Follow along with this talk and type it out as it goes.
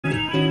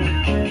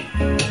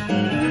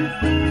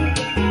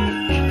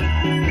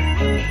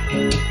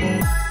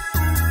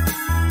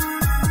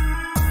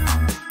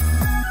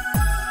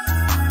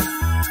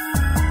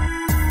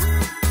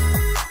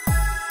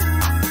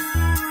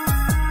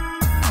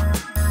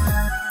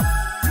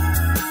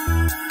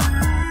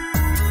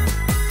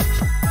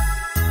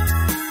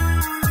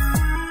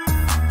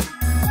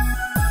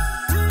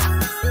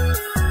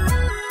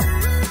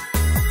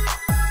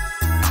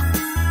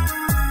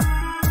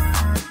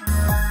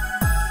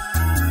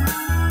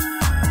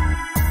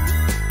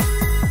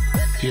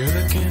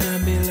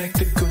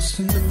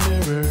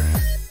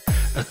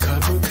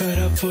cut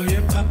out for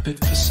your puppet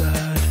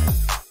facade.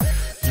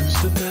 Lose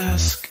the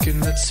mask and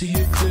let's see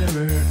it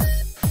clearer.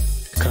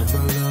 Come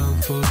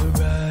along for the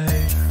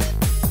ride.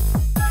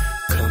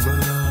 Come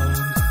along,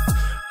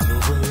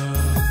 move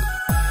along.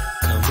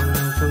 Come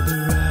along for the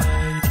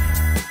ride.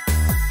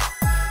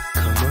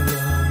 Come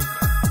along,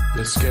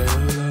 let's get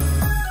along.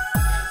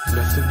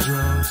 Nothing's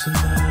wrong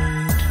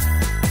tonight.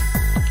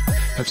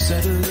 I've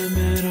set a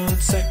limit on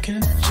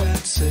second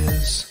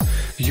chances.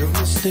 Your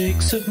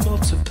mistakes have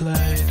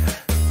multiplied.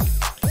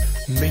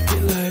 Make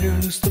it lighter,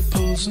 lose the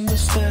pose and the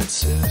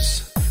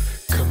stances.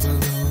 Come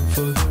along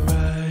for the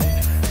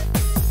ride.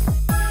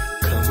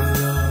 Come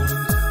along,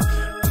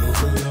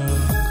 move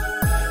along.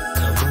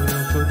 Come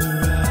along for the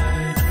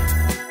ride.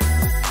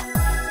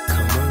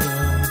 Come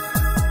along,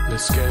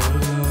 let's get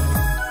along.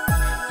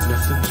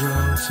 Nothing's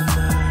wrong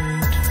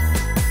tonight.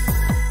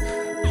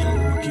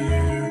 Low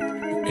gear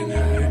and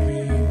high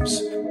beams.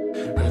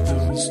 Are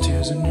those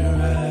tears in your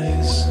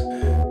eyes?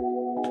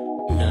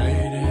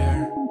 Night air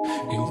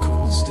and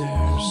cold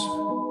stares.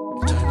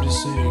 Time to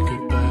say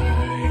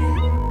goodbye.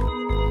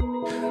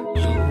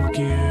 Low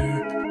gear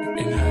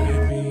and high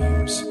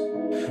beams.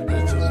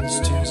 Are those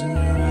tears in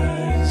your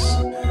eyes?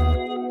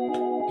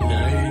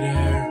 Night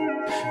air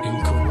and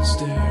cold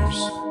stares.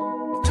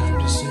 Time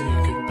to say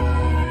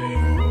goodbye.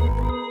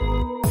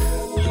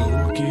 Low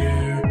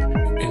gear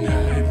and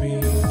high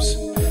beams.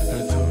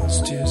 Are those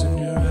tears in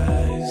your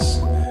eyes?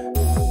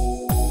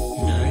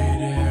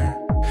 Night air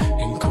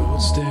and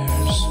cold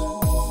stares.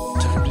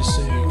 Time to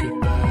say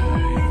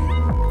goodbye.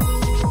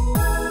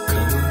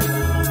 Come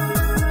along,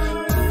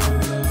 move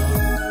along.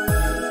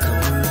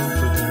 Come along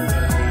for the ride.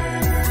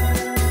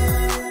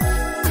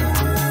 Come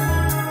along, move along. Come along for the ride. Come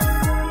along, move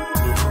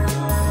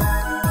along.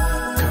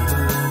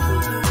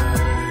 Come along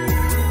for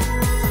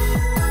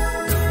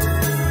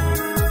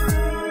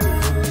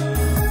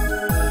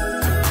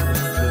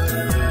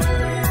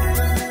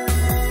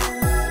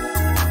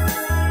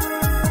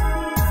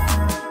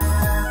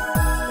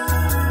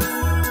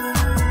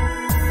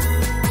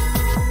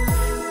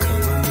ride. Come along, move along.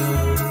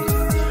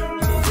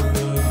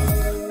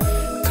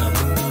 Come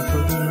along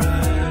for the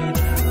ride.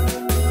 Come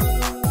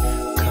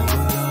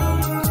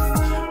along,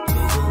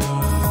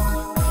 move along.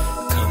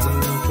 Come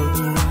along for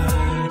the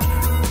ride.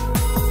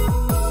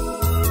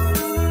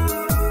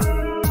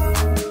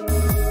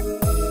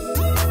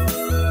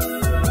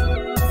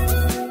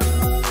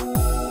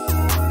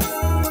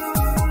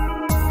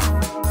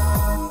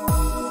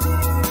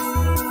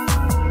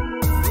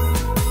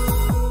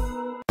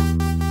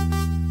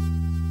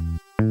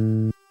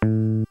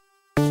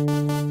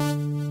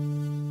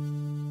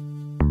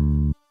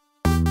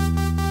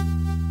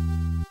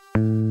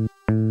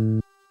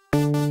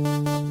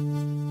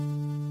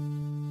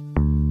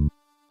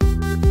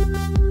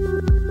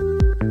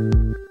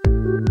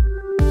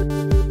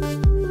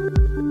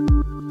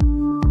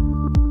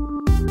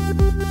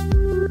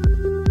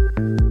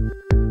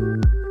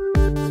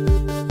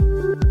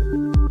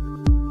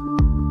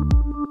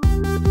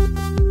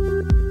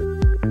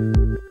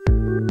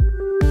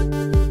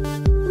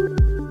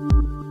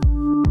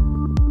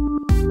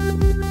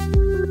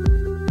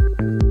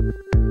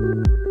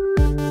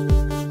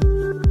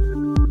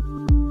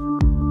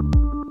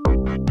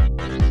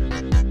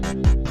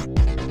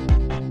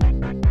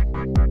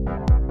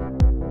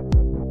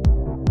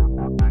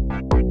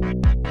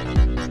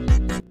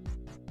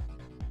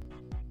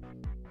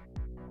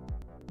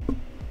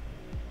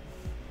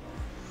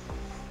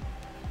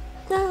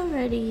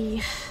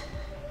 Alrighty.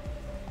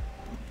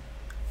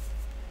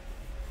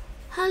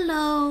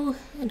 Hallo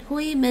en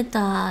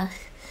goedemiddag.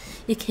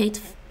 Ik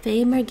heet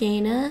Faye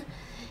Margena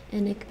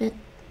en ik ben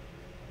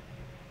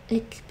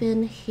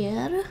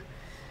hier.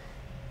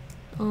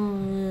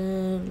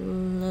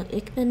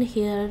 Ik ben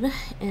hier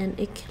en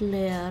ik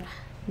leer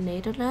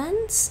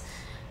Nederlands.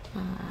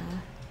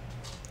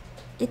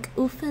 Ik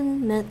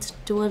oefen met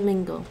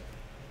Duolingo.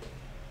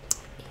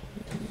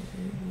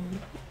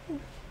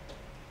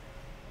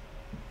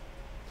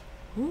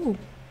 Ooh.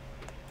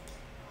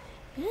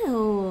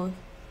 Ew,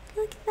 look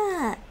at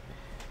that.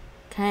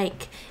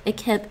 Kijk, ik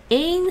heb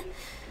één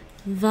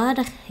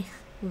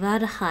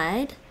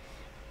vaardigheid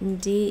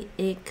die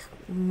ik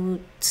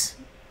moet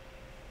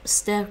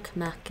sterk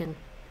maken.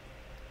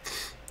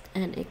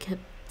 En ik heb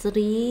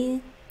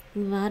 3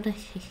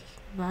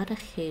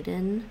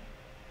 vaardigheden.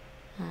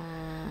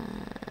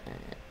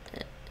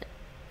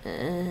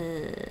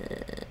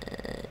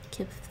 Ik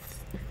heb,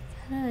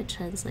 how do I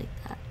translate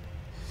that?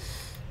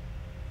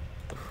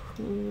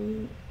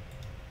 Hoe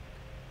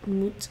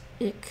moet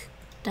ik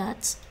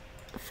dat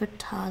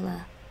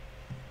vertalen?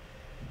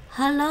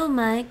 Hallo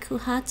Mike, hoe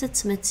gaat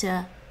het met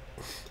je?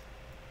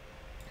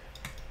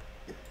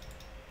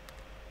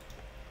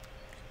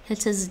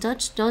 Het is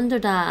Dutch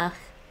donderdag.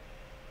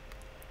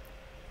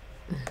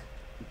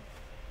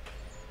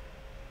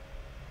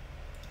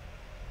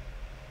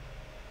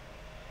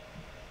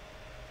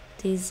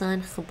 Die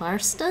zijn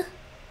gebarsten?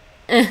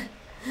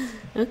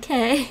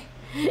 Oké.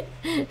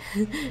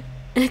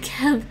 Ik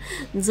heb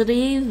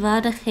 3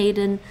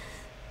 vaardigheden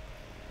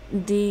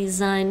die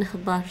zijn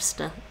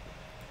gebarsten.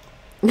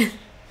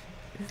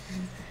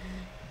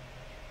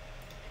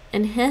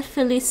 En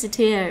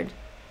gefeliciteerd.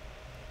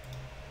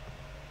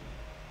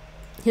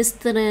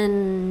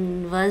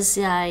 Gisteren was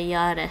jij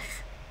jarig.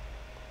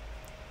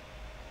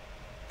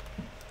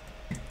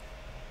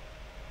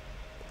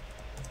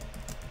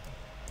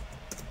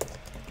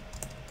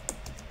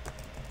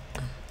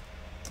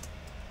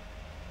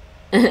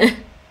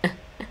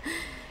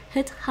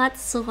 Het gaat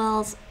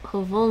zoals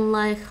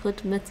gewoonlijk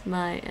goed met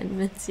mij en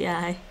met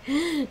jij.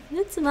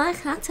 Met mij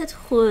gaat het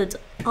goed.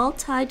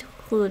 Altijd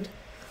goed.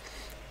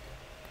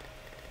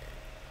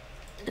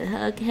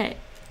 Oké.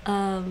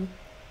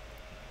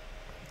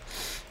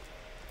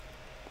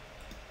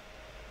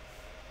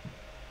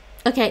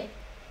 Oké.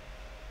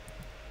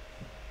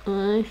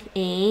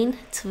 1,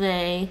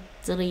 2,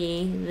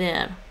 3,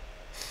 weer.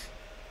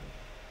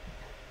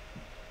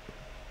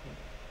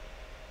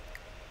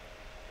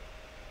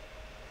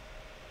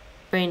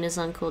 Brain is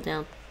on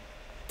cooldown.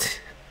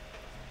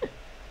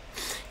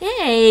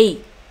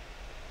 Hey!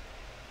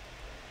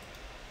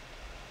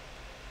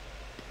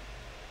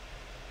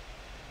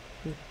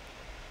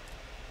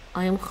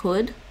 I am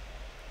goed.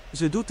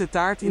 Ze doet de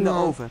taart in de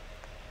oven.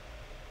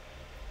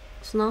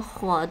 Is not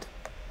goed.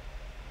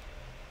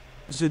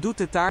 Ze doet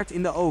de taart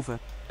in de oven.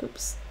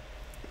 Oops.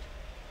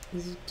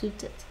 Ze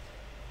doet het.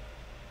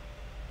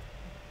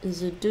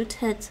 Ze doet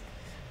het.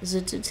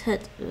 Ze doet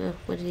het.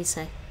 What did he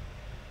say?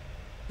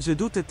 Ze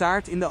doet de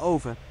taart in de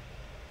oven.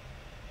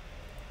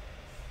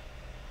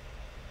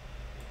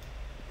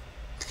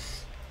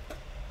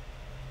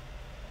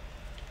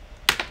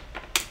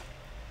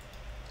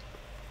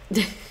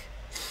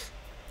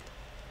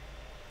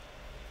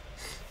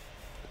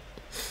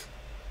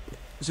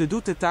 Ze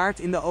doet de taart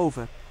in de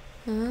oven.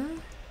 Huh?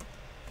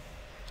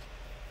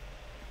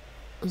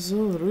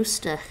 Zo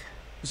rustig.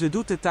 Ze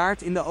doet de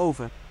taart in de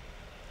oven.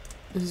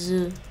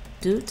 Ze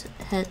doet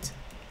het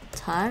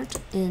taart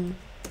in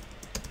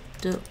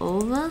de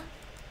oven.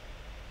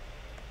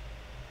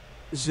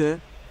 Ze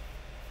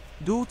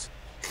doet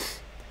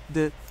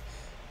de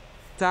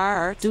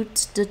taart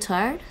Doet de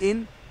taart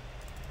in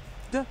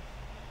de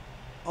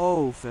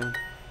oven.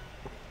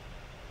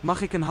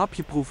 Mag ik een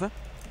hapje proeven?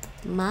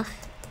 Mag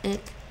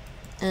ik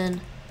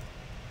een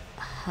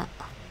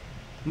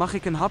Mag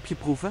ik een hapje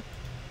proeven?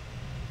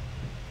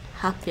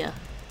 hapje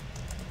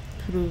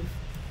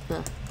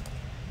proeven?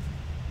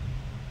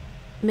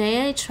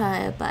 May I try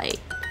a bite?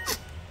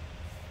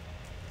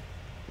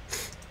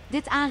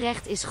 Dit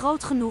aanrecht is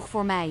groot genoeg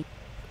voor mij.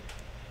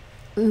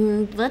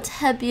 Wat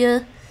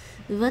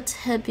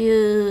heb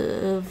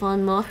je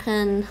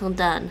vanmorgen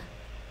gedaan?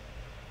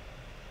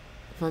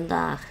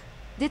 Vandaag.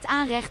 Dit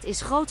aanrecht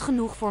is groot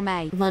genoeg voor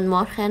mij.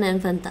 Vanmorgen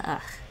en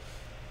vandaag.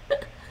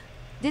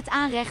 Dit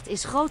aanrecht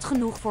is groot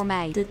genoeg voor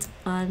mij. Dit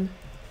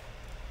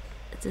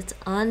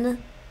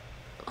aan.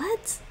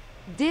 Wat?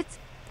 Dit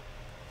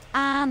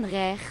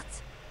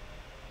aanrecht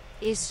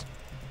is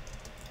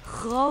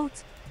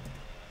groot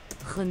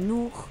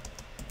genoeg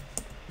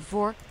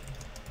voor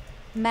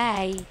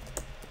mij.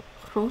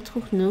 Groot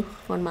genoeg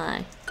voor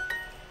mij.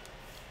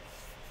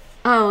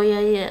 Oh,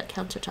 ja,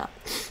 countertop.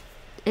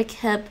 Ik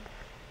heb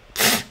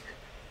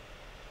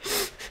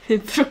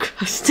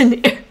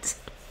procrastineerd.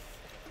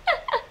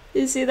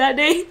 You see that,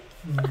 Nate?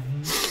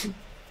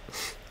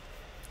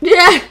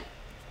 Yeah!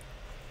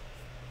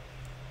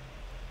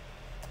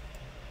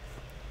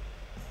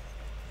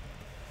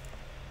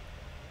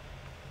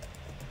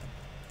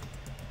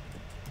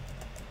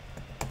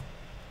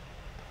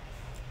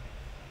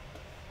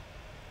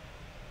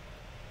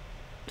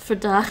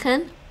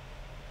 Verdagen.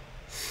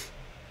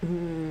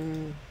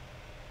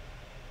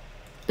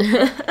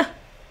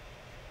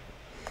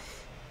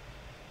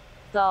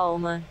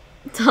 Talmen.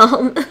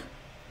 Tom.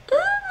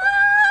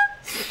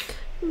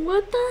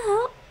 What the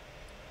hell?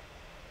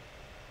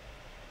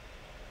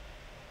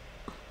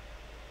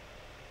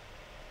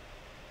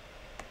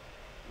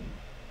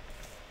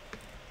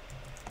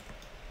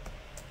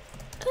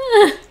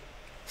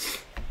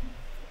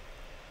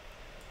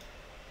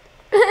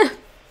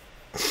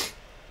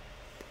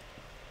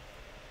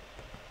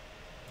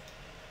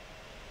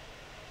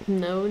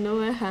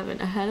 No, I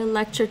haven't. I had a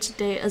lecture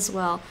today as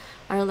well.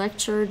 Our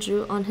lecturer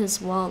drew on his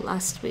wall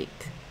last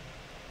week.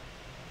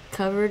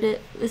 Covered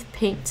it with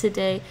paint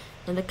today,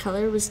 and the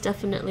color was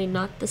definitely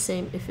not the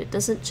same if it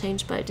doesn't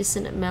change by a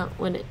decent amount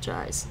when it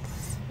dries.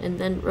 And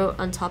then wrote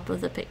on top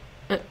of the paint.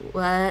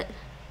 What?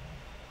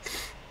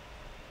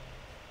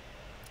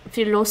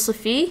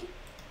 Philosophy?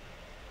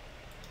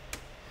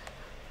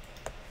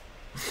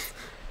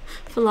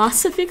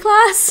 Philosophy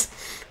class?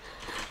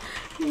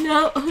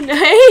 No,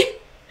 nee.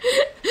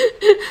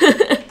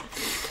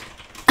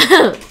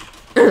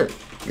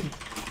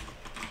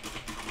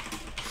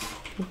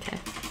 Okay.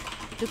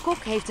 De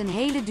kok heeft een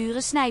hele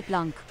dure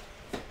snijplank.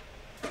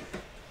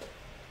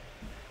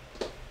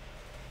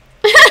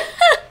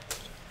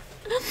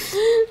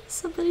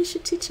 Somebody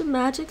should teach him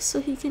magic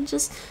so he can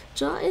just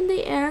draw in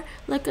the air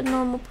like a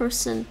normal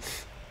person.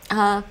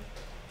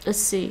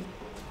 Let's see.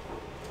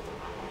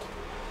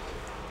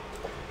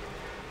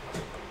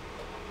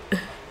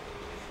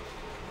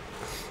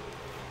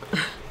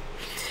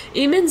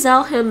 Iemand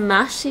zou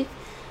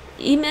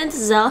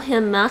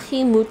hem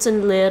magie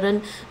moeten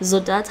leren,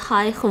 zodat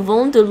hij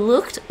gewoon de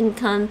lucht in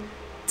kan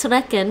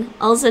trekken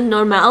als een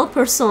normaal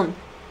persoon.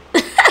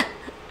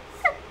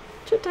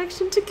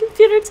 Introduction to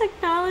computer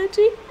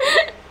technology.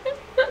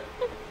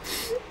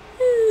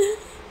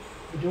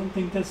 I don't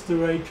think that's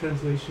the right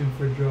translation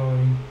for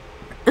drawing.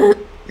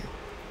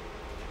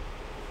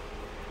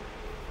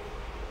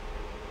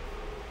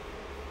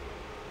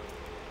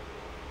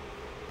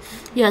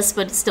 Yes,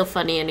 but it's still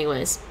funny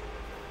anyways.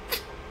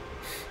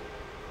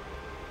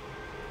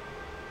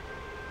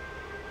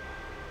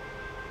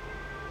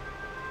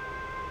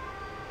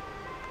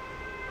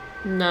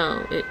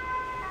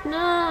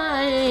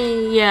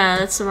 Yeah,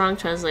 that's the wrong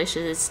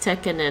translation. It's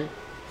taken in.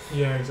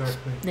 Yeah,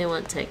 exactly. They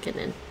want taken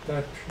in.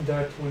 That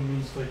one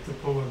means like to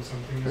pull on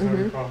something, as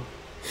I recall.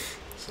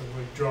 So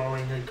like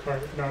drawing a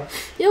card, not.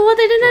 Yeah, well,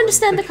 they didn't drawing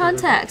understand the picture of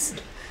it.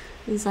 context.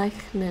 It's like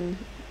an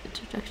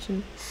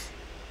introduction.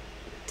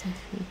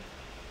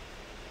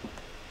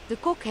 De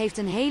kok heeft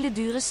een hele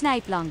dure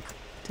snijplank.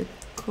 De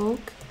kok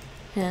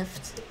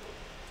heeft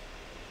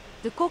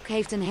De kok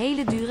heeft een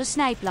hele dure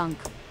snijplank.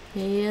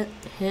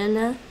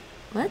 hele...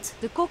 Wat?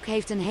 De kok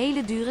heeft een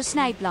hele dure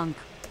snijplank.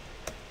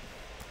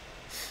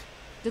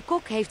 De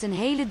kok heeft een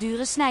hele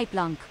dure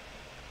snijplank.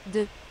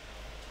 De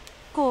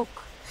kok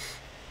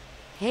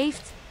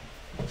heeft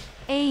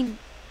een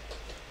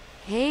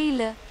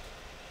hele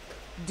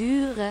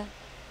dure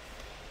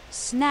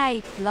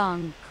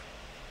snijplank.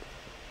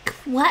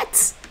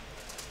 What?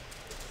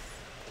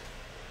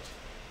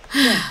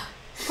 De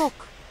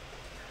kok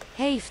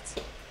heeft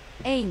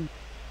een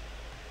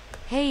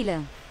hele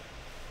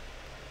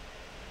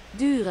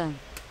dure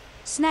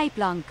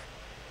snijplank.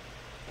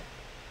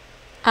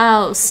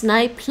 Oh,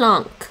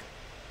 snijplank.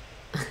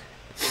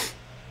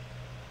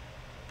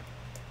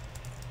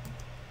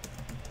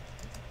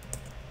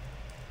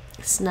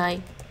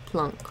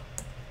 Snijplank.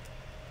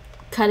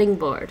 Cutting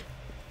board.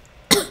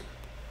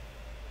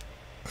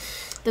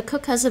 The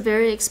cook has a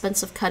very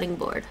expensive cutting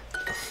board.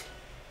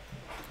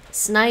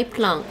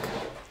 Snijplank.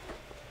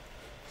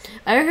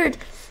 I heard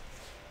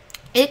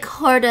ik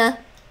hoorde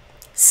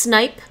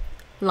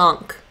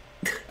snijplank.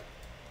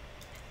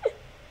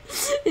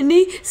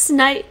 Nee,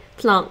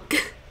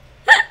 snijplank.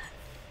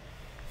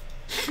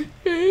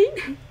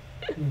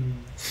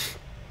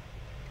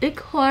 Ik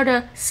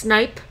hoorde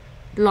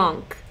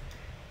snijplank.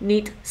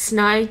 Niet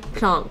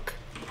snijplank.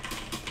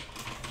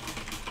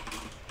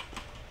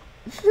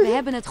 We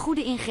hebben het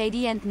goede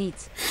ingrediënt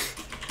niet.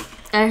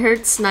 I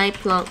heard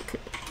snijplank.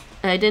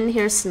 I didn't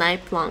hear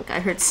snijplank. I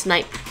heard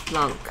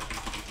snijplank.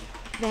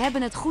 We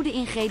hebben het goede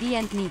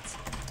ingrediënt niet.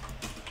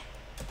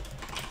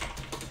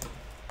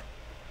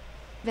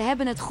 We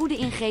hebben het goede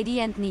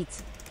ingrediënt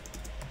niet.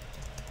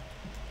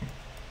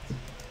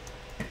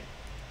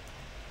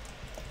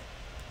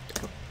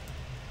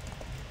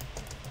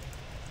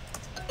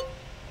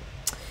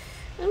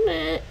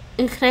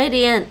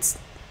 Ingrediënt.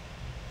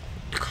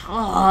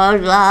 Oh,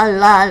 la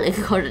la. Ik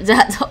hoorde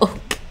dat ook.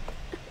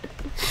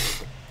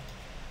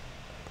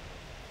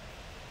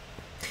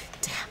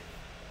 Damn.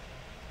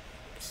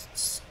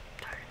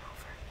 Starting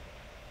over.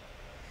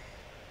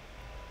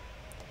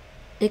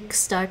 Ik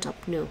start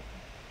opnieuw.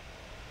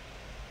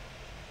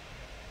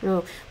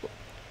 No.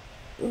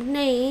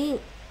 Nee,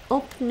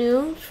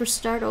 opnieuw. For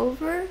start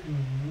over?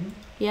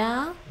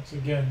 Ja? It's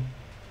again.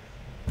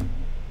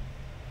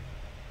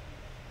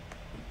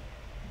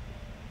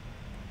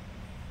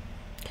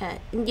 Okay.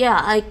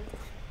 Ja,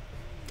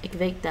 ik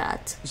weet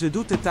dat. Ze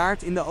doet de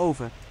taart in de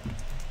oven.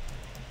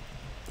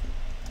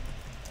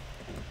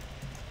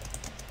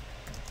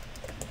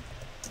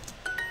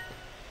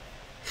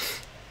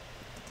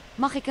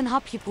 Mag ik een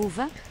hapje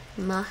proeven?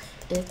 Mag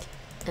ik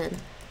een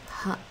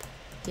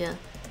hapje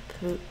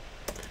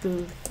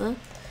proeven?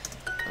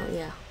 Oh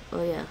ja,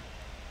 oh ja.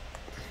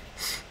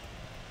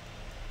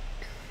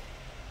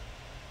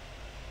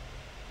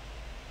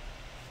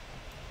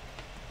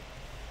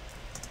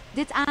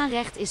 Dit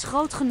aanrecht is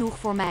groot genoeg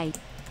voor mij.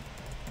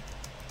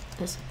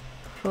 Is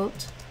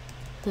groot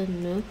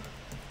genoeg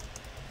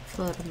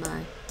voor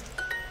mij.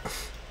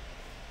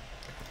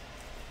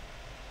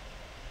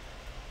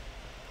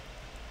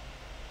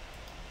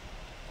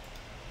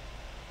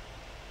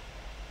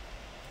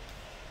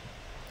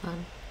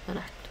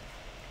 Aanrecht.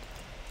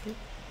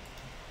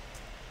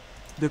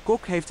 De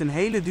kok heeft een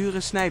hele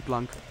dure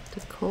snijplank.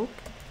 De kok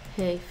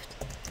heeft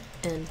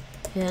een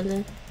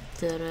hele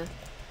dure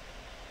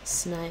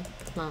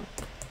snijplank.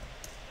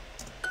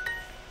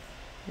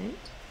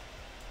 Right?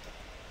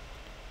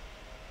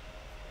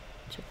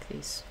 Check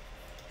these.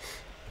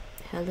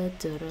 Hele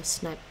dure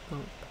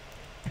snijplank.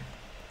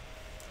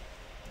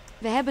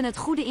 We hebben het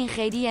goede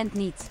ingrediënt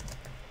niet.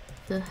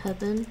 We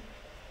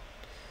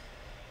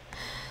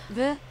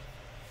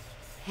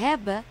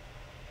hebben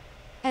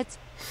het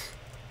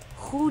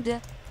goede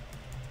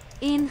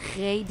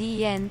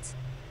ingrediënt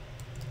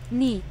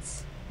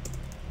niet.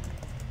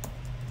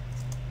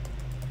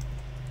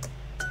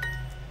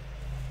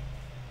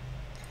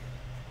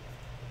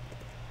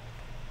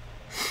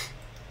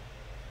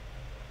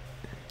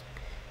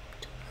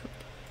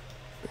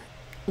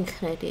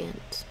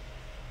 ingredient.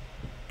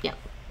 Ja.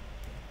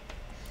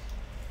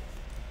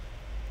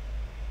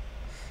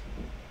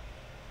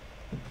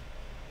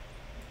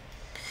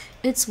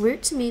 It's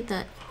weird to me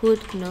that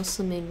hood can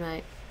also mean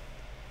right.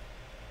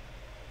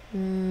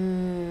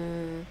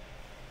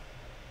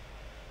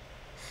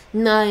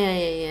 No,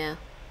 yeah.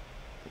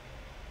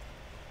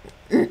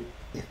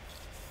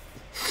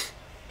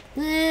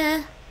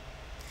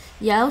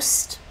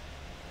 Juist.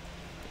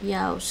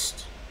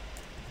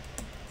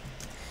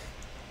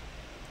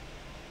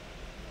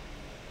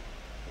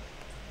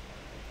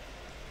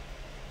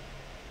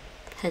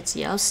 Het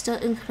juiste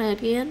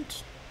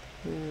ingredient?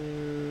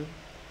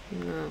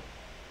 No.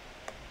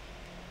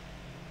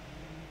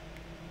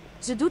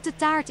 Ze doet de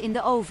taart in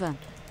de oven.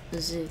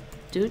 Ze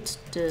doet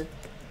de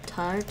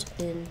taart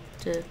in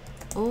de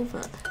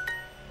oven.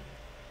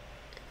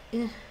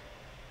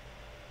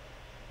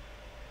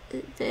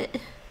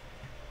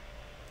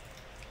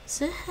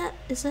 Ze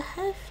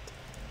heeft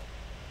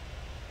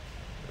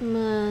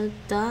me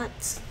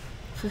dat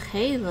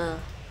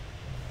gegeven.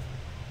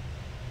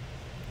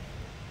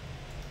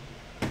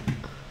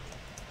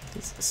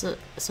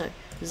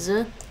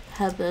 Ze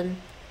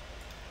hebben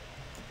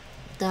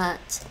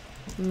dat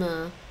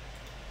me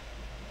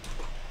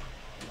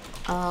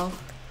al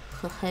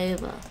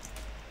gegeven.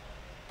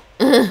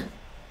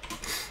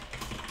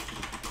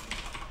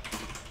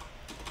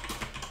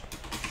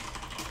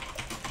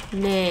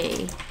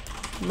 Nee,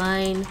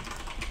 mijn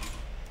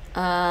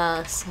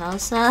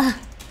salsa,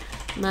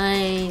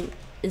 mijn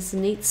is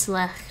niet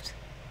slecht.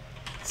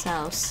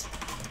 Saus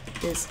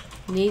is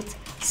niet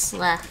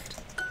slecht.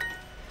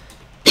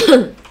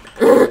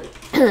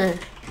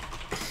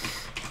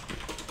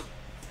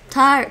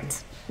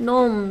 Taart,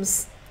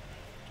 noms.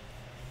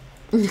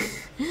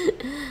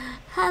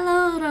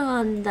 Hallo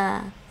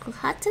Rwanda, hoe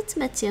gaat het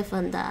met je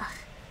vandaag?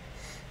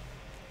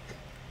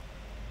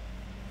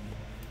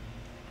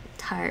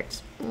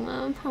 Taart,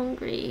 I'm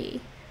hungry.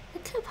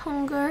 Ik heb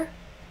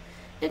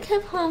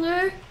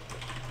honger.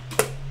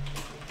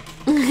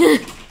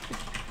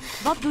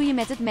 Wat doe je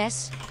met het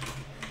mes?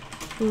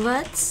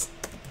 Wat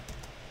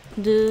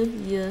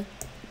doe je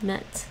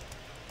met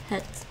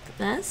het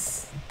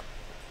mes?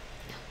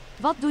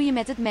 Wat doe je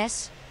met het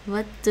mes?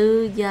 Wat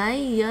doe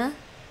jij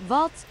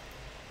Wat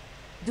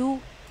doe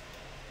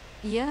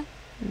je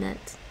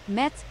met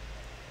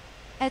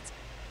het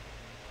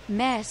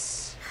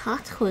mes?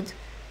 Gaat goed.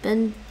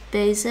 Ben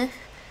bezig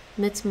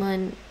met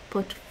mijn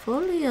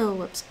portfolio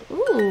website.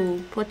 Oeh,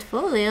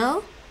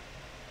 portfolio.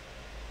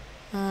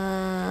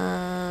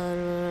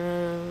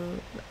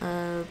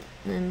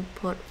 Een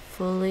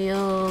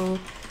portfolio.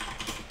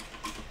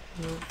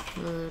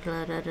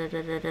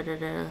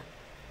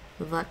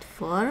 Wat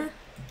voor?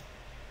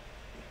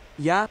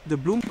 Ja, de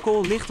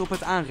bloemkool ligt op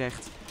het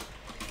aanrecht.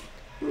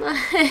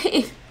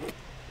 Nee.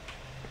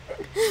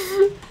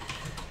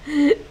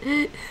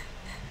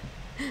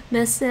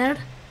 Messer.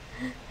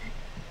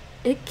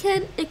 Ik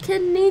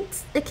ken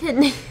niet.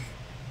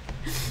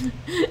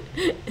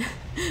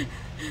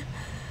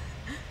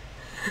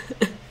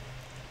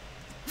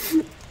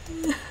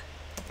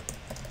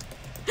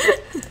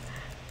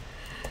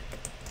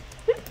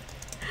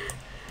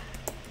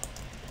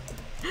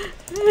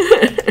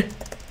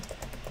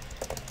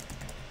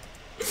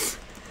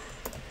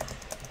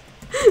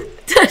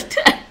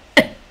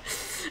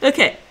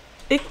 Oké,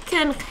 ik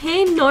kan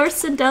geen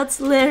Noors en Duits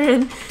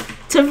leren,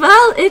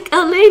 terwijl ik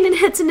alleen in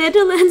het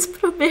Nederlands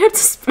probeer te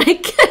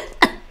spreken.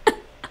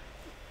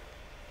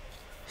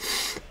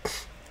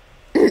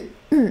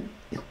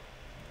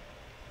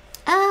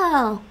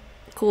 Oh,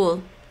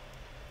 cool.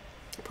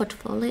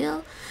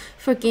 Portfolio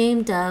for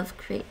game dev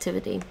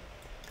creativity.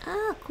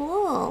 Ah,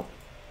 cool.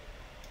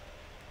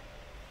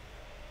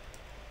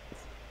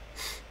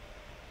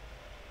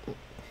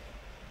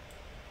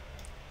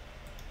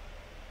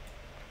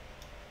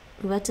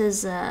 What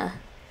is it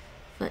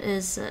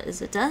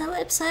that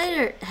website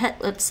or het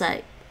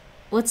website?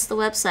 What's the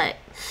website?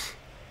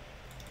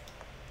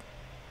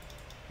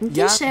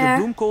 Ja, de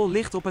bloemkool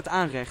ligt op het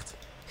aanrecht.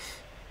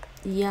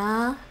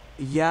 Ja.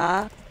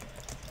 Ja,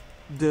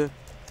 de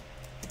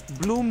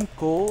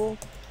bloemkool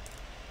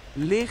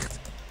ligt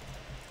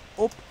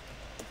op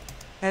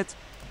het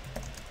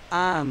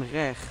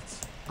aanrecht.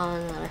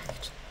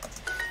 Aanrecht.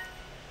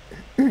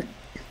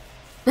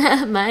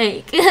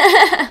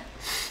 Mike.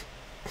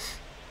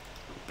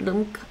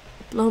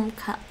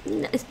 Blomka.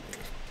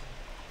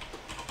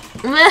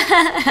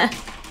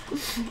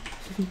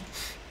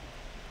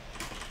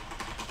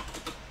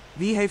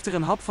 Wie heeft er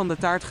een hap van de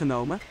taart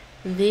genomen?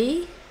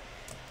 Wie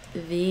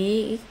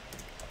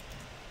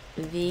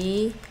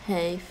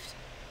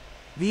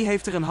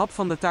heeft er een hap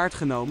van de taart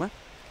genomen?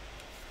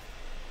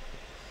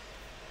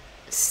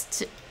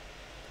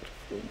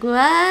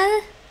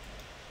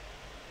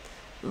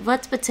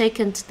 Wat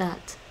betekent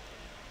dat?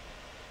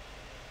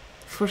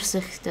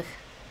 Voorzichtig.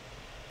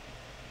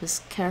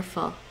 Dus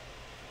careful.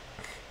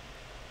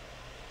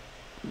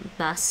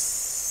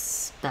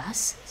 Basis?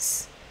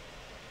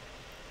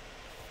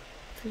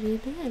 I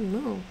don't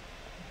know.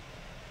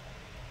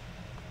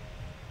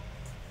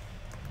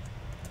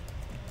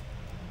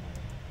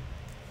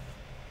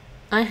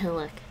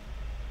 Eigenlijk.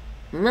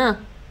 No.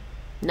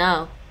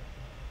 No.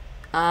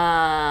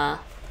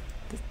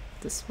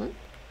 This one?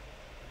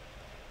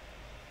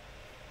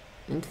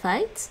 In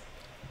fight?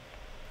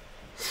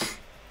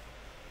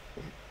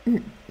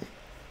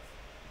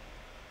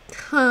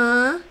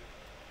 Huh?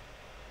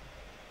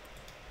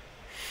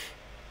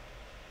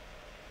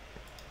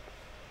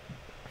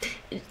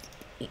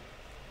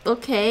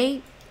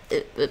 Okay.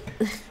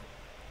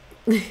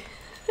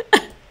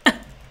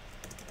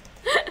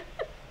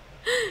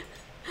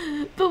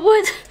 But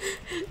what?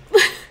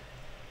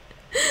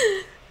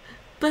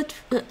 But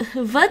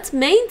wat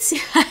meent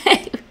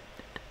jij?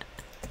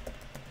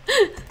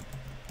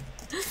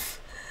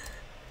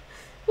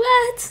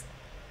 What?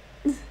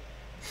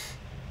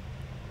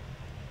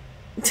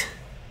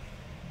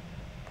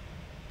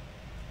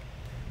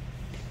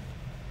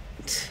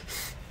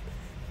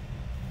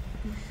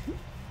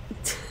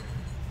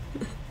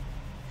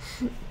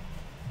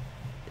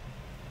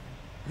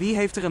 Wie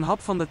heeft er een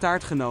hap van de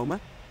taart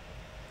genomen?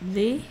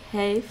 Wie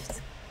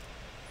heeft...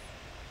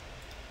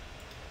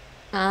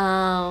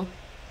 Oh.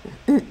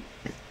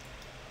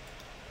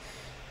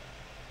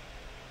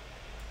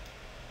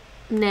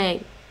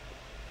 Nee.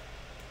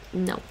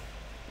 No.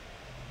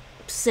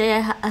 Say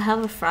I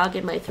have a frog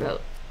in my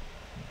throat.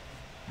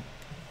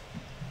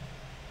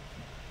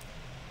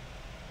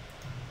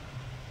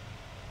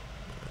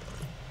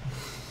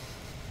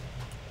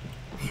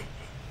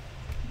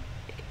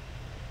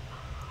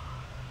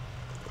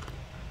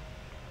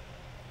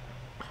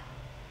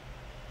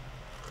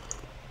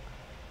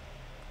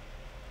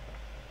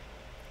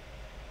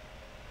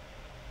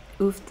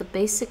 Oof, the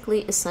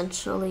basically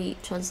essentially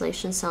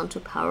translations sound too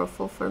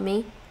powerful for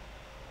me.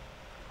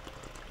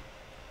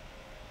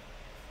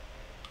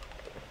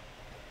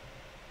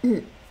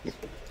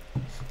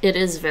 It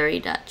is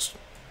very Dutch.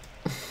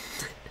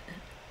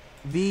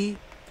 Wie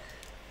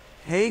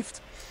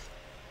heeft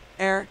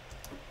er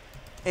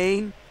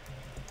een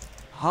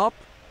hap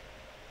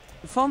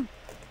van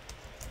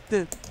de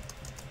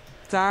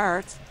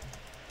taart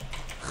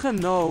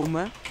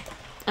genomen?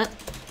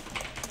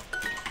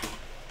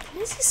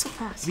 Why is he so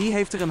fast? Wie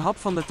heeft er een hap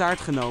van de taart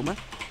genomen?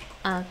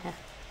 Okay.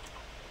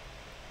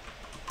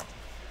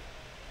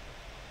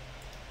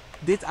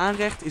 Dit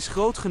aanrecht is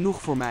groot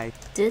genoeg voor mij.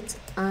 Dit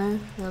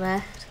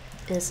aanrecht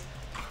is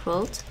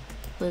groot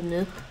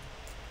genoeg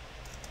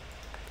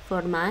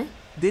voor mij.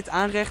 Dit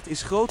aanrecht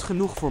is groot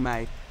genoeg voor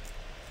mij.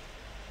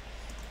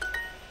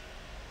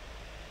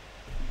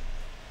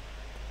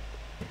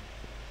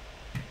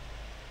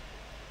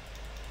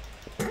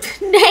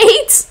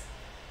 Nate!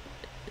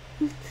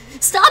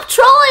 Stop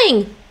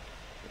trolling!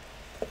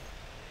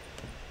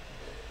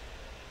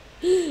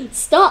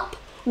 Stop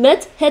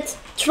met het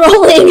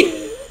trolling!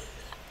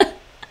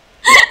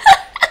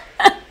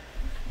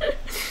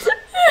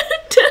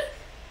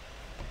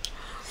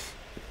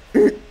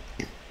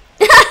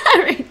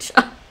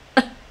 Rachel.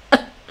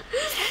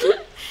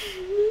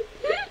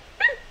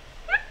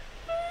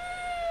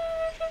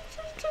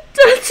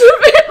 That's a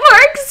bit more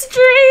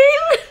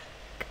extreme.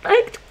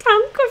 Ik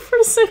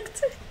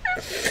kankerverzuchtig.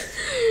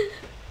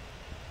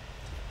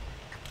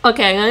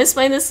 Okay, I'm gonna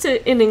explain this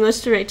in English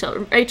to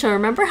Rachel. Rachel,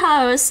 remember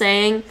how I was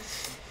saying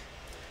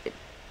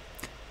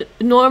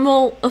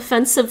normal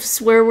offensive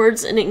swear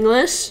words in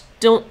English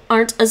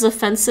aren't as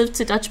offensive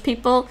to Dutch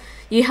people?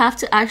 You have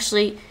to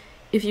actually,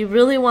 if you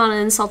really want to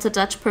insult a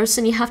Dutch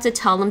person, you have to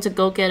tell them to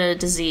go get a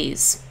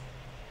disease.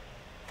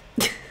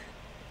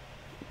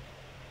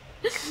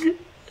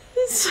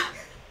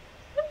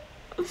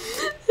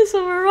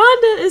 So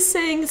Miranda is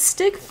saying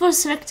stick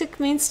voorzichtig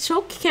means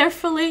choke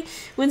carefully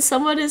when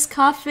someone is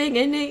coughing,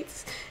 and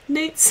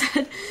Nate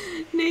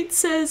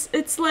says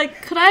it's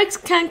like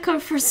krijg kanker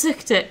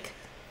voorzichtig.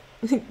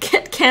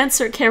 Get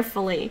cancer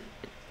carefully.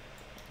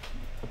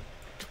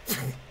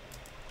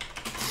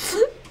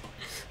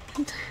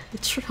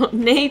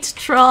 Nate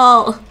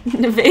troll.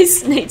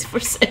 Wees Nate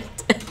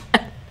voorzichtig.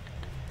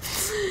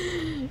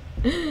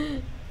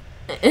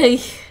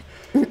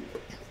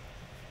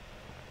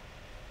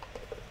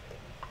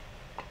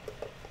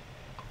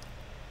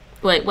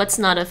 Wait, what's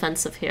not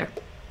offensive here?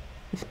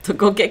 To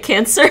go get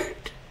cancer?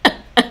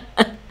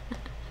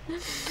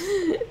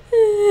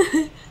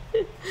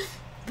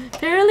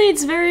 Apparently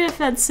it's very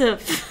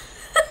offensive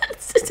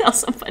to tell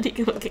somebody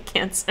to go get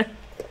cancer.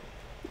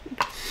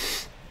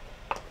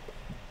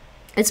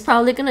 It's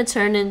probably gonna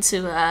turn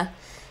into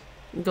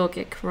go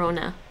get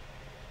corona.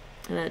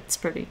 And that's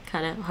pretty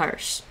kind of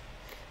harsh.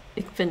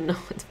 Ik ben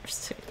nooit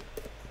verstuurd.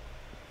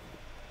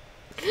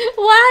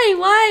 Why?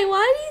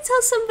 Why do you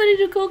tell somebody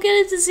to go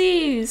get a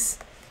disease?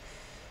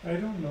 I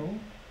don't know.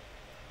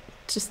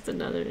 Just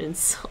another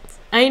insult.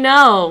 I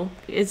know.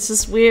 It's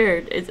just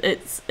weird.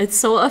 It's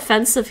so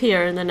offensive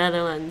here in the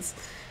Netherlands.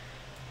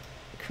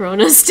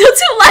 Corona's still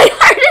too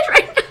lighthearted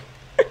right now.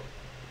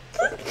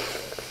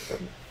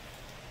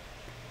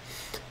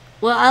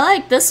 Well, I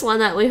like this one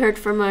that we heard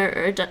from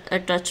our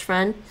Dutch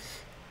friend.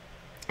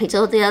 He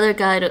told the other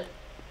guy to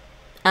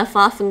F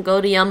off and go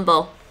to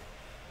Jumbo.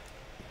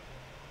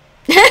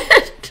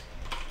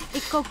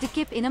 Ik kook de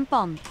kip in een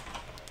pan.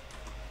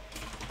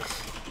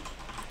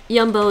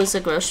 Jumbo is a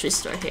grocery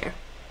store here.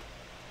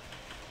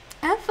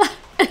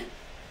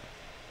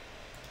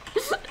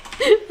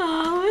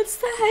 Oh, what's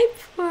the hype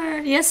for?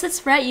 Yes,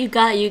 that's right. You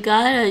got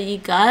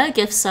a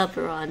gift sub,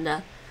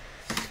 Rhonda.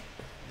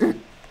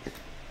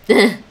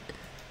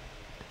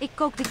 Ik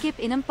kook de kip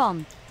in een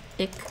pan.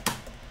 Ik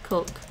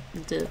kook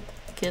de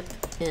kip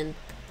in een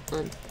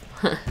pan.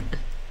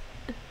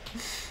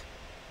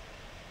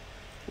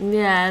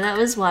 Yeah, that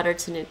was water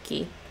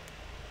tanuki.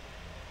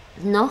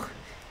 Nog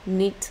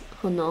niet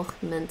genoeg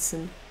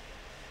mensen.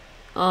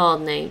 Oh,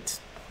 Nate.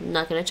 I'm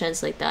not gonna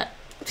translate that.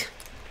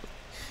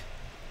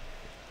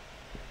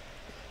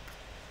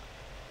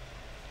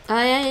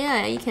 Oh,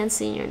 yeah, you can't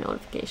see your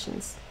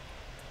notifications.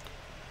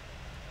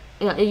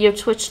 Yeah, your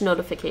Twitch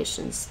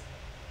notifications.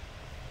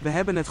 We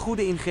hebben het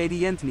goede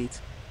ingrediënt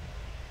niet.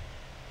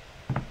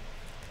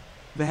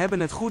 We hebben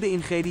het goede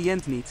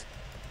ingrediënt niet.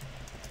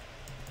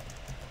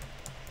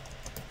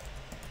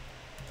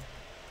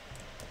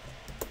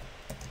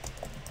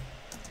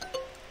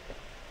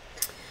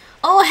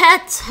 Oh,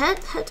 het.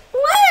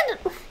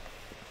 What?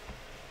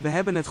 We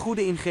hebben het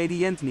goede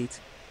ingrediënt niet.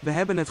 We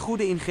hebben het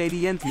goede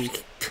ingrediënt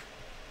niet.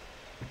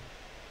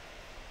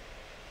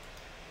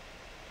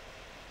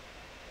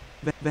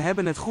 We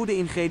hebben het goede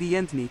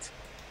ingrediënt niet.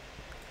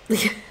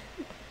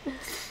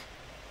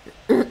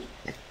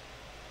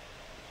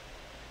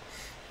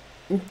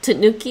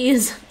 Tanuki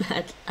is a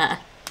bad lad.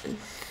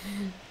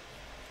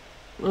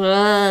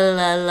 La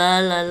la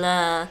la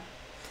la.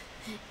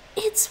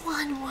 It's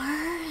one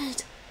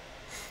word.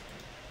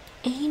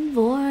 Eén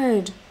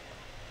woord.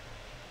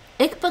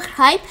 Ik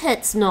begrijp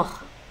het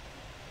nog.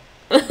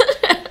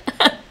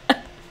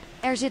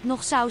 Er zit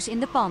nog saus in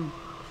de pan.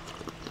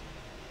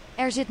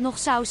 Er zit nog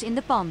saus in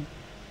de pan.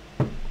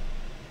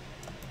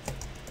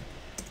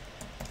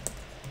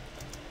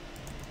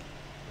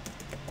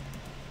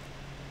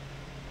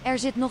 Er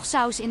zit nog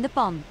saus in de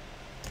pan.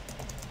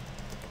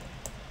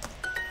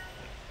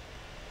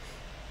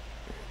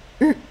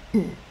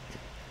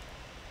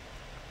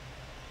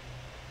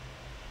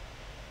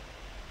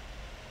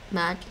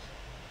 Mad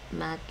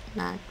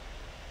lad.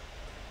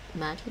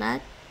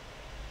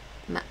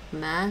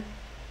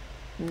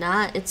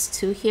 Nah, it's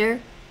two here.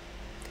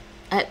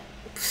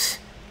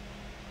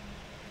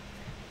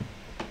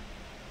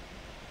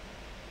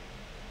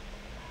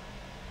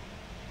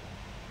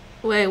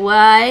 Wait,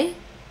 why?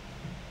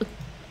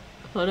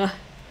 Hold on.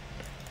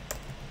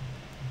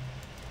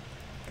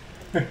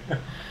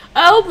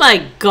 Oh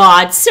my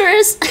god,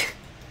 serious?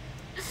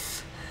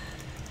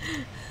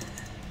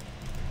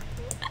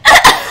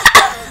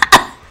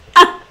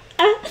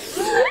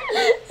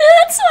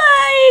 That's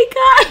why I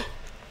got.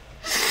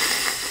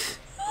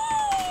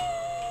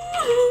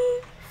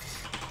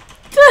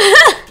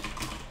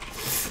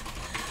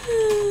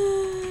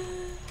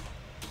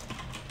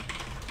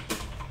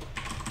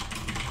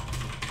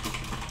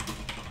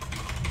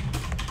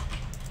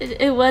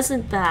 It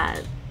wasn't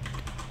bad.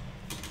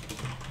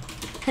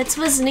 It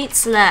was neat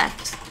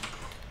select.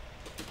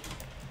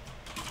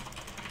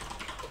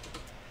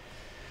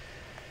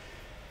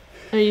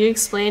 Are you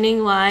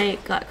explaining why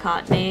it got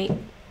caught, Nate?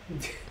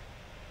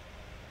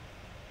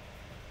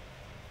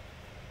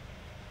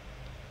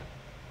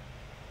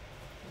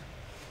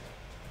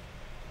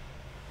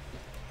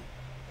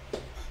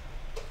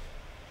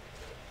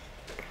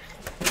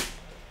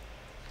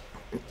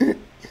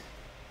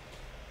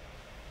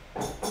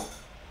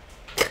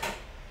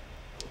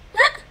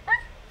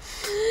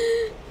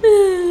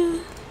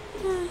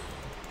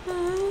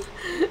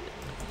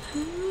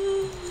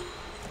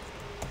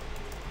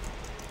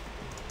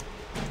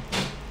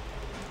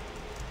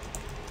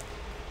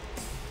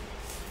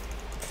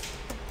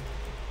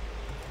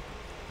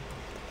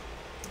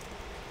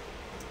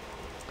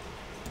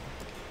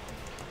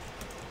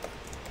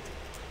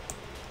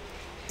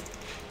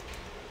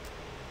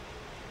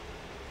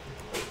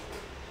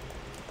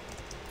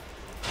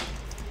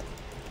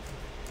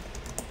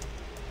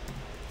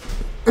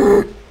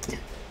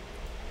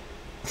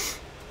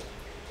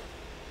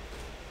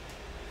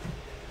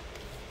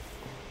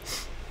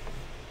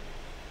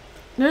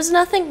 There's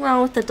nothing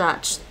wrong with the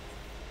Dutch.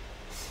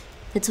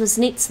 It was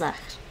niet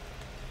slecht.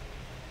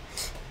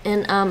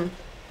 In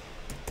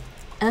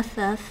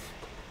FF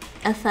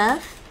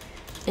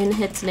in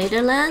het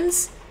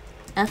Nederlands,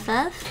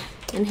 FF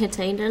in het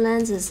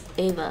Nederlands is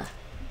Eva.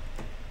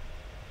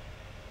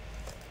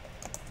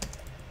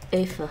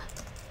 Eva.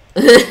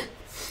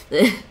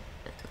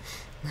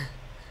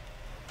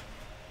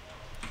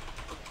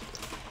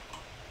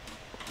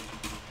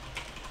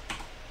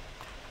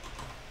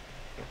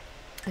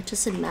 I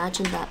just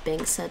imagine that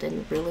being said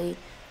in really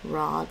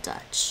raw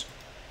Dutch.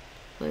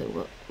 Wait,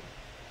 what?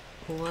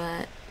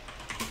 What?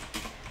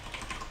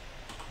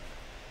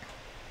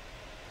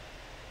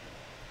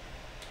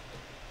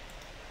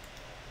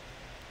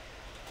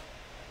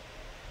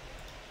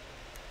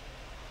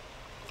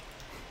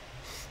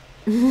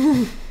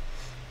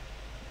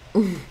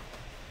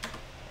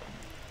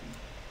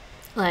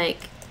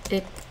 Like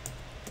it,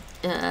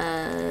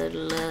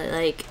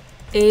 like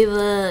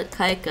Eva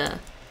Kaika.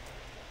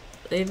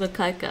 Eva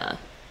Kaika.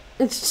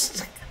 It's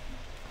just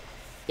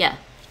Yeah.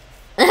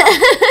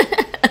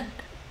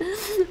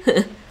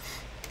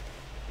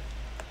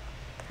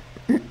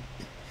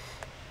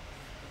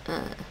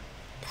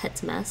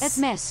 Het mes. Het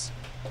mes.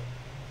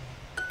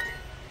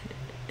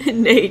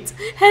 Nate.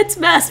 Het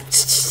mes.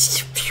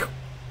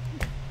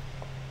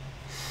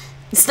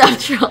 Stop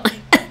trolling.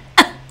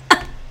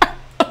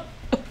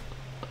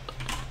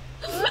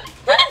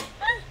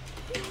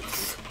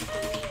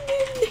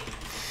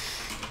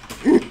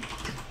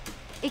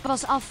 Ik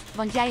was af,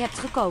 want jij hebt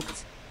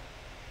gekookt.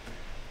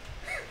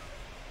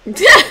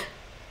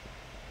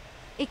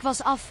 Ik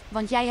was af,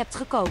 want jij hebt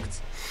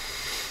gekookt.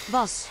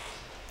 Was.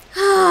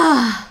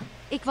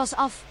 Ik was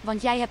af,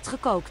 want jij hebt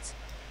gekookt.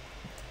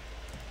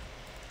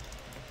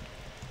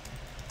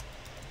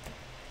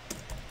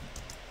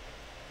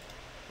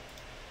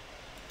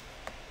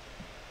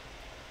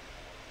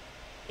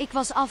 Ik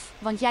was af,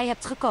 want jij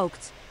hebt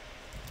gekookt.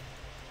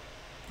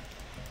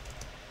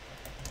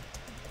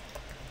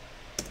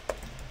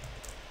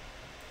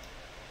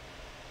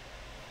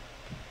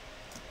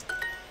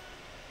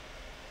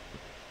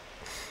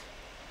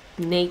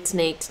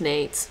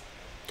 Nate.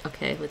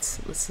 Okay, let's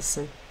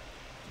listen.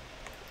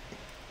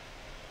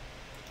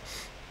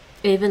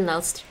 Even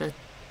luisteren.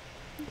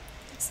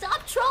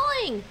 Stop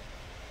trolling!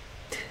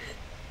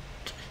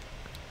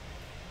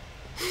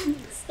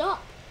 Stop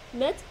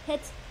met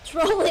het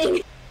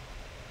trolling!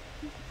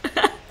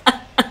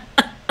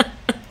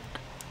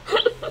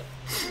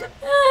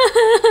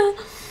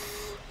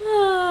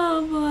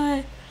 Oh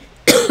boy.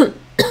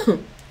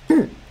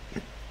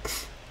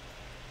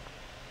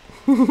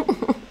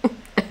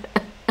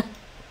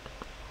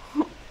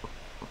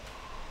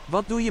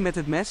 Wat doe je met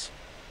het mes?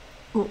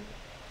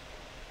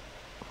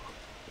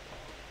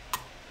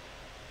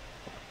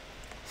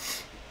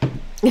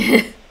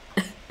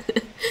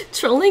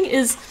 Trolling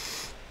is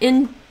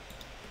in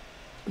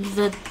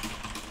the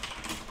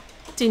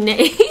DNA.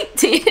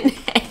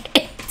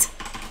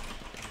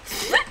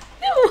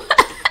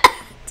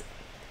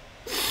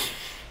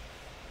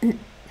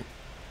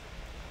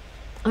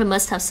 I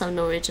must have some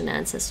Norwegian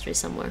ancestry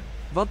somewhere.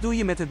 Wat doe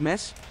je met het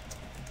mes?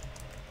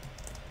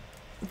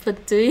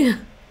 Wat doe je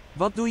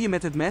Wat doe je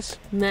met het mes?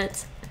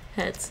 met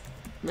het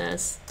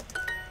mes?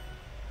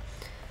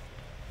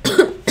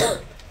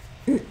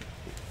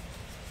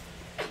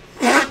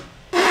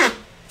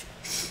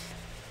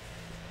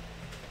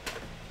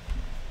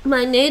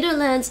 Mijn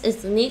Nederlands is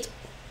niet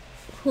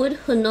goed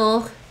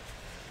genoeg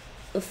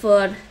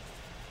voor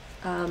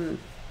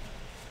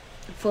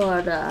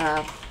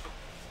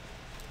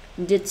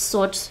dit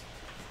soort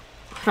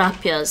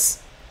grapjes.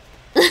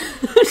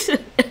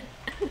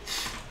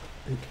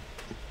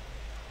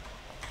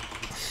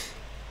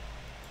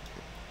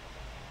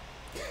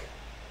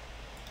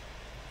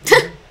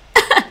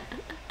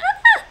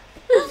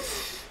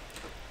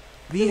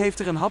 Wie heeft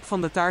er een hap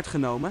van de taart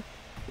genomen?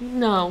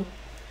 No.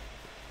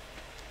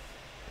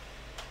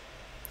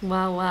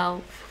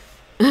 Wow.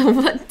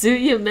 Wat doe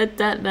je met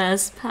dat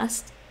mes?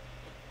 Past.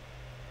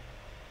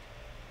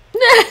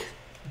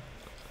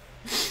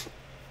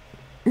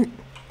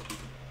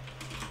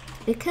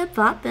 Ik heb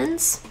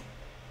wapens.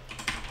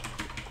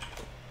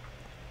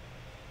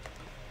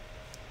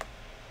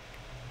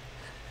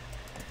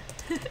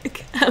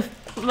 Ik heb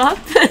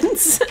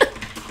wapens.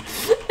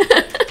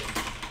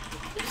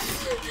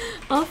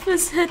 Of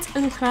is het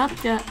een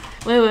grapje?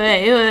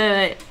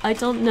 Wait. I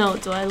don't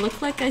know. Do I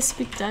look like I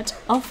speak Dutch?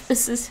 Of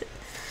is it...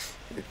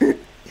 What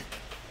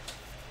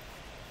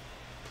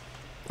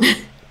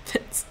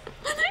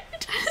are you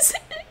trying to say?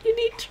 You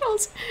need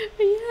trolls.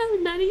 Or you have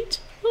nutty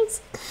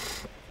trolls.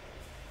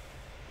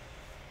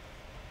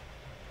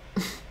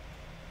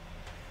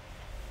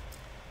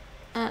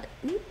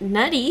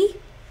 Nutty?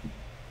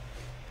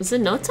 Is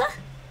it Nota?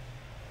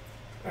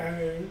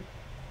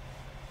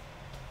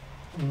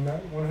 I'm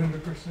not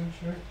 100%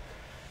 sure,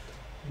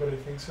 but I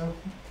think so.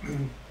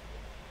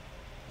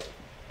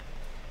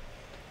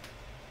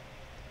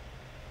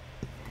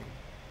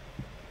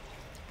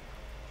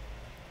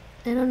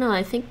 I don't know.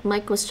 I think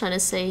Mike was trying to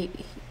say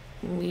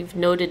we've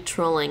noted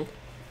trolling.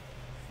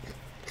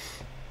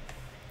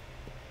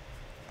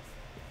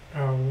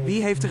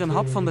 Wie heeft er een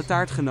hap van de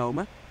taart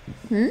genomen?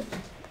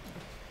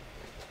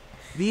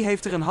 Wie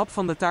heeft er een hap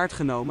van de taart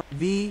genomen?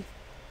 Wie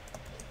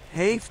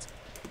heeft er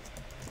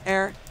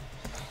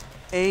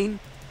een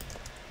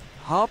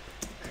hap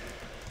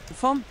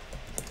van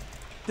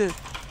de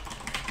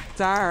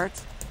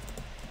taart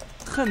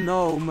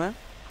genomen?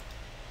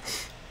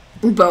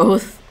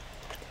 Both.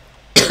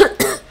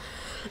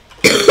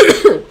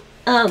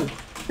 I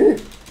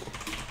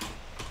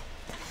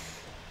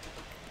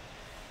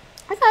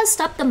gotta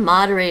stop the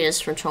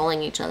moderators from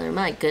trolling each other.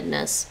 My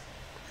goodness.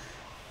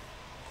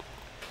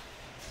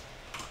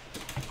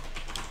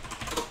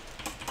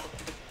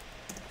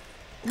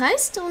 Hi,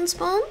 Stone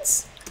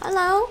Spoons.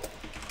 Hello.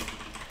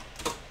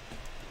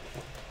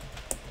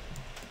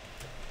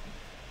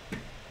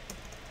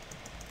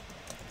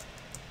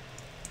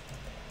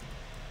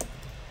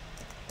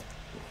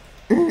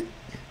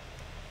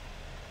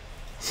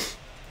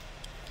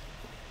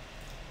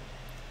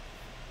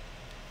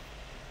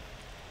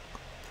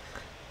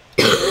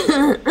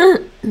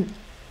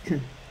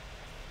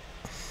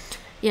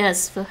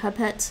 Yes, we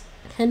hebben het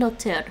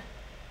genoteerd.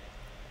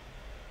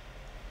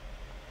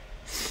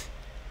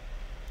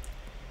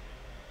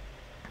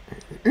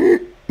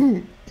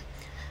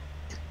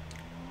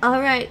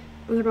 Alright,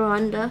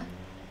 Rwanda.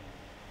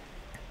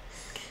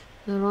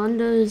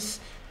 Rwanda is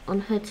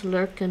aan het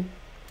lurken.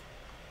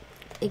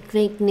 Ik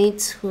weet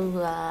niet hoe,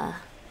 how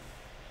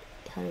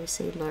do you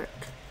say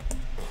lurk?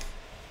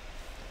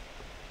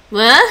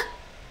 What?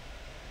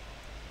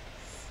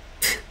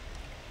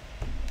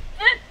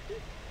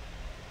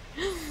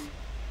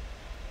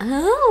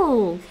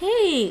 Oh,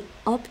 hey,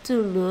 op de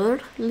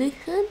lur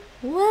liggen?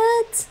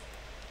 What?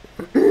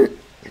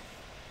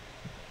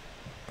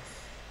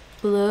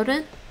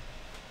 Luren?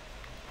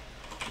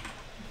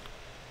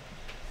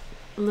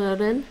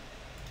 Luren?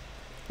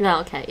 No,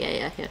 okay,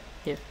 yeah,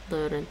 here,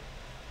 luren.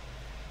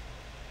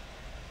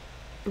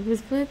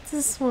 What's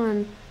this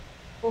one?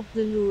 Op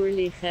de loer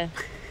liggen.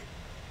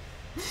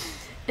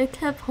 Ik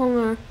heb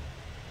honger.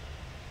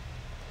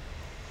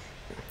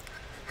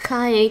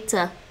 Ga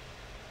eten.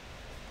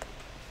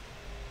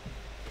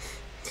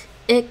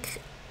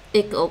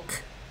 Ik ook.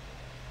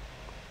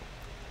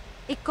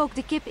 Ik kook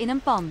de kip in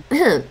een pan.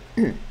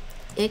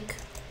 Ik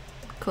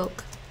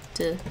kook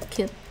de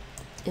kip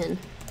in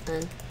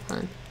een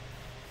pan.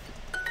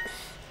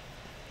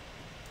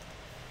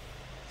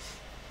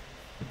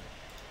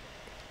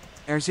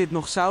 Er zit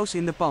nog saus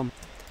in de pan.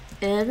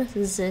 Er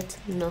zit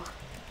nog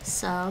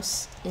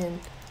saus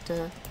in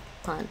de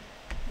pan.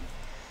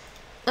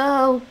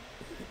 Oh.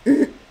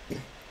 What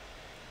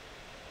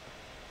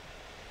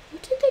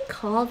did they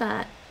call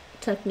that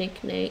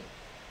technique, Nate?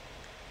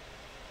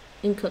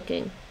 In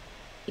cooking.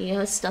 You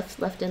have stuff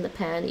left in the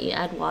pan, you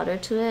add water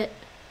to it.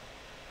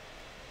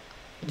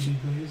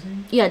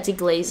 Deglazing? Yeah,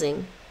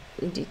 deglazing.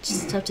 You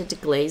just have to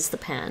deglaze the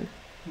pan.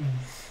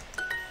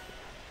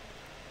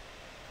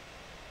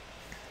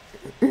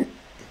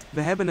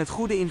 We hebben het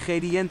goede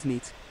ingrediënt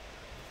niet.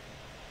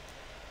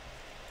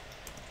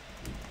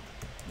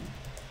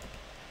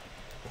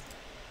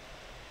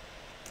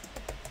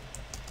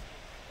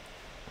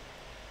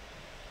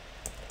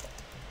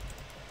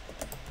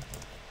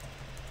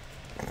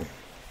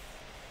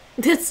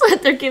 That's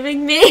what they're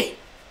giving me.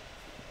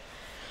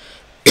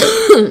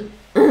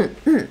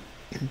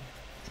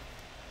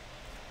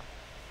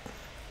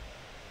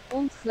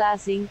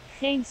 Ontglazing,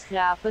 geen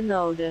schrapen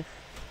nodig.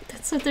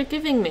 That's what they're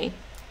giving me.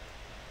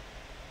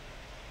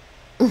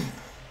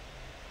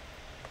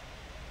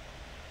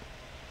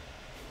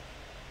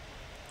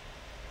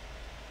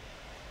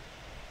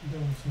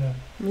 Don't snap.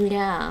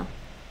 Ja,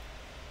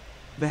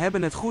 We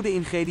hebben het goede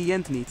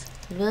ingrediënt niet.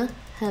 we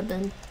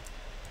hebben...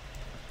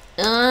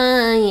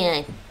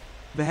 ja.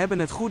 We hebben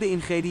het goede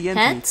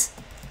ingrediënt niet.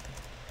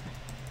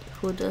 Het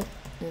goede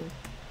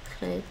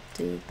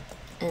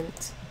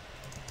ingrediënt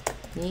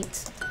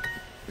niet.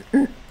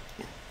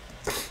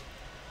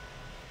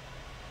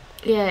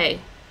 Yay.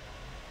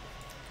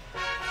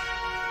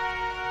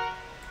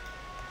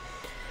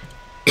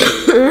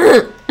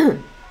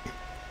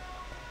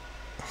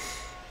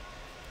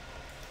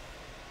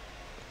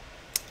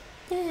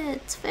 Yeah,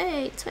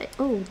 twee.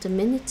 Oh,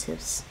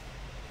 diminutives.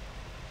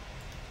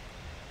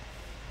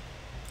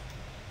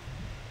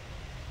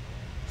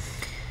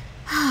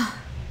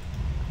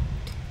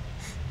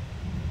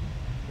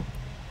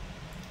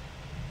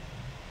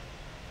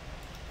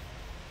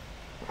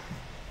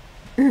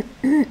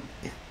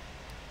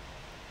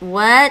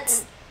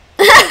 What?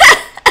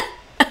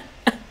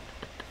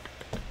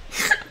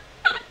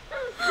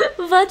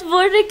 Wat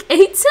word ik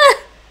eten?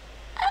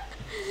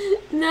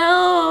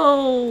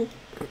 No.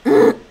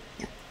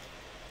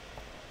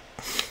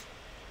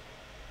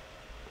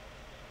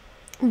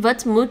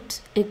 Wat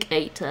moet ik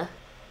eten?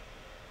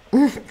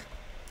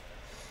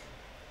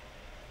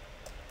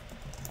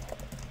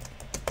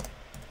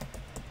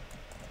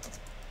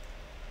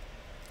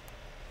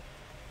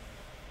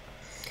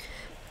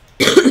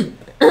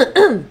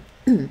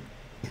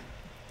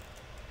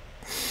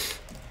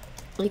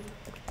 Ik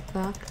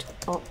wacht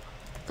op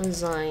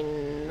zijn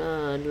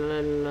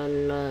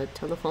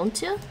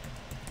telefoontje.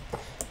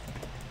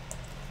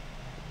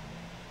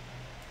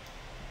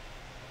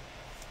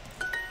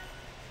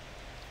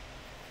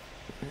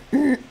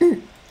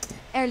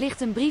 Er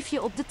ligt een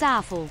briefje op de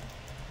tafel.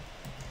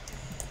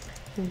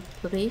 Een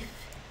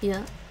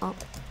briefje op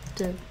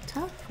de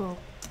tafel.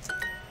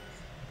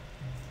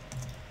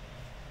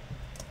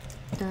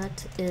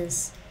 Dat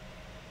is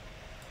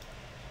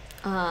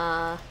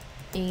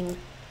een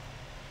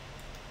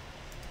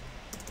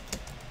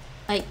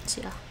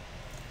eitje.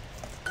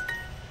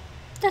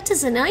 Dat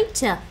is een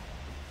eitje.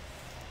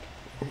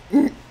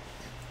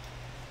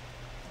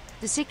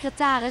 De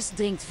secretaris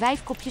drinkt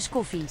 5 kopjes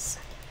koffie.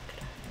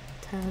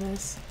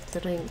 Secretaris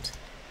drinkt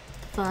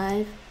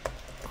 5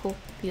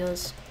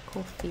 kopjes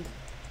koffie.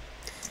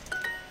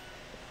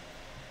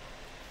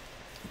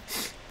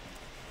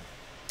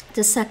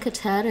 De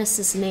secretaris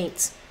is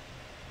Nate.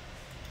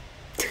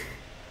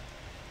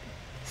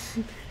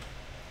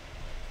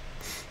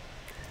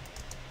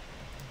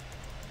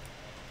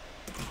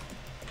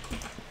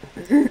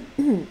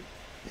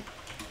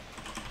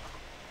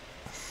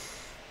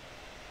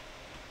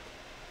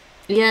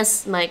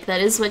 Yes, Mike, that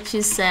is what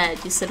you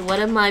said. You said, what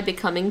am I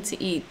becoming to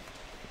eat?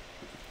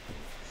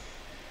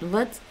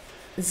 Wat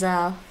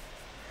zou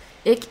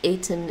ik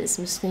eten is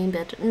misschien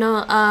better.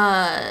 No,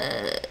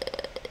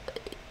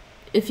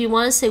 if you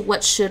want to say,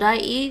 what should I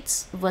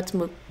eat? Wat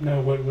moet...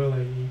 No, what will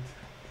I eat?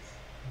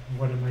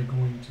 What am I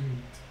going to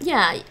eat?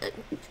 Yeah,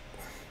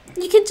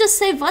 you can just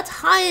say, wat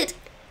ga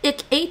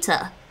ik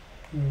eten?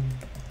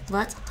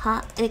 Wat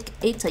ga ik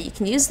eten? You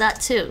can use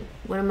that too.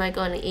 What am I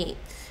going to eat?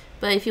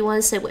 But if you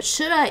want to say, what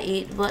should I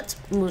eat? Wat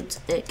moet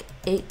ik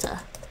eten?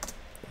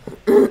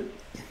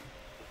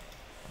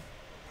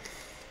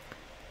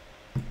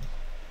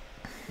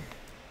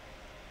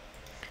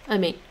 I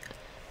mean,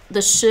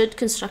 the should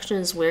construction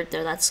is weird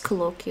there. That's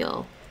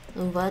colloquial.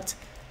 Wat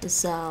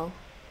zou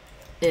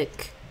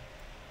ik...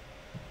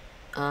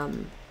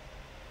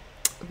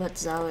 wat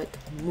zou ik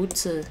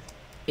moeten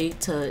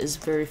eten is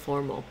very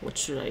formal. What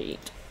should I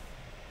eat?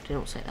 They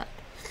don't say that.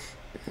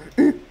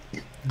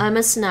 I'm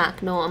a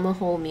snack. No, I'm a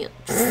whole meal.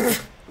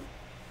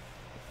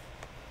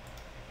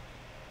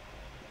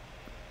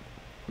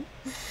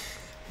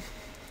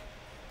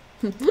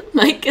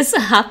 Mike is a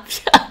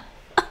hapje.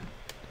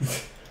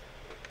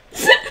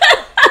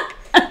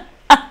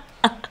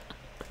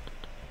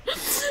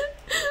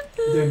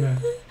 Dinner.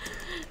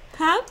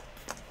 Hap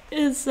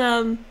is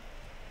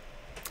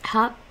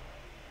hap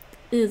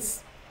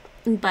is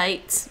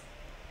bite.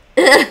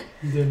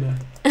 Dinner.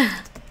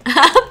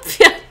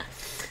 Hapje.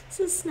 It's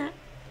a snack.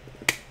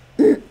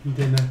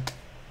 Dinner.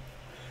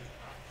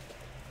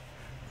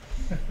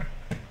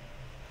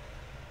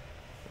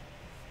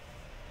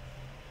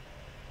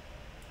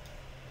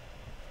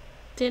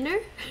 Dinner?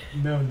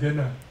 No,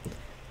 dinner.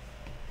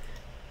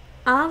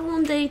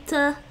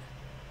 Avondeten.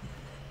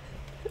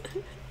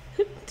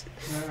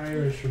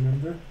 Irish,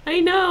 remember?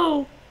 I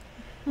know.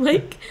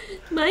 Mike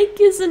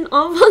is an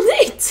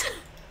avondeten.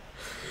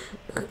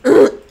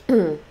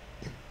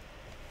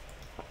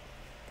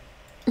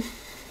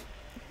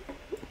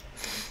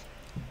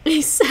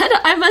 He said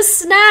I'm a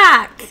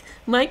snack.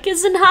 Mike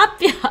is an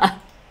hapje.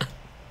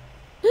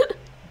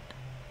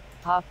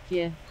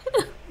 Hapje.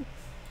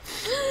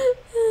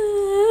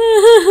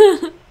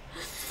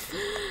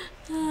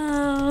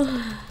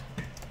 Oh.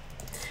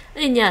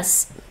 And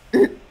yes.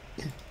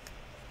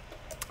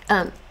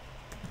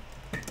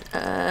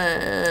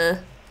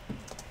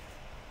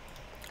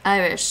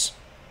 Irish.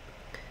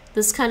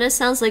 This kind of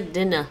sounds like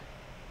dinner.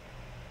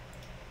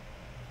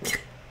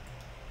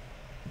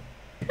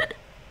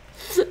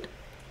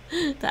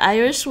 The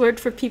Irish word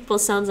for people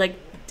sounds like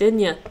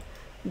dinner.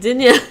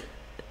 Dinner.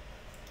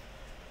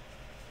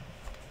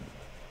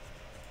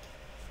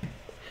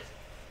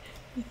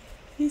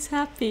 He's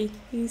happy.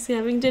 He's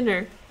having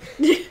dinner.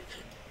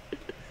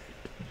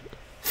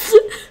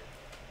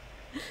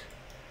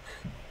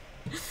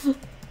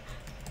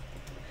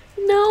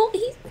 No,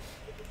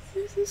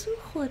 this is so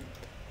goed.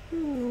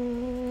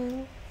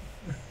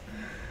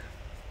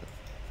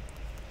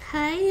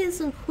 Hij is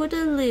een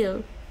goede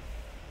leeuw.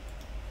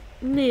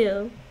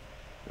 Leeuw.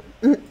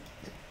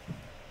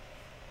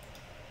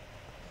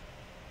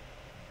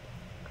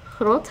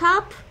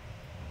 Groothap?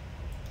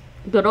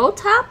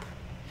 Groothap?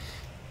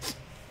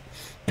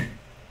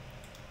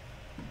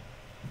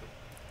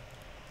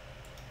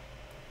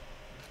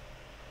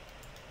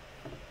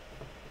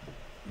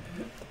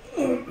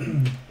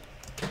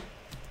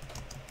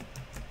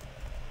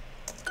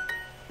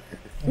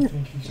 I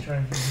think he's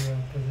trying to do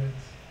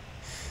opposites.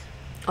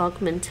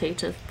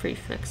 Augmentative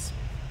prefix.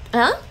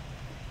 Huh?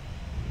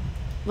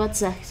 Wat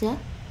zegt je? I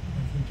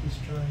think he's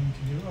trying to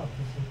do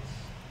opposites.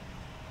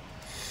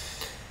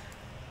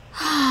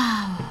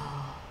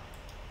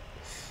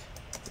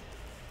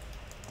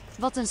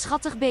 Wat een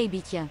schattig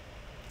babytje.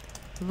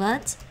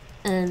 Wat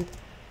een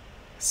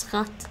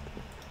schat.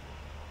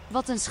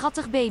 Wat een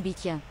schattig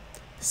babytje.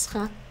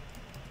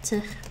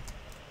 Schattig.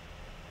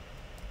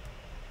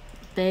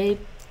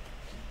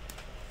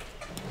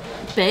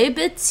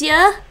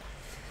 Babytje?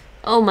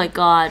 Oh my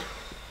god.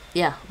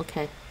 Yeah,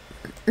 okay.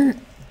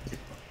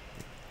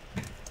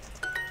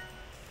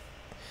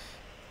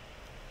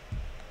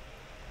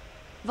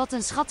 Wat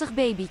een schattig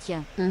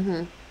babytje.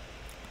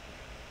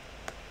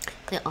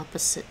 The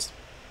opposite.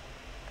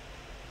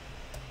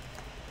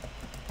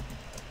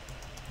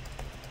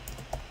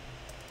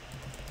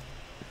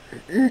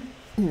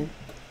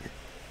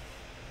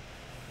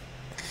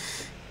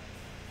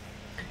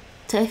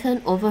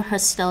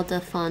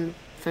 Tegenovergestelde van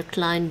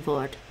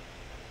verkleinwoord.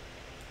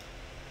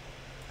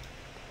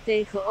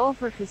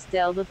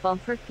 Tegenovergestelde van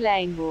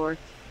verkleinwoord.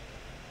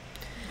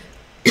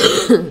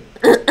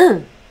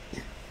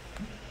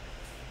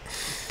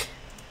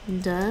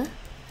 De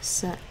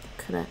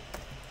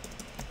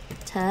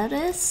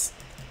secretaris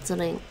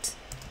drinkt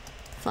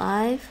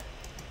 5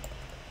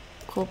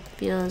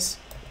 kopjes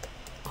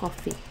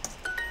koffie.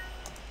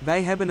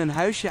 Wij hebben een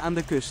huisje aan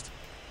de kust.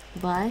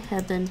 Wij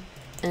hebben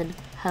een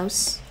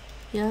huisje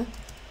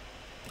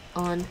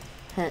aan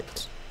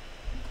het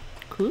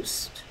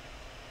kust.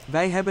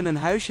 Wij hebben een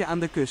huisje aan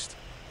de kust.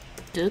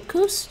 De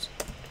kust.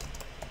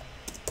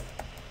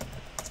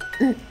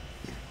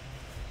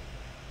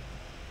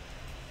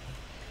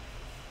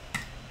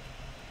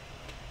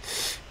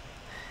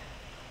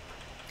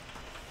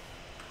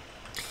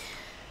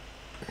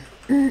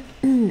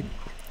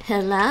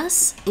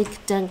 Helaas, ik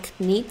denk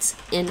niet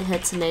in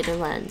het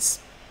Nederlands.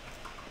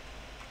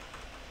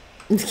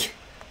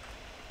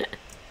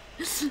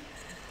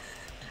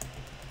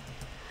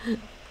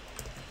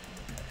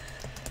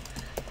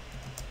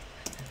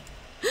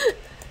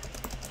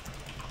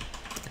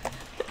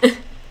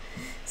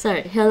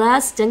 Sorry,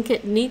 helaas denk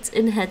ik niet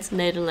in het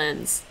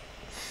Nederlands.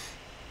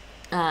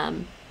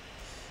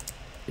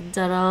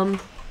 Daarom,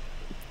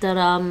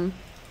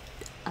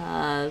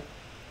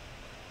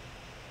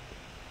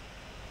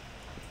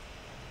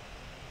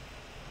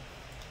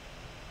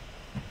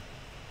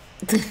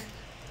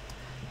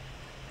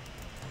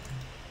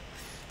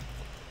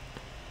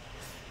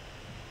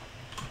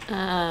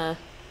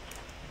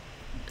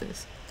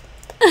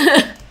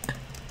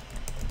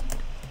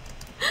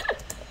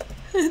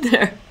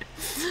 There.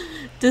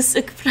 Dus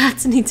ik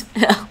praat niet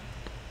veel.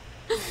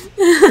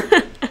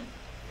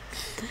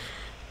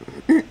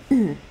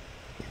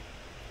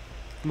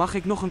 Mag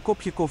ik nog een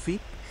kopje koffie?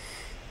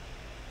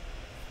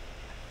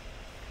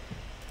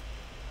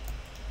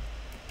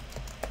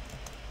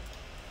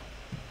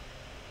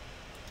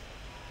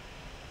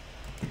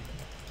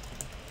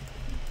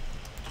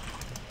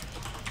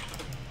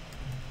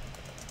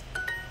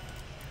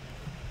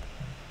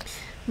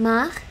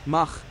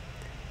 Mag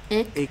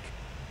ik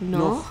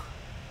nog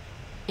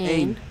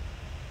een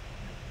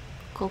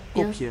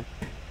kopje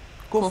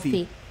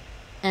koffie.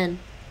 En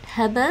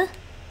hebben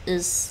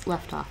is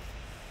left off.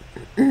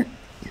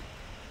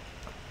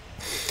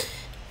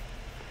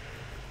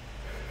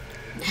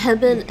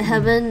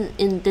 hebben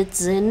in dit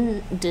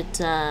zin,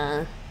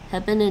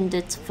 hebben in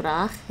dit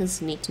vraag is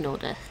niet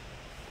nodig.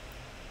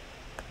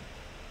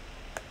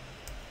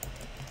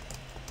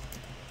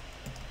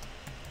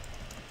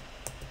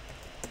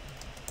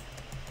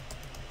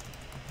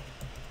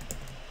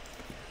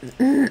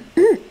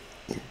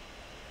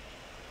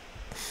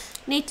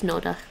 Niet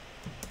nodig.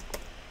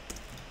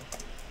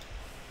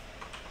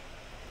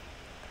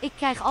 Ik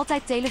krijg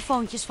altijd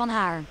telefoontjes van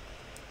haar.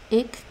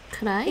 Ik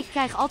Ik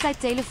krijg altijd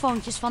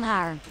telefoontjes van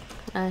haar.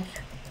 krijg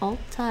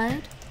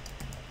altijd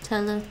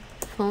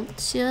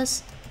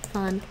telefoontjes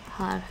van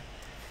haar.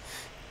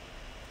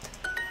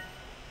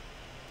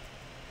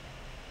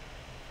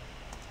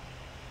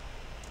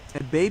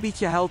 Het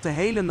babytje huilt de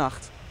hele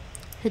nacht.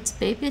 Het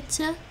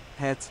babytje.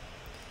 Het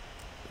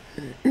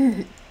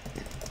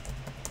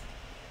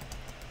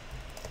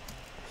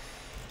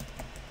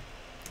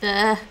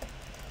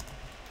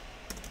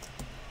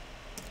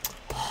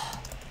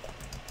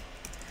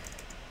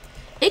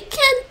Ik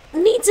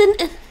kan niet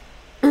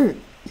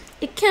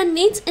ik kan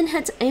niet in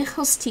het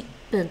Engels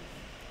typen.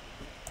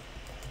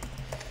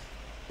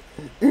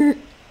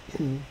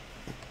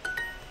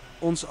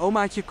 Ons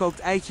omaatje kookt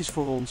eitjes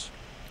voor ons.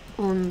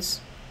 Ons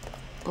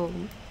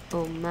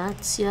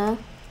omaatje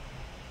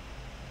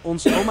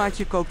Ons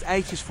omaatje kookt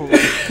eitjes voor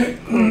ons.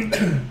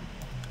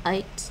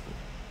 uit.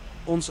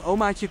 Ons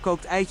omaatje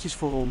kookt eitjes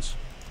voor ons.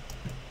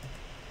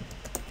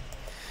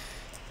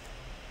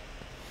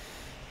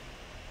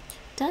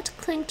 Dat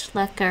klinkt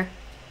lekker.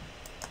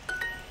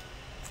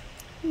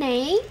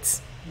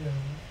 Neet?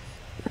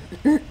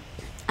 Yeah.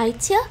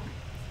 Eitje?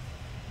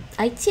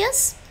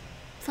 Eitjes?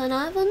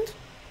 Vanavond?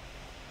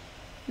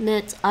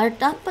 Met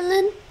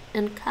aardappelen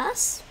en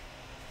kaas?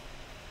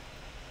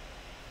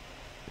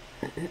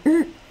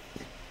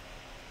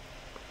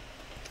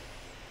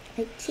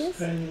 Eitjes?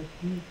 Zijn het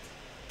niet?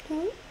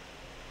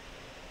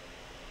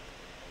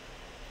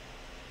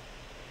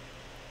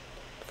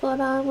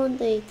 Vanavond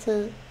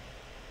eten.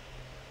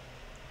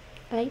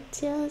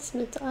 Eitjes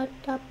met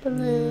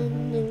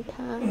aardappelen en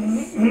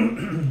kaas.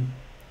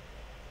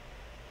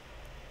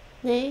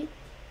 Nee? I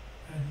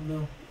don't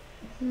know.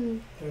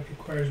 Hmm. That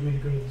requires me to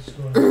go to the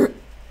store.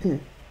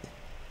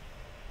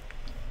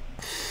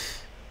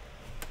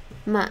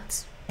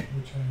 Matt.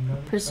 Which I'm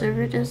not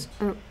Preservatives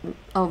excited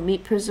or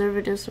meat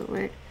preservatives are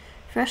weird.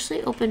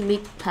 Freshly opened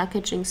meat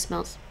packaging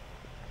smells.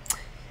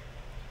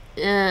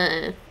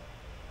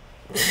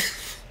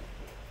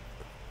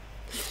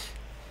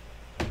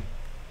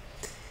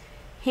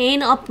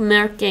 Geen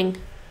opmerking.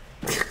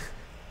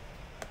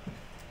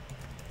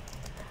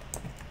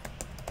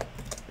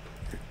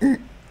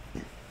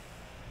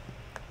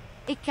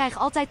 Ik krijg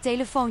altijd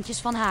telefoontjes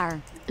van haar.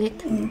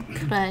 Ik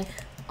krijg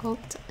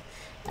altijd...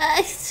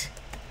 Echt?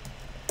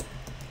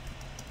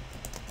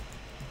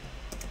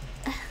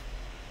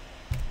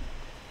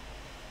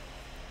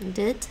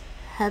 Dit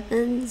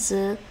hebben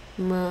ze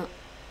me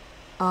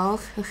al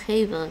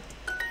gegeven.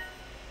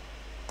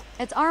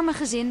 Het arme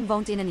gezin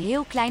woont in een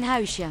heel klein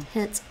huisje.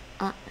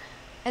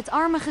 Het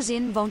arme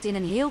gezin woont in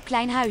een heel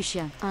klein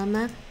huisje.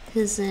 Arme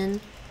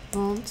gezin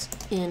woont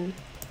in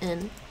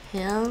een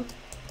heel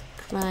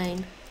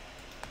klein...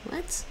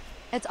 Wat?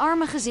 Het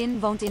arme gezin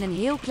woont in een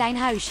heel klein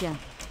huisje.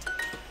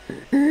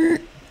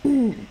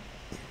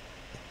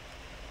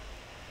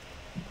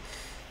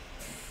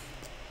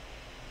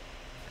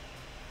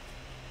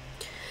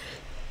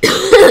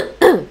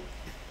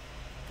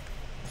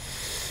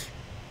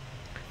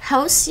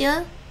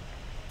 Huisje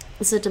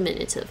is a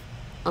diminutive.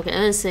 Okay,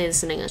 I'm gonna say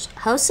this in English.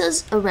 House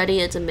is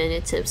already a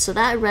diminutive, so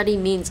that already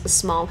means a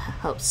small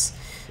house.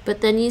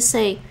 But then you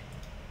say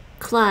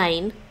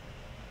klein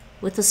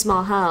with a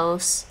small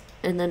house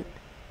and then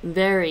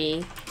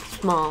very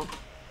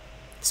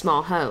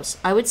small house.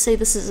 I would say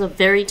this is a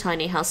very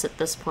tiny house at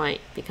this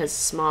point because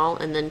small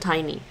and then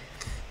tiny.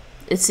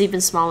 It's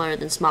even smaller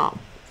than small.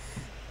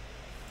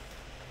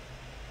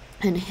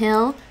 And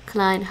heel,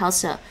 klein,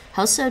 Hausa.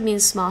 Hausa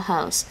means small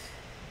house.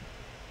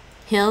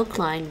 Heel,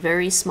 klein,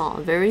 very small.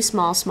 A very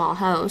small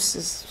house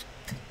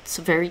it's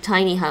a very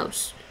tiny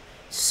house.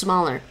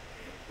 Smaller.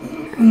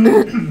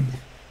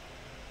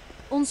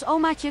 Ons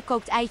omaatje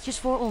kookt eitjes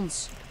voor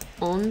ons.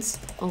 Ons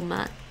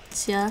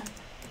omaatje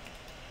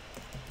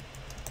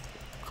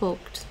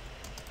kookt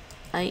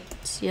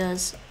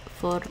eitjes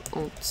voor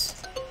ons.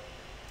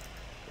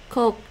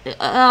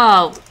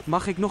 Oh.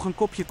 Mag ik nog een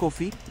kopje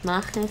koffie?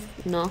 Mag ik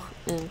nog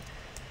een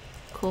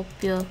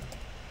kopje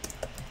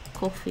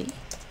koffie?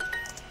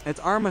 Het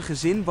arme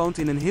gezin woont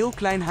in een heel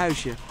klein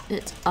huisje.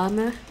 Het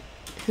arme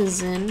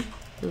gezin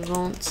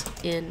woont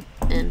in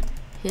een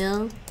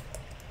heel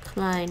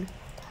klein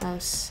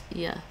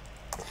huisje.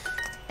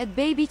 Het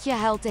babytje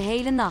huilt de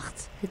hele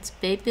nacht. Het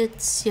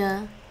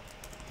babytje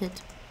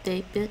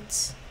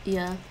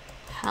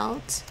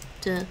huilt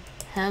de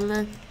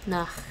hele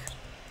nacht.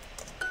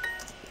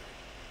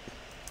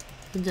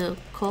 De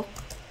kok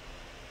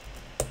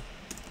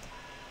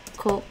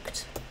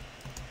kookt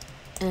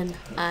een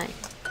ei.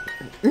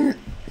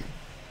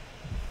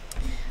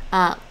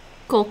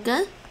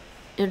 Koken.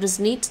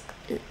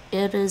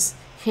 Er is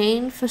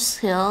geen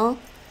verschil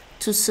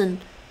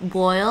tussen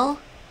boil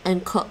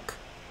en cook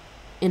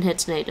in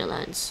het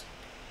Nederlands.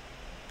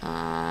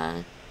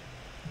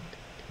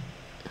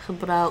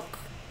 Gebruik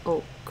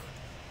ook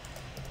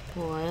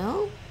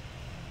boil.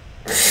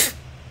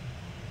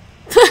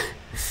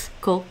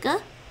 Koken.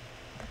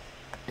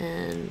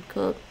 En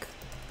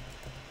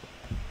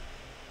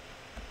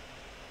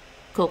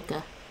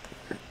koken.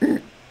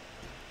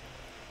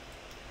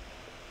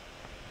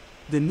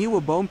 De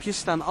nieuwe boompjes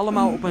staan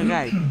allemaal op een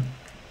rij.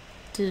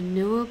 De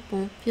nieuwe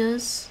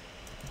boompjes.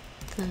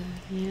 The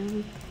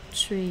new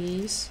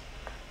trees.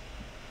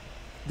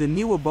 De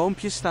nieuwe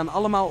boompjes staan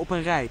allemaal op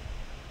een rij.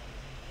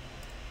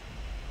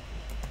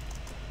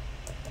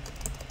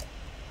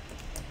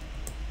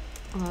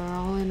 Are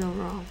all in a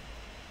row.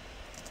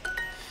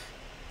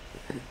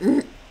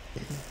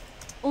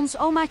 Ons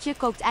omaatje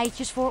kookt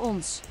eitjes voor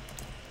ons.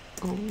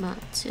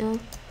 Omaatje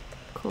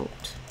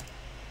kookt.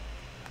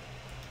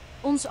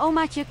 Ons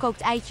omaatje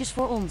kookt eitjes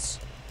voor ons.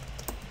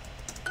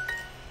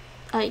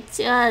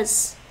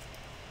 Eitjes.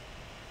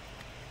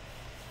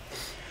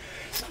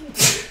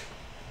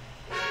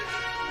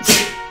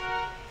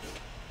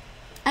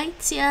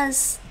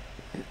 Eitjes.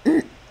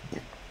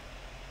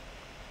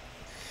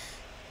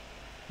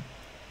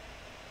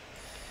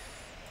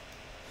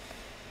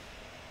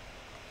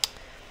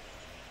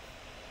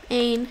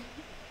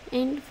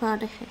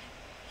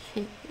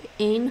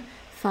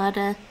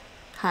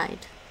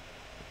 Eenvoudigheid.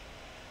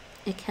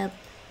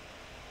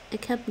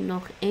 Ik heb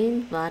nog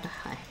één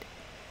waardigheid.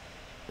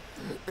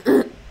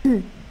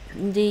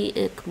 Die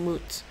ik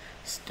moet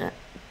sterk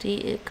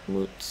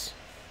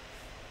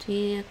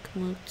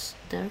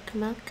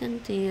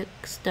maken.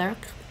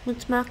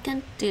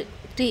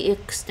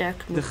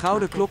 De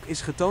gouden klok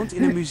is getoond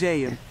in een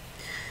museum.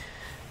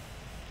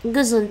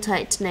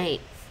 Gezondheid, nee.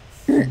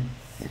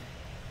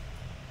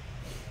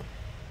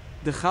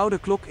 De gouden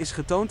klok is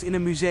getoond in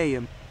een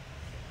museum.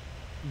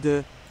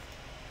 De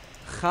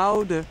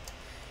gouden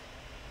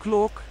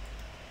klok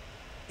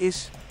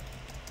is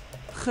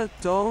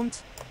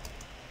getoond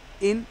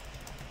in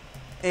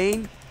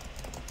een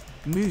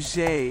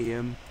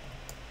museum.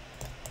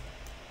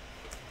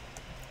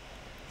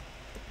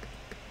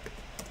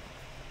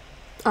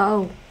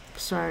 Oh,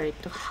 sorry,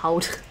 de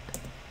gouden.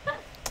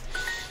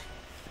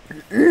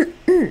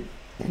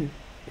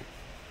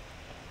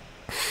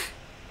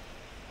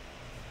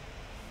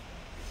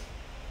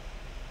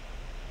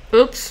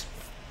 Oeps.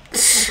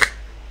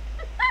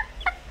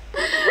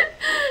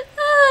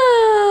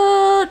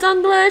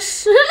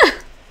 English.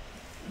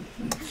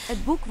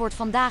 Het boek wordt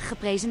vandaag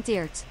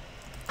gepresenteerd.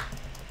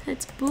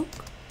 Het boek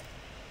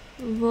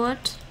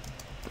wordt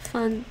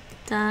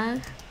vandaag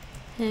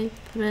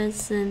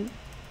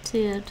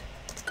gepresenteerd.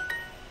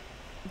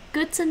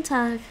 Guten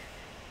Tag.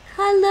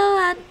 Hallo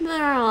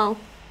Admiral.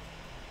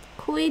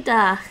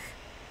 Goeiedag.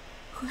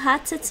 Hoe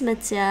gaat het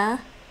met je?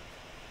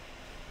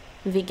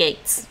 Wie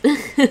geht's?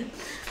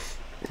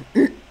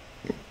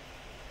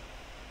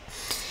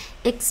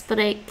 Ik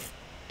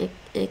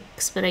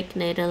spreek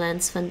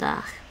Nederlands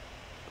vandaag.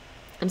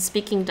 I'm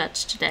speaking Dutch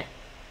today.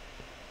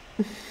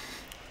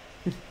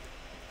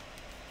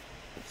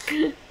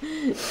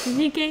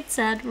 Wie geht's,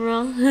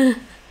 Admiral?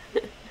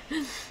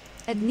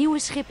 Het nieuwe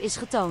schip is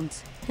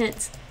getoond.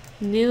 Het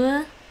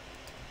nieuwe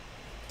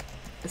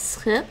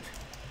schip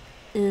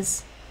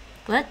is...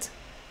 Wat?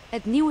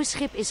 Het nieuwe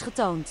schip is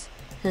getoond.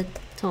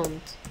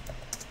 Getoond.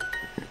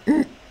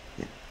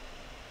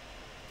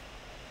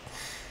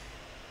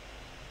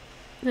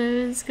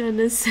 I was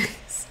gonna say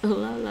Oh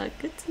la la,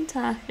 guten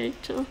Tag,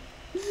 Rachel.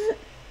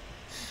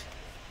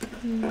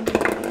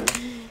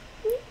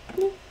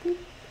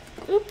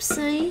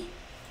 Oopsie.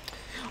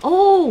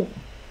 Oh,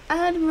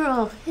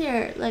 Admiral,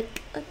 here,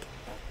 like, thank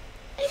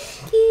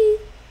you.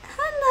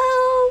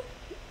 Hello.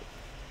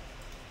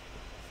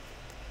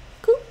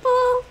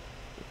 Kupo.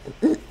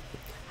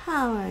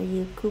 How are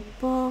you,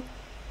 Kupo?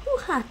 Who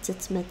hat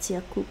it met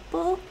you,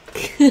 Kupo?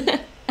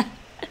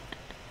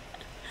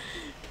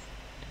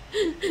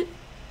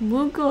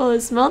 Moogle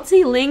is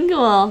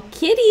multilingual.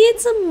 Kitty,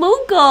 it's a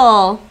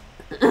Moogle.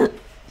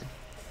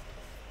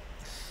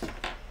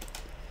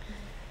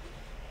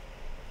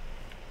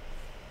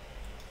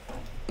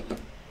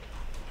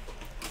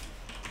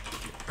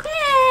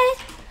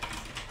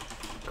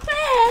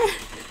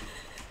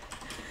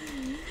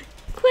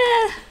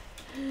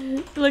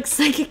 Looks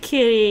like a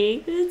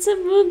kitty. It's a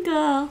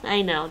Moogle.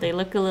 I know, they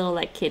look a little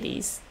like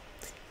kitties.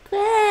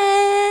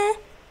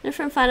 They're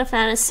from Final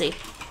Fantasy.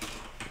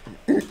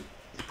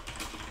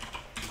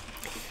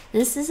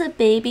 This is a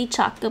baby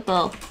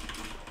chocobo.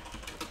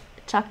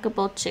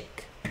 Chocobo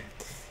chick.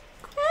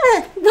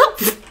 Nope.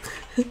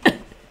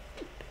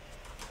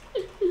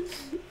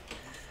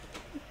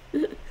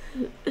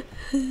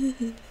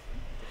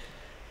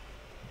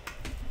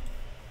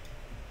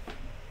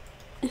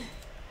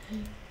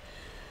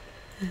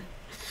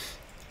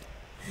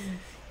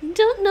 You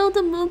don't know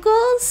the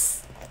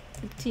Moogles?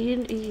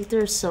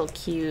 They're so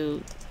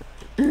cute.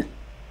 Let's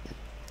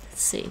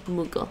see,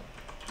 Moogle.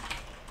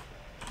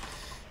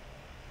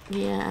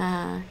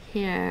 Yeah,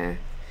 here.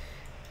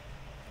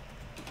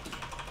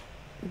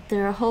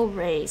 They're a whole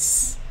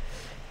race.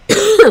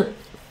 You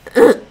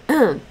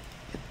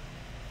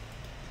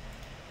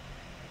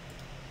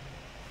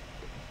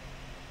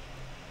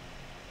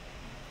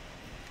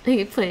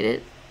played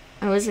it.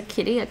 I was a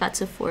kitty. I got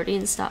to 40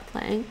 and stopped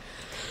playing.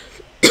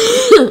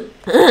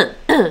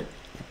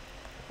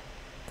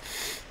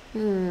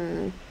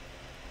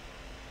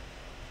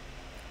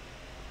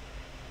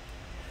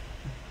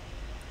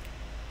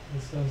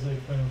 This sounds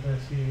like Final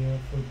Fantasy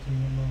 14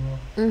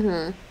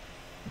 MMO.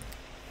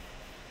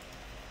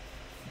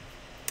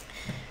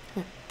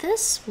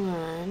 This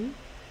one.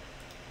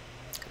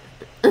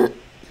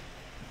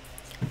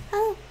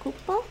 Oh,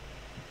 Kupo.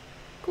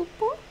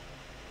 Kupo.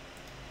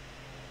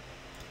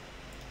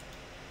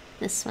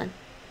 This one.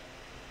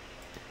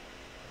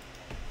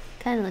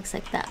 Kind of looks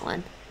like that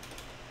one.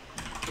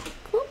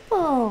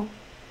 Kupo.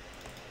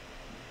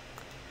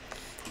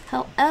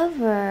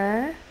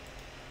 However,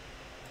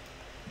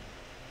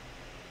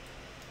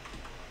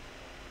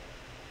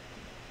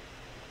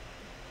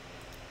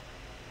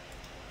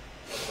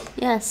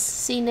 yes,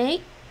 see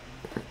Nate?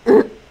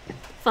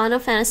 Final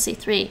Fantasy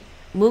 3.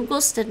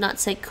 Moogles did not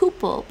say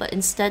Kupo, but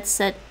instead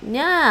said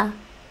Nya,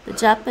 the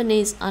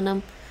Japanese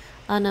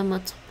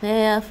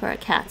onomatopoeia for a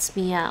cat's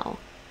meow.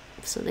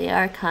 So they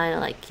are kind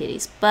of like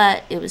kitties,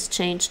 but it was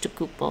changed to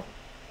Kupo.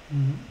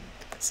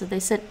 So they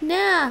said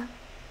Nya,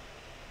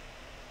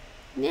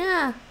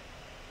 Nya,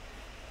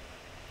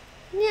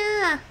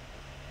 Nya.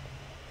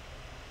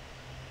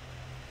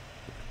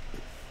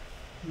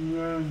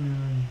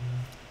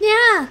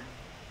 Yeah,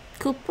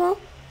 Kupo.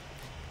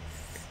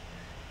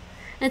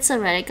 It's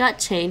alright, it got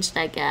changed,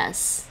 I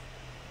guess.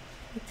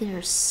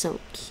 They're so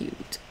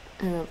cute.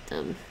 I love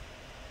them.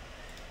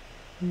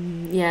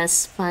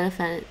 Yes, Final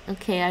Fantasy.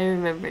 Okay, I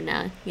remember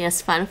now.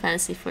 Yes, Final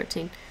Fantasy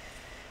 14.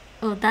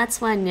 Oh,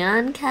 that's why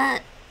Nyan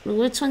Cat?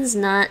 Which one's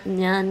not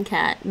Nyan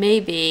Cat?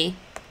 Maybe.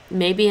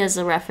 Maybe as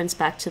a reference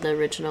back to the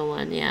original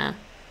one, yeah.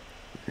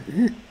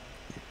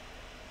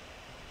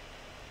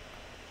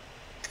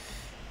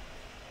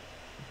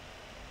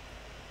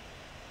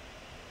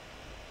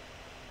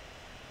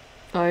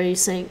 Or are you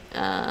saying,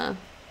 yeah?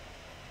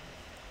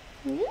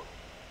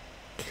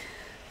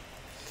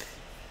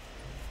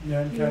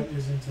 Nyan Cat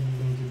isn't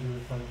anything to do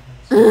with Final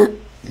Fantasy.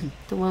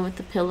 The one with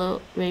the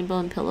pillow, rainbow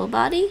and pillow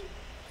body?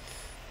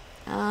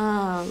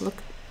 Ah,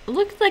 look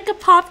like a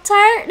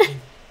Pop-Tart.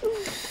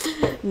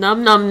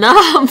 Nom nom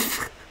nom.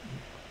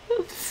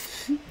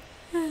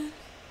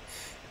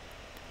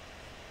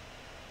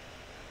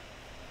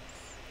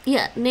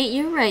 Yeah, Nate,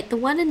 you're right. The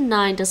one in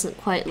 9 doesn't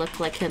quite look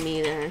like him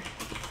either.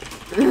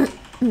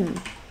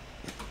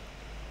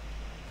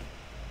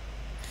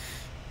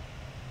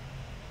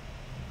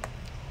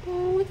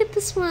 Oh, look at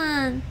this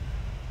one.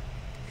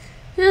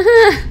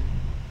 Where's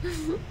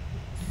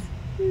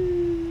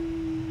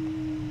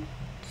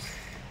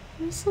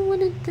the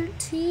one in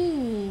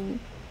 13?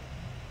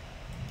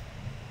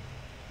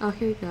 Oh,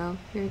 here we go.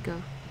 Here we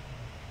go.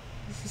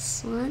 Is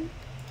this one?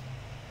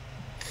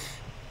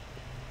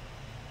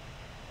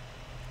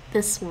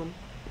 This one.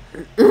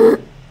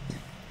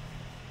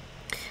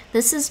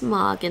 This is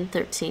Mog in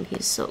 13.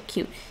 He's so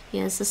cute. He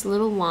has this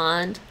little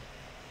wand.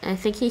 I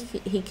think he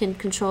can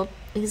control.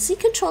 Does he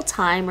control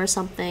time or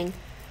something?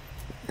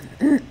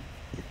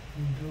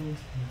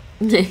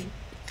 It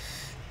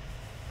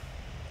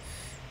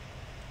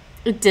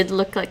did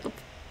look like a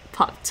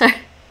Pop-Tart.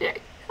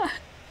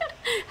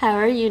 How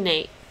are you,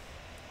 Nate?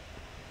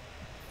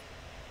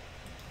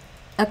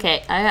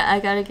 Okay, I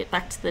gotta get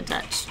back to the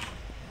Dutch.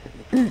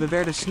 We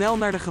werden snel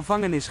naar de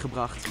gevangenis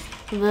gebracht.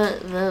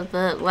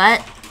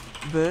 What?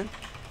 We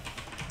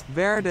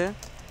werden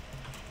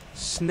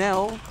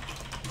snel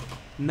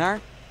naar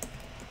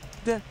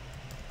de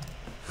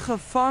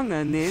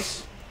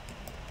gevangenis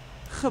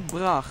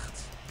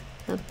gebracht.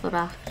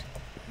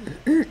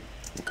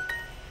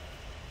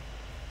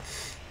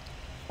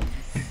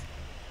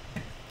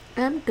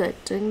 I'm good,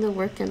 doing the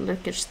work and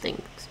lurkish things.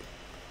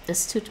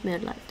 Es tut mir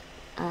leid.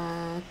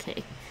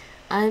 Okay.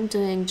 I'm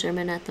doing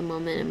German at the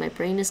moment and my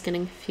brain is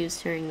getting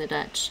confused hearing the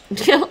Dutch.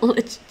 I'll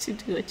let you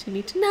do what you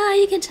need to. Nah,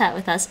 you can chat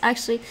with us.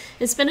 Actually,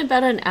 it's been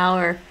about an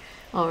hour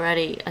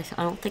already. I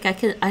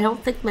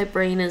don't think my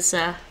brain is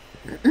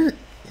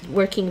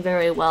working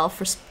very well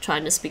for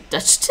trying to speak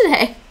Dutch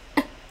today.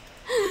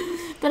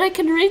 But I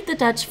can read the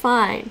Dutch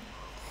fine.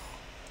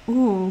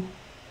 Ooh.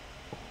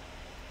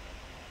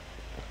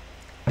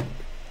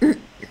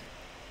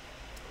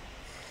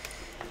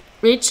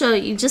 Rachel,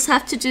 you just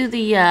have to do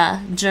the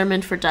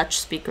German for Dutch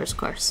speakers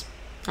course.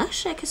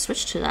 Actually, I can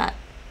switch to that.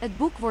 Het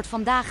boek wordt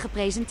vandaag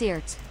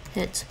gepresenteerd.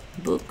 Het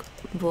boek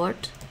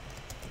wordt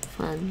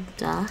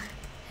vandaag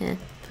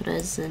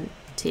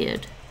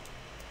gepresenteerd.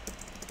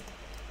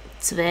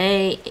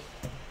 2E.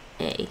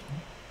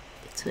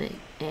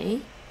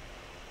 2E.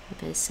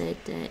 B, C,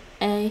 D,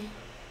 E.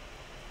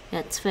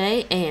 Ja,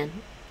 2 en.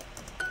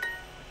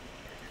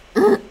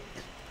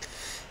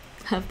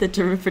 Have the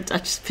German for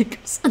Dutch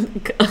speakers on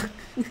the go.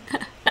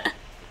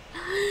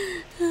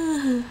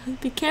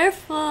 Be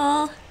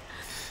careful.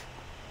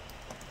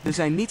 We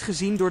zijn niet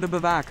gezien door de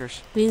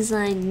bewakers. We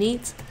zijn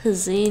niet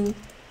gezien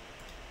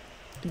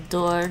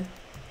door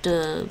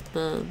de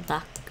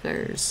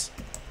bewakers.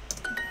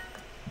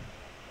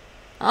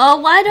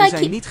 Oh, why do We I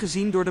zijn keep... niet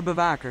gezien door de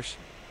bewakers.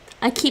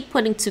 I keep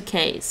putting 2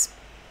 K's.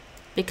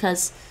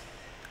 Because,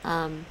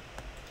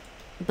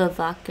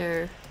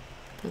 bewaker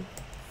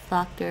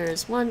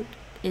is one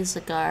is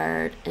a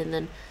guard, and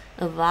then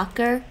a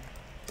wakker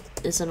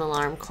is an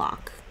alarm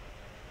clock.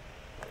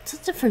 What's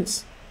the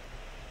difference?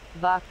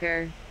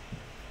 Wakker.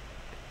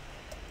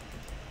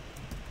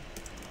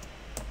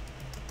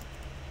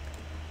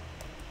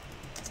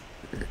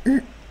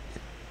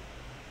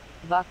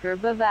 Wakker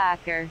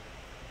bewaker.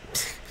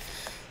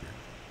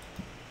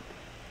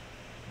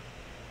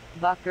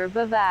 Wakker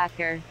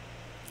bewaker.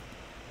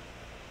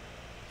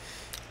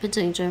 Been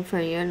doing German for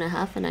a year and a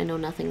half and I know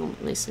nothing,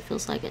 at least it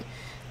feels like it.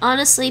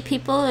 Honestly,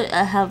 people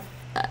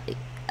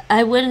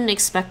I wouldn't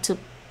expect to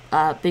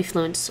be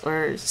fluent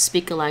or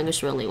speak a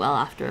language really well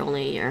after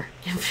only a year,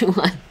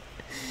 everyone.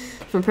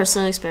 From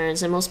personal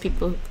experience, and most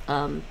people,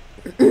 I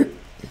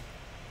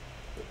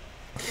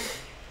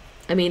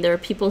mean, there are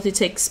people who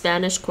take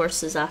Spanish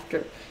courses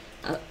after,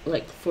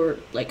 for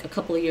a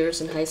couple of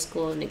years in high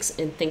school and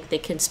think they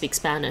can speak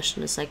Spanish,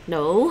 and it's like,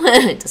 no,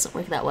 it doesn't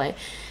work that way.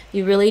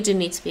 You really do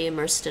need to be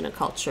immersed in a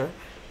culture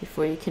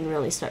before you can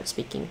really start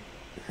speaking.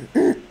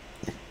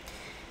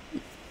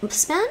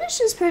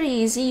 Spanish is pretty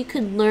easy. You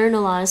could learn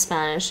a lot of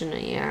Spanish in a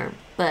year.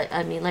 But,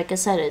 I mean, like I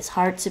said, it's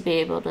hard to be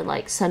able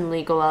to,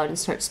 suddenly go out and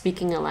start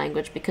speaking a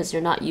language because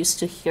you're not used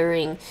to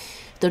hearing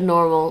the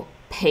normal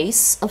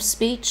pace of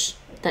speech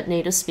that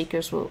native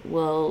speakers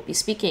will be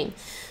speaking.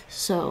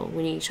 So,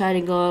 when you try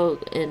to go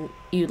and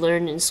you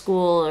learn in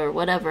school or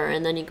whatever,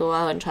 and then you go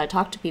out and try to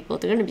talk to people,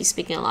 they're going to be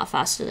speaking a lot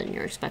faster than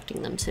you're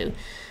expecting them to.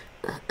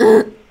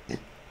 But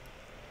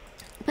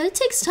it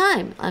takes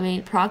time. I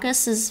mean,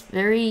 progress is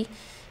very...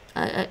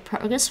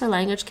 progress for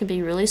language can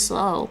be really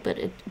slow, but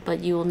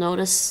you will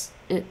notice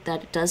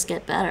that it does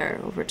get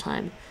better over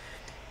time.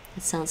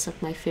 It sounds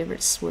like my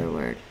favorite swear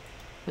word.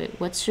 Wait,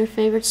 what's your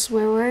favorite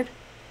swear word?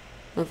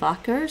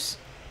 Bevakers?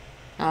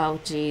 Oh,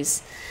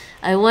 geez.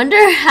 I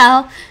wonder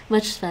how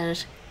much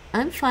Spanish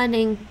I'm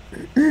finding.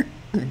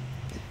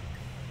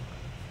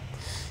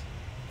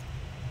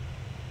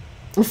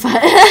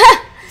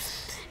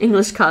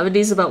 English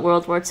comedies about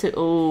World War II.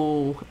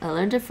 Oh, I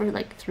learned it for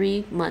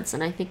 3 months,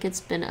 and I think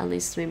it's been at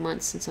least 3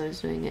 months since I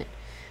was doing it.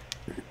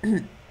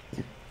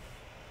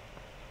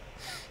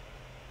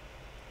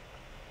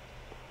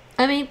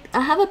 I mean,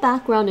 I have a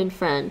background in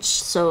French,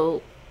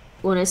 so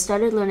when I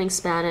started learning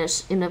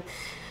Spanish,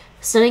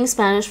 studying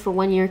Spanish for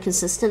 1 year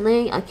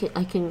consistently, I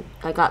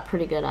got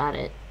pretty good at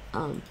it.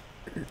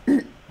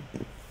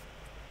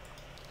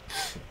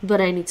 But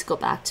I need to go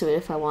back to it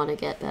if I want to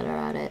get better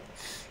at it.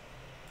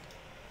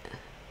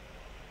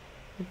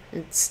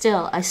 And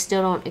I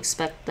still don't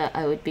expect that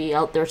I would be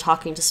out there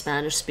talking to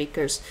Spanish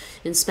speakers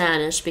in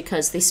Spanish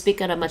because they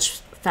speak at a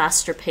much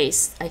faster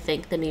pace, I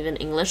think, than even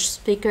English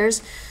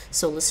speakers.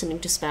 So listening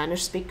to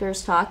Spanish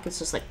speakers talk, it's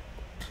just like,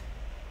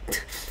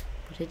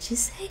 what did you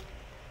say?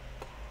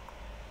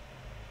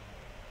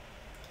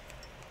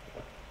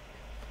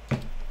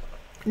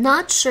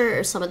 Not sure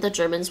if some of the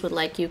Germans would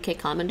like UK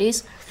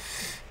comedies.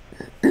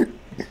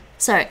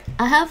 Sorry,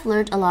 I have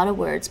learned a lot of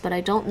words, but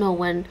I don't know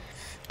when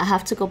I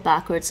have to go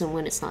backwards and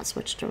when it's not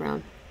switched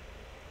around.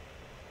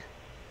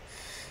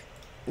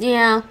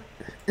 Yeah.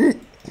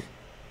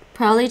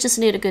 Probably just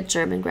need a good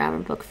German grammar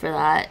book for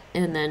that.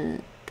 And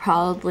then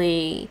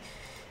probably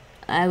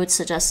I would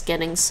suggest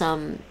getting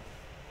some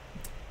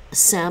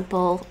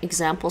sample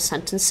example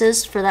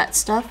sentences for that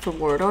stuff, for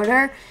word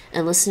order,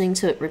 and listening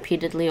to it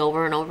repeatedly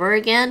over and over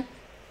again,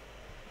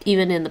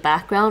 even in the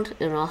background,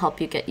 and it'll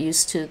help you get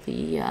used to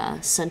the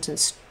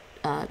sentence,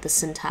 the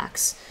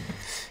syntax.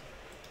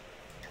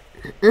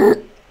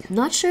 I'm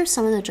not sure if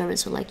some of the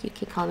Germans would like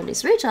UK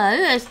comedies.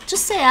 Rachel,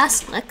 just say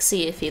ask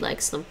Lexi if he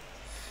likes them.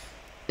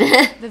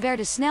 We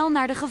werden snel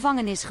naar de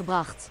gevangenis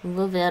gebracht.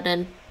 We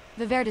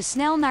werden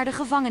snel naar de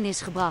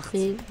gevangenis gebracht.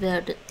 We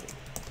werden...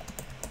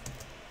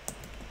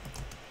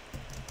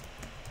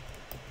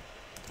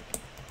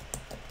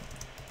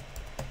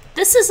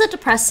 This is a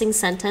depressing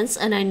sentence,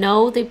 and I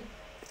know they...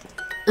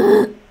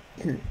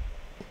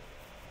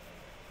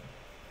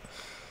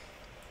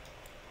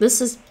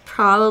 This is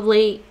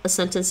probably a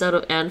sentence out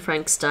of Anne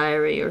Frank's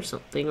diary or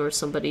something, or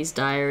somebody's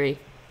diary.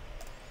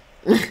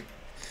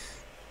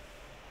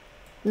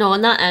 No,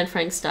 not Anne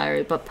Frank's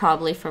diary, but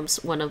probably from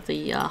one of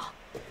the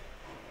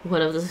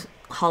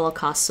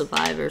Holocaust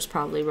survivors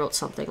probably wrote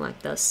something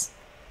like this.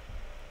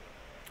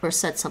 Or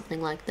said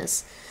something like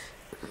this.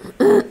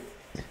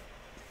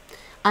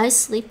 I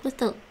sleep with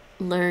the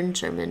Learn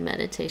German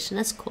meditation.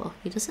 That's cool.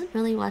 He doesn't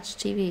really watch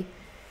TV.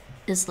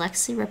 Is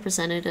Lexi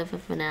representative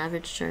of an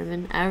average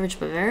German? Average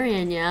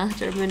Bavarian, yeah.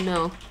 German,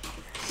 no.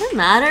 Doesn't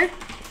matter.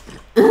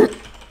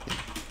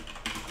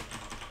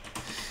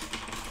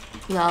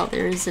 Well,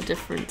 there is a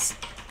difference.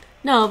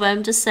 No, but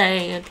I'm just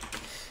saying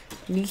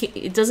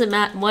it doesn't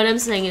matter. What I'm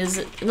saying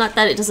is not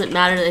that it doesn't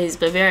matter that he's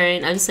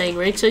Bavarian. I'm saying,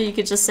 Rachel, you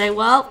could just say,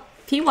 well,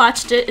 he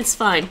watched it. It's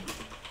fine.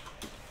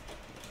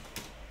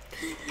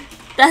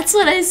 That's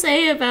what I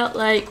say about,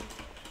 like,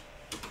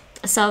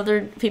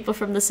 southern people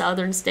from the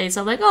southern states.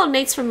 I'm like, oh,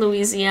 Nate's from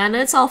Louisiana.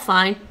 It's all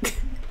fine.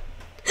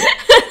 I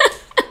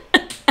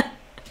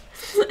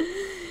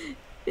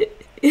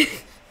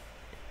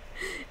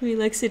mean,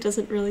 Lexi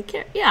doesn't really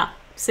care. Yeah,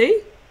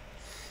 see?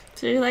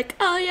 So you're like,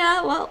 oh,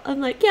 yeah, well,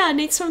 I'm like, yeah,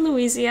 Nate's from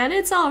Louisiana.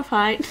 It's all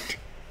fine.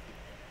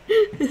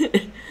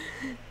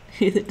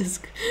 Neither does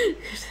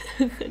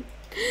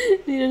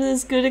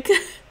good.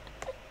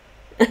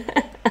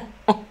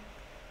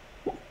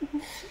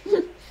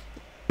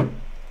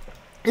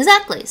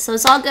 Exactly, so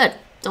it's all good.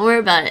 Don't worry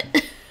about it.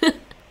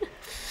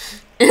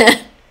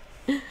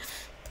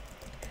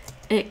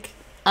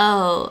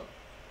 Oh,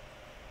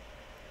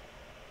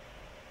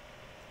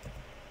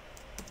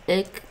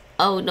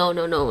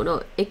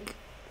 no.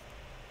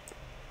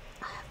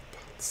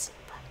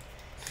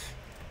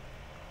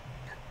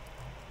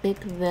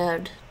 Ik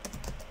werd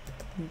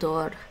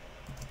door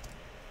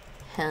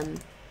hem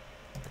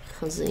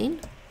gezien.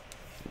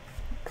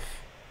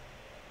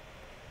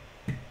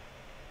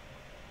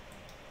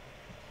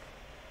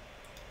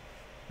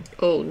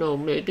 Oh no,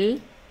 maybe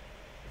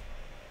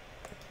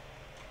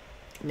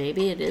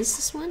it is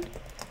this one.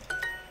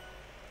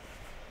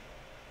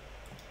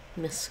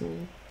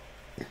 Missing.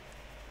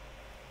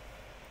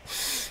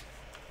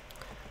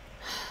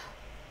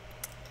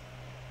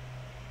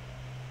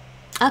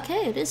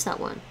 Okay, it is that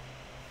one.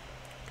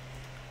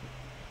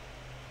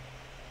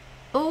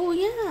 Oh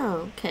yeah,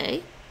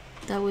 okay.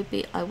 That would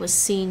be I was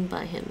seen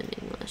by him in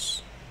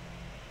English.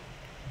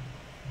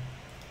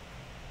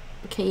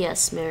 Okay,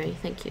 yes, Mary,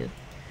 thank you.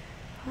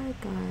 Hi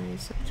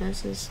guys,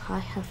 addresses I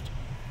have to...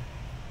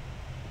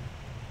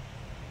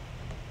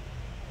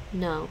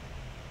 No.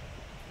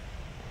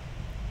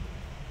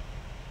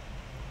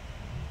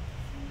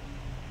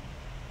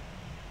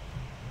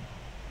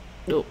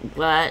 Oh,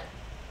 what?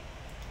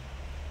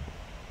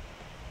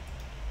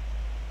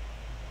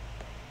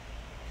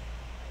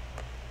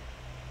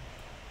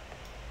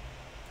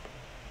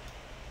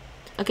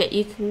 Okay,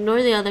 you can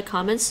ignore the other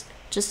comments.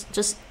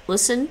 Just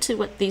listen to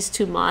what these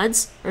two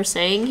mods are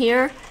saying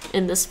here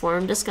in this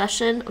forum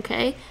discussion,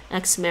 okay?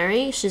 X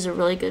Mary, she's a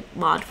really good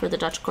mod for the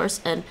Dutch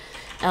course, and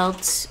L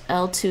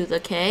to the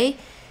K,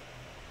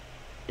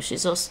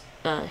 she's also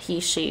he,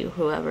 she,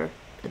 whoever.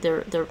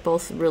 They're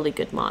both really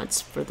good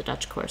mods for the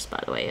Dutch course,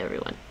 by the way,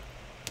 everyone.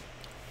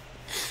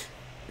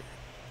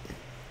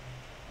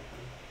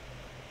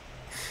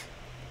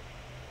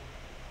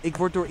 Ik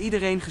word door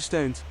iedereen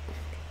gesteund.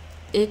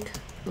 Ik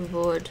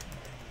word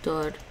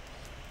door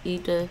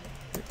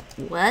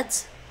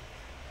What?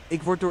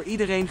 Ik word door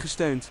iedereen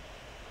gesteund.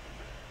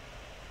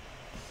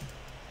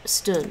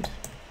 Steund.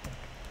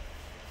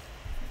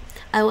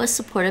 I was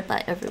supported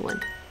by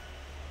everyone.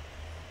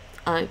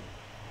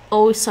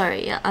 Oh,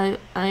 sorry. Yeah,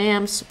 I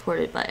am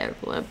supported by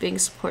everyone. I'm being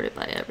supported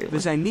by everyone. We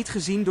zijn niet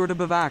gezien door de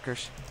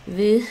bewakers.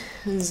 We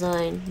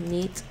zijn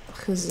niet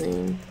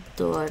gezien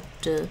door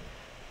de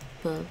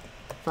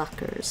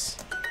bewakers.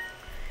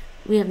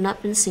 We have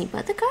not been seen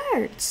by the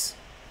guards.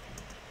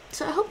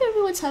 So I hope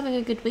everyone's having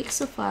a good week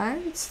so far.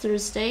 It's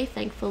Thursday,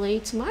 thankfully.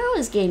 Tomorrow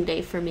is game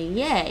day for me.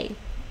 Yay.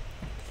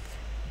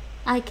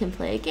 I can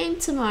play a game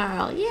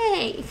tomorrow.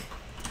 Yay.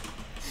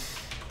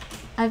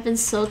 I've been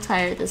so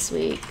tired this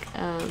week.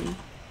 I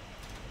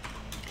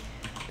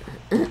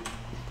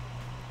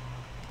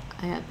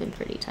have been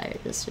pretty tired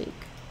this week.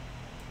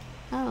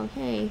 Oh,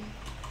 hey.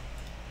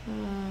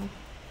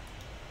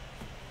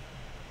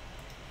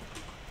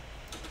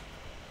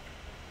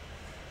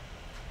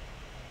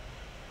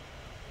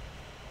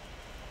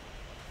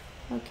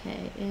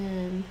 Okay,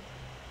 and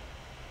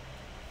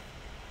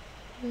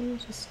let me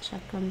just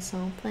check on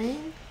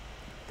something.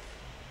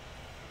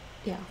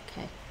 Yeah,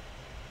 okay.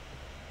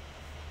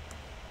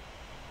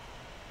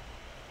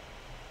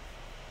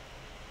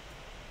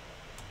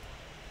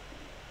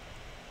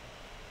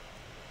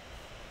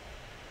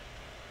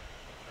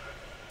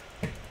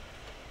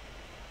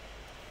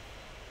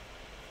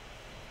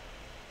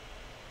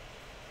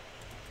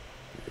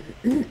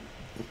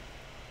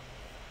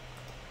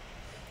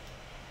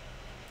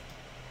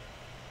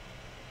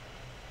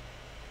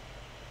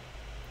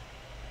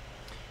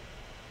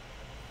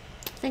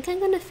 I think I'm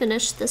going to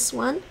finish this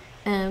one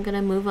and I'm going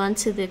to move on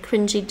to the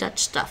cringy Dutch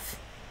stuff.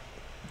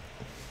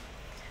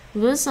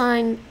 We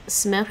zijn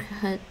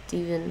smerige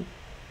dieven.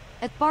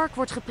 Het park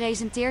wordt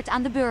gepresenteerd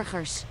aan de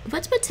burgers.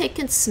 Wat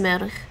betekent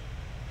smerig?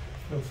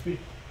 Filthy.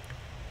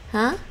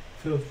 Huh?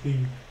 Filthy.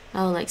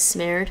 Oh, like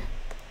smeared?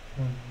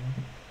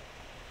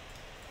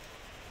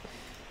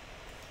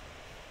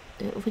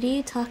 What are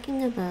you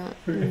talking about?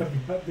 We have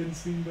not been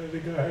seen by the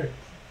guards.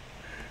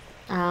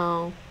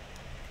 Oh.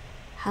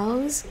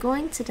 How's it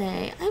going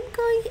today?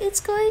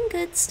 It's going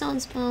good,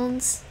 Stones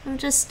Bones. I'm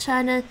just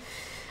trying to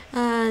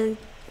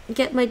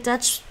get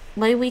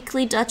my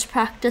weekly Dutch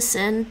practice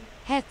in.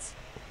 Het.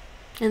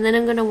 And then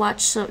I'm gonna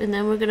watch and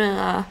then we're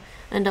gonna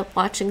end up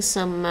watching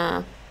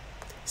some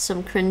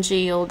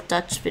cringy old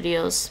Dutch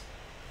videos.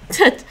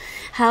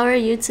 How are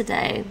you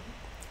today?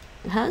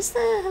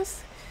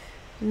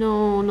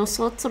 No,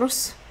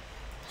 nosotros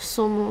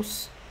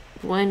somos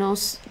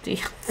buenos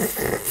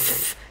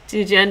días.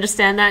 Did you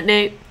understand that,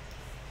 Nate?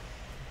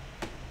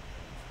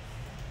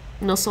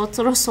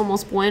 Nosotros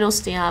somos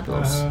buenos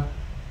diablos.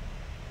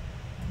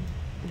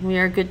 We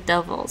are good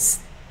devils.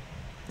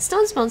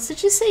 Stones Bones,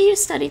 did you say you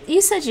studied?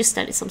 You said you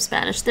studied some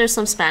Spanish. There's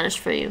some Spanish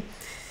for you.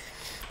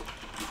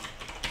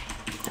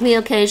 We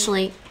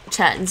occasionally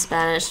chat in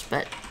Spanish,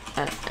 but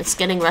it's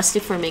getting rusty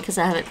for me because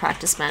I haven't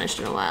practiced Spanish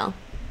in a while.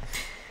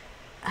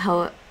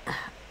 How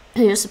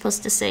you're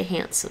supposed to say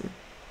handsome.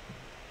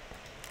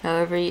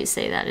 However you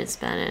say that in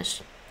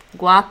Spanish.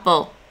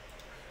 Guapo.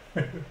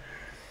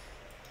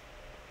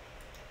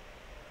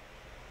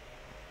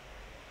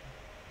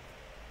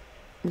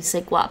 You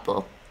say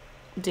guapo.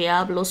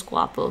 Diablos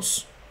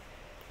guapos.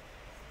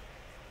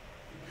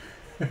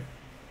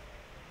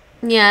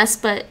 Yes,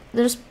 but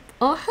there's...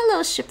 Oh,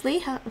 hello, Shipley.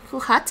 Hoe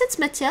gaat het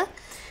met je?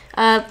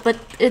 But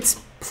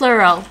it's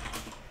plural.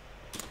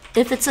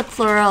 If it's a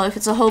plural, if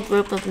it's a whole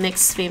group of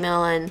mixed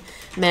female and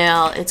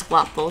male, it's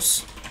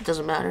guapos. It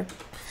doesn't matter.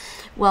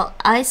 Well,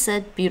 I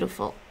said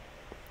beautiful.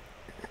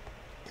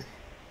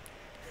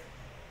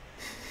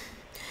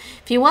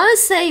 If you want to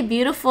say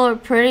beautiful or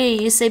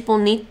pretty, you say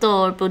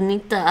bonito or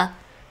bonita.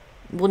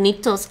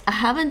 Bonitos. I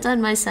haven't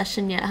done my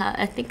session yet.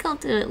 I think I'll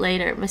do it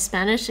later. My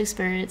Spanish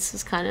experience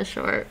is kind of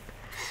short.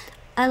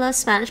 I love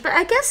Spanish, but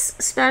I guess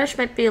Spanish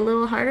might be a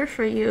little harder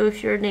for you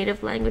if your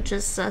native language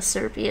is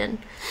Serbian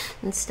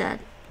instead.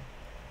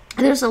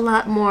 There's a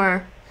lot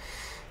more...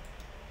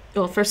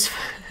 Well, first,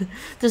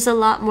 there's a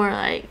lot more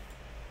like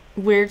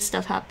weird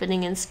stuff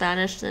happening in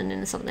Spanish than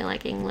in something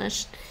like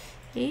English.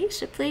 Hey,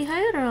 Shipley,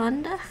 hi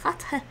Rhonda.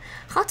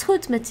 Gaat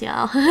goed met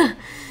jou.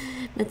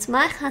 Met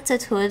mij gaat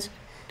het goed.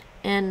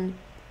 And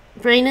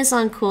brain is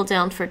on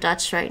cooldown for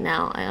Dutch right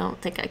now. I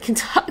don't think I can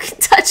talk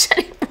Dutch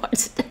anymore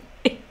today.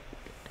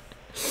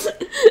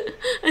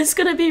 It's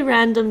gonna be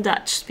random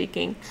Dutch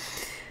speaking.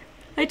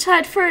 I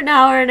tried for an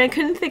hour and I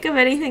couldn't think of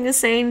anything to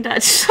say in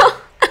Dutch. So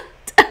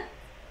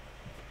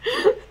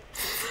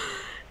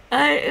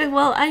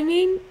well, I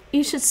mean,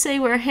 you should say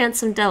we're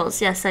handsome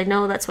devils. Yes, I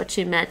know that's what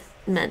you meant,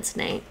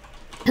 Nate.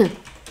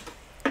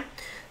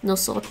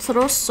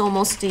 Nosotros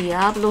somos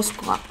diablos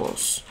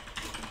guapos.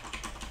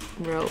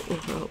 Ro.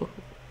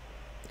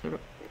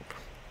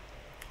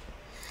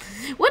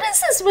 What is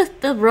this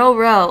with the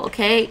ro?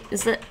 Okay,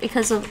 is that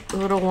because of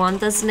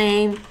Rwanda's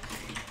name?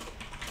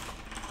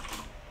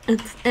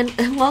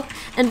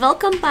 And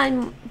welcome by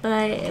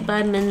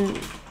min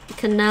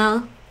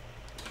canal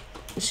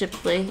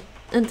Shipley.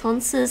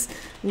 Entonces,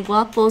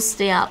 guapos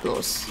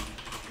diablos.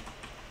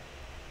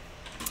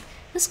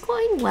 It's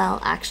going well,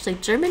 actually.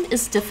 German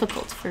is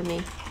difficult for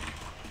me.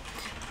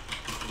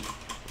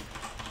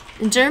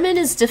 German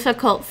is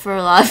difficult for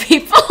a lot of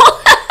people.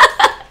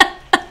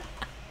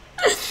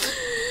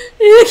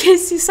 In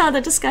case you saw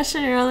the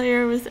discussion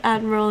earlier with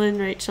Admiral and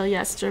Rachel,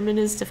 yes, German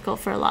is difficult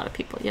for a lot of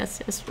people.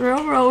 Yes.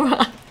 Ro.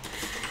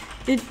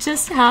 It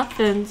just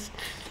happened.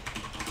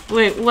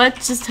 Wait, what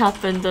just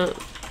happened?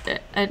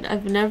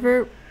 I've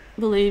never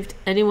believed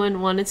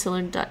anyone wanted to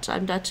learn Dutch.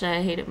 I'm Dutch and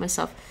I hate it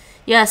myself.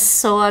 Yes,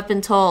 so I've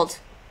been told.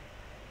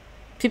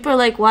 People are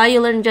like, why are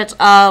you learning Dutch?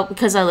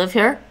 Because I live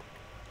here.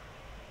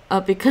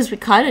 Because we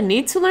kind of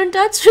need to learn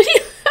Dutch.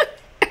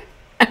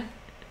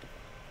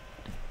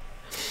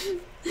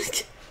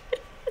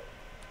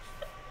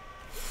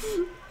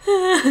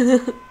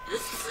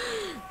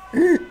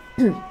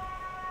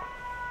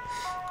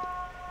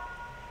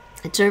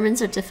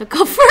 Germans are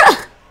difficult for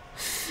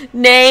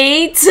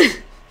Nate.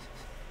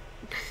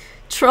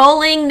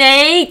 Trolling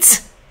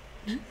Nate.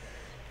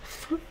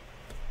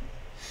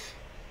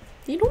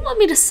 You don't want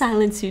me to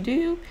silence you, do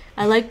you?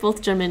 I like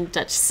both German and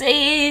Dutch.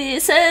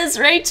 Says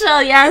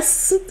Rachel.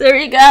 Yes, there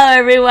you go,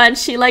 everyone.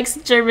 She likes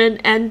German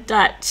and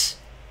Dutch.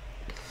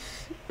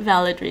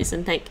 Valid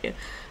reason. Thank you.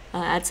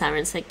 Add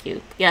sirens. Thank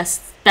you.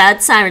 Yes,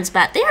 bad sirens.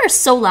 Bad. They are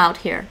so loud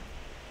here.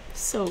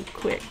 So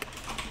quick.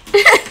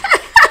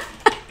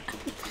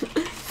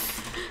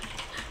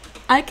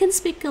 I can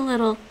speak a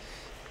little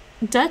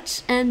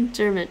Dutch and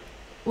German.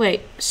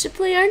 Wait,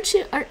 Shipley, aren't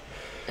you?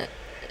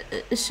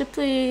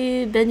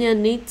 Shipley, ben je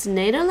niet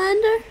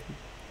Nederlander?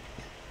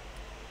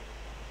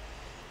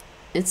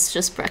 It's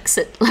just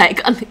Brexit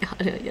lag on the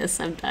audio. Yes,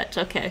 I'm Dutch.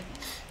 Okay.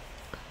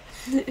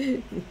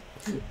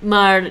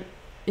 Maar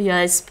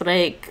jij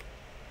spreekt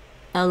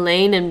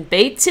alleen een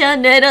beetje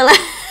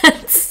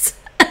Nederlands.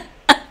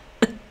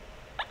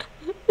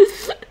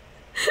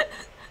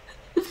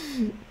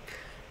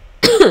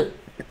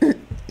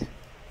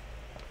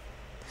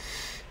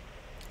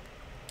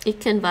 Ik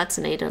kan wat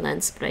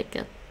Nederlands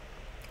spreken.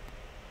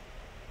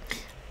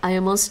 I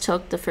almost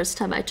choked the first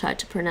time I tried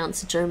to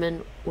pronounce a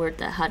German word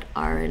that had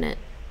R in it.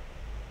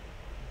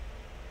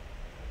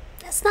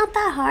 That's not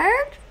that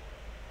hard.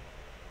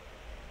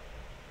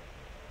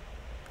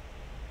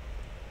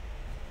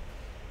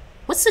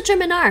 What's the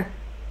German R?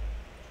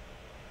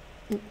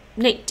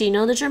 Nate, do you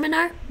know the German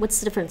R? What's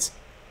the difference?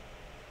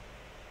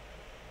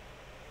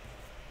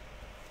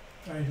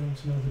 I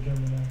don't know the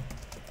German name.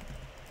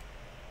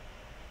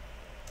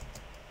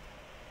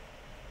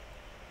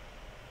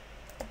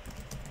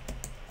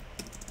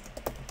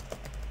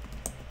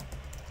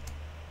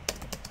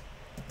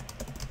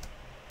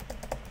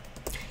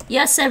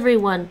 Yes,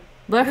 everyone.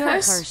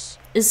 Burgers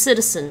is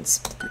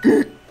citizens.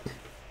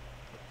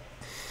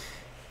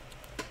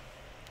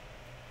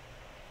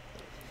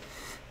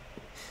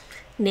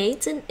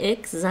 Nate and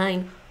ik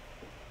zijn.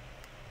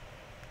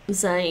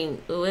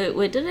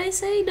 What did I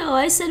say? No,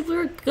 I said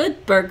we're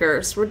good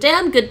burgers. We're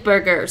damn good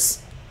burgers.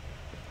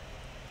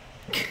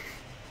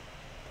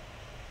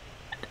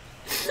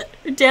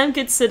 We're damn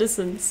good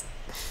citizens.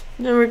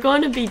 No, we're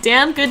going to be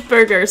damn good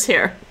burgers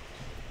here.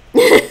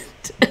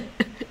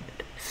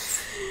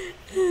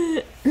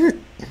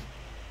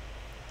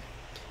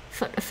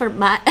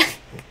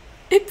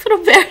 Ik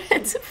probeer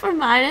het te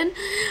vermijden.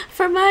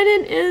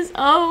 Vermijden is...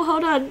 Oh,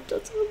 hold on.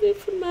 Don't tell me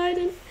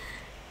vermijden.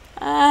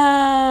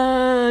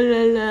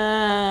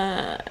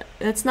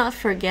 Let's not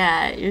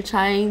forget. You're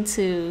trying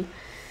to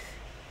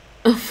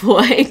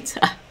avoid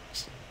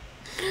touch.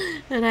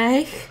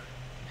 Reich.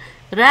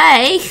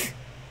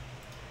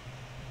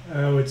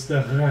 Oh, it's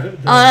the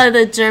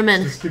the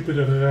German. It's the stupid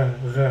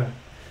ra.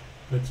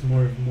 That's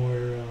more.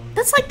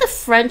 That's like the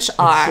French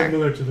R.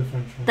 Similar to the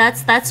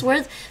French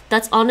one.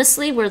 That's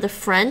honestly where the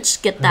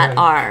French get that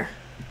R.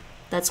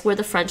 That's where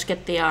the French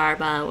get the R,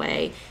 by the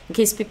way. In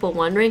case people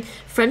wondering,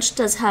 French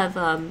does have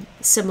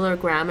similar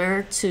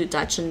grammar to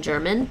Dutch and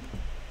German.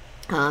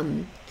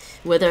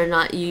 Whether or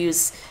not you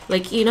use,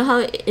 like, you know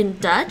how in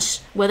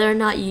Dutch, whether or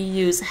not you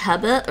use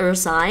hebben or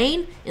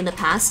zijn in the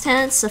past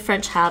tense, the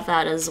French have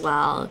that as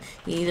well.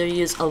 You either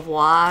use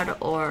avoir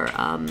or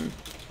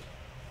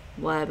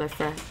what am I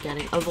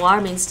forgetting?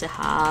 Avoir means to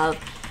have,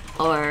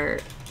 or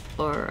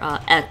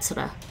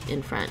être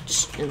in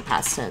French in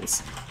past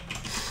tense.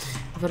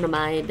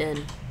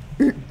 Vermijden.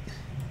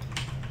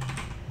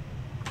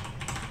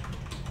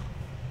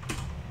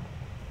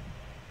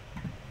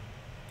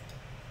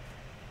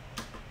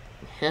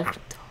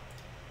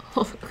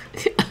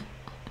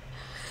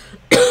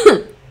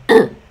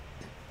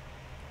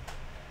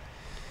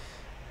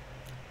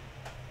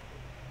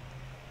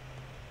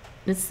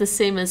 It's the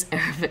same as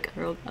Arabic.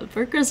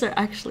 Burgers are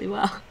actually,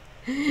 wow.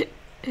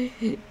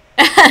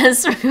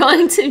 Yes, we're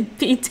going to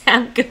be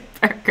damn good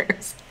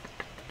burgers.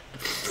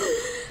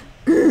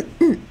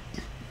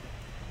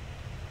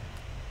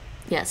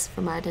 Yes,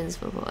 vermijden is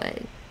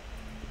vervoid.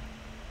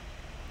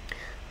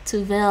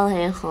 Te veel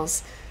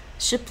regels.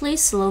 Shipley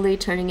slowly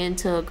turning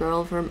into a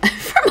girl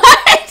vermijden.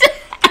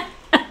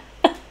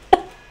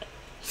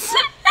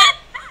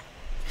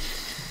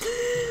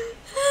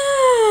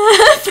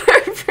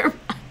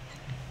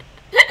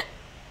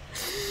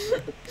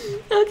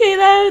 Okay,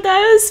 that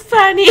was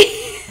funny.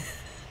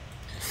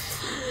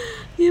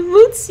 Je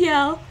moet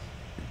jou.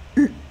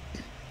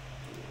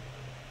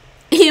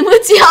 Je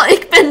moet jou,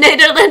 ik ben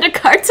Nederlander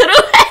kaart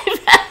teruggeven.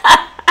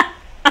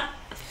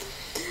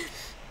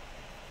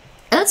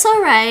 That's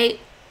alright.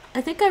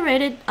 I think I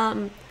rated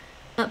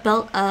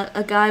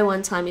a guy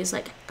one time. He's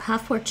like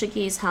half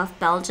Portuguese, half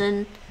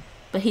Belgian,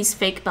 but he's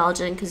fake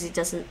Belgian because he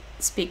doesn't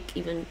speak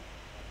even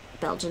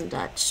Belgian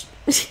Dutch.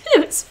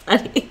 It was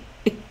funny.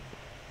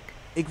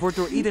 Ik word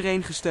door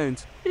iedereen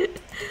gesteund.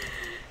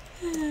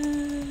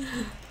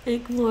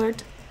 Ik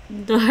word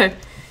door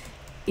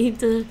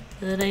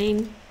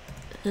iedereen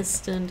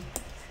gesteund.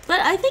 But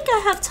I think I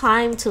have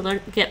time to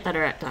get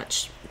better at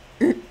Dutch.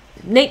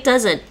 Nate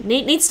doesn't.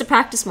 Nate needs to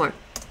practice more.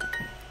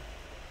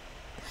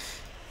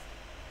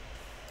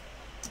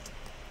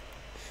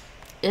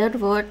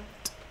 Wordt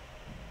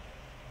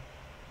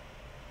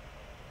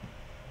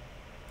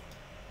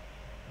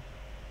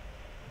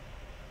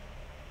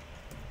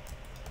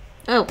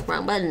Oh,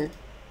 wrong button.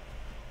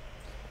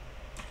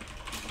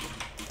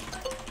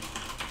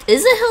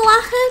 Is it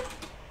gelachen?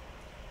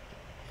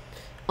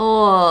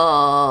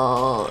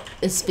 Oh,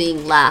 it's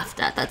being laughed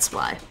at, that's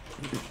why.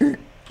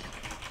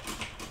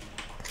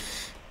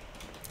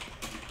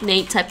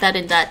 Nate, type that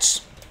in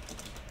Dutch.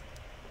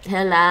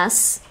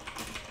 Helaas.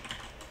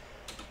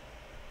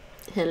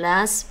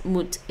 Helaas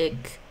moet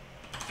ik.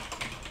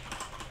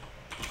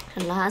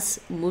 Helaas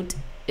moet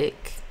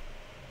ik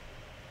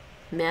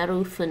meer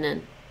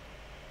oefenen.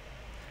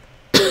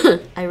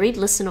 I read,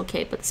 listen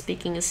okay, but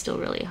speaking is still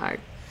really hard.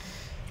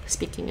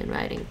 Speaking and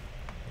writing.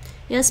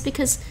 Yes,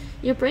 because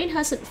your brain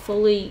hasn't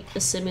fully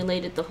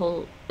assimilated the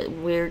whole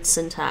weird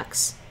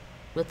syntax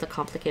with the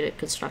complicated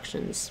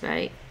constructions,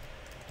 right?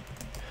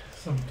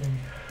 Something.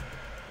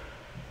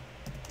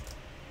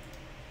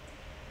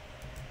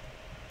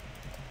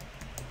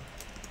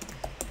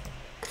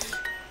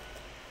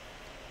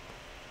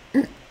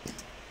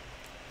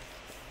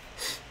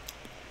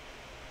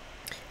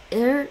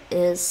 Er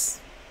is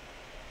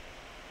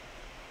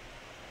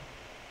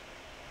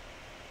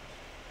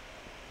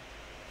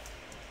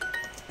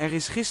Er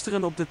is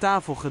gisteren op de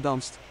tafel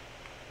gedanst.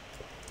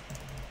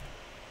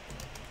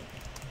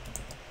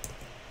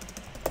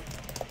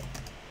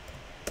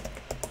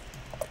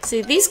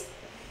 See these.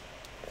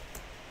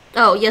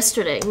 Oh,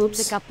 yesterday. Oops.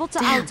 De kapotte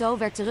auto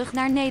werd terug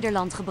naar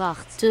Nederland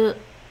gebracht. De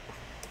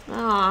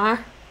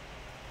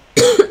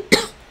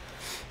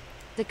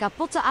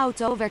kapotte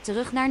auto werd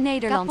terug naar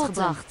Nederland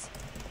gebracht.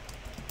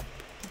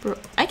 Bro, I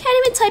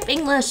can't even type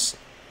English.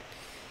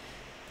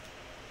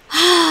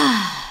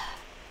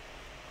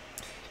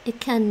 Ik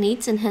kan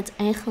niet in het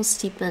Engels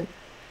typen.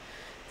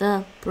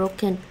 The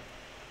broken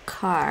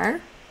car.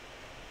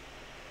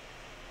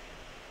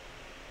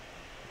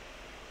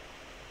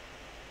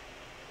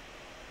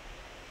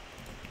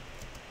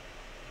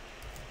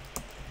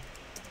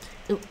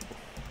 Ooh.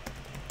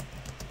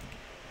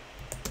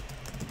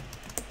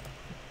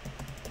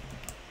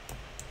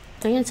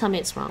 They're gonna tell me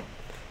it's wrong.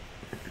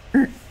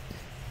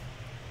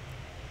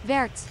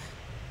 Werd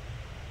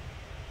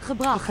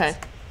gebracht. Okay.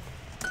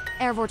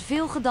 Er wordt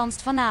veel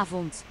gedanst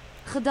vanavond.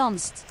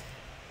 Gedanst.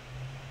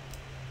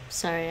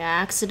 Sorry,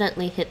 I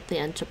accidentally hit the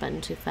enter button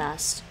too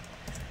fast.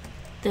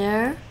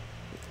 There.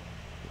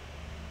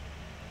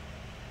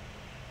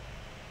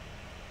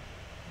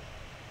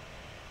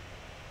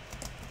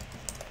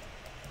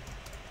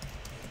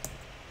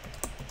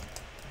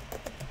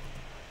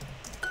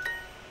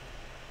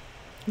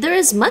 There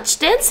is much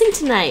dancing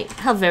tonight.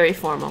 How very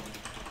formal.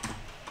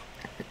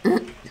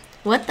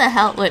 What the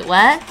hell? Wait,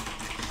 what?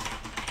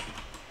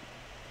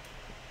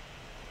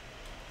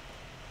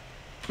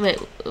 Wait,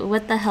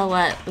 what the hell,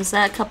 what? Was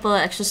that a couple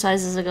of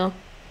exercises ago?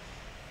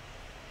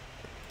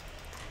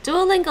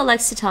 Duolingo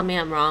likes to tell me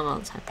I'm wrong all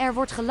the time. Er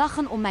wordt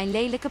gelachen om mijn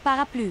lelijke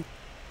paraplu.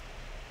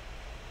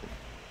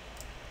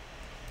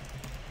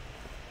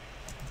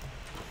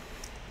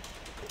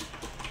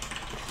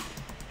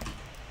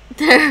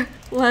 There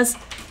was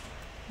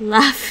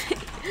laughing.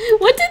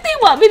 What did they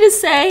want me to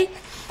say?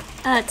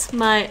 At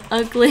my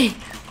ugly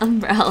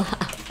umbrella.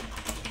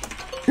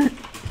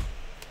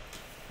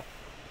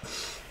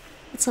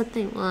 That's what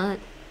they want.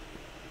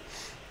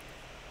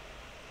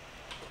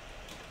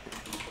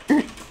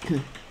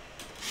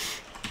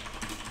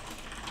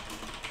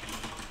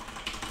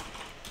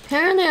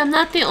 Apparently I'm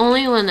not the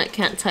only one that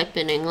can't type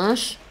in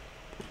English.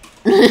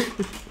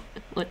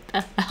 What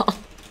the hell?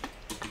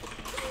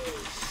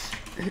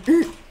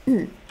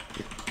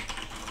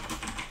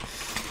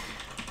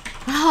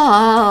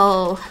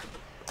 Oh.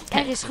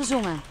 Er is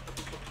gezongen.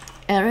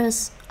 Er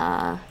is,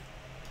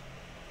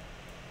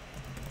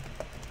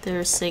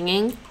 they're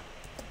singing.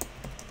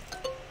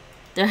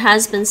 There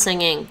has been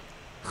singing.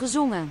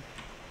 Gezongen.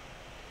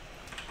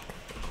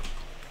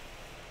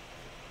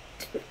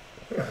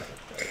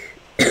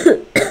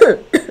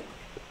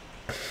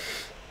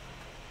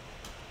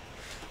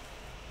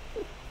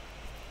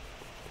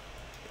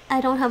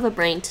 I don't have a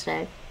brain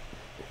today.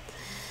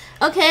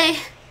 Okay,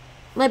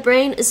 my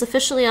brain is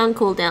officially on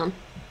cooldown.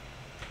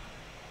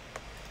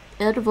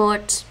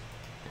 Wordt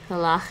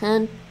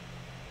gelachen.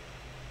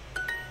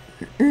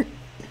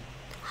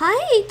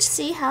 Hi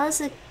HC, how's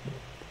it?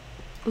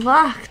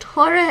 Wacht,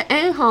 hoor ik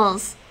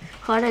Engels?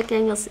 Hoor ik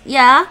Engels?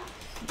 Ja.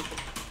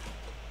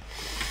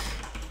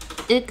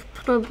 Ik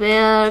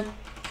probeerde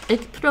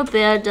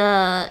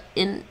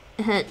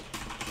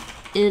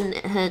in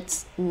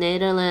het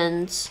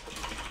Nederlands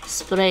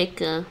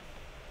spreken.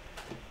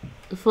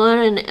 Voor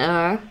een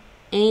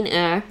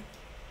uur.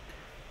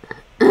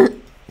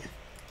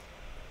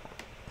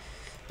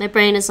 My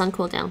brain is on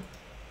cooldown.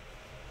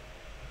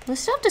 I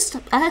still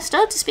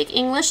have to speak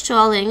English to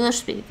all the English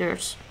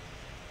speakers.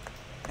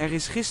 Er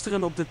is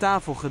gisteren op de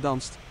tafel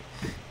gedanst.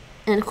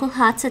 En hoe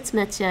gaat het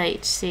met je,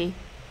 HC?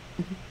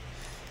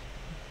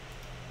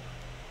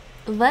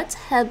 Wat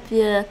heb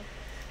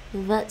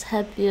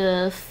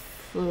je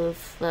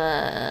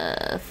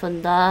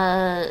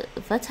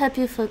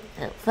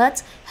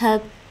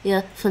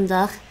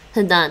vandaag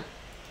gedaan?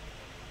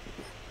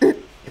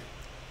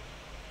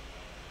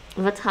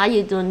 Wat ga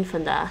je doen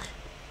vandaag?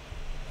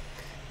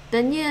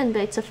 Ben je een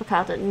beetje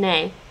verkouden?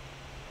 Nee.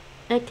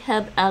 Ik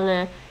heb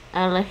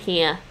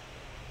allergieën.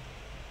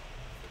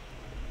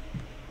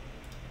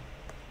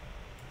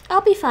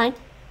 I'll be fine.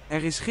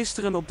 Er is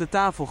gisteren op de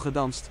tafel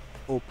gedanst.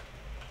 Op.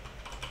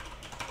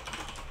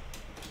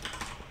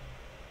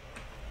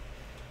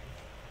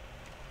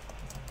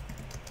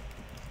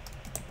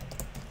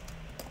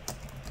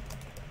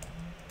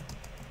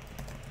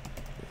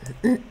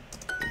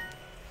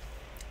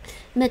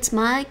 Met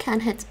mij kan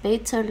het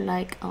beter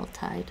like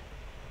altijd.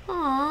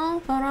 Oh,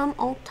 waarom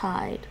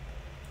altijd?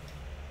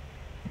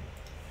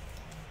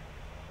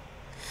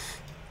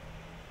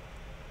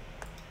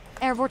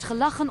 Er wordt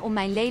gelachen om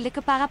mijn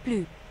lelijke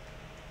paraplu.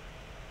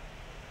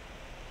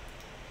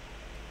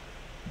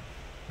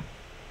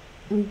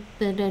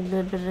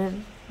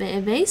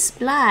 Wees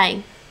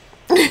blij.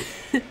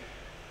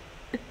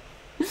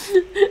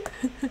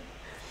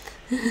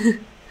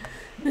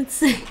 Let's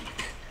see.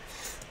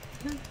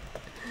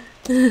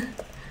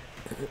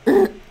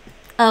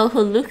 Oh,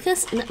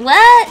 gelukkig.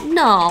 What?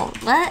 No.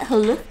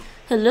 What?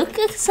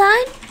 Gelukkig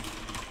zijn?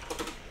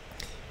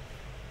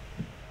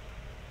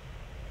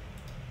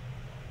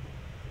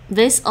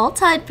 Wees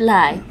altijd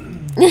blij.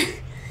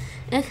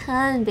 Ik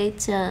ga een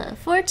beetje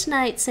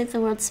Fortnite Save the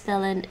World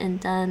spelen en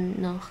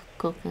dan nog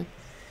koken.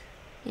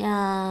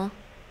 Ja,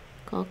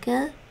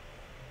 koken?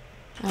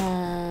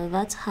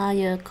 Wat ga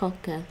je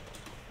koken?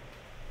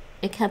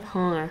 Ik heb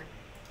honger.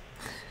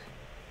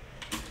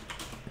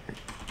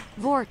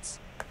 Woord.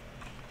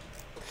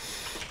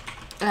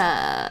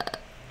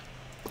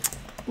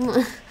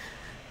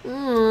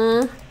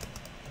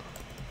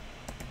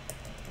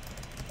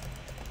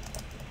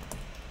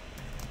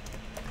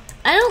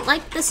 I don't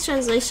like this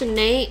translation,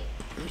 Nate.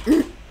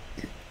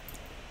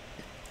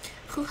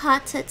 Hoe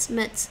gaat het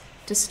met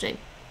de stream?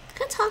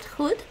 Het gaat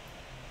goed.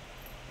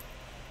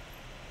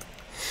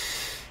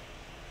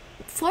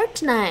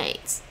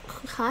 Fortnite.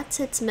 Hoe gaat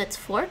het met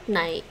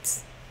Fortnite?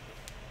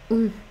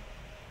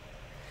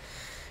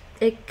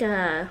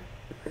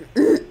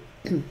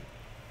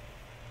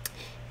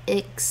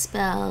 Ik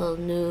speel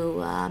nu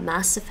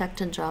Mass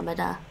Effect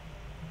Andromeda.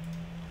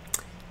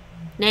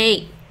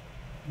 Nee.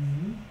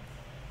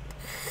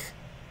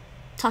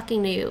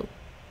 Talking to you.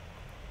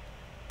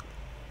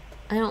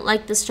 I don't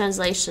like this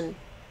translation.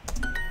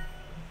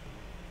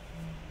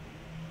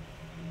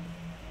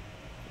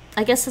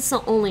 I guess it's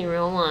the only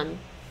real one.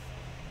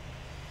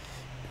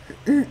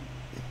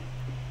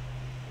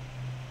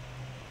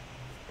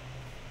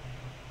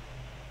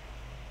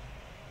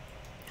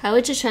 How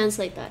would you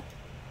translate that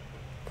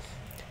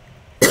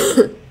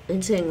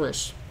into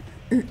English?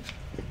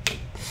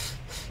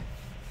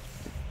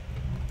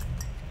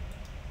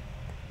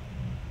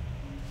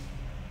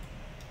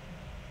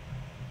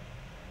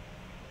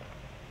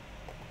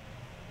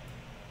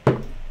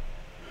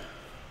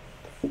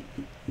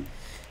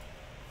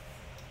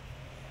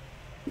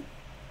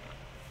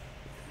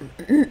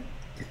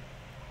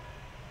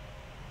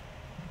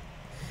 Do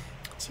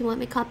you want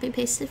me copy and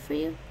paste it for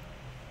you?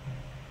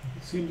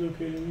 It seems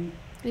okay to me.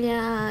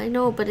 Yeah, I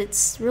know, but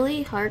it's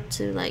really hard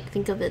to like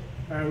think of it.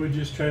 I would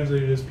just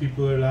translate it as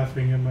people are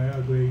laughing at my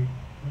ugly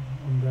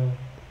umbrella.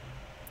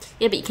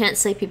 Yeah, but you can't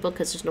say people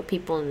because there's no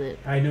people in it.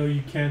 I know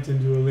you can't in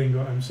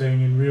Duolingo. I'm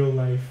saying in real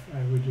life,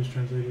 I would just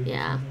translate it.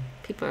 Yeah,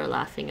 people are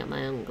laughing at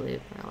my ugly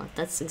umbrella.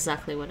 That's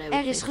exactly what I would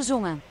Er is think.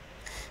 gezongen.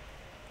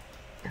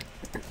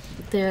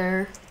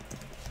 There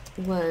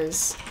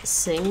was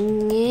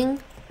singing.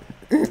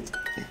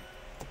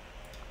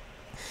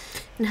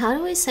 And how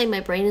do I say my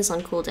brain is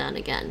on cooldown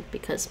again?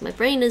 Because my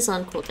brain is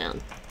on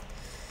cooldown.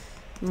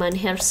 Mijn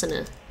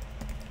hersenen.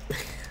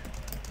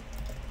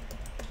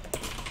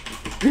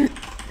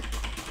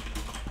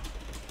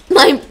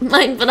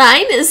 Mijn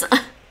brein is...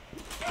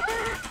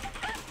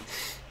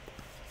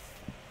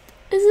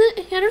 Is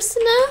it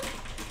hersenen?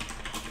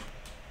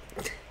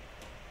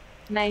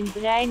 Mijn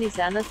brein is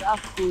aan het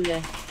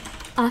afkoelen.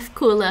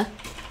 Afkoelen.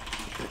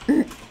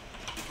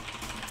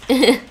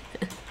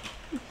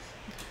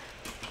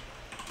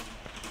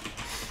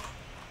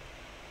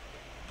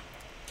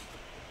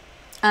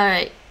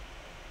 Alright.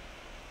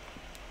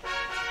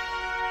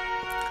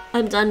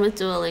 I'm done with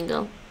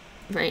Duolingo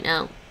right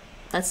now.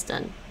 That's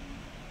done.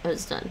 I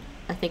was done.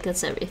 I think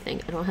that's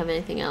everything. I don't have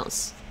anything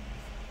else.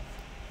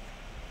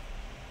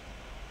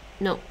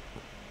 No.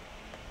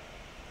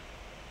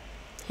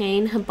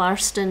 Geen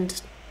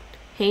gebarstend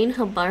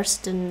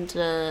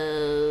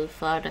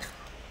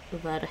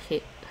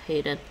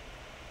vaardigheden.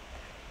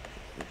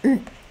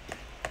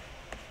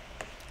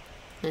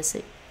 Let's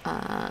see.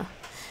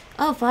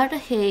 Oh,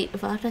 vaardigheid.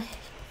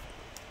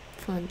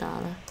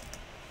 Vandalen.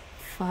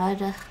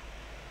 Vaardigheid.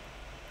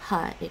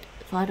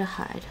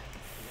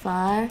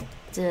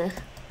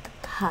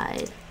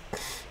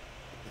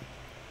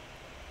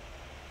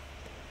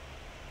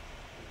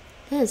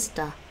 Is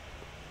dat?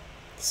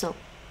 Zo.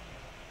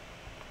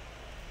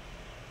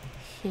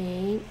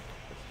 Geen.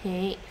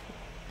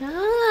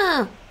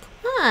 Ah,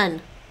 come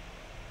on.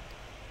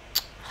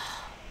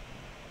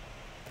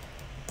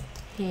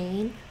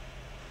 Geen.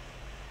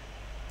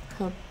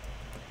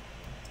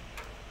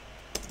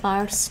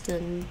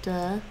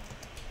 barstende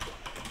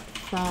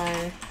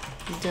vaardigheden.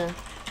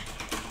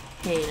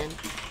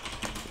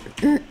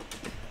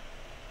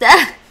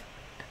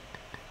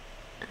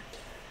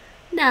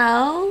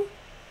 No.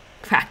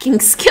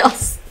 Cracking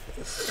skills.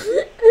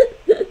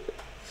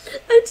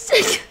 I'm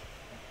sick.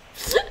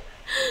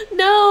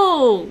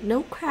 No.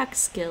 No crack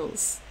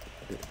skills.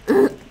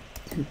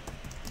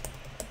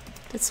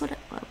 That's what I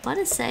want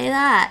to say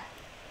that.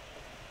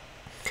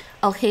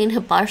 Oh, geen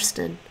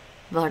gebarsten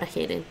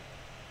vaardigheden.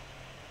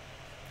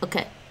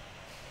 Okay.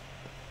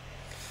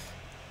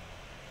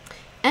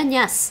 And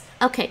yes,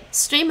 okay,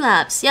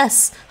 Streamlabs,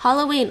 yes,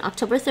 Halloween,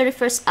 October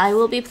 31st, I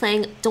will be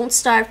playing Don't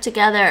Starve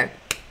Together.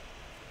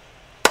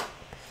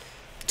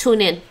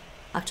 Tune in,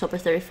 October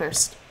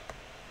 31st.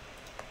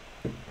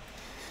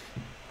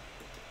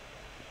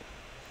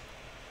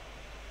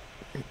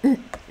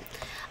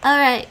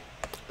 Alright,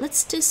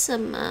 let's do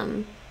some,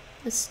 I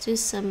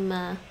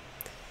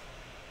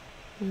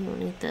don't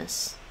need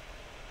this.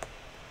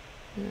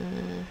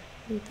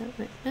 Need that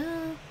right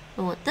now.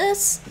 I want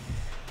this.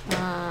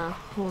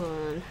 Hold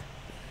on.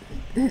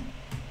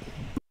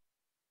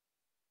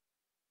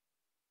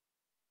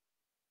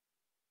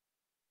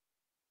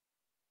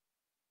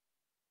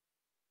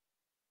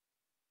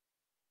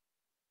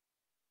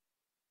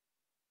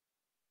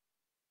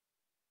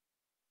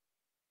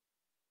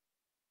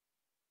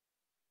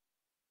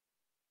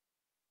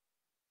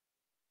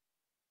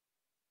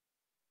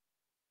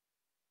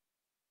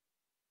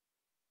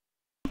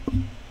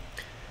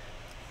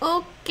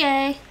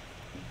 Okay.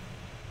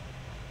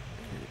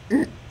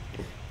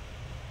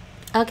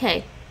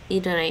 Okay,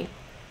 iedereen.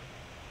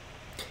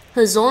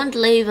 Gezond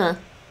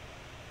leven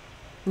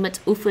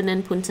met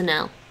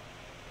oefenen.nl.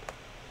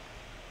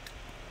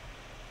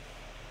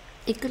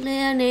 Ik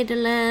leer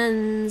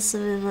Nederlands.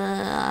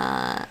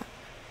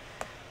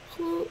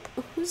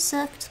 Hoe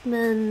zegt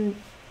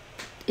men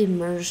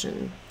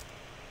immersion?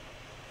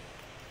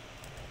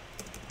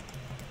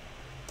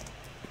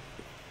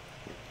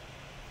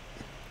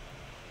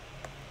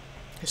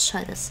 Let's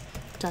try this.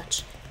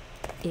 Dutch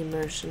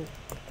immersion.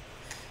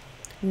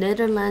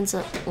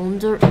 Nederlandse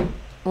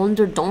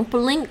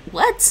onderdompeling?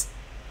 What?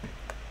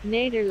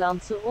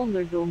 Nederlandse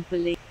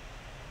onderdompeling.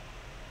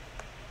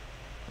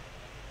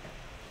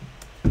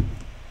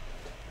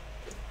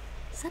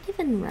 Is that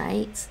even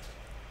right?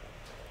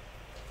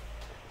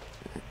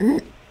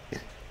 I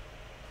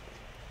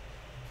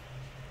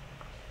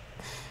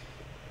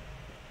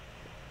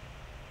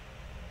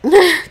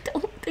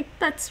don't think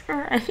that's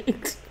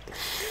right.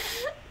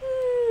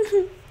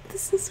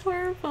 This is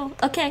horrible.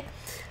 Okay.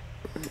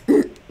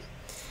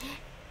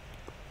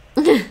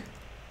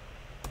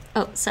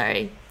 Oh,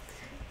 sorry.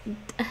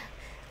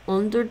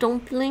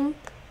 Onderdompeling?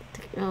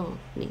 Oh,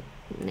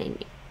 nee.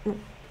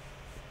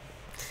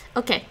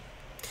 Oké.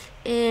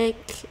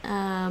 Ik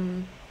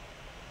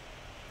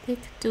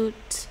doe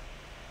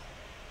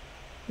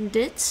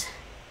dit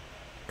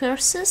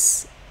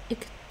cursus.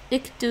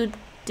 Ik doe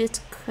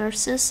dit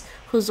cursus.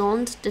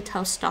 Gezond, dit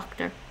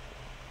huisdokter.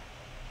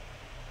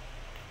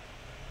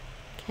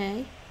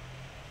 Oké.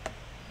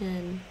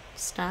 En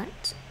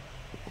start.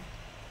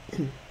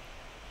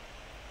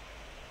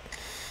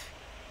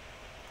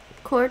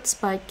 Koorts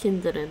bij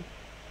kinderen.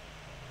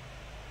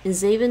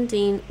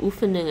 17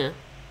 oefeningen.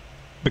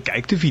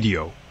 Bekijk de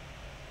video.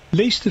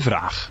 Lees de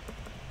vraag.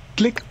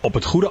 Klik op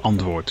het goede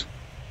antwoord.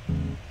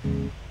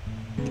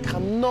 Ik ga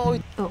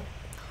nooit...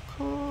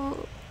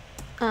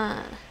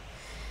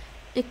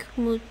 Ik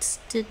moet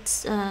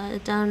dit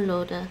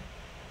downloaden.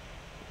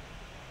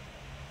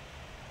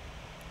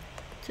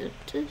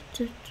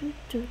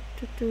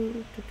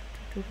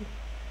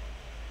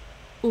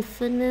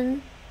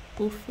 Oefenen.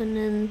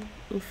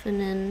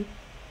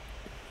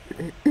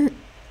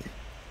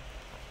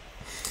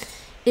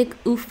 Ik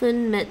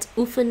oefen met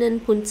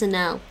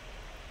oefenen.nl.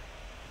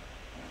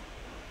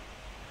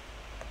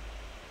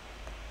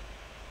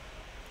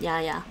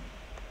 Ja.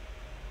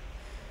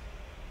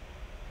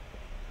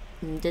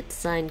 Dit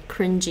zijn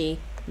cringy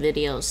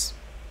video's.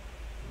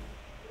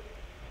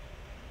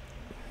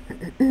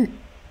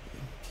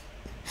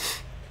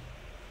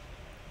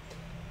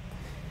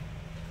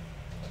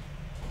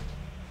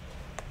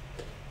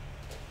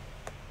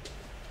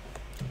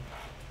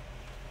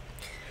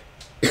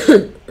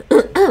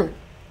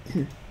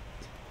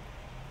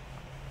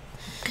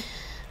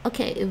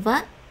 Oké,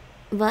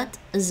 wat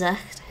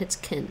zegt het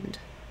kind?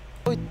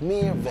 Nooit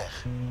meer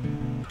weg.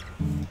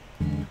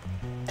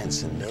 En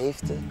ze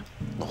leefde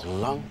nog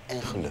lang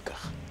en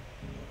gelukkig.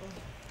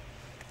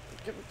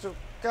 Ik heb het zo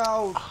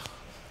koud.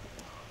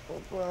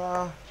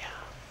 Papa. Ja.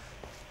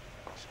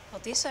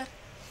 Wat is er?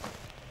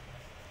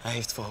 Hij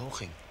heeft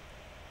verhoging.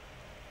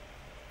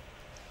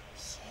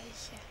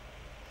 Jeetje.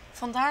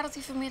 Vandaar dat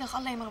hij vanmiddag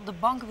alleen maar op de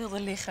bank wilde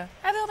liggen.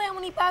 Hij wilde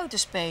helemaal niet buiten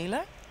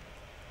spelen.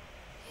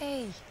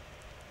 Hé.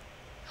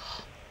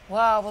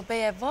 Wauw, wat ben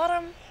jij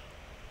warm.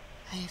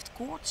 Hij heeft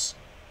koorts.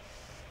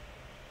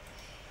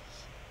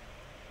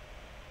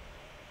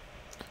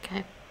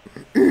 Oké.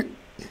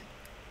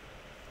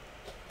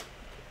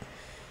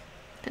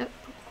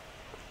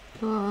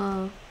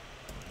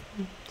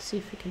 see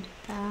if we can do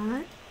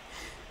that.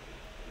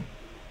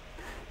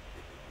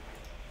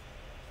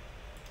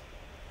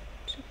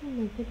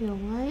 Checking my video.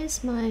 Why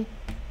is my...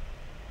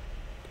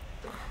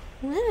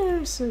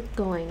 Where is it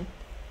going?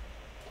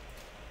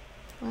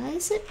 Why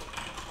is it...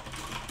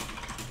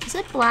 Is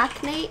it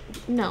black, Nate?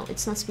 No,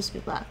 it's not supposed to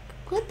be black.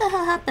 What the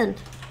hell happened?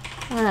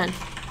 Hold on.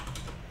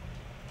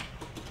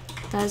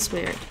 That's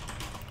weird.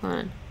 Hold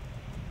on.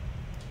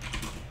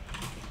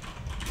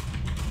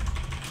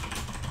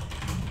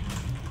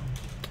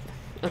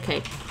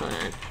 Okay, hold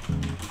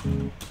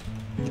on.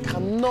 Ik ga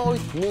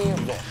nooit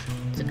meer weg.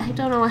 I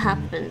don't know what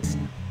happened.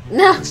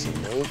 No! En ze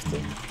leefde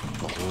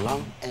nog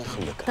lang en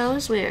gelukkig. That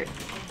was weird.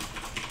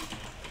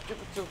 Ik heb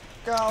het zo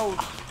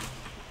koud.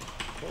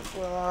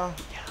 Papa.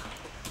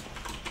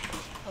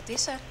 Wat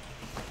is er?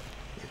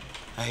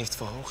 Hij heeft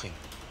verhoging.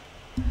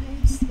 What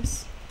is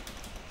this?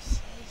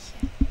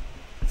 Jeetje.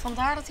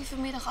 Vandaar dat hij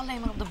vanmiddag alleen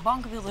maar op de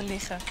bank wilde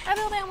liggen. Hij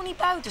wilde helemaal niet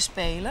buiten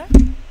spelen.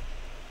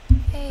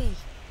 Hé.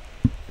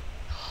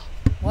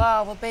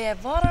 Wauw, wat ben jij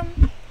warm.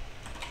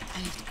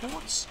 Hij heeft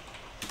koorts.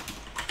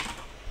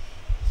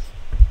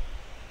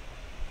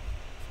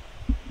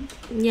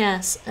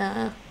 Yes,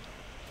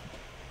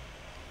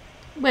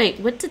 Wait,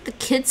 what did the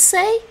kid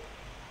say?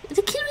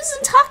 The kid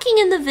wasn't talking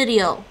in the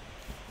video.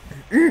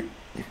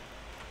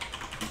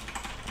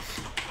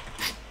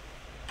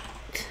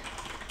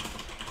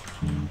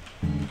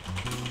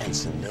 En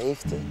ze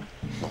leefde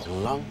nog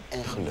lang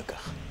en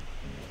gelukkig.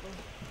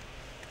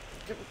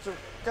 Ik heb het zo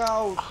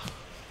koud.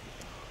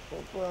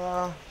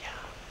 Papa.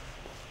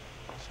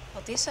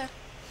 Wat is er?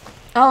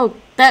 Oh,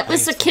 that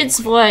was the kid's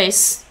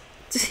voice.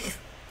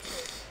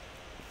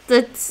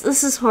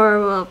 This is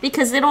horrible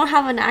because they don't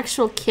have an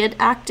actual kid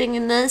acting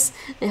in this.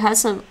 They have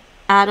some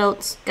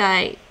adult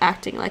guy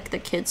acting like the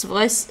kid's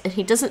voice, and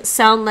he doesn't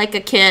sound like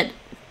a kid.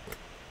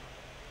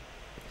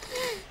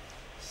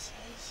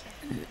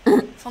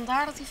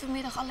 Vandaar dat hij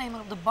vanmiddag alleen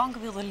maar op de bank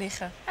wilde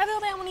liggen. Hij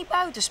wilde helemaal niet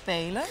buiten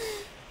spelen.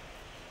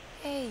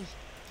 Hé.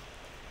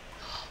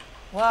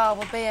 Wauw,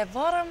 wat ben jij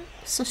warm.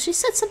 So she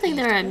said something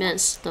there I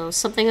missed, though.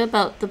 Something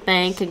about the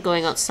bank and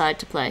going outside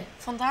to play.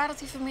 Vandaar dat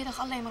hij vanmiddag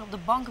alleen maar op de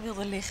bank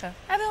wilde liggen.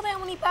 Hij wilde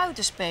helemaal niet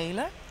buiten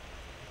spelen.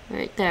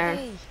 Right there.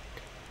 Hey.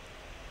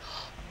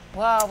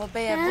 Wauw, wat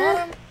ben jij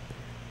warm.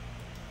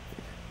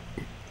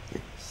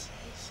 Jeetje.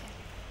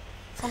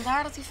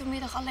 Vandaar dat hij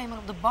vanmiddag alleen maar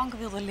op de bank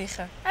wilde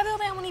liggen. Hij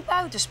wilde helemaal niet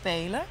buiten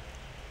spelen.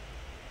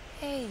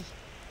 Hé.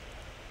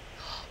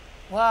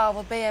 Wauw,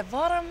 wat ben jij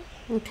warm.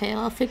 Okay,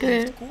 I'll figure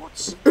it.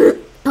 Koorts.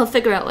 I'll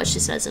figure out what she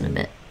says in a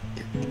bit.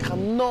 Ik ga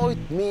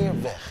nooit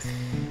meer weg.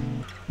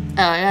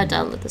 Oh, I gotta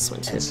download this one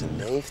too. En ze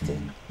leefde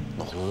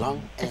nog lang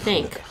en I think.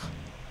 gelukkig.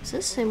 Is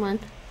this the same one?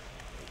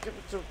 Ik heb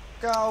het zo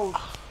koud.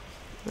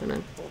 Hold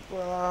on.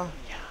 Papa.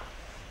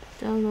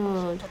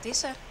 Download. Wat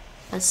is er?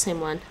 That's the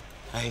same one.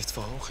 Hij heeft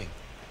verhoging.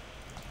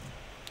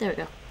 There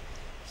we go.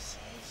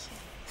 Jeetje.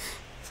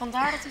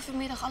 Vandaar dat hij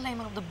vanmiddag alleen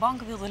maar op de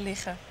bank wilde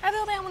liggen. Hij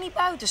wilde helemaal niet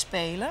buiten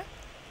spelen.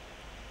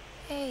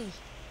 Hé.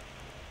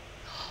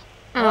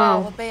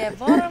 Wauw, wat ben jij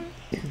warm.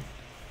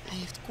 Hij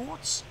heeft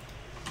koorts.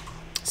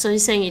 So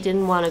he's saying he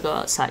didn't want to go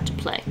outside to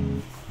play.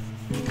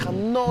 Ik ga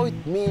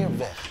nooit meer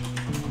weg.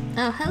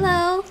 Oh,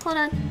 hello. Hold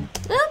on.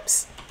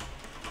 Oops.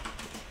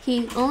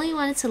 He only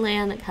wanted to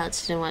lay on the couch.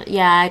 He didn't want.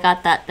 Yeah, I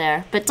got that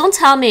there. But don't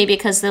tell me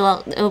because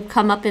it'll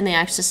come up in the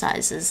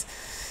exercises.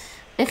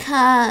 Ik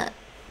ga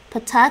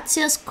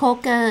patatjes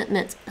koken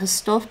met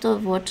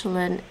gestofte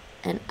wortelen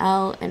en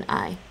ui en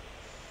ei.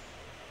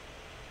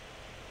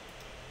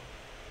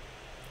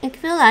 Ik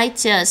wil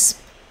eitjes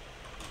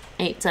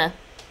eten.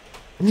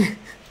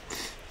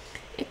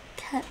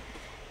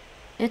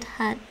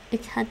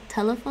 Ik had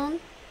telefoon.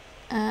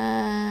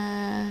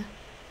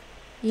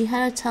 You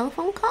had a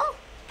telephone call?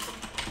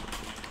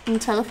 Een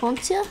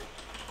telefoontje?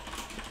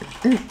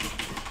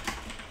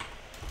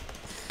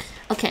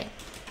 Okay.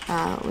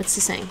 What's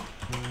he saying?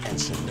 En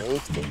ze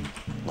leefde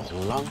nog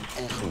lang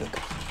en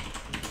gelukkig.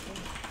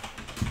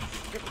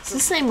 It's the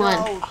same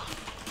one.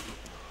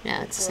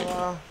 Yeah, it's the same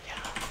one.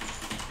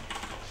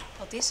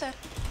 Wat is er?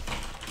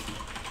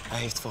 Hij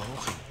heeft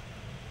verhoging.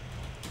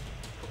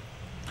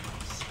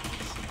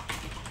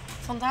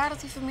 Vandaar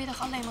dat hij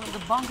vanmiddag alleen maar op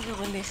de bank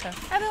wilde liggen.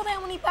 Hij wilde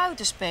helemaal niet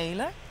buiten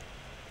spelen.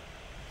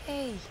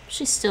 Hé.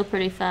 She's still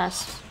pretty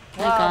fast.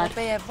 My Wauw, god. wat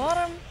ben jij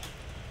warm.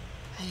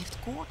 Hij heeft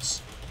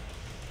koorts.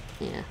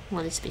 Yeah,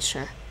 well, let's be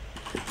sure.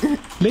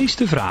 Lees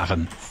de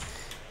vragen.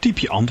 Typ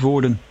je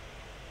antwoorden.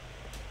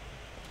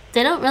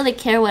 They don't really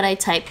care what I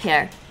type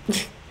here.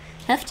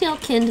 Heeft je al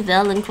kind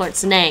wel een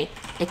koorts? Nee,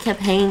 ik heb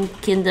geen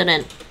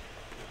kinderen.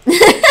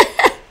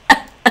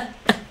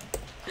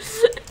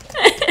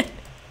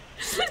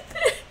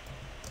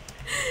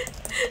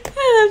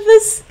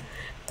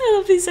 I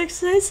love these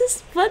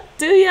exercises. Wat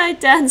doe jij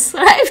dan?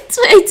 Schrijf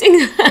 2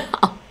 dingen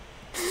op.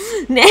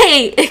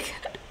 Nee,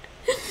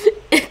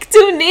 ik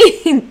doe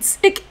niet.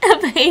 Ik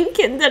heb geen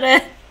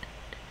kinderen.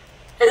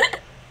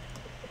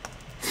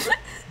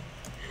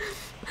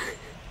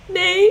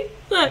 Nee,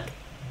 look.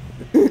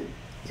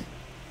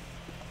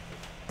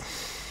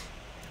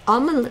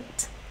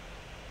 Omelet.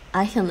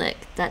 Eigenlijk,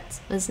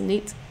 dat was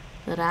niet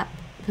rap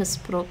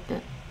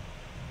gesproken.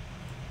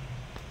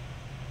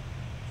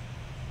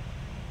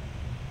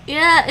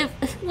 Yeah, it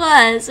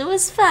was. It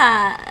was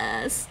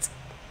fast.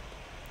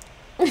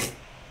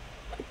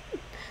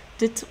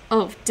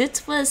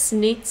 Dit was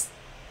niet...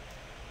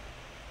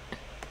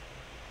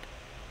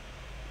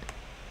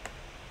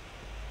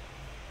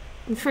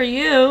 For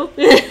you.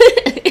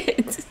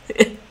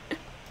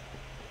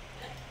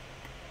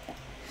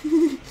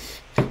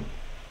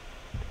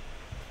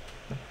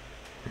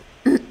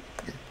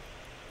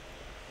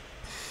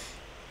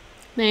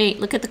 Nate,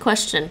 look at the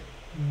question.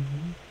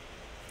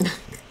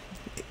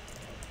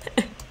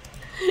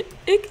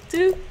 Ik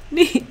doe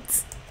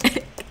niets.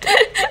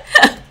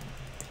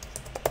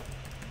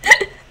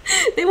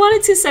 They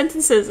wanted 2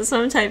 sentences, that's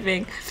what I'm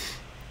typing.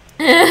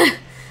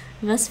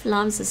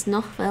 West-Vlaams is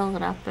nog wel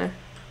rapper.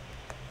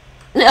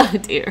 Oh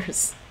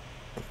dears.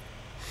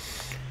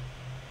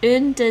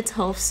 In dit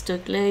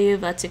hoofdstuk leer je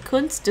wat je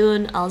kunt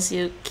doen als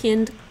je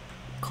kind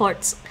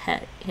koorts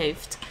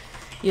heeft.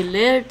 Je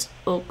leert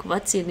ook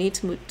wat je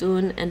niet moet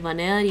doen en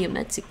wanneer je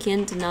met je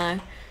kind naar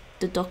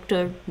de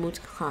dokter moet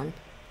gaan.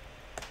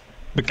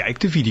 Bekijk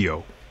de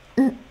video.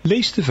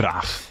 Lees de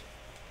vraag.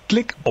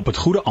 Klik op het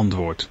goede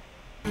antwoord.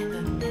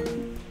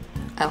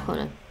 Oh, hold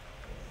on.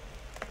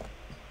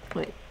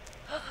 Wait.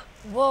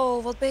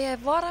 Wow, wat ben jij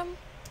warm?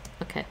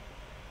 Oké.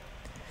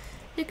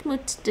 Ik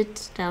moet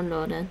dit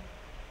downloaden.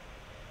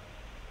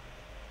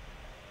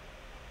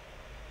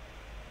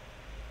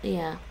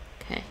 Ja,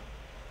 oké.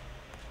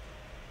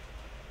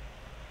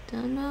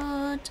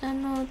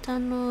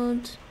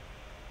 Download.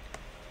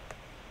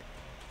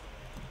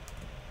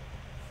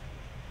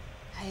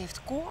 Hij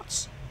heeft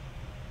koorts.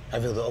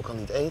 Hij wilde ook al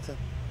niet eten.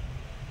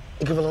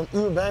 Ik heb wel een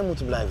uur bij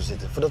moeten blijven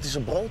zitten voordat hij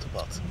zijn brood op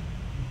had.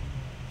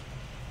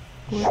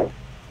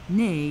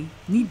 Nee,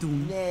 niet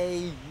doen.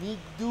 Nee, niet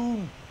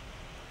doen.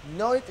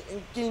 Nooit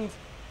een kind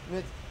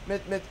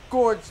met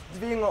koorts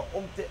dwingen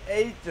om te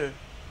eten.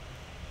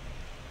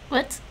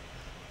 Wat?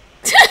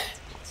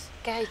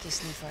 Kijk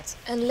eens, lieverd.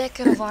 Een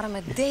lekkere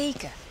warme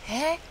deken.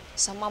 Hè?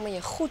 Zal mama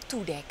je goed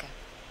toedekken.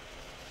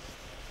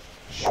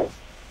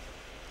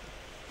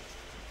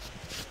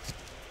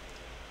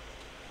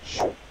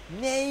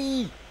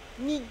 Nee,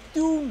 niet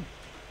doen.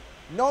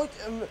 Nooit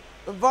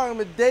een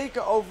warme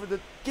deken over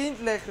het kind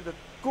leggen dat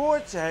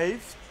koorts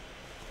heeft.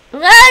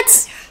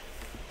 Wat?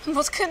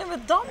 Wat kunnen we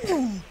dan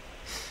doen?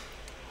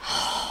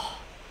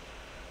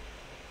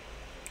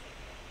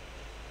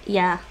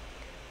 Ja,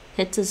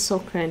 het is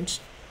zo cringe.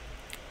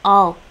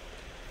 Al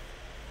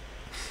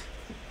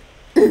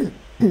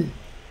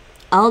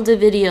de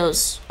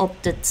video's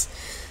op dit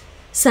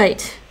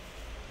site.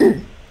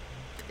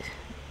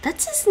 Dat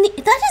is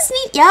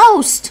niet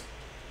juist.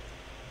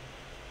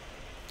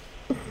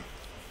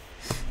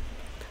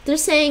 They're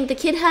saying the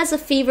kid has a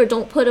fever,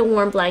 don't put a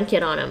warm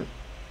blanket on him.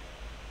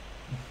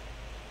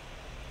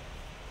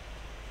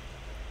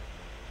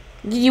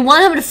 Do you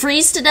want him to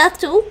freeze to death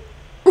too?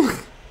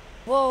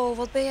 Wow,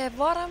 wat ben jij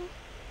warm?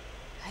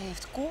 Hij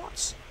heeft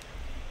koorts.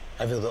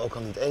 Hij wilde ook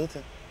al niet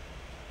eten.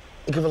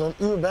 Ik heb wel een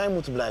uur bij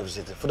moeten blijven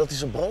zitten voordat hij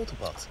zijn brood op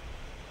had.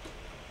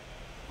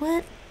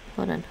 What?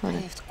 Hold on. Hij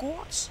heeft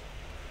koorts.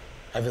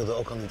 Hij wilde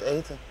ook al niet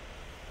eten.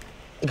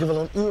 Ik heb wel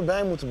een uur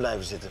bij moeten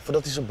blijven zitten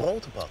voordat hij zijn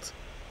brood op had.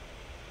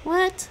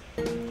 What?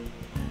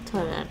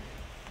 Hold on.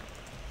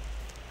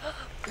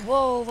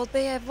 Wow, wat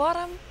ben jij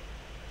warm?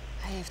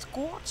 Hij heeft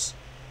koorts.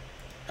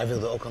 Hij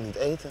wilde ook al niet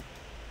eten.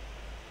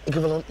 Ik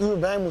heb wel een uur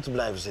bij moeten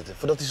blijven zitten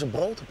voordat hij zijn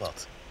brood op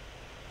had.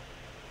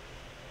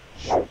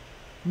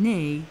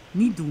 Nee,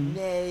 niet doen.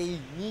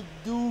 Nee, niet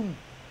doen.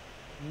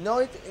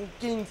 Nooit een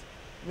kind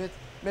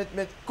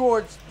met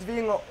koorts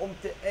dwingen om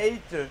te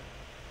eten.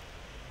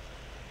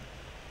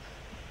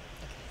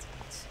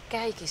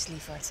 Kijk eens,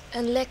 lieverd.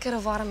 Een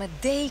lekkere warme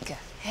deken.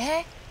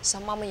 Hè?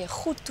 Zal mama je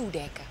goed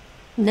toedekken.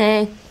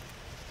 Nee.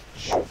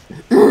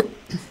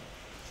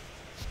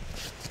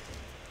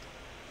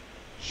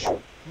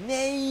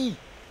 Nee,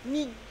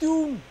 niet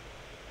doen.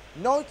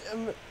 Nooit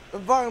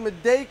een warme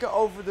deken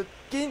over het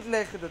kind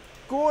leggen dat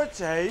koorts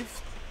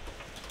heeft.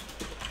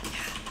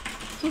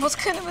 Wat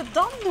kunnen we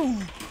dan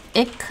doen?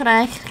 Ik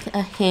krijg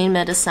geen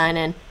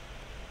medicijnen.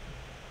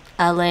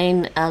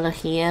 Alleen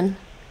allergieën.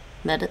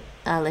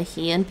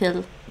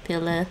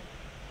 Allergieënpillen.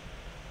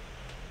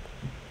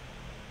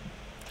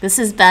 This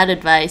is bad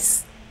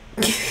advice.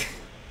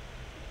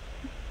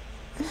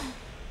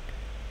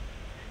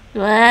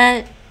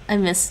 What? I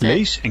missed it.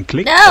 Lees en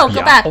klik No, op go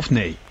ja back. of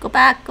nee. Go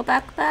back.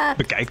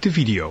 Bekijk de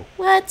video.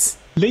 What?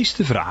 Lees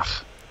de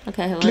vraag.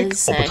 Okay, what Klik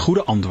does it op say? het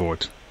goede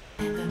antwoord.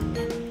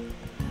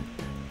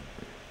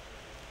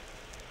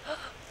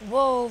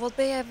 Wow, wat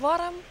ben jij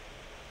warm?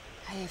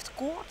 Hij heeft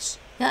koorts.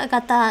 Yeah, I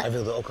got that. Hij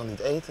wilde ook al niet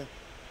eten.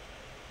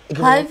 Ik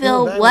heb Hij wel een uur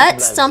wil bij moeten what?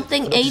 blijven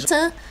Something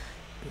zitten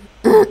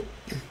voordat eten?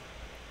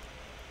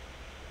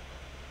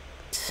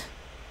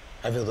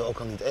 Hij wilde ook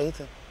al niet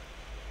eten.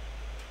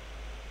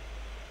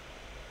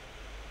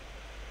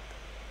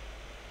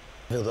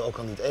 Hij wilde ook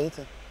al niet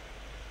eten.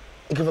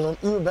 Ik heb wel een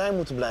uur bij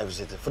moeten blijven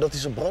zitten voordat hij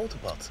zijn brood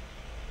op had.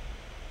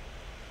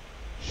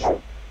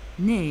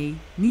 Nee,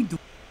 niet doen.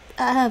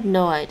 I have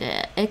no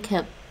idea.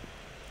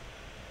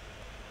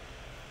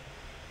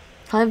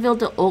 Hij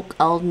wilde ook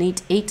al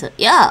niet eten.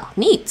 Ja,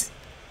 niet.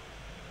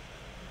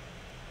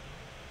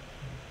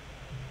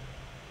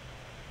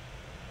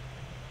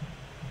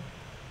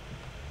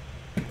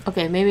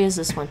 Okay, maybe it's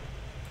this one.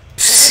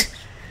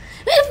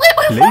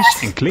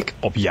 Lees en klik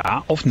op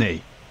ja of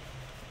nee.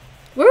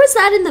 Where was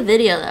that in the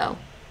video though?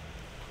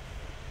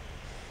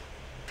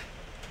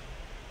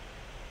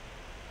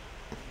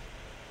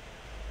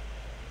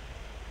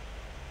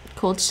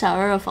 Cold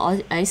shower of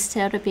ice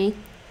therapy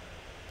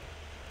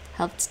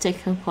helped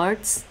take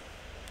reports.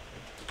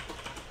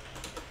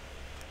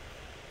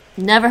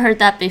 Never heard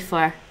that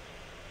before.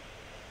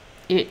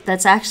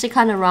 That's actually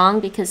kind of wrong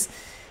because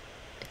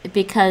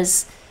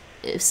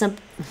if some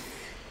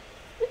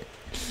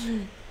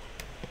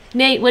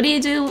Nate, what do you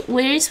do?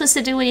 What are you supposed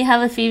to do when you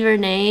have a fever,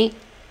 Nate?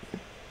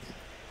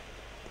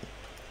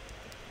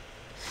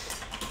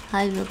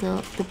 Hi,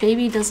 Vildo. The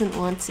baby doesn't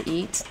want to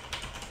eat.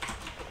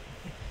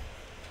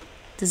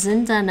 The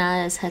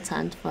Zindana is het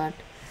antwoord.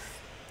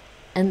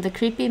 And the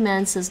creepy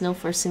man says no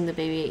forcing the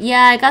baby.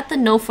 Yeah, I got the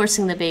no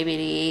forcing the baby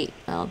to eat.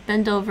 I'll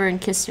bend over and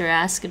kiss your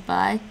ass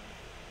goodbye.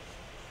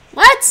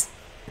 What?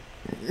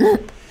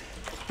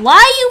 Why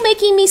are you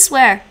making me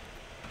swear?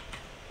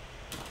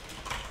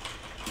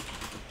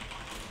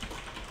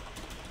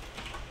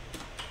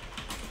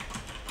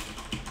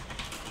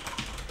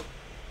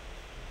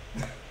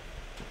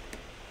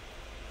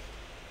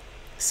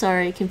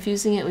 Sorry,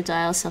 confusing it with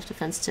dial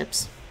self-defense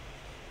tips.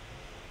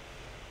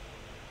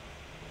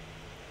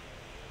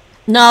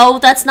 No,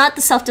 that's not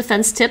the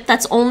self-defense tip.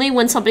 That's only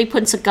when somebody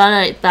puts a gun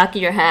at the back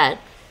of your head.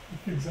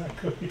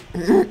 Exactly.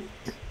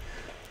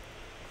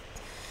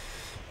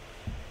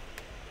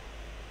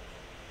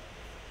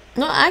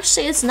 No,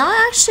 actually, it's not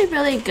actually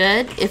really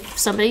good if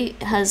somebody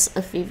has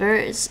a fever.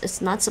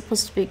 It's not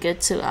supposed to be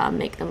good to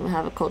make them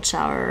have a cold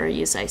shower or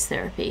use ice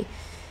therapy.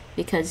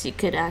 Because you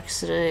could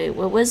actually...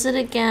 What was it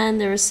again?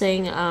 They were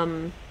saying...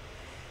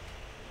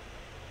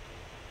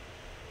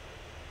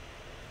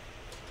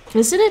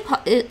 Isn't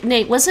it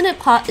Nate, isn't it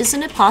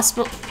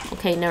possible...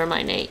 Okay, never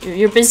mind, Nate.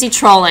 You're busy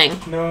trolling.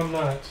 No, I'm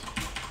not.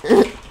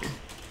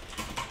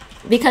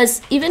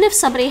 Because even if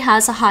somebody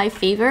has a high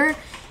fever,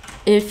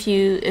 if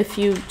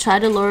you try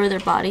to lower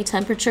their body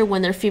temperature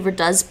when their fever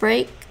does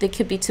break, they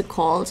could be too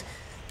cold.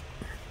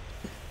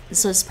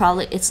 So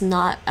it's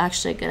not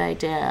actually a good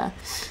idea.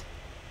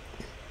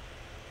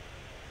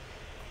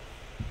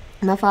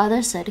 My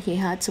father said he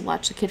had to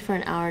watch the kid for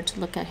an hour to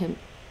look at him.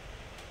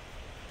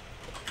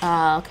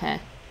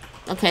 Okay.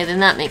 Okay, then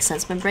that makes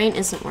sense. My brain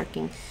isn't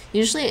working.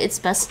 Usually it's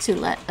best to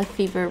let a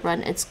fever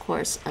run its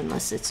course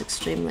unless it's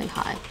extremely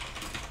high.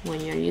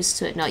 When you're used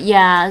to it. No,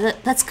 yeah,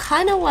 that's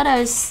kind of what I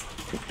was...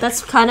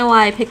 That's kind of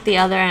why I picked the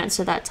other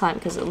answer that time,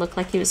 because it looked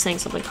like he was saying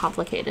something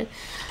complicated.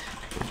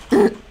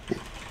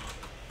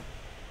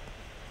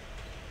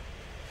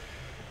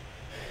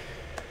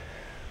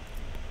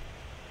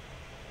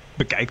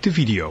 Bekijk de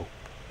video.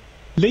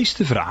 Lees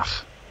de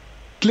vraag.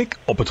 Klik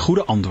op het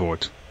goede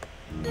antwoord.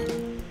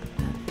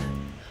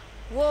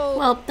 Whoa.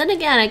 Well, then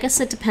again, I guess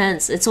it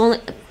depends. It's only...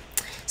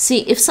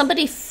 See, if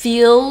somebody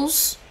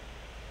feels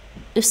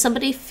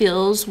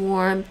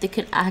warm, they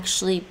could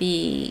actually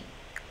be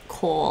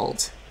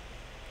cold.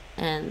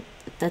 And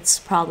that's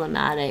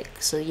problematic.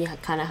 So you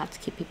kind of have to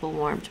keep people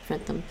warm to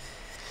prevent them.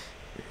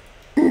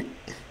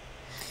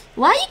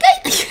 Why you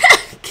guys...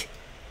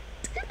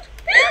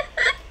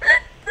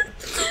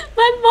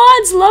 My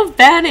mods love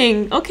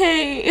banning.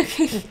 Okay.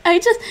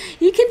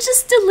 You can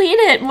just delete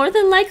it. More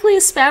than likely,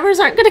 spammers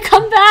aren't gonna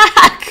come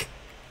back.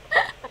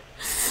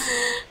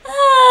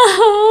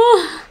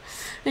 Oh.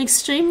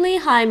 Extremely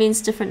high means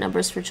different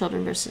numbers for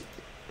children versus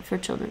for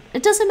children.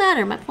 It doesn't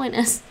matter. My point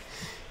is.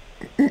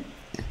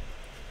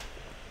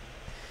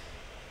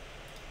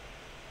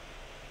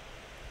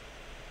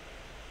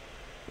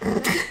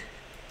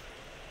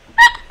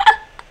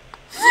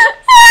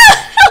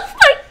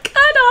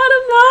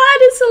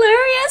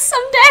 Hilarious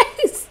some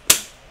days.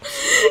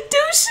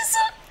 Douche is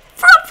a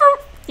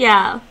proper...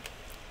 Yeah.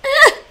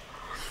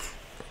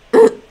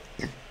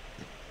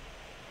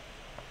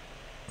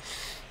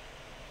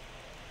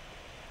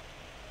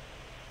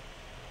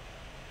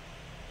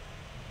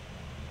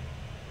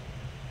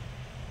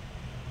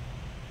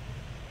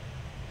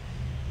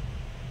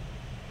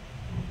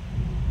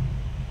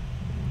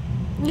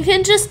 You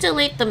can just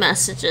delete the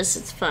messages,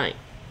 it's fine.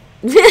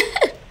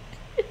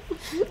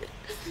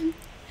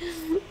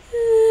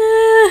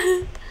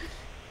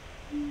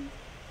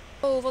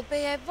 Oh, wat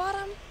ben jij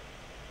warm?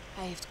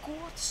 Hij heeft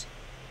koorts.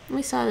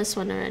 We saw this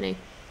one already.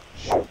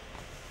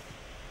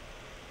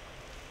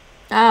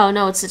 Oh,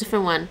 no, it's a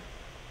different one.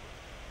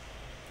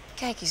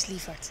 Kijk eens,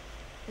 lieverd.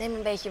 Neem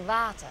een beetje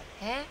water,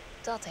 hè?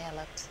 Dat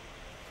helpt.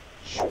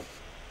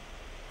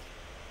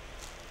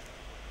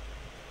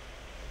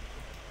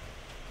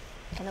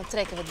 En dan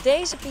trekken we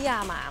deze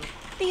pyjama aan.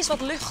 Die is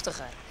wat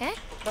luchtiger, hè?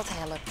 Dat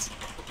helpt.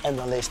 En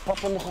dan leest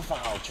papa nog een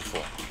verhaaltje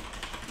voor.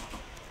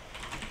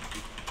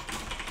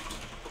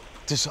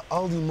 Tussen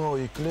al die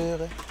mooie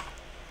kleuren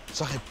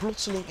Zag hij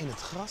plotseling in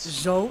het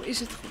gras? Zo is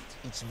het goed.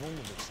 Iets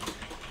wonderlijks.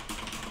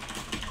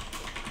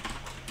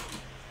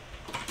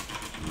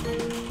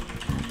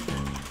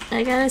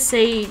 I gotta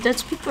say,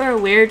 Dutch people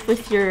are weird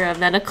with your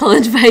medical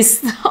advice,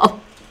 though.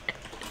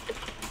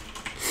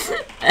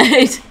 I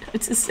hate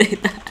to say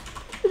that.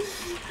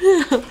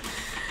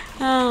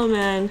 Oh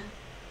man.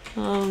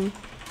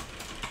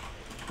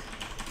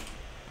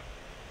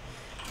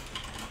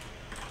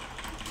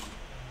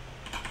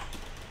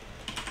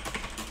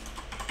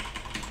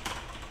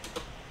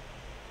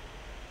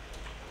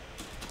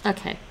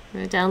 Okay,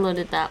 I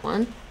downloaded that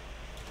one.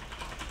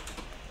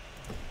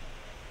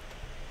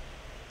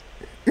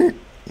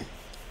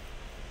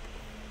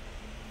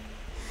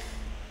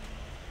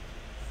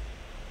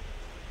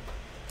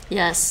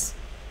 Yes.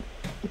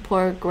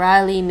 Poor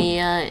Griley,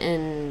 Mia,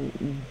 and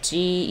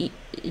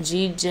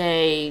GJH,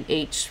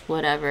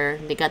 whatever.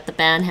 They got the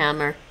band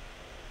hammer.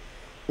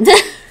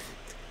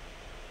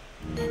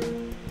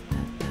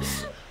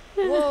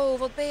 Wow,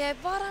 wat ben jij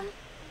warm?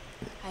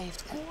 Hij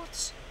heeft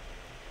koorts.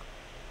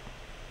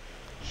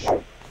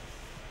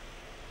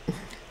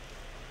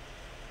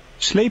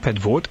 Sleep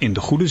het woord in de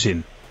goede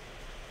zin.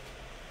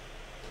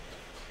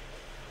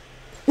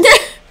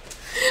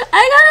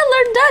 I gotta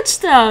learn Dutch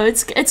though.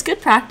 It's good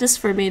practice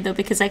for me though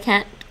because I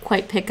can't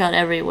quite pick out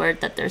every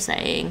word that they're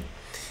saying.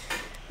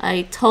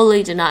 I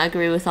totally do not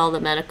agree with all the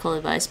medical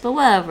advice, but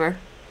whatever.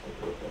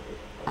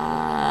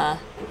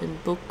 Een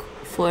boek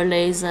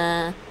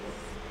voorlezen.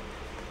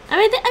 I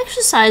mean, the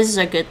exercises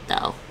are good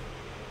though.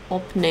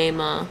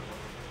 Opnemen.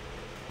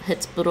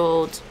 Het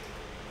brood.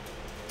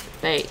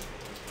 Wait.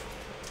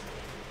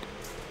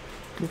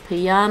 Een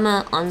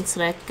pyjama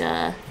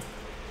aantrekken.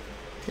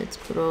 Het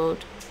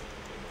brood.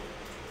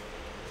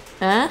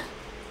 Huh?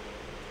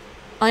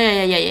 Oh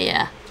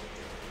yeah.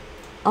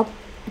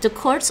 The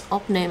koorts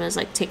opnemen is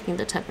like taking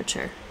the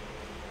temperature.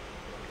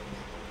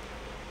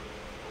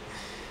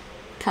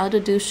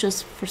 Koude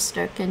douches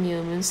versterken je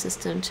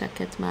immuunsysteem, check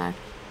het maar.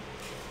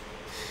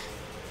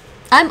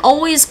 I'm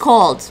always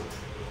cold.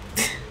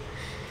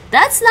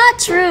 That's not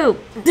true.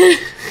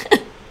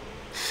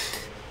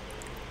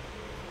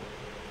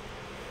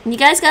 You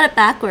guys got it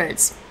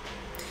backwards.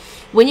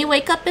 When you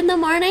wake up in the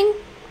morning,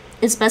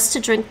 it's best to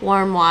drink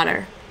warm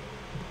water.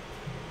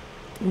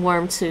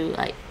 Warm to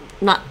like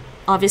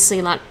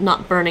obviously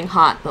not burning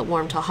hot, but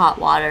warm to hot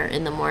water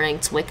in the morning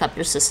to wake up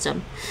your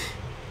system.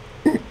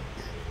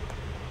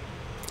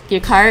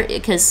 Your car,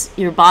 because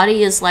your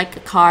body is like a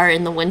car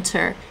in the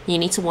winter. You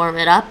need to warm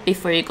it up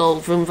before you go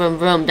vroom vroom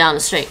vroom down the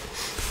street.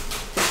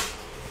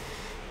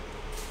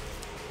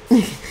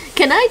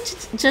 Can I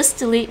just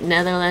delete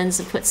Netherlands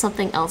and put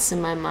something else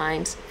in my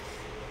mind?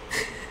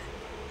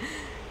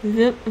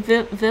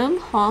 Wim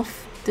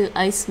Hof, the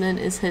Iceman,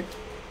 is hit.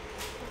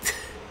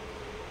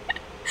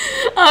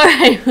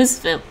 Alright, who's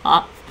Wim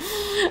Hof?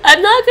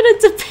 I'm not gonna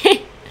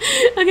debate.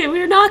 Okay,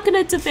 we're not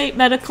gonna debate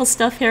medical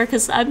stuff here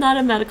because I'm not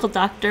a medical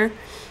doctor.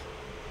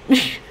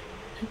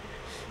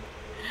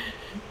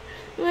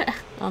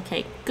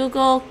 Okay,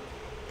 Google.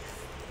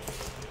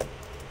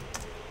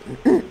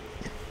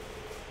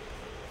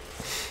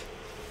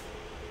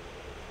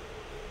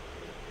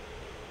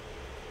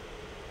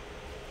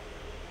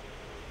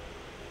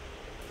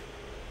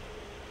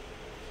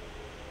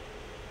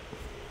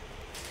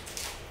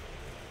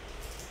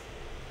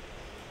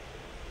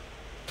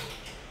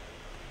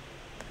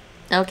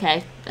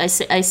 Okay, I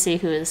see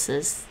who this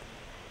is.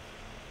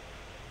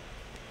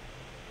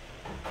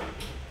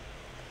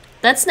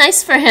 That's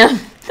nice for him.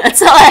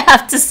 That's all I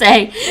have to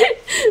say.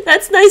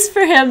 That's nice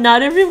for him.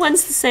 Not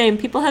everyone's the same.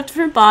 People have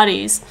different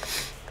bodies.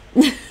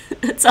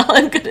 That's all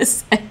I'm gonna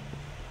say.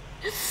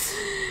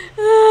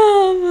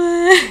 Oh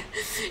my.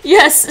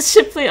 Yes,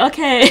 Shipley.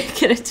 Okay.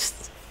 Can I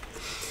just...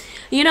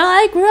 You know,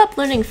 I grew up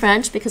learning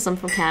French because I'm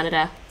from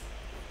Canada.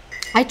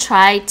 I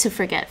tried to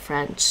forget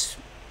French.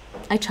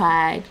 I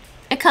tried.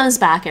 It comes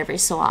back every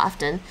so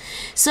often.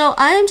 So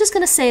I'm just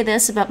going to say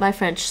this about my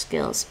French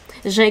skills.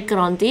 J'ai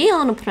grandi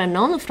en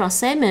apprenant le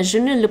français, mais je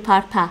ne le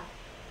parle pas.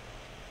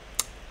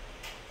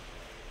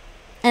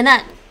 And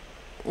that,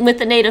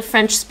 with a native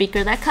French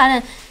speaker, that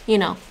kind of, you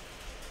know,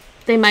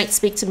 they might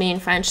speak to me in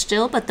French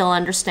still, but they'll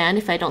understand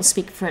if I don't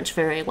speak French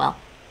very well.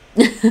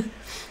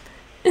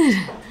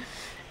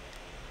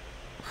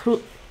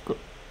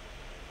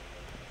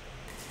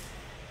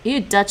 You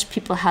Dutch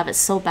people have it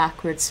so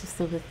backwards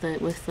with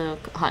the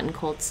hot and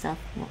cold stuff.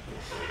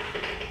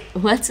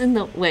 What in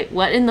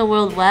the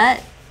world?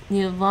 What?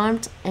 Je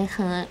warmt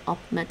eigenlijk op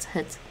met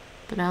het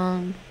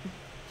bruin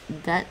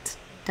dat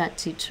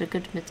je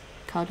triggert met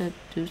koude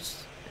douche.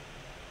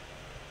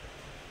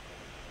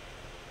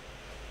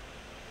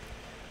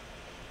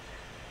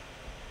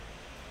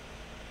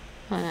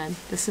 Hold on,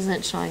 this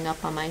isn't showing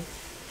up on my...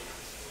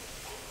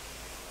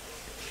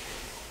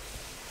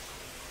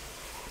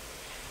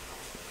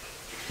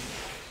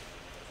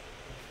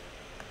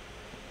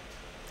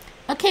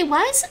 Okay,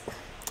 why is it...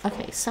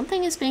 Okay,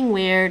 something is being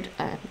weird.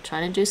 I'm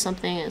trying to do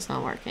something and it's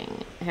not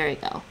working. Here we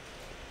go.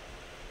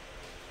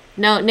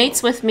 No,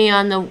 Nate's with me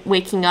on the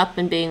waking up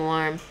and being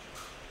warm.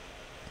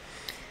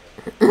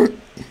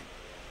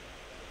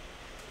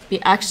 You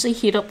actually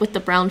heat up with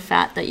the brown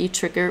fat that you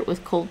trigger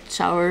with cold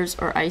showers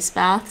or ice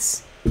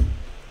baths.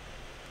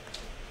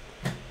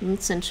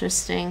 That's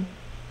interesting.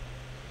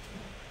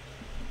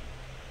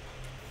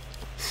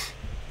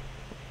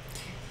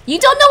 You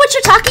don't know what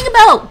you're talking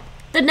about!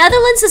 The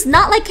Netherlands is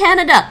not like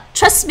Canada.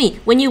 Trust me,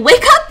 when you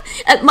wake up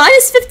at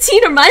minus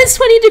 15 or minus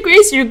 20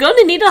 degrees, you're going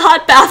to need a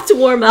hot bath to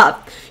warm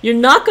up. You're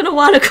not going to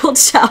want a cold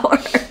shower.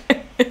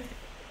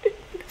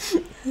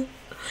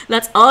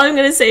 That's all I'm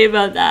going to say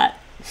about that.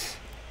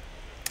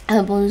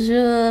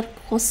 Bonjour,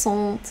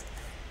 croissant.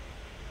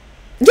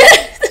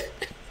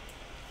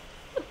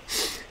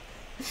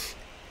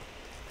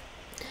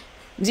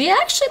 Do you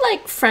actually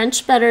like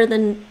French better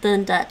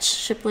than Dutch,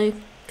 Shipley?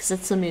 Because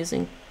it's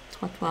amusing.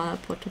 Trottoir,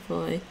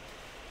 portefeuille.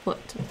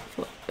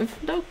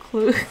 No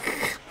clue.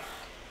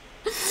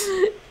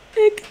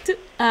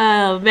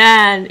 Oh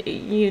man,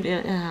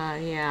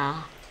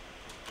 yeah.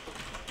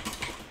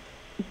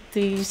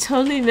 You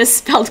totally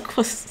misspelled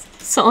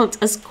croissant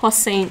as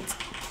croissant.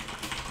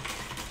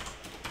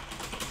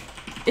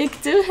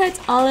 Ik doe het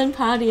al een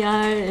paar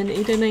jaar en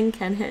iedereen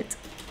kan het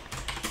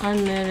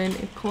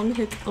aanleren. Ik kon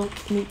het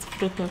ook niet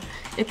vroeger.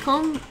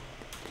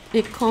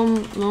 Ik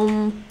kom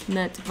om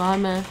met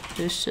warme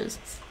douches.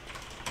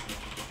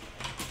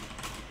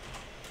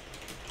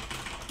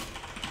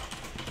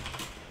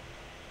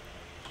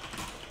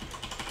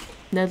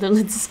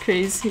 Netherlands is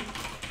crazy.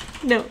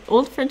 No,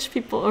 old French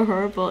people are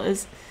horrible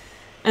as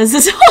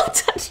is all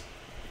Dutch.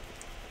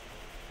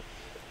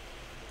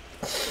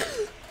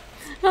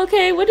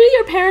 Okay, what do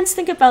your parents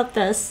think about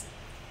this?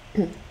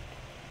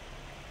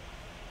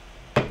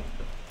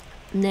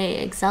 Nee,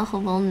 ik zou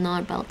gewoon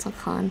naar buiten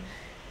gaan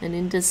en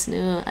in de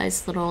sneeuw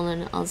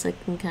ijsrollen als ik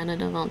in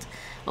Canada woont.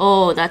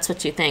 Oh, that's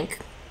what you think.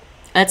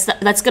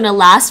 That's gonna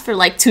last for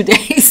like 2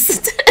 days.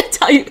 I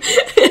tell you.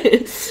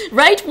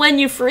 Right when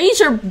you freeze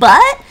your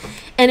butt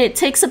and it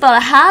takes about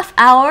a half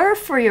hour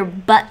for your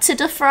butt to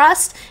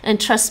defrost, and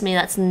trust me,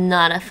 that's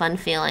not a fun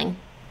feeling.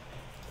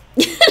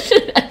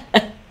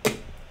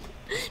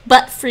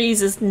 Butt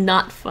freeze is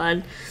not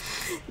fun.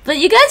 But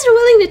you guys are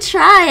willing to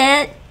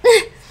try it.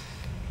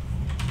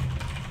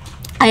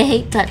 I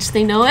hate Dutch,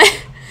 they know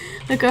it.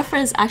 My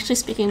girlfriend is actually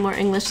speaking more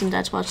English than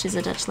Dutch while she's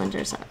a Dutch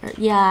lender. So,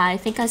 yeah, I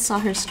think I saw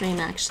her stream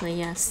actually,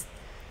 yes.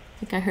 I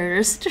think I heard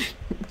her stream.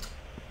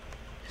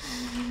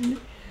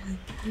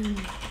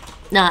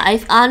 No,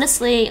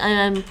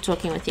 I'm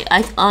joking with you.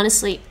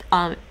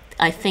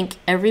 I think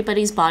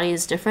everybody's body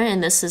is different,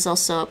 and this is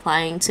also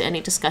applying to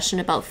any discussion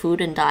about food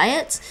and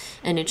diet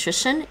and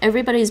nutrition.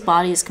 Everybody's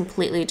body is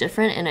completely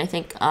different, and I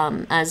think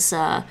as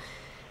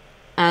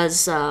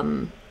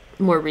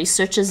more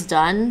research is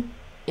done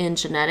in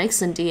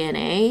genetics and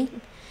DNA,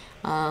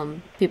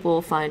 people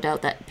will find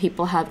out that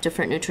people have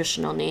different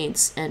nutritional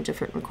needs and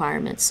different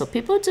requirements. So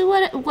people do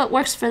what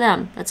works for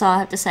them. That's all I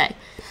have to say.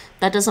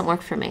 That doesn't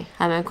work for me.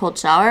 Having a cold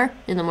shower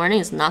in the morning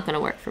is not going to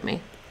work for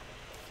me.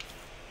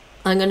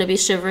 I'm going to be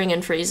shivering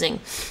and freezing.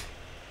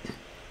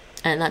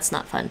 And that's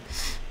not fun.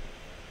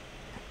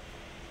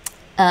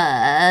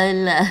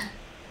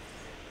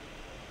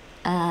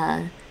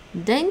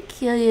 Denk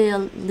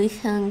je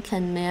lichaam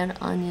kan meer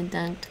aan je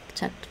denkt.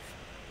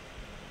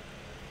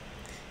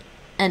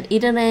 And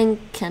iedereen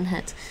kan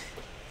het.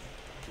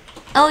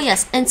 Oh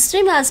yes, and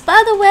streamers,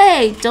 by the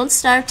way, Don't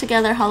Starve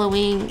Together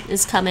Halloween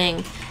is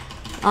coming.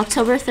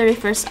 October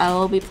 31st, I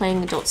will be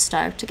playing Don't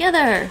Starve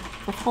Together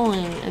for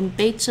Halloween in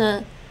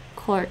Beta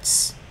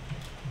Courts.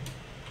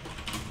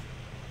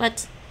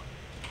 What?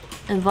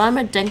 En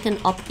warme denken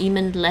op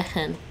iemand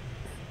leggen.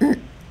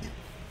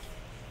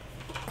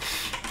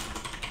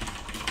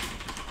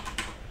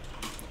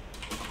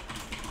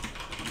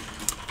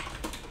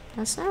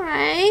 That's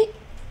alright.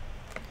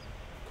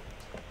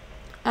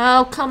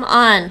 Oh, come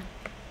on.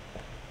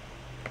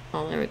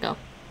 Oh, there we go.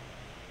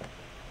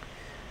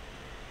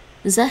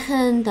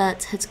 Zeggen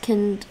dat het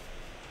kind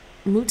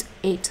moet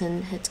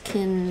eten. Het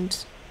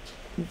kind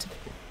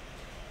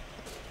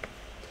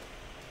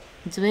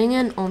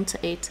dwingen om te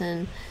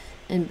eten.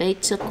 Een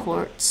beetje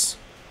kort.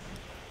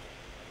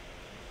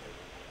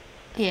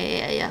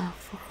 Yeah.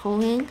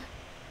 Verhoging.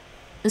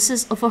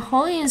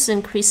 Verhoging is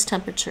increased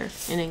temperature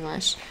in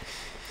English.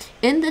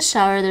 In the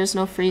shower, there's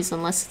no freeze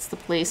unless it's the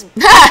place.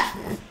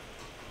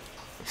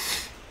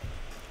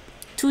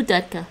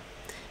 Toedekken.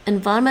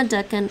 Een warme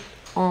dekken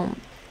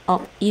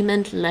op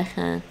iemand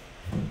leggen.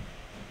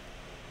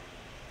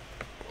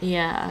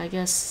 Yeah, I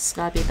guess it's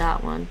gotta be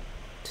that one.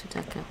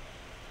 Toedekken.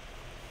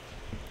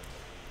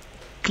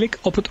 Klik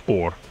op het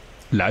oor.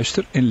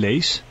 Luister en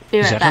lees. Be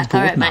right zeg back. het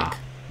woord Alright, na. Mike.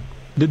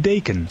 De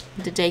deken.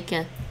 De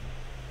deken.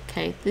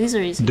 Okay, these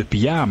are easy. De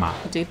pyjama.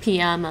 De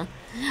pyjama.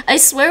 I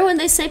swear when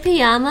they say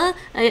pyjama,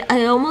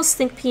 I almost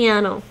think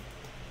piano.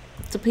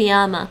 The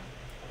pyjama.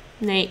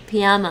 Nee,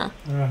 pyjama.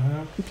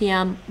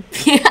 Pyjama.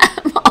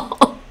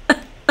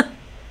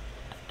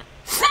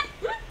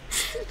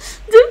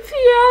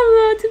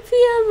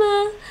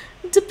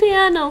 De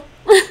piano.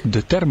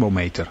 De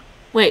thermometer.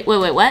 Wait,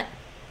 what?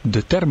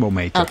 De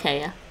thermometer. Okay,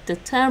 yeah.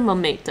 De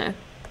thermometer.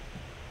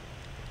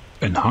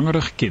 Een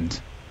hangerig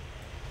kind.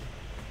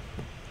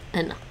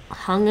 Een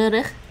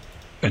Hongerig.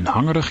 Een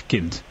hangerig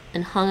kind.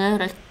 Een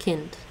hongerig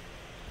kind.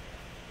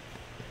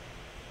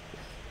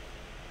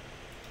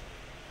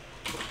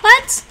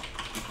 What?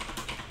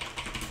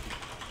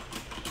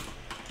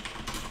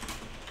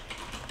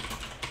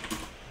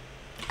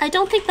 I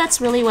don't think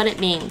that's really what it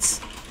means.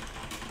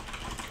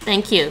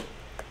 Thank you.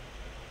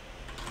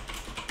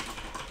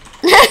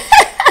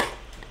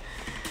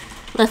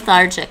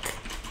 Lethargic.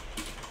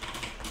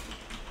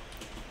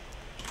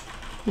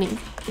 I mean,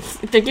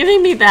 they're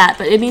giving me that,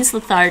 but it means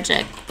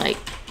lethargic. Like,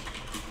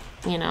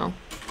 you know.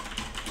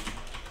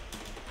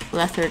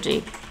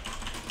 Lethargy.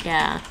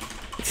 Yeah.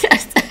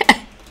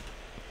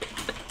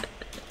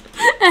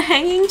 A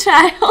hanging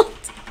child.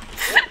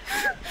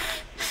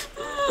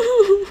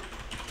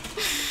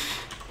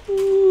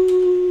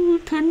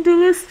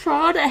 Pendulous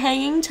child, a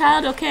hanging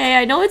child. Okay,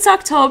 I know it's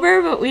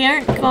October, but we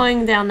aren't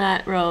going down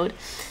that road.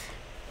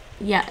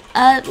 Yeah,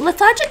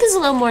 lethargic is a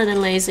little more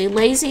than lazy.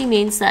 Lazy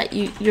means that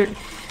you're...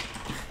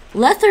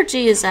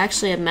 Lethargy is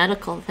actually a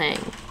medical thing.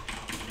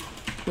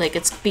 Like,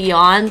 it's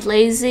beyond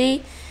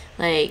lazy.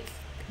 Like,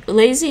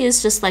 lazy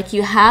is just like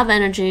you have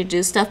energy to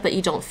do stuff, but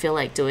you don't feel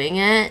like doing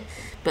it.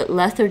 But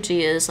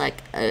lethargy is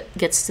like,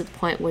 gets to the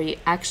point where you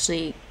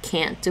actually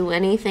can't do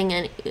anything.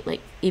 And like,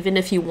 even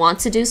if you want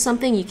to do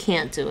something, you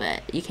can't do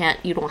it.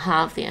 You don't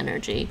have the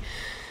energy.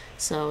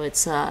 So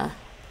it's, but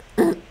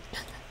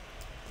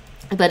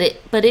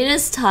it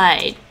is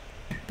tied.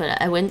 But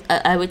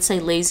I would say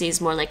lazy is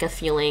more like a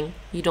feeling.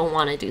 You don't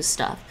want to do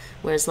stuff.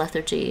 Whereas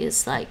lethargy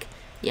is like,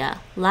 yeah,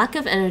 lack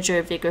of energy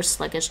or vigor,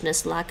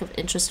 sluggishness, lack of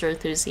interest or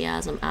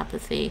enthusiasm,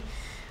 apathy.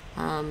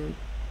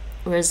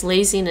 Whereas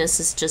laziness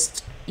is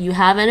just, you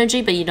have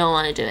energy, but you don't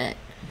want to do it.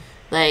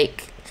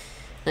 Like,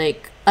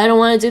 I don't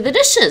want to do the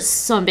dishes,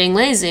 so I'm being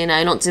lazy and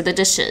I don't do the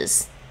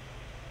dishes.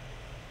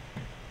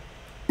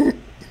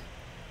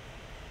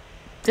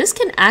 This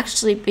can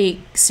actually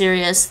be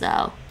serious,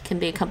 though. Can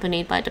be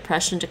accompanied by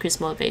depression,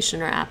 decreased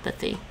motivation, or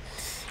apathy.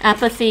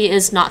 Apathy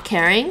is not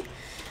caring.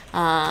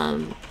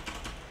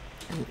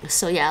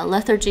 So yeah,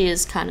 lethargy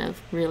is kind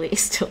of really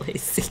still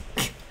lazy.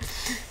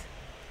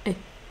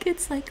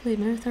 It's likely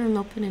marathon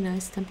open in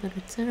ice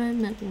temperature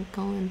and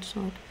ankle and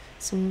short.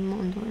 Som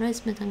under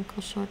ice med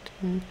ankle short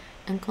and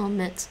ankle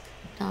met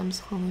dams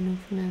gewoon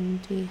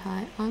oefenen die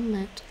hij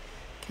aanlet.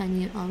 Kan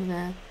je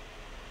alweer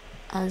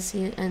als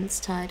je eens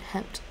tijd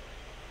hebt.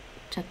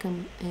 Check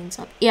them ends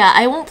up. Yeah,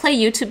 I won't play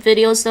YouTube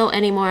videos though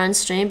anymore on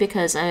stream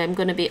because I'm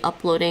going to be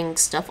uploading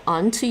stuff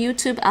onto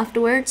YouTube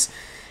afterwards,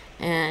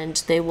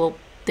 and they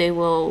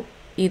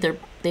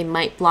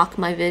might block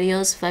my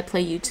videos if I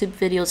play YouTube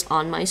videos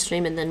on my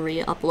stream and then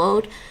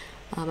re-upload.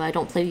 I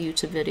don't play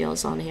YouTube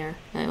videos on here.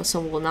 I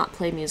also will not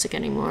play music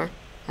anymore.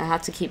 I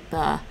have to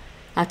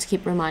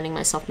keep reminding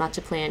myself not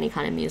to play any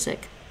kind of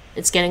music.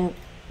 It's getting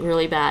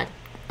really bad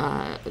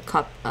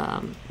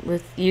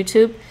with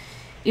YouTube.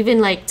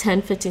 Even like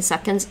 10-15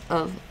 seconds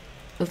of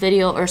a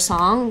video or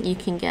song, you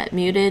can get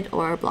muted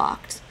or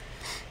blocked.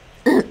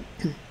 But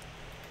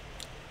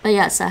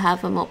yes, I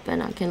have them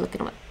open. I can look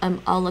at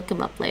them. I'll look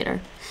them up later.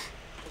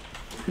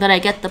 But I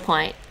get the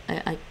point.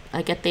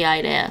 I get the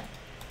idea.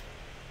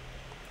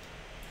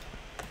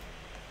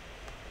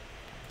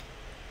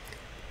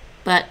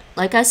 But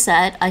like I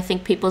said, I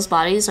think people's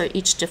bodies are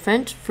each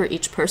different for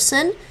each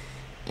person.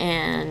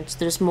 And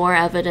there's more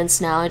evidence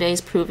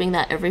nowadays proving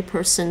that every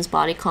person's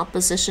body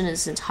composition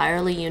is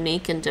entirely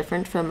unique and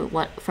different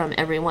from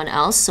everyone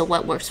else. So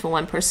what works for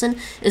one person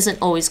isn't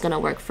always going to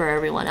work for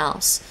everyone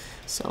else.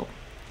 So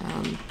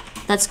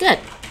that's good.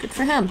 Good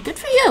for him. Good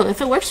for you.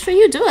 If it works for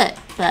you, do it.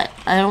 But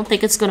I don't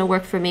think it's going to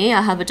work for me.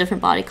 I have a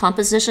different body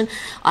composition.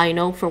 I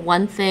know for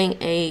one thing,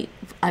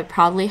 I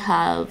probably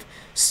have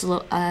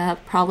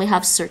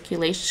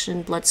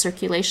blood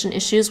circulation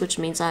issues, which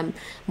means I'm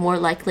more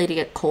likely to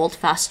get cold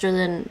faster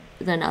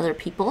than other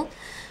people.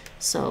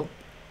 So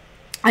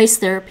ice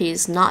therapy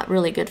is not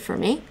really good for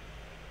me.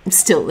 I'm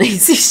still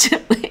lazy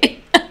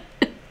shitly.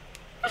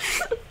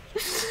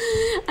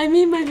 I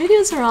mean, my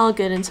videos are all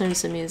good in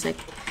terms of music.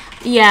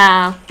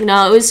 Yeah,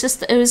 no, it was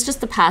just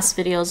the past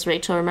videos,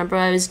 Rachel. Remember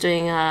I was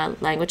doing a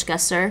language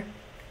guesser,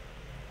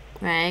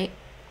 right?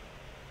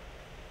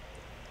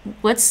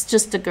 What's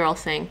just a girl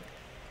thing?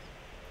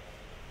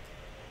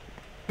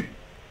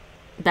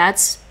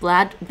 That's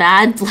bad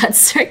blood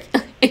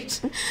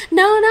circulation.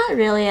 No, not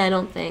really, I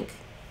don't think.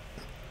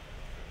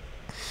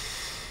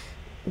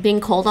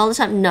 Being cold all the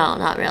time? No,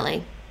 not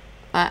really.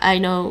 I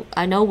know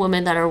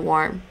women that are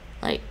warm.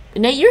 Like,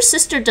 Nate, your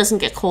sister doesn't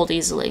get cold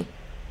easily.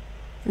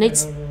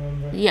 Nate's,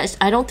 yes,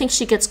 I don't think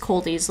she gets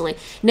cold easily.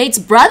 Nate's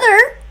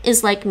brother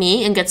is like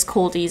me and gets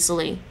cold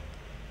easily.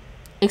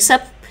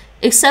 Except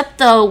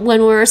though,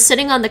 when we were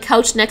sitting on the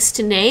couch next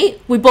to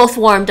Nate, we both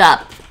warmed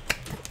up.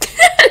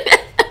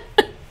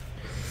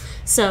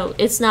 So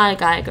it's not a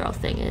guy-girl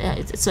thing.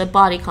 It's a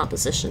body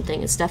composition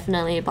thing. It's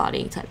definitely a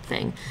body type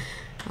thing.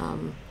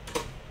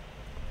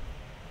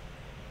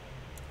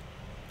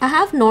 I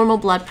have normal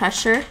blood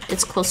pressure.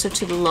 It's closer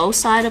to the low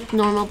side of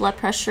normal blood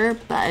pressure,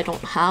 but I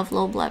don't have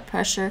low blood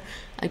pressure.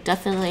 I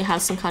definitely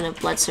have some kind of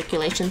blood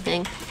circulation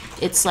thing.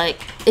 It's like,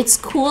 it's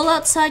cool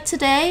outside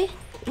today.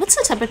 What's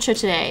the temperature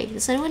today?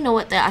 Does anyone know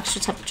what the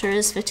actual temperature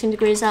is? 15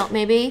 degrees out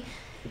maybe?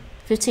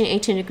 15,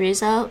 18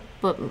 degrees out.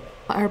 But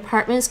our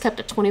apartment is kept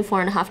at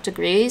 24.5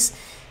 degrees.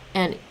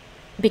 And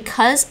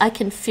because I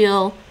can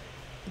feel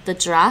the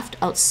draft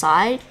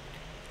outside,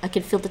 I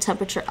can feel the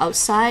temperature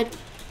outside,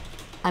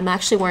 I'm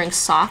actually wearing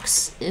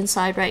socks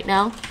inside right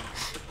now.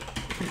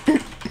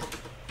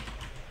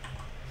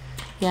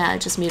 Yeah, I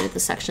just muted the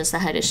sections that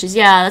had issues.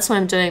 Yeah, that's what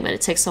I'm doing, but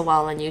it takes a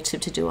while on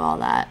YouTube to do all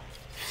that.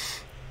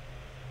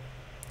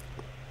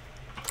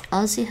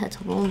 Als je het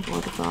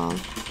woonorgaan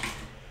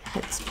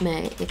het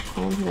mij, ik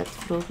kon het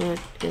vroeger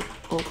ik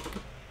ook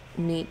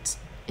niet.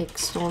 Ik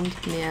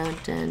stond meer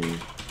dan...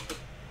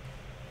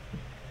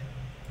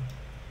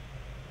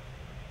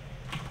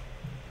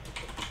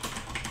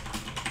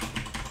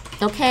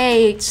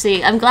 Okay,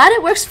 see, I'm glad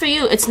it works for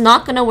you. It's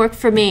not gonna work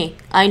for me.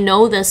 I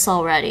know this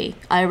already.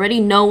 I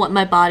already know what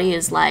my body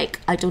is like.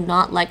 I do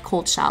not like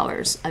cold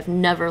showers. I've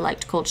never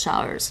liked cold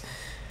showers.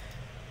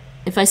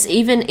 If I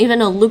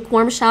even a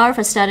lukewarm shower, if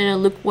I stand in a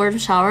lukewarm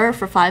shower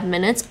for 5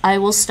 minutes, I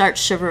will start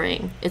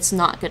shivering. It's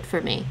not good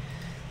for me.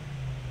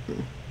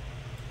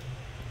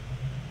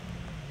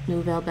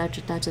 Nouvelle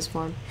Dutchess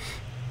form.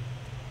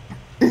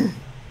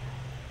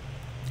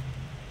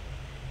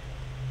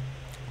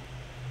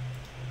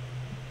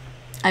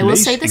 I will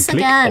say this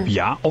again.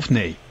 Ja of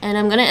nee. And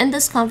I'm gonna end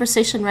this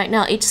conversation right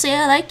now. HC,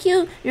 I like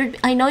you.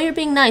 I know you're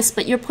being nice,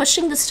 but you're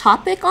pushing this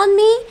topic on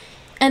me,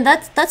 and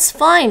that's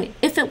fine.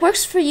 If it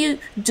works for you,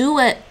 do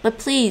it. But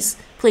please,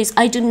 please,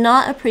 I do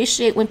not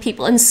appreciate when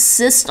people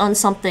insist on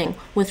something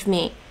with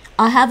me.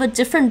 I have a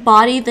different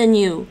body than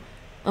you,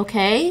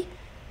 okay?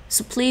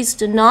 So please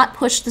do not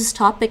push this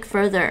topic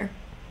further.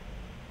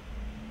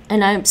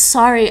 And I'm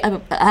sorry,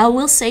 I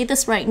will say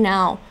this right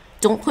now.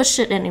 Don't push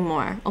it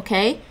anymore,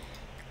 okay?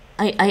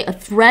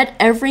 I've read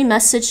every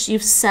message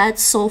you've said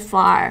so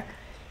far.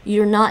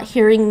 You're not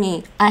hearing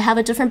me. I have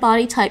a different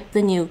body type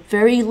than you.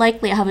 Very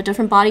likely I have a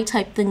different body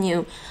type than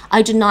you.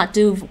 I do not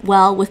do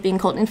well with being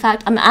cold. In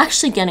fact, I'm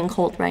actually getting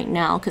cold right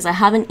now because I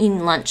haven't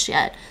eaten lunch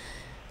yet.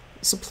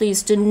 So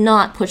please do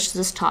not push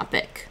this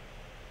topic.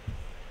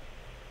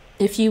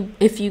 If you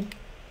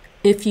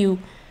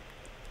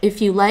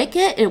like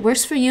it, it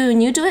works for you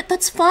and you do it,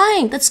 that's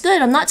fine. That's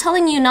good. I'm not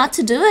telling you not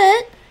to do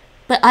it.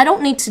 But I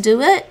don't need to do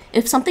it.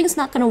 If something's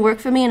not going to work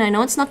for me and I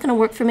know it's not going to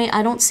work for me,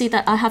 I don't see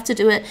that I have to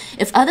do it.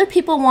 If other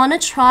people want to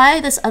try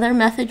this other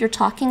method you're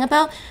talking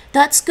about,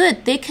 that's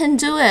good. They can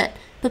do it.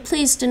 But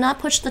please do not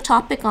push the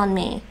topic on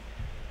me.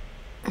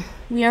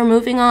 We are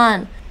moving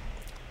on.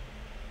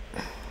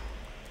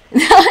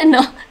 I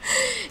know.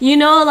 You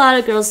know a lot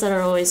of girls that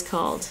are always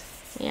cold.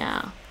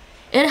 Yeah.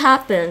 It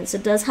happens.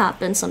 It does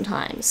happen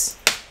sometimes.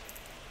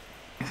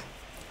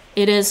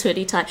 It is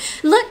hoodie time.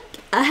 Look,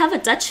 I have a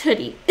Dutch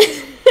hoodie.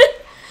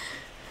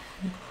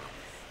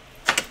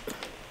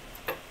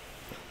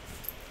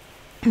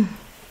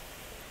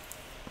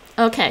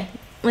 Okay,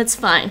 it's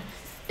fine.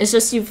 It's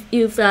just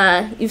you've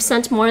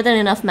sent more than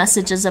enough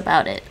messages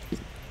about it.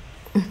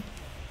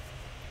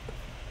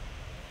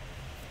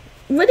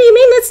 What do you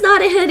mean it's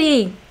not a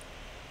hoodie?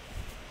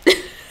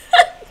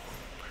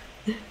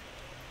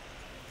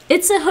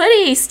 It's a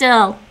hoodie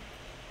still.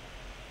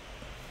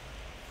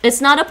 It's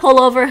not a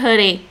pullover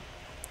hoodie.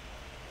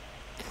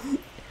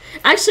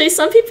 Actually,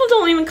 some people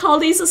don't even call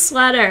these a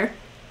sweater.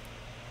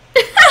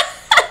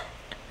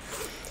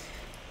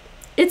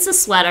 It's a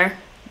sweater.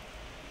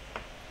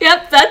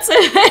 Yep, that's a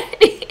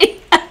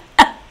hoodie.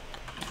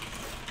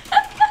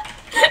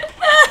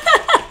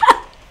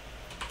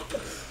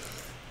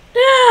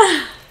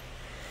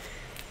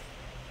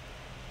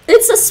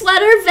 It's a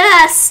sweater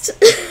vest.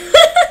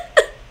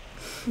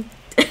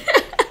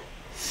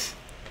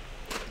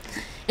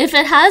 If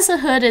it has a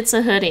hood, it's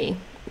a hoodie.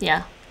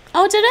 Yeah.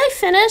 Oh, did I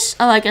finish?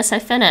 Oh, I guess I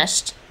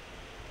finished.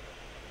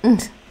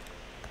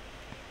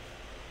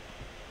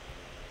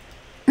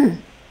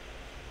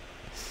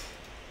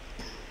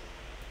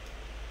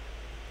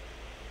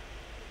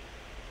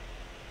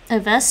 A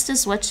vest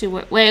is what you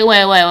wear. Wait.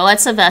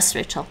 What's a vest,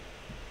 Rachel?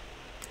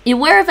 You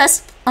wear a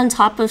vest on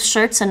top of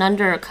shirts and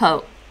under a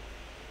coat.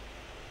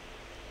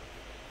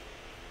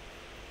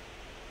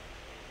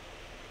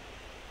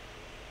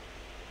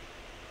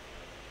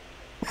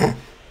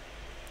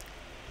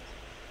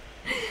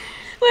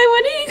 Wait,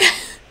 what are you...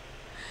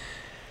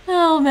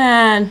 Oh,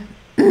 man.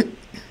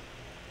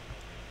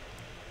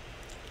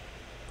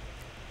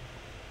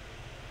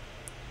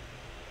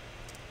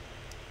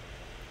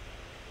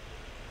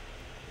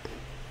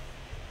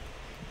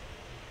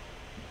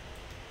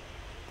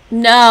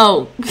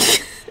 No.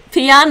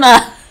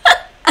 Pajama.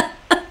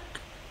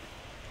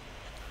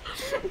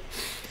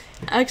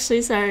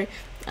 Actually, sorry.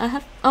 I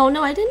have... Oh,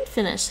 no, I didn't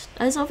finish.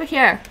 I was over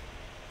here.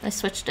 I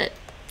switched it.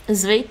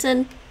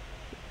 Zweten.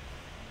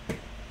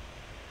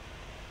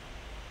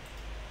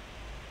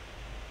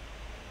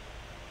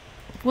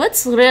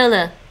 What's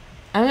really?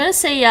 I'm gonna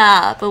say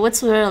yeah, but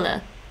what's really?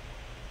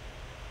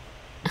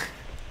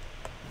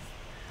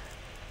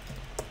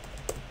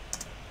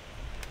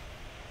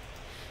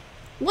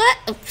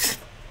 What?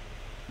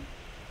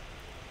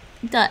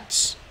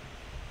 Dutch.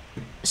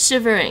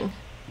 Shivering.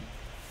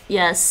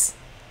 Yes,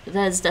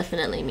 that is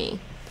definitely me.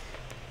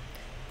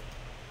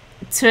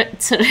 The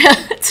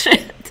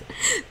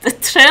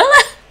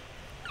trailer?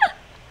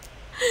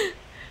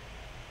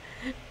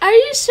 Are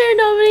you sure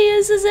nobody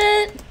uses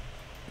it?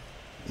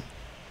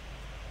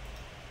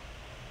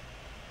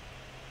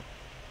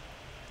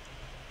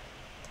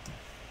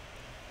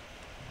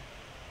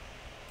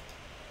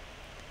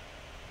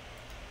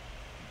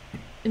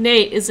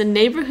 Nate, is a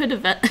neighborhood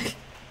event.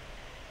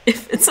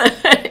 If it's a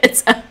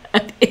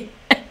hoodie.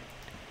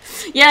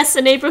 Yes,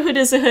 a neighborhood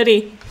is a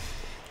hoodie.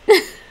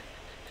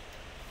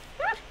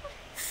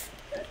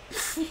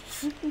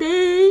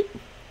 Nate.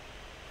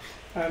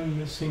 I'm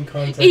missing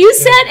context. You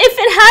said if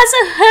it has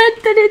a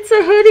hood, then it's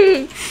a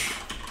hoodie.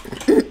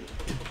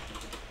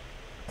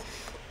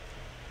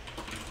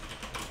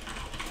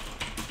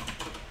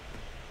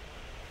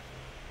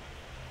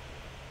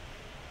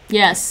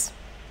 Yes.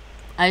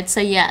 I'd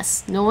say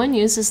yes. No one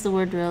uses the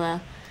word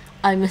rilla.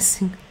 I'm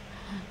missing.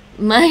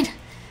 Mein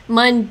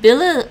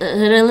Billen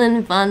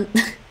rillen van.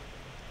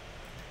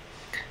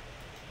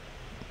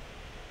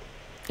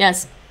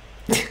 Yes.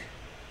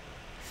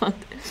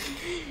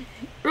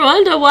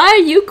 Rwanda, why are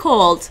you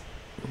cold?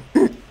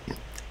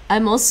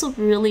 I'm also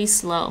really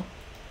slow.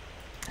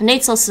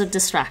 Nate's also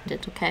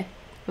distracted, okay?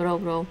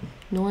 Bro.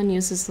 No one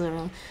uses the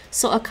rilla.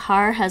 So a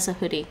car has a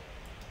hoodie.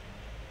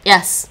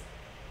 Yes.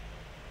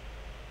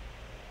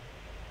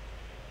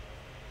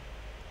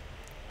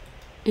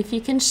 If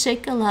you can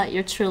shake a lot,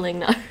 you're trilling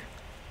now.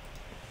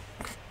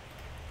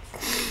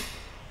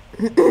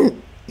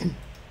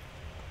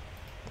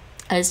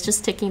 I was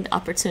just taking the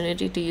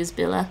opportunity to use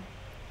Billa.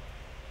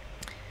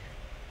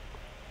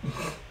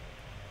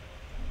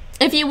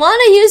 If you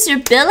want to use your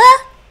Billa,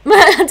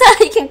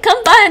 you can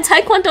come by on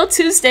Taekwondo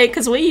Tuesday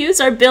because we use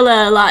our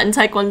Billa a lot in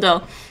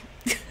Taekwondo.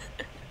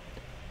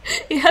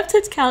 You have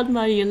to count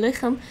maar je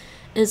lichaam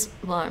is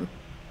warm.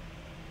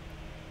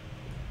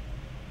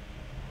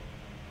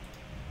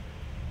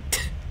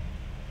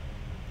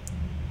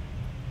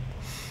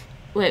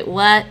 Wait,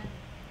 what?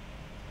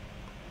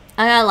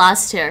 I got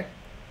lost here.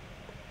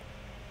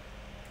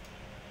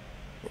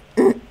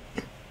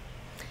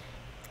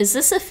 Is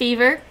this a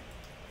fever?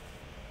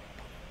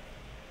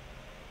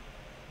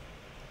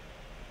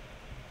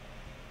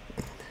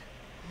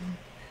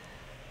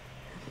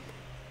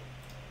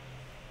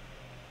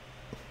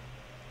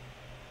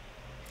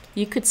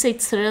 You could say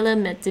trilla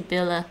met de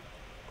billa.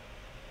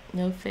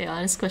 No fair,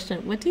 honest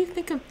question. What do you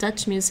think of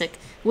Dutch music?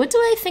 What do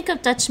I think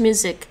of Dutch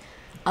music?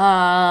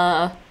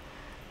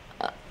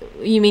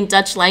 You mean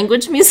Dutch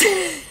language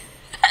music?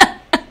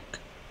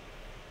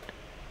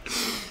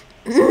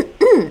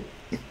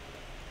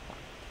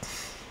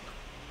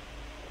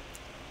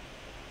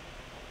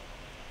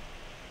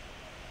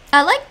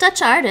 I like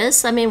Dutch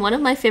artists. I mean, one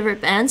of my favorite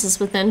bands is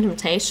Within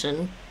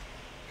Temptation.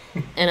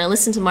 And I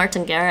listen to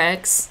Martin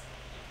Garrix.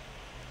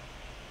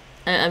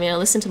 I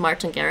listen to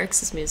Martin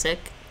Garrix's music.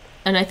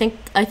 And I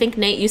think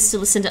Nate used to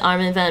listen to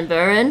Armin van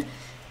Buuren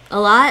a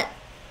lot.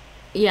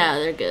 Yeah,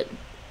 they're good.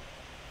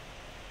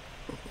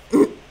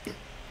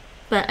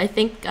 But I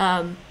think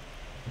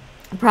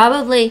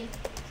probably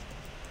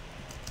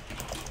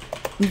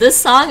this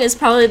song is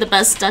probably the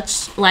best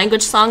Dutch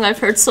language song I've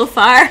heard so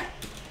far.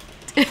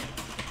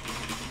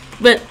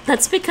 But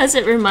that's because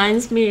it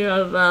reminds me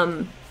of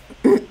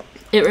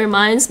it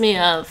reminds me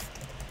of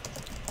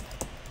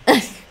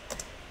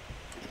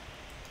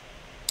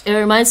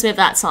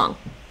that song.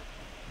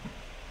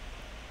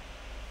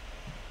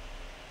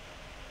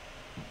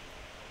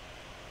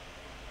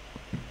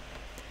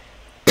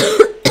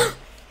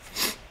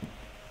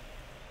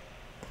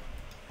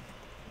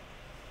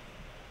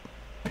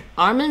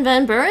 Armin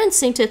van Buuren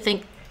seemed to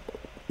think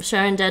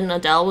Sharon Dead and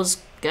Adele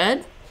was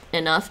good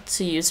enough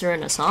to use her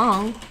in a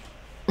song.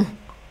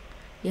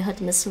 You had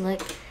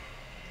misselijk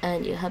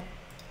and you had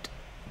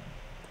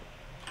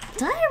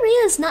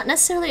diarrhea is not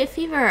necessarily a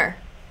fever.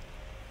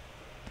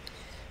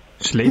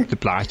 Sleep de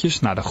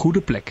plaatjes naar de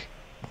goede plek.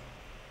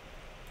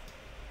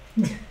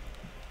 All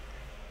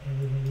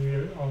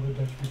the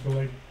Dutch people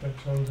like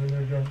Dutch songs when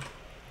they're drunk.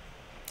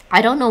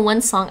 I don't know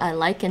one song I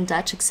like in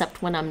Dutch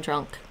except when I'm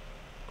drunk.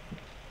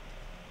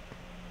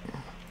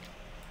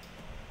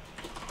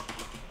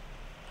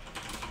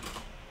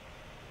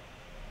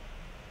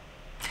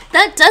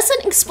 That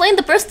doesn't explain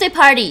the birthday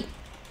party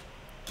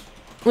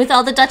with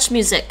all the Dutch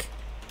music,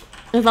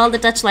 with all the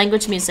Dutch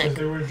language music. Because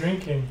they were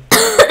drinking.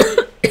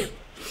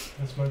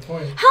 That's my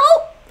point.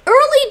 How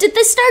early did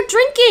they start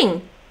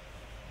drinking?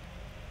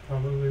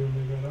 Probably when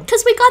they got up.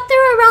 Because we got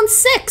there around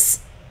 6.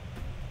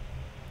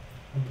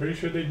 I'm pretty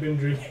sure they'd been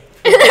drinking.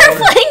 And they're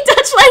playing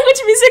Dutch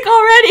language music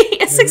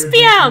already at 6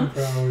 p.m.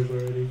 For hours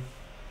already.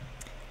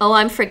 Oh,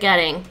 I'm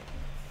forgetting.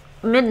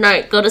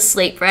 Midnight, go to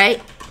sleep,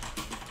 right?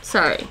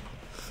 Sorry.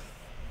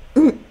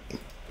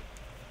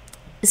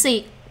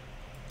 See,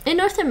 in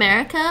North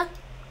America,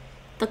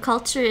 the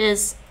culture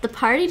is the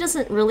party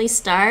doesn't really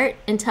start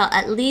until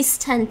at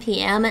least 10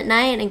 p.m. at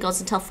night and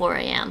goes until 4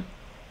 a.m.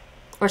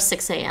 or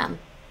 6 a.m.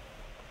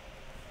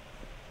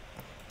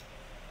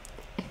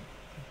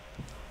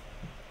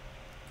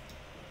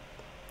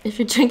 If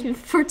you're drinking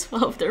for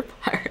 12, they're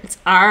pirates.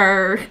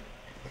 Arr.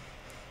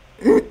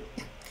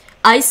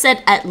 I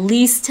said at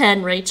least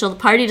 10, Rachel. The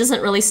party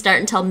doesn't really start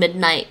until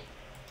midnight.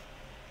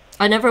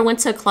 I never went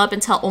to a club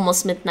until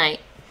almost midnight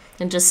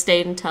and just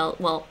stayed until,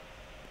 well,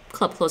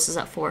 club closes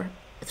at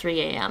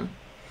 3 a.m.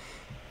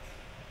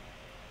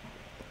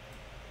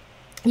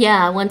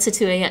 Yeah, 1 to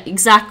 2 a.m.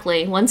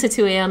 Exactly. 1 to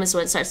 2 a.m. is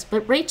when it starts.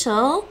 But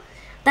Rachel,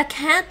 that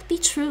can't be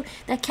true.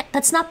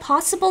 That's not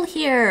possible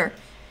here.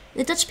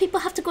 The Dutch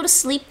people have to go to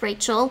sleep,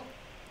 Rachel.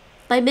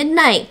 By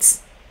midnight.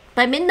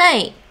 By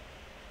midnight.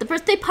 The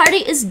birthday party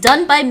is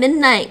done by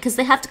midnight because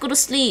they have to go to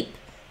sleep.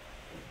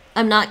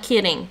 I'm not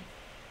kidding.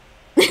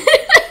 I'm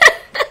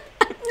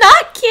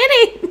not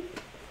kidding.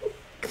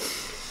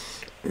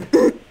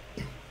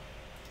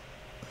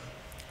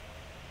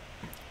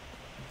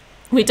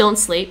 We don't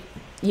sleep.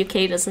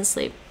 UK doesn't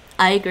sleep.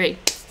 I agree.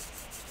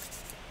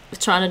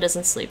 Toronto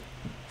doesn't sleep.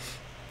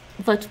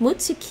 Wat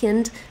moet je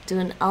kind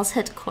doen als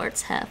het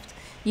koorts heeft?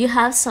 You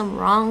have some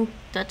wrong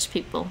Dutch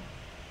people.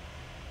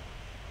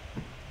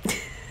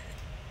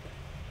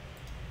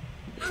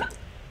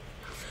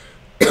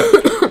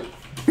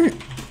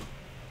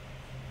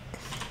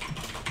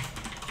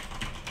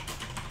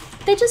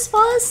 They just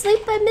fall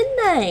asleep by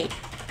midnight.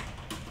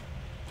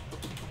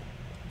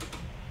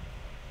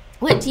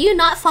 Wait, do you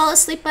not fall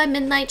asleep by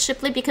midnight,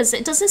 Shipley? Because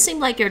it doesn't seem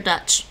like you're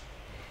Dutch.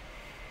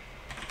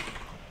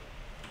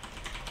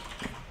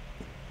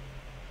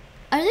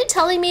 Are they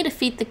telling me to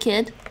feed the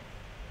kid?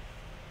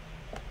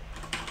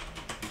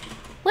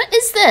 What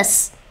is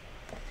this?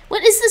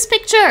 What is this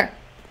picture?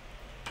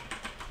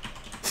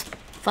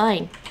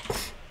 Fine.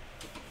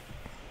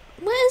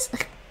 What is...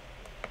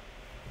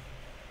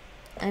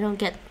 I don't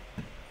get...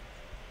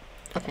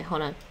 Okay,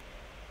 hold on.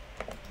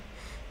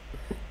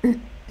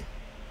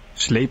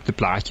 Sleep de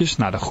plaatjes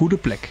naar de goede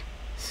plek.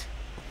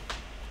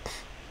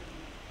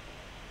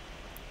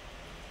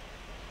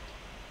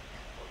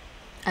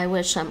 I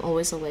wish I'm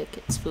always awake.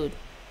 It's food.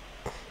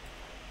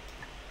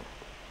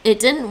 It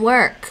didn't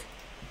work.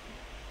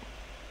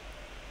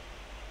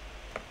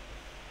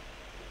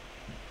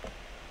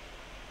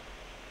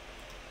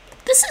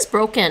 This is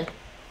broken.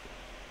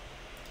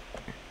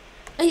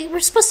 We're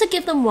supposed to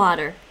give them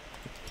water.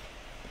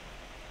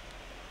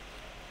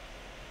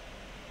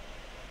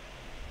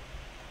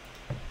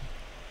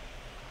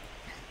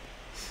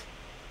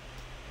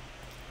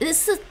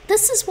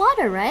 This is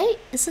water, right?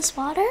 Is this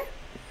water?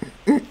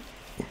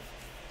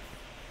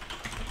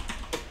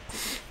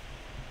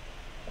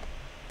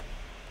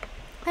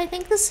 I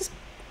think this is...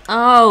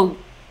 Oh.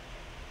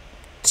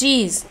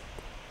 Jeez.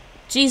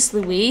 Jeez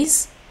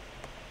Louise.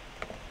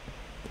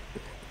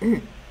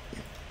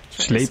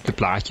 Sleep de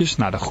plaatjes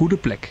naar de goede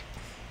plek.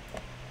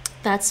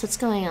 That's what's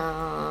going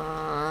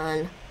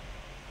on.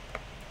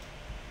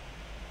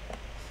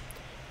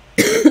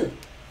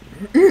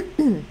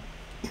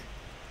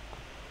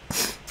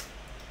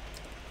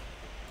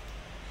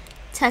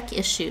 Tech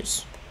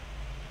issues.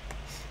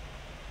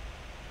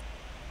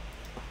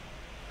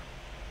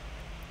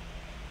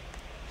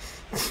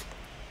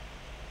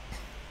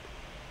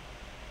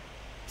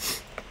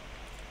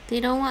 They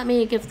don't want me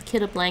to give the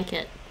kid a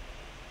blanket,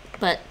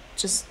 but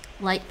just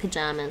light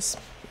pajamas.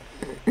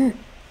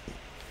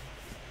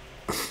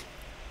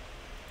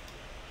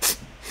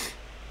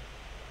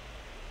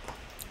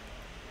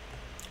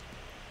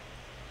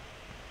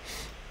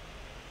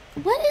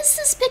 What is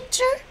this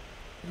picture?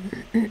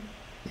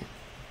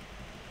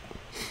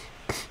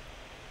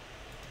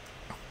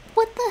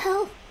 What the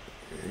hell?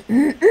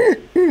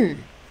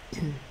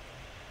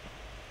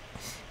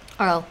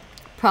 Oh,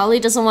 probably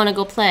doesn't want to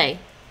go play,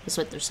 is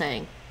what they're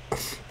saying.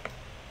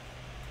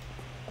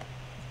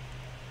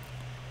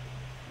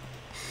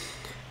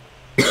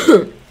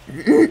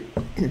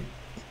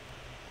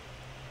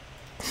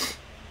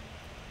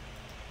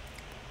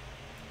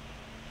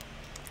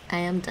 I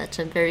am Dutch.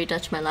 I'm very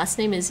Dutch. My last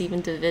name is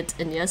even David,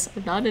 and yes,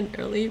 I'm not an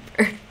early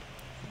bird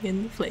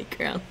in the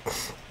playground.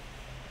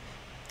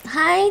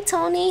 Hi,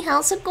 Tony.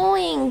 How's it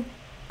going?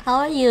 How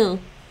are you?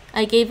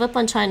 I gave up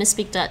on trying to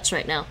speak Dutch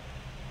right now.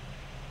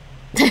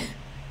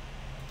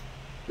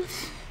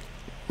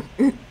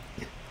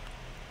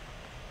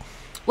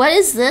 What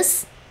is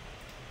this?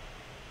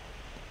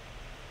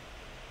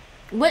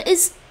 What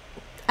is...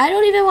 I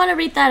don't even want to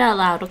read that out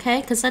loud,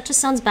 okay? Because that just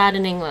sounds bad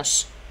in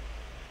English.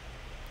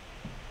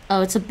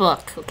 Oh, it's a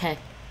book. Okay.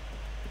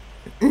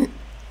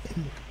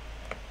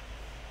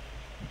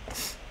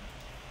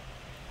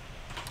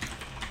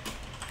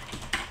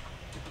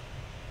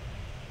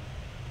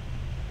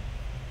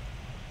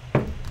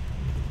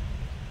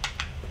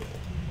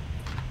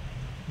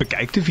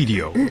 Bekijk de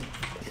video.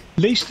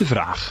 Lees de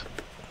vraag.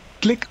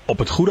 Klik op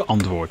het goede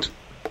antwoord.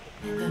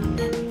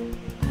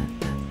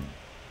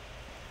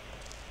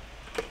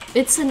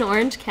 It's an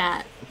orange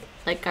cat.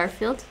 Like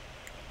Garfield?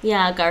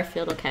 Yeah,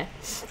 Garfield, okay.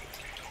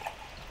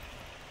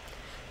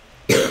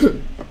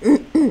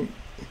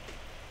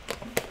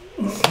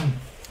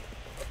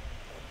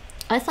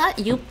 I thought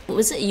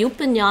was it Joop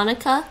and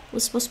Janneke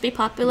was supposed to be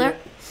popular? Yeah.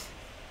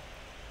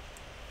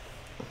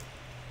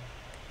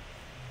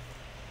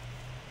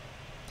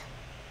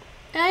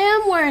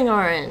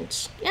 wearing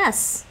orange.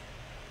 Yes.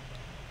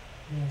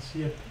 Yes,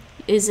 yep.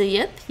 Is it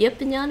yip?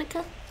 Yip and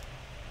Yannicka?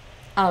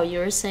 Oh, you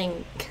were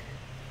saying...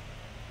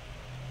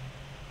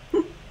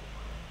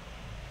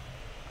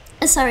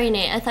 Sorry,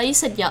 Nate. I thought you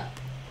said yup.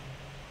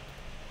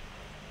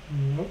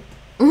 Nope.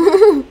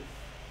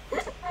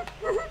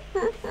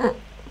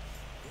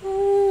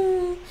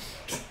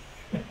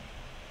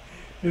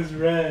 It's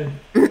red.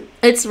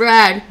 It's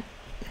red.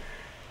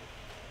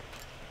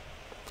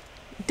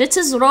 This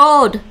is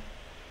road.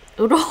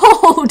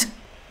 Road.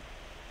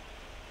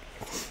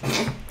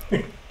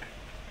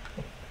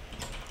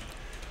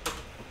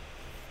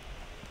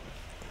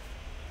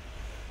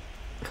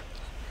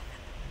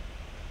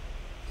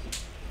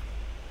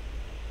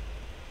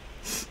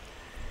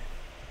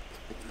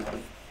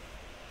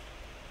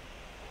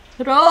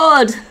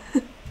 Road.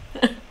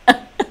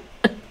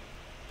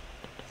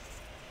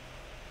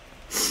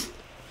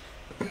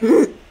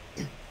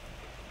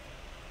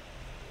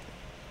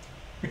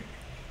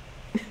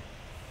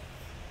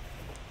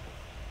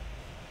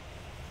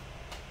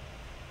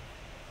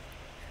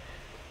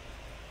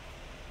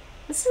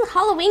 This is a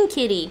Halloween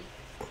kitty.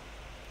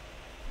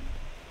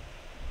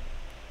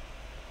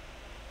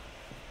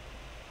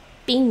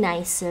 Be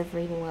nice,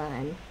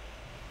 everyone.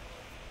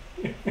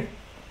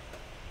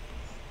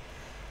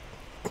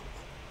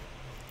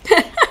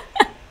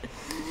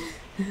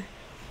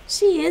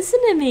 She is an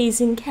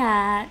amazing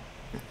cat.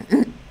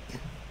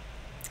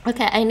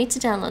 Okay, I need to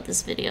download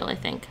this video, I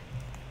think.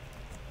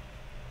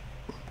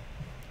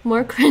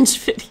 More cringe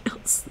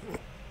videos.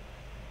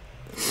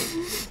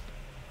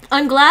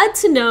 I'm glad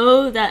to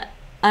know that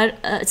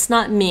it's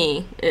not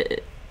me.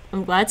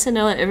 I'm glad to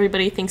know that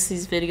everybody thinks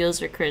these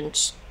videos are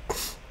cringe.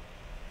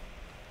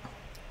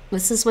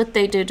 This is what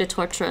they do to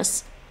torture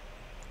us.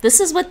 This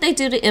is what they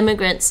do to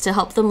immigrants to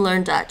help them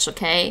learn Dutch,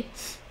 okay?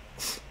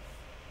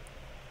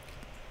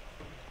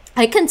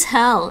 I can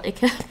tell. It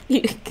can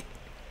be...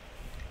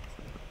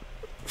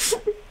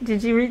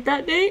 Did you read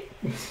that, Nate?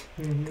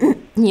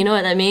 Mm-hmm. You know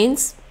what that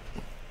means?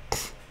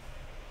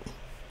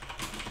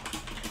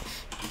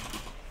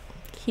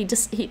 He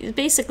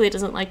basically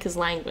doesn't like his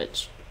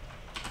language.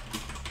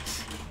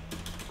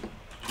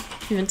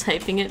 Even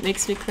typing it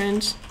makes me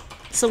cringe.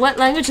 So what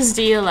languages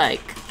do you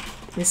like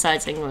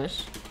besides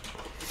English?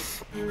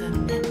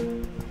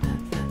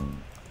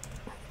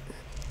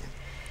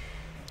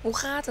 Hoe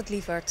gaat het,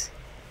 lieverd?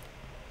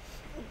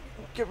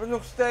 Ik heb het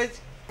nog steeds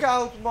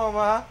koud,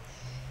 mama.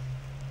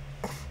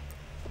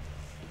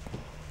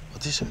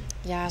 Wat is er?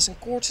 Ja, zijn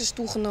koorts is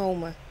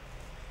toegenomen.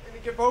 En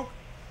ik heb ook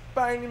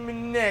pijn in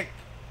mijn nek.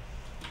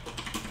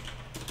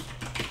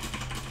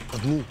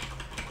 Wat nu?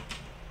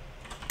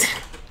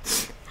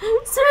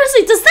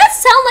 Seriously, does that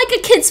sound like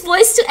a kid's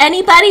voice to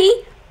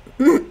anybody?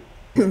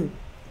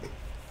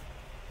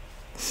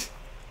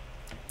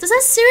 Does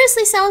that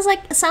seriously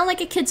sound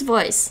like a kid's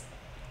voice?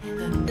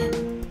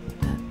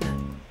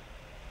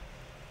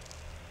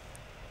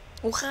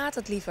 Hoe gaat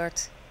het,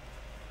 lieverd?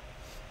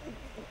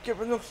 Ik heb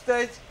het nog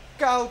steeds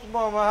koud,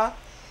 mama.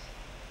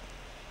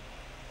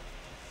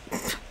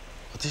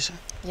 Wat is er?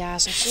 Ja,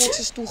 zijn koorts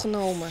is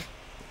toegenomen.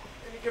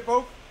 En ik heb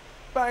ook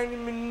pijn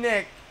in mijn nek.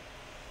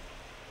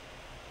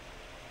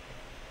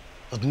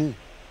 Wat nu?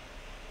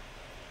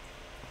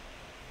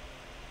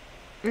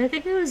 I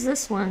think it was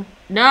this one.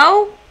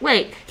 No?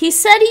 Wait, he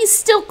said he's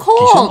still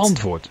cold. Kies een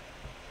antwoord.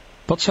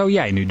 Wat zou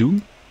jij nu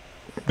doen?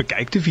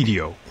 Bekijk de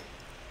video.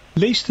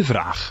 Lees de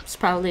vraag. It's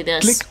probably this.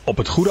 Klik op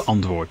het goede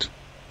antwoord.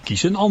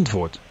 Kies een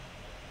antwoord.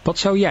 Wat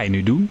zou jij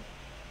nu doen?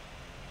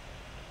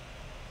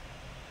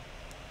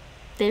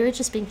 They were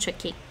just being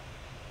tricky.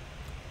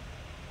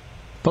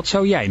 Wat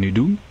zou jij nu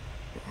doen?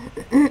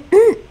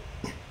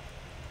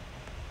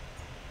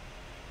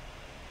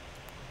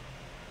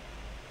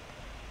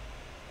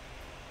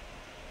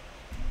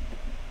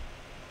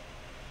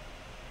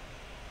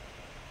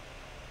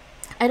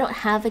 I don't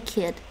have a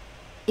kid.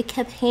 Ik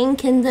heb geen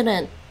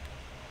kinderen.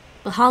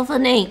 Behalve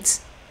Nate.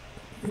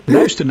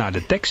 Luister naar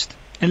de tekst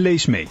en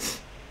lees mee.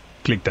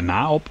 Klik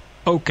daarna op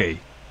oké.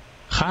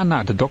 Ga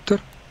naar de dokter.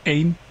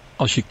 1.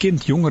 Als je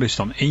kind jonger is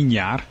dan 1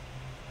 jaar.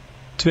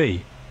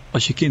 2.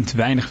 Als je kind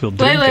weinig wil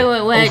drinken,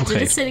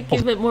 overgeeft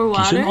of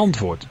kies een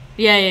antwoord.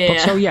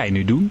 Wat zou jij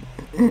nu doen?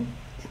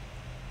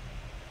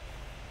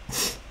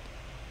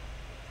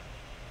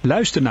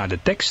 Luister naar de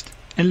tekst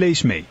en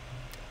lees mee.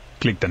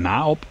 Klik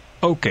daarna op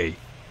oké.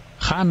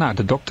 Ga naar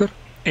de dokter.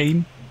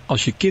 1.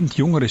 Als je kind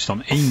jonger is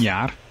dan 1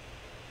 jaar.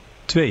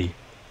 2.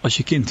 Als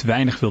je kind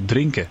weinig wil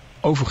drinken,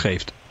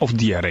 overgeeft of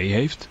diarree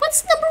heeft.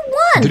 What's number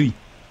 1? 3.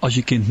 Als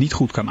je kind niet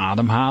goed kan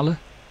ademhalen.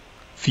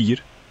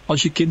 4.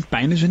 Als je kind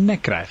pijn in zijn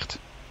nek krijgt.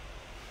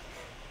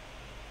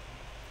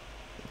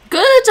 Go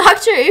to the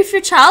doctor if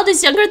your child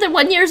is younger than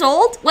 1 year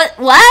old?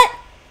 What?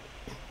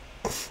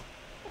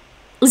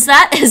 Is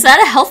that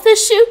a health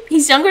issue?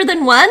 He's younger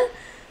than 1?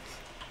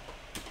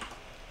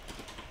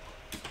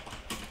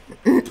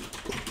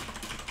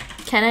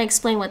 Can I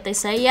explain what they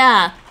say?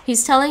 Yeah,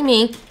 he's telling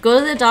me, go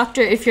to the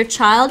doctor if your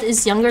child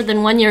is younger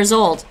than 1 year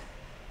old.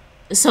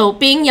 So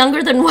being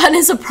younger than 1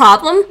 is a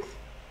problem?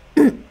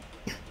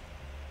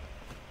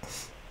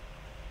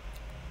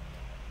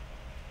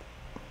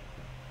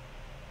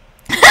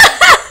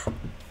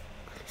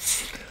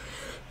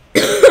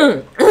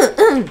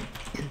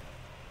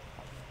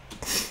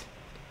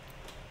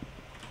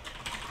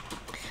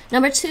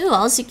 Number 2.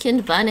 Als je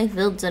kind weinig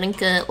wil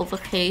drinken,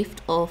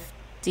 overgeeft of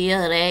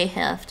diarree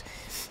heeft.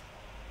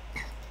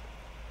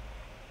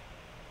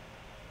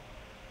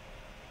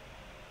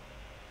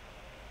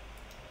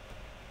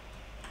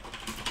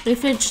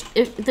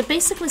 They're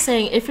basically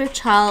saying if your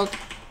child,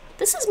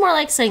 this is more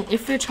like saying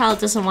if your child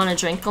doesn't want to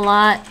drink a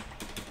lot,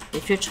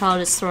 if your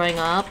child is throwing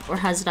up or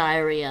has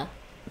diarrhea.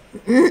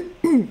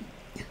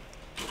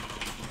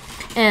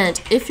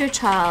 And if your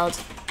child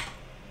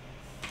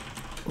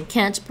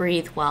can't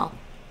breathe well.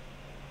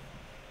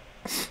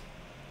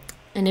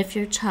 And if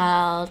your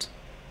child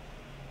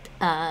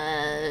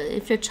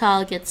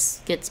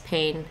gets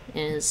pain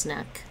in his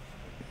neck.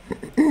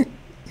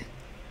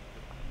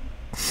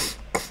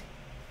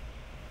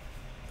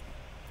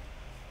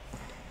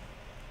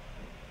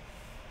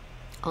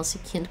 Als je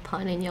kind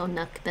pijn in jouw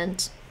nek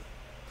bent.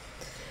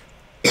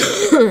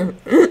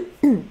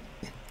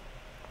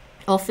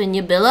 Of in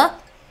je billen.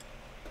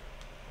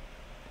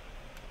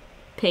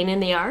 Pain in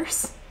the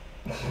arse.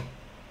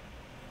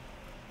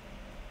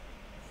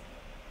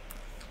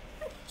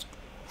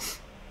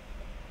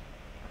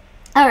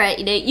 Alright,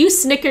 Nate, you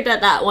snickered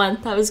at that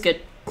one. That was good.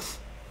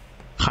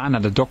 Ga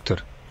naar de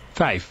dokter.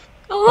 5.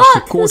 Oh, als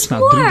de koorts na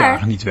 3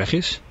 dagen niet weg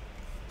is.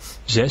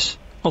 6.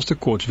 Als de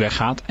koorts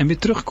weggaat en weer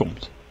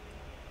terugkomt.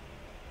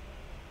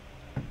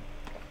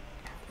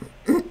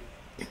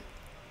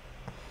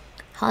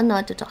 Ga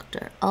naar de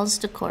dokter als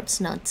de koorts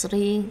na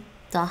 3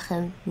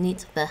 dagen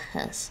niet weg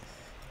is.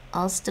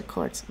 Als de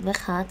koorts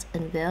weggaat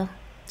en weer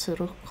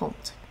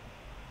terugkomt.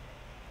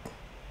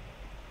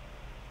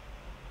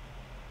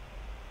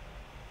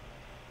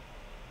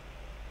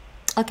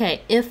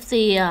 Okay, if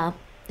the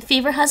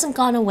fever hasn't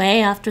gone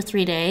away after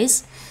 3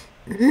 days,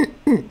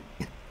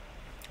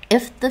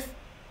 if the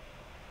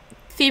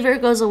fever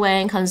goes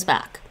away and comes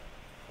back.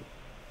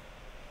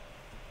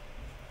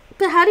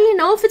 But how do you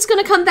know if it's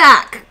going to come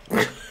back?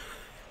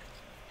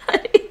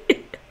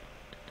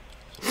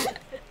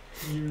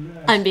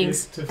 I'm being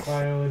to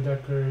file a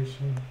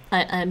declaration.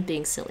 I'm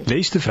being silly.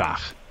 Lees de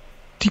vraag.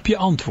 Typ je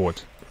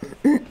antwoord.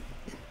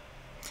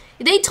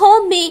 They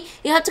told me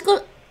you have to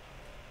go.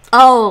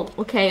 Oh,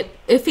 okay.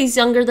 If he's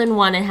younger than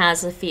 1 and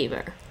has a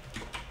fever.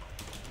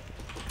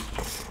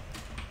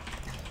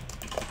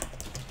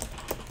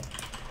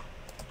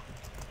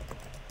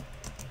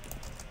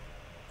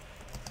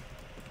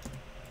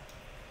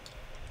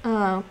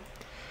 Oh.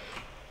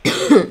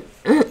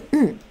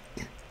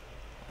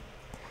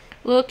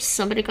 Whoops,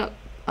 somebody got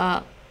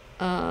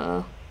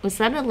was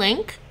that a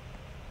link?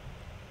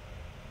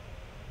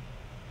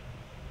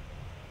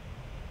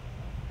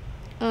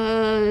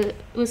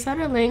 Was that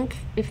a link?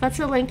 If that's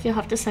a link, you'll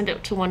have to send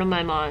it to one of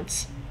my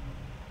mods.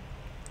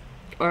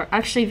 Or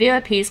actually,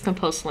 VIPs can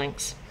post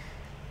links.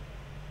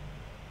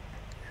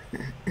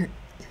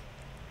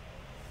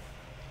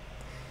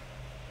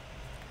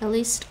 At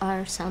least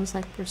R sounds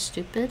like we're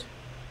stupid.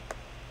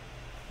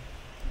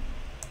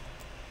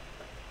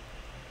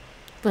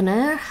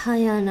 Wanneer ga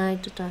je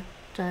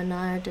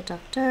naar de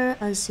dokter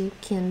als je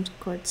kind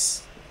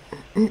koorts?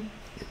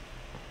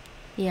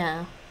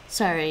 Yeah,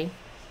 sorry.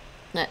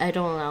 I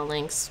don't allow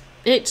links.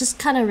 It just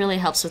kind of really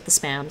helps with the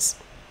spams.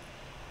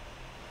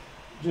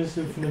 Just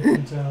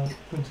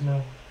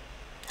oefenen.nl.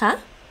 Huh?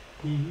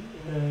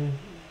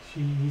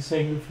 He's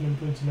saying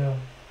oefenen.nl.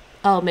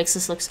 Oh, it makes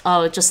this look...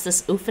 Oh, just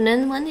this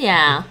oefenen one?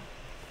 Yeah.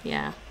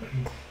 Yeah.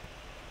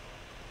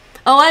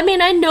 Oh, I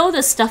mean, I know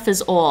this stuff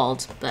is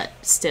old, but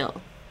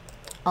still.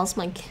 All's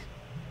my kid.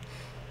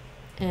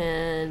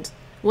 And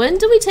when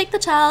do we take the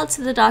child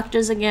to the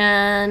doctors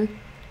again?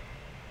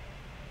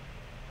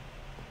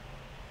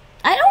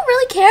 I don't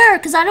really care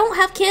because I don't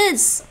have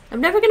kids. I'm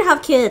never gonna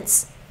have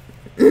kids.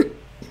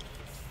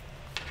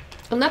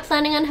 I'm not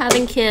planning on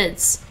having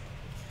kids.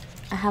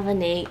 I have a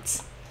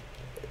Nate.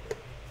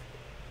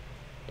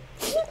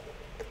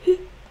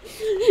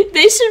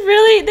 They should.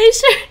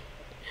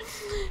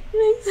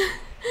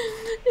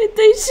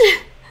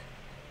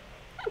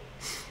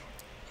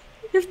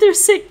 If they're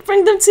sick,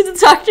 bring them to the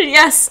doctor.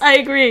 Yes, I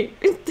agree.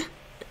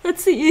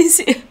 That's the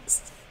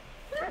easiest.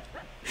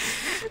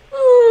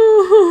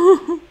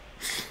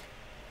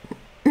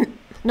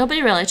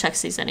 Nobody really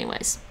checks these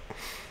anyways.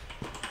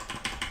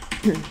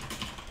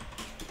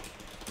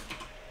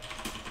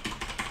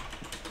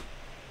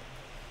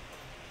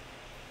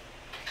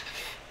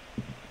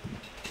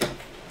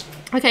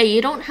 Okay,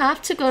 you don't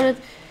have to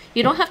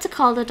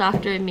call the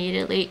doctor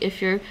immediately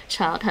if your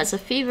child has a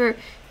fever.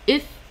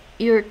 If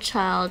your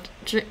child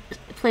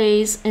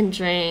plays and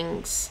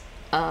drinks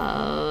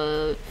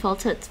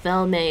valt het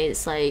wel mee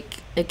is like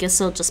I guess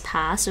it'll just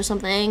pass or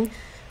something.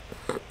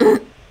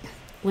 What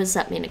does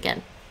that mean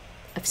again?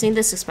 I've seen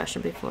this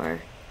expression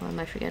before. Or am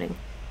I forgetting?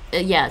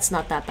 Yeah, it's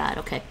not that bad.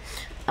 Okay.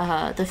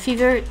 The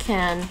fever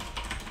can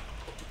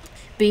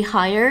be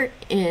higher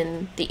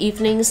in the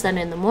evenings than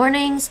in the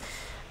mornings.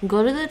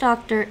 Go to the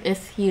doctor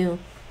if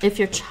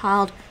your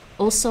child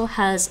also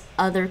has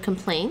other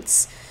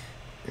complaints,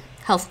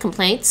 health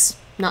complaints,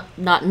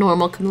 not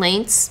normal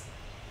complaints,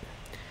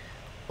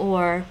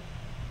 or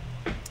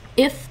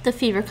if the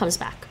fever comes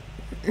back.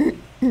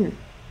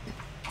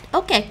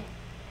 Oké.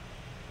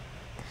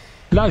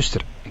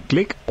 Luister en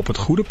klik op het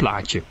goede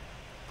plaatje.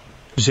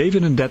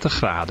 37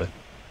 graden.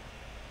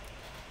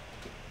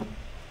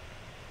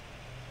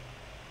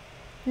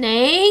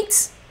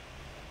 Nate.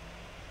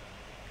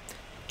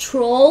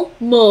 Troll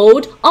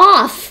mode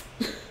off.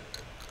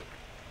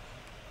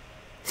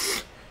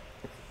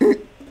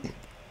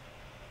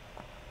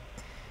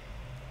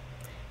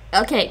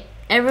 Okay,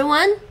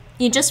 everyone,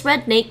 you just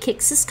read Nate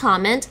Kicks'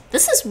 comment.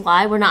 This is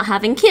why we're not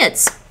having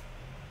kids.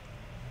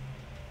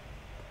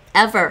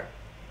 Ever.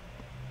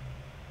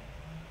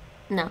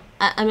 No,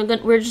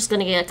 we're just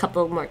gonna get a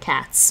couple more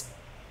cats.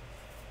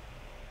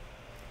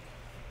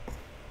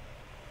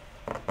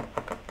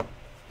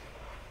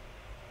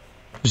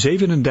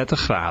 ...37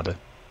 graden.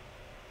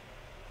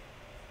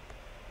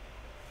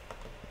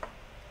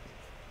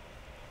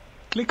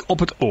 Klik op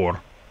het oor.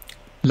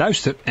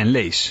 Luister en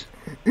lees.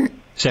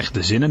 Zeg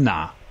de zinnen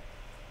na.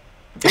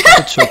 Ik heb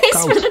het zo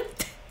koud.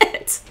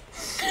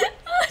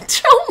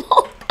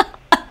 Trommel.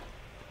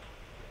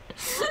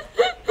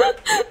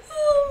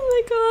 Oh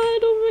my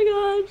god, oh my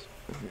god.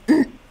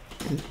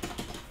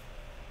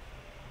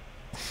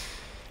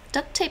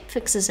 Duct tape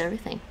fixes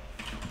everything.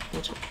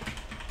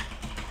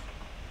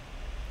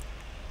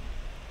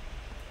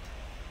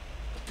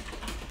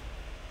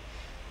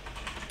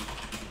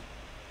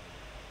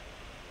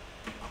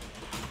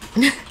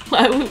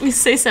 Why would we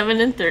say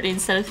 7 and 30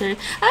 instead of 30?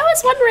 I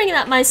was wondering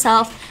that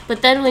myself,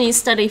 but then when you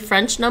study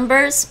French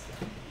numbers,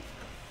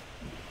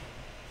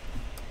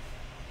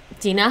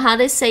 do you know how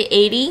they say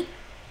 80?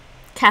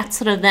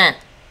 80.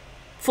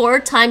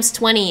 4 times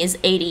 20 is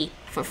 80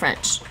 for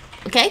French.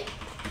 Okay?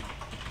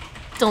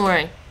 Don't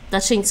worry,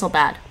 that ain't so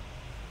bad.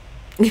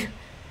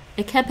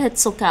 Ik heb het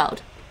zo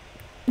koud.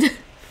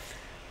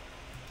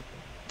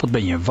 Wat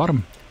ben je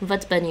warm?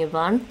 Wat ben je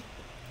warm?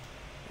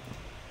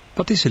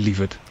 Wat is er,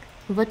 lieverd?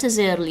 Wat is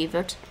er,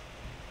 lieverd?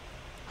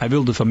 Hij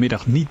wilde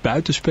vanmiddag niet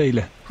buiten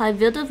spelen. Hij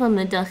wilde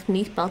vanmiddag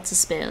niet buiten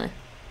spelen.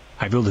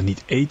 Hij wilde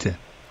niet eten.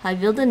 Hij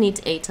wilde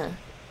niet eten.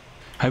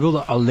 Hij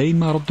wilde alleen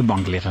maar op de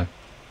bank liggen.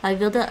 Hij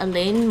wilde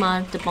alleen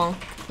maar op de bank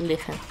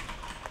liggen.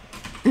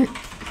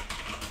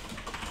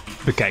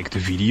 Bekijk de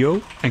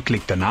video en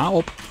klik daarna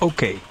op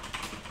oké.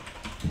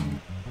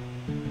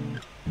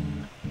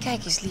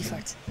 Kijk eens,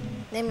 lieverd.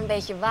 Neem een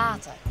beetje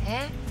water,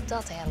 hè?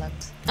 Dat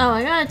helpt. Oh,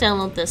 I gotta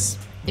download this.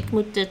 Ik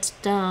moet dit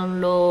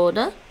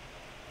downloaden.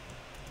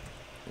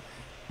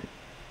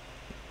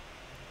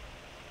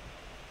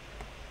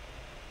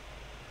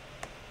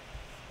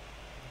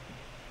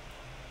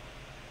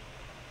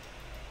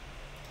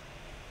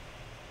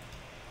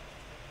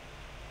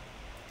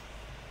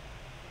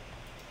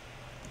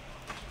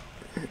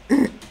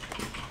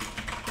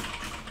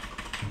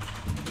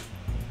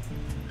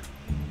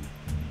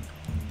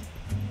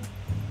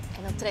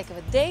 En dan trekken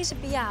we deze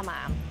pyjama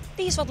aan.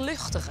 Die is wat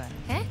luchtiger,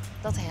 hè?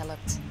 Dat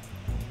helpt.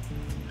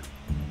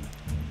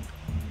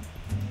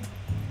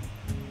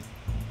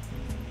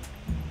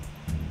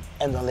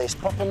 En dan leest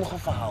papa nog een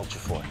verhaaltje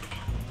voor.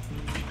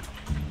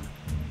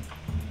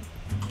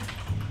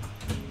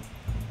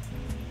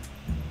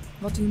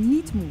 Wat u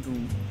niet moet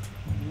doen.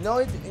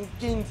 Nooit een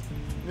kind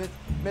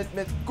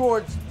met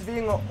koorts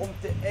dwingen om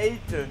te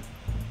eten.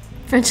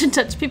 French and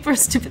Dutch people are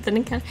stupid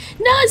than count.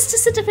 No, it's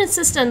just a different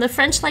system. The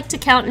French like to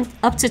count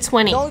up to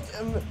 20. Nooit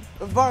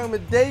een warme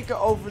deken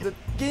over het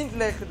kind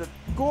leggen dat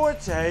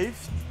koorts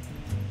heeft.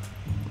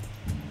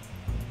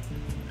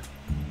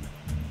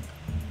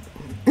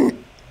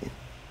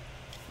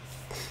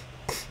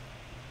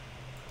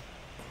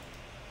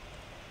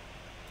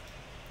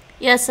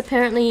 Yes,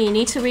 apparently you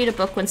need to read a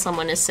book when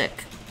someone is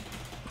sick.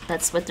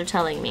 That's what they're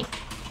telling me.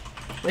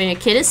 When your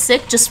kid is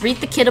sick, just read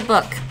the kid a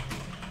book.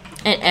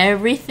 And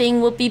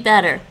everything will be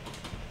better.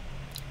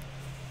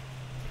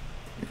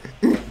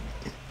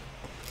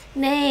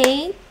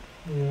 Nate?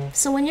 Yeah.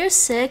 So when you're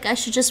sick, I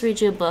should just read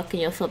you a book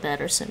and you'll feel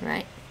better soon,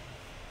 right?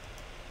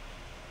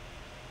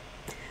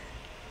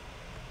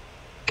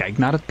 Kijk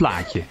naar het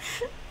plaatje.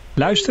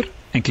 Luister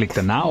en klik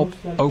daarna op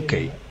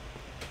oké.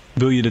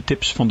 Wil je de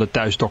tips van de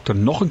thuisdokter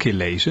nog een keer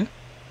lezen?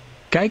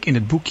 Kijk in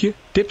het boekje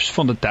Tips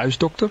van de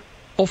thuisdokter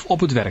of op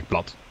het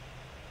werkblad.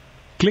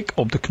 Klik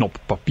op de knop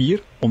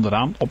papier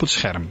onderaan op het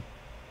scherm.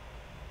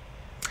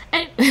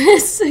 And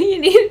so you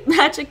need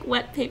magic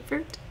wet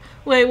paper.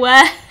 Wait,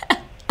 what?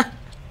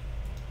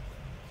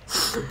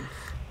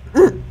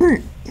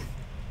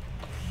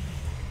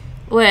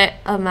 Wait,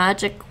 a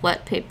magic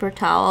wet paper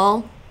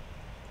towel?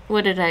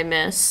 What did I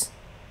miss?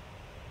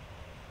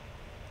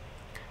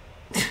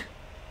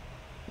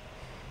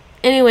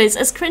 Anyways,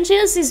 as cringy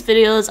as these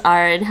videos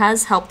are, it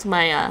has helped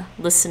my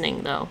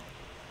listening though.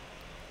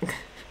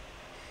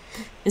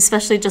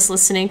 Especially just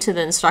listening to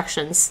the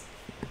instructions.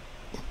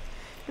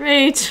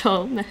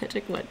 Rachel,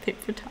 magic wet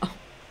paper towel.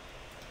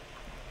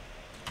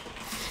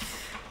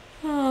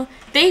 Oh,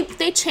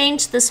 they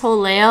changed this whole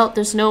layout.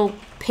 There's no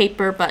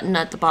paper button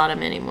at the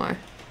bottom anymore.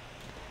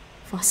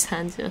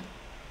 Fasandia.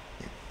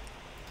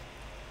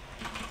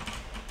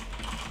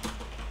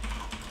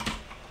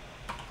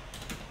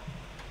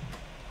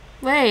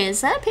 Wait, is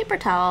that a paper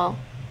towel?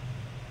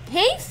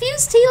 Hey,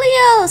 Fused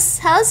Helios!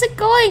 How's it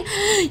going?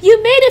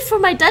 You made it for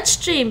my Dutch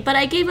stream, but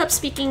I gave up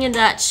speaking in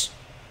Dutch.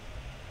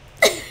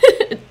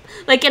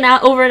 Like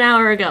over an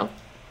hour ago.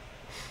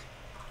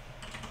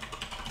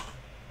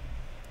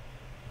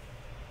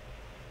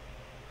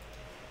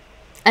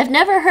 I've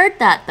never heard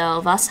that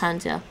though, was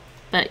handje.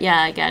 But yeah,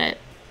 I get it.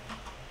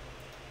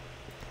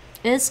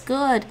 It's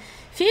good.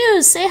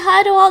 Fuse, say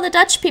hi to all the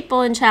Dutch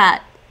people in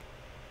chat.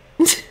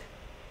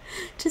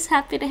 Just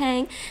happy to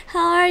hang.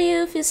 How are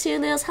you, Fuse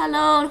Helios?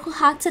 Hallo, hoe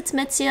gaat het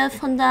met je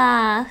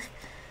vandaag?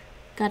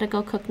 Gotta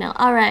go cook now.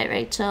 Alright,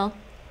 Rachel.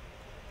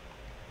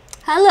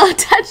 Hello,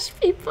 Dutch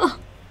people.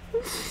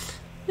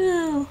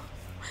 Oh.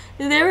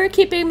 They were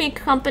keeping me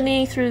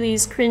company through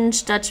these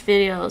cringe Dutch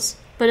videos.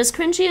 But as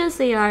cringy as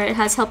they are, it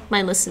has helped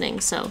my listening,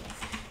 so.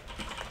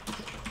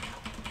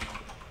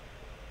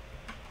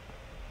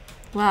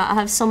 Wow, I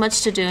have so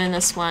much to do in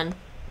this one.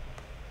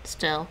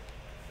 Still.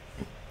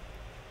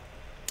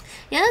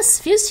 Yes,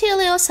 Fused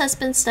Helios has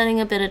been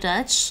studying a bit of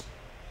Dutch.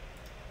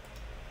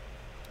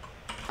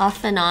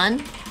 Off and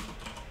on.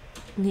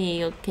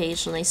 He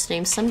occasionally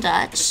streams some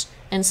Dutch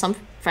and some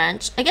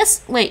French. I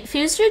guess, wait,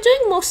 Fused, you're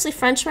doing mostly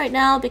French right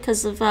now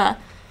because of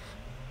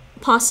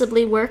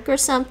possibly work or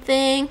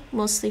something?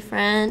 Mostly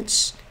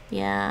French.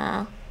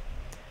 Yeah.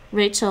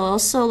 Rachel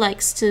also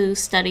likes to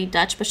study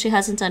Dutch, but she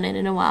hasn't done it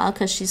in a while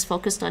because she's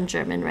focused on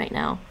German right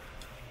now.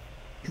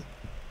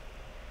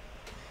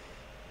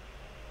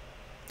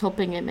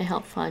 Hoping it may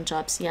help find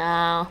jobs.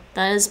 Yeah,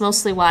 that is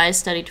mostly why I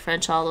studied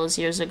French all those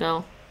years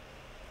ago.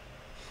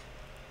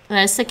 And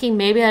I was thinking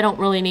maybe I don't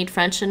really need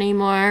French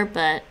anymore,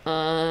 but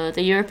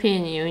the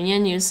European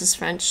Union uses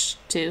French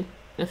too,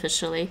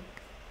 officially.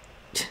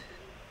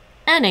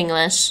 And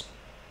English.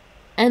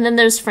 And then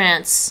there's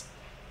France.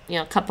 You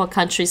know, a couple of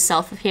countries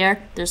south of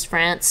here, there's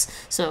France.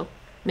 So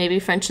maybe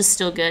French is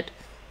still good.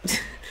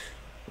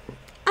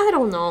 I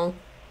don't know.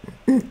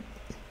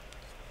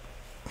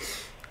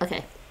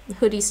 Okay. The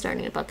hoodie's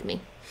starting to bug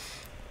me.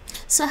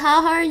 So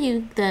how are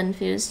you then,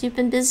 Fuse? You've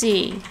been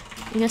busy.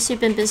 I guess you've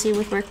been busy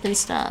with work and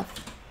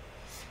stuff.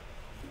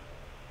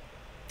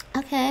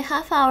 Okay,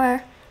 half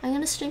hour. I'm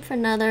gonna stream for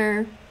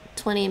another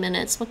 20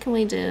 minutes. What can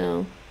we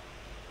do?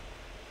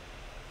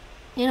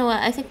 You know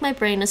what? I think my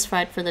brain is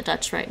fried for the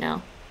Dutch right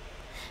now.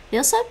 They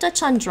also have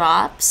Dutch on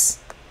drops.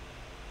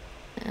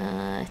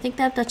 I think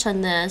they have Dutch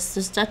on this.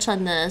 There's Dutch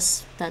on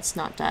this. That's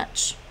not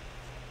Dutch.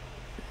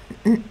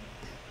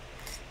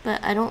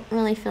 But I don't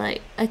really feel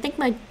like... I think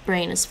my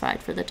brain is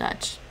fried for the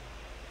Dutch.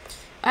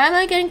 Or am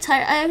I getting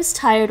tired? I was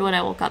tired when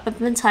I woke up. I've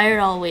been tired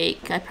all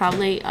week. I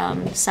probably...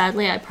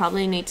 sadly, I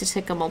probably need to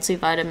take a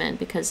multivitamin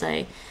because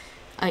I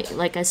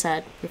like I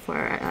said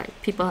before,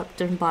 people have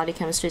different body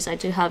chemistries. I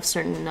do have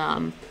certain...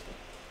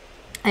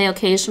 I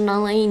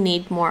occasionally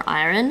need more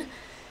iron.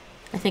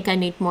 I think I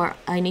need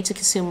to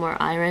consume more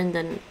iron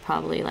than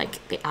probably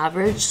like the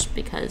average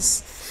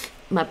because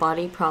my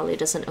body probably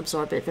doesn't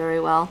absorb it very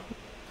well.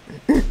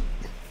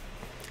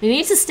 You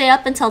need to stay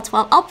up until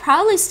 12. I'll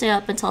probably stay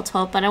up until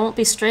 12, but I won't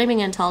be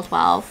streaming until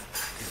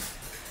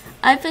 12.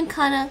 I've been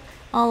kind of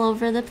all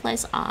over the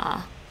place.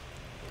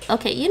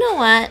 Okay, you know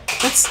what?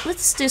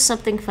 Let's do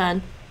something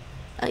fun.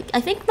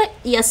 I think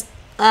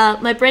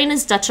my brain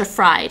is Dutcher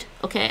fried.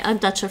 Okay, I'm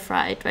Dutcher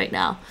fried right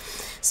now.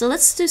 So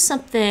let's do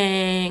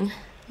something.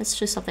 Let's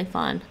do something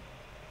fun.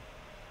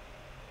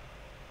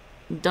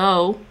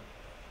 Dough.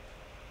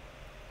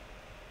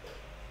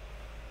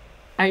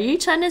 Are you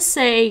trying to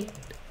say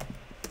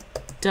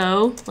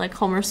dough like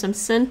Homer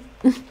Simpson?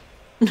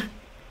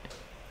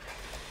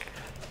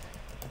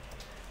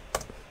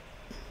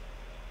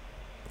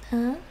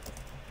 Huh?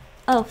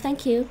 Oh,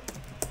 thank you.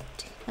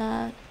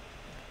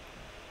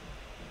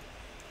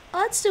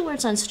 Let's do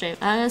words on stream.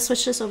 I'm gonna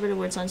switch this over to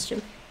words on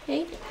stream.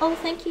 Hey, oh,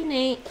 thank you,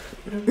 Nate.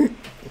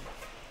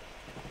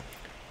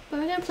 But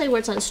we're gonna play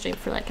words on stream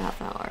for like a half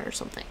hour or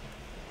something.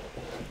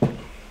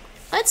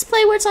 Let's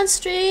play words on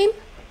stream.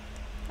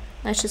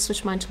 I should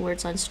switch mine to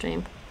words on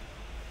stream.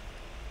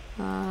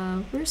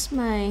 Where's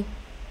my...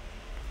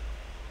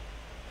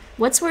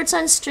 What's words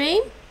on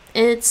stream?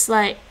 It's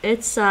like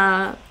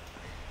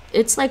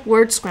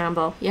word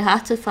scramble. You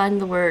have to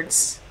find the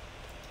words.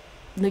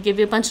 They give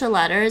you a bunch of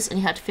letters and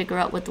you have to figure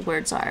out what the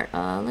words are.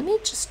 Let me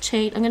just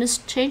change. I'm gonna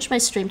change my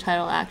stream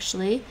title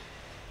actually.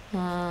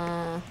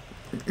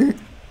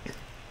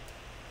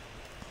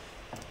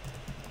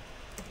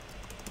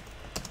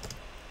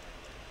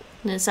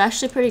 It's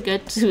actually pretty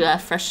good to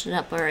freshen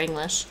up our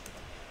English.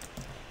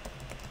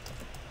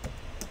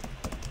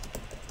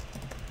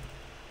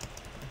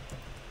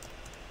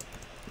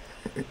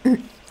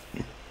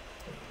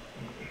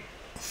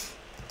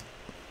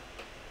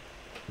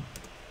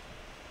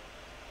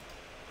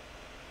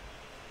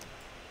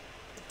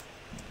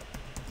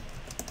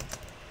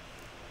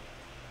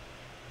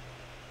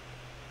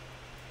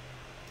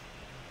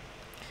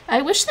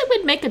 I wish they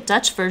would make a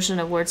Dutch version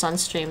of Words on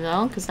Stream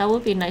though, because that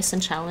would be nice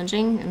and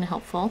challenging and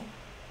helpful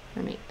for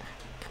me.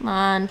 Come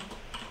on.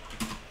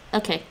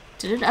 Okay,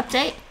 did it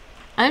update?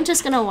 I'm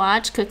just gonna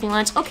watch cooking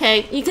lunch.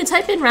 Okay, you can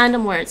type in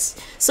random words.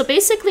 So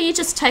basically, you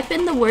just type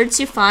in the words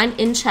you find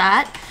in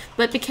chat,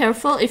 but be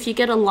careful if you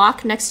get a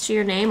lock next to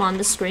your name on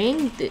the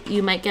screen.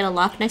 You might get a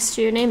lock next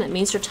to your name. That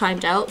means you're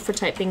timed out for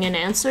typing in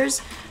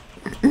answers.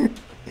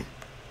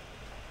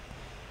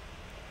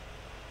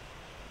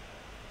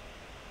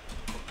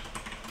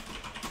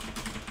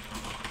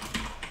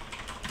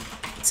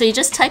 So you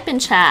just type in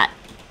chat.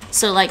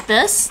 So like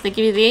this, they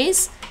give you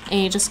these, and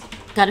you just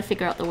gotta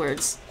figure out the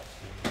words.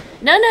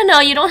 No, no, no,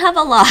 you don't have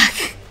a lock.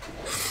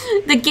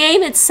 The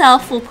game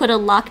itself will put a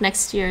lock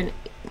next to your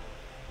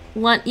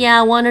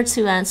one or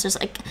two answers.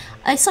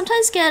 I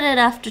sometimes get it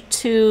after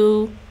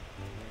two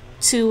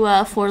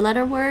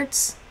 4-letter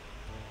words.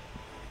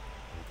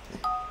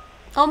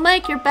 Oh,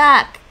 Mike, you're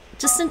back.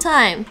 Just in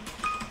time.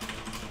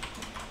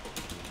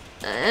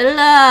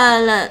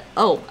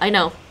 Oh, I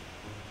know.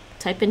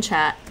 Type in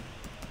chat.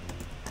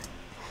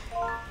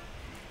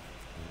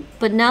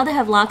 But now they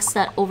have locks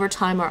that over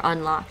time are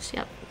unlocked.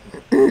 Yep.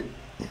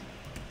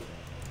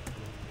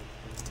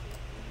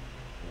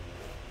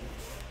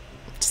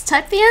 Just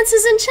type the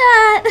answers in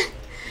chat.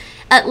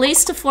 At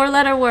least a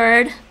 4-letter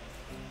word.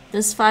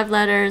 There's 5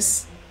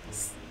 letters.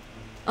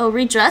 Oh,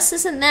 redress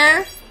isn't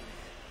there?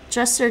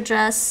 Dresser,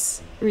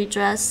 dress,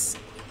 redress.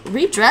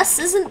 Redress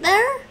isn't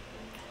there?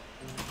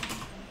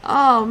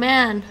 Oh,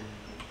 man.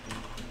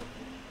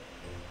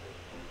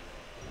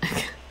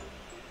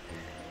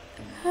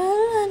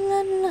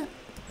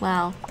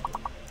 Wow.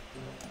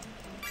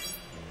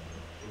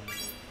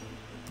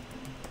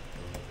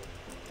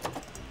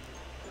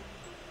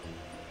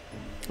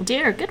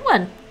 Dear, good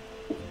one.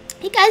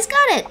 You guys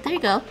got it. There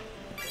you go.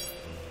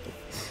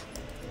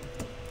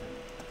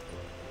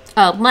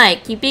 Oh,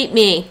 Mike, you beat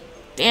me.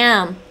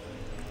 Damn.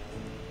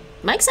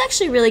 Mike's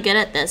actually really good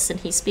at this, and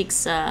he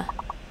speaks,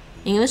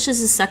 English is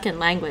his second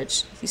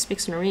language. He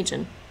speaks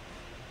Norwegian.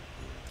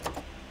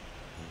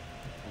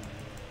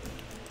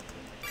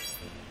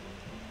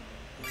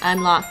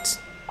 I'm locked.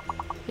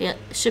 Yeah,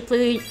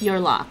 Shipley,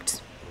 you're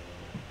locked.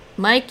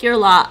 Mike, you're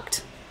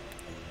locked.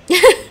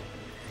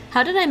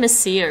 How did I miss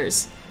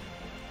Sears?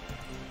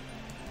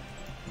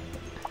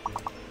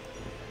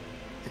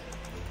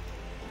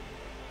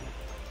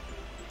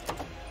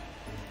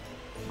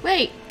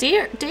 Wait,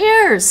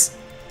 Deers!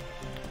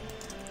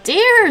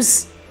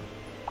 Deers!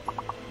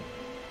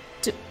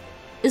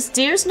 Is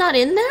Deers not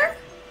in there?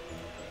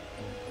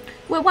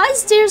 Wait, why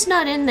is Deers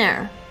not in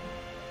there?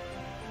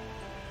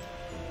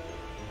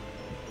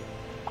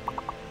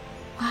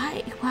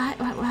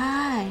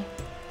 Why?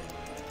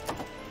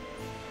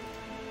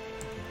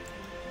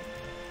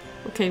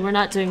 Okay, we're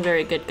not doing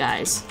very good,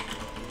 guys.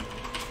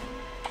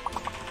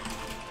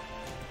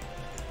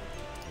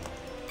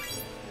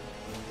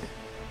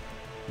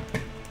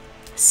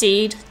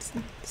 Seed.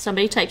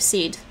 Somebody type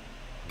seed.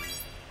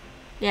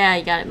 Yeah,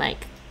 you got it,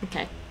 Mike.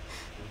 Okay.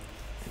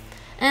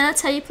 And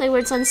that's how you play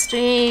words on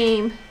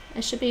stream.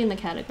 I should be in the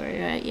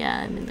category, right? Yeah,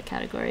 I'm in the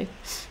category.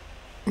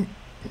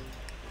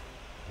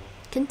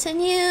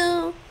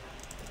 Continue.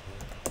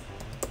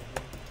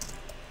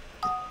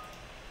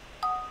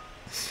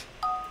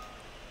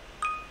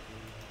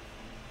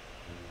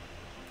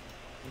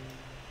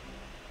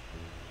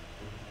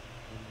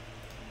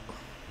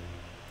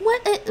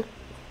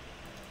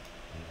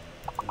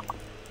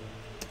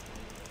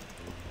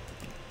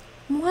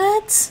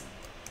 What?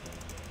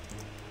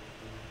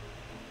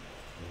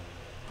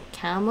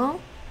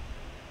 Camel?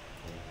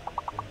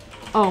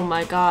 Oh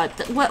my god.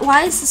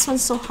 Why is this one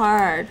so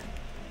hard?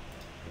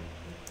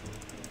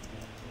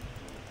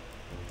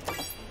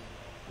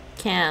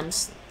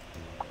 Cams.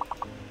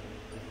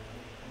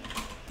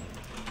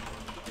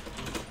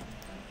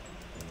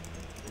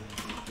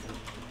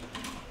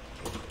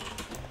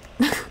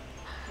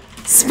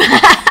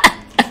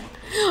 Spat!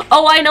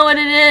 Oh, I know what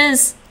it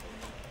is!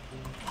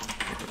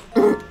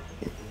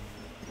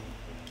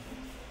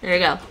 There you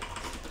go.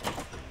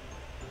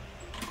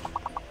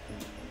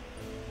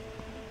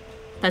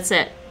 That's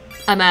it.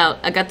 I'm out.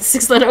 I got the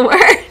 6-letter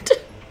word.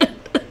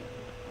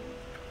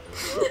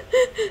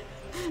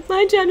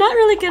 Mind you, I'm not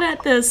really good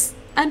at this.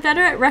 I'm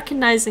better at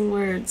recognizing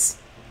words.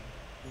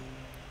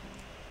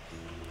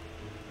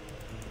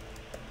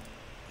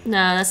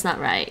 No, that's not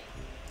right.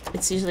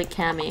 It's usually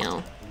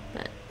cameo.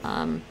 But,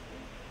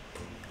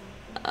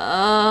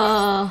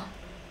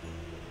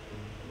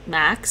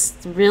 Max?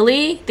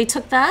 Really? They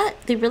took that?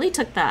 They really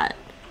took that.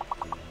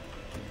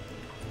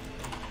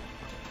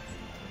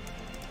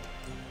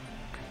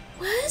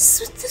 What is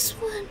with this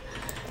one?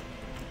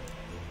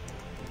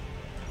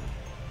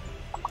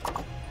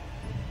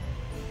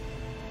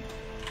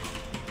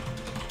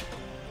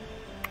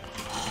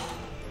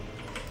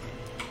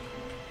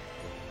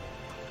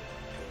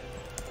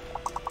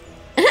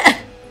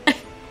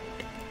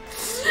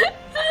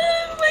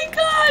 Oh my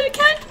god, I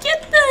can't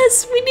get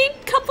this! We need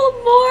a couple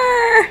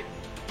more!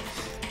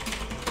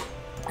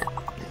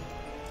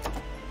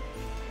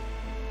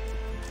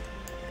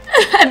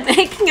 I'm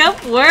making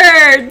up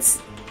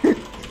words!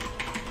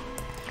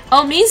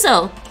 Oh,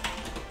 miso!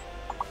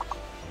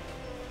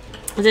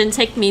 I didn't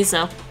take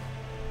miso.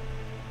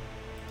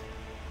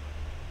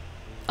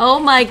 Oh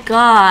my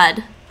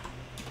god.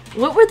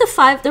 What were the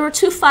 5? There were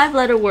 2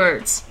 5-letter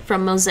words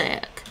from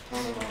Mosaic.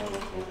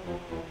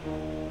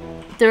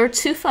 There were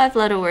 2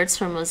 5-letter words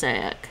from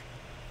Mosaic.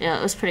 Yeah,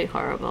 it was pretty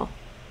horrible.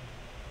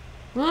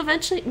 Well,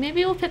 eventually,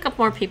 maybe we'll pick up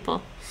more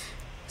people.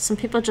 Some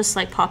people just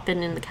like pop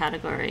in the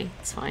category.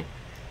 It's fine.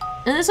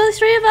 And there's only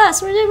 3 of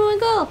us. Where did everyone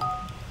go?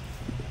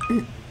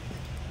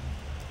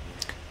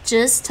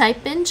 Just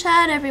type in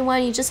chat,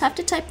 everyone. You just have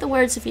to type the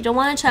words. If you don't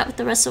want to chat with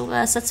the rest of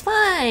us, that's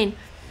fine.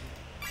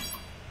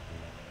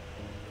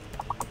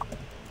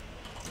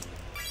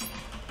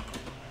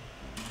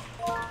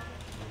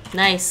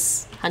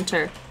 Nice.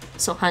 Hunter.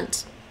 So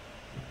hunt.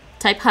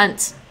 Type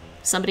hunt.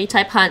 Somebody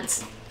type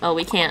hunt. Oh,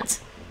 we can't.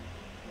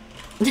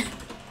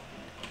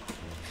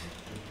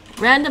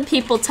 Random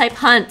people type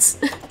hunt.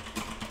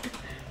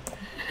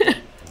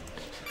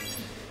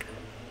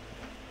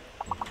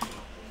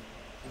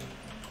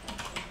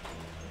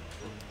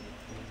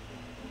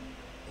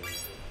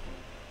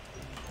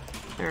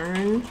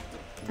 Earn.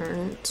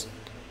 Earned.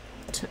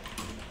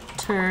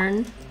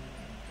 Turn.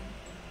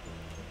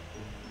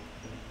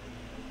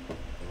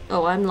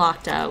 Oh, I'm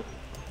locked out.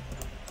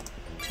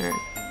 Turn.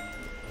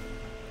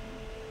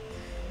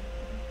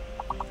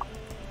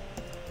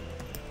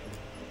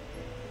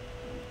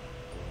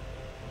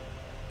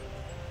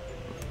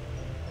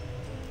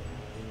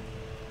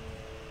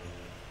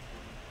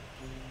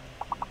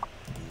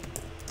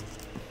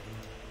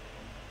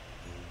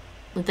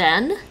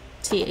 Then,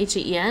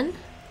 T-H-E-N,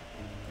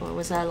 or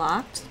was I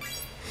locked?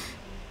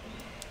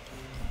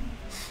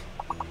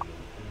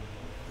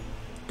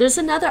 There's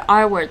another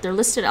R word. They're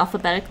listed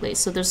alphabetically.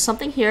 So there's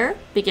something here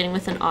beginning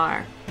with an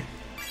R.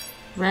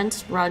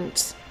 Rent,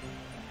 runt,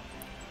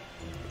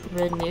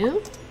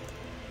 renew.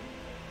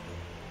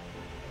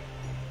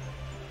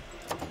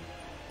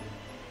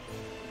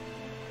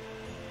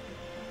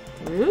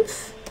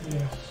 Ruth?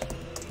 Yes.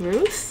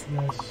 Ruth?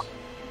 Yes.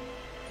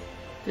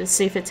 Let's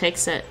see if it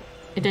takes it.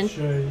 It didn't.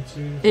 Shade,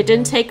 It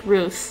didn't take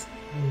Ruth.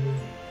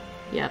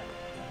 Mm-hmm. Yep.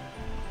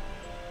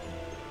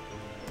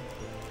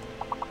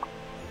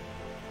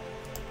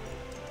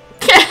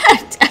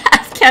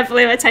 Can't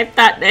believe I typed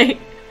that name.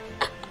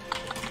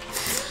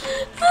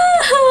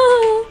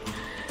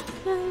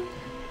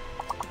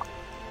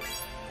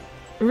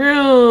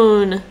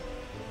 Rune.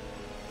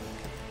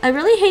 I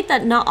really hate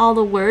that not all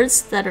the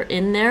words that are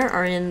in there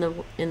are in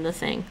the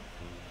thing.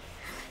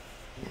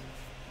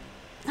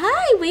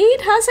 Hi,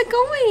 Weed. How's it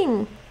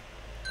going?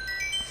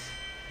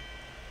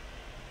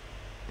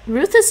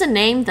 Ruth is a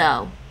name,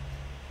 though.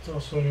 It's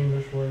also an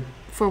English word.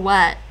 For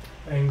what?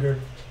 Anger.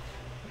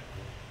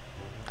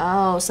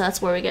 Oh, so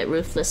that's where we get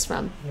ruthless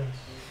from. Yes.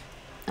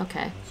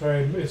 Okay.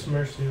 Sorry, it's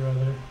mercy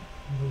rather.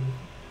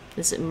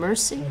 Is it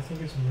mercy? I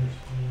think it's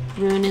mercy.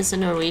 Rune is a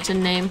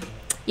Norwegian name.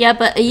 Yeah,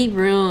 but a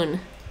rune.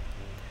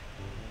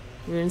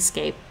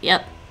 RuneScape.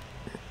 Yep.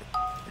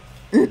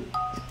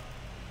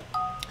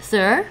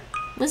 Thur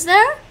was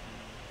there?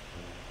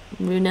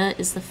 Runa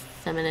is the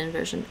feminine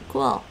version.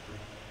 Cool.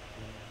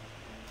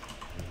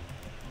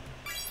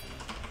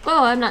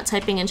 Oh, I'm not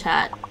typing in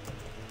chat.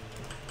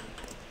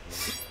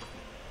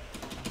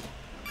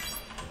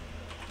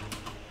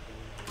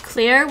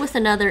 Clear with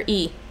another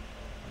E.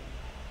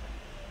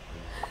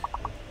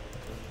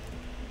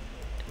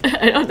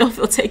 I don't know if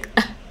it'll take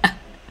that.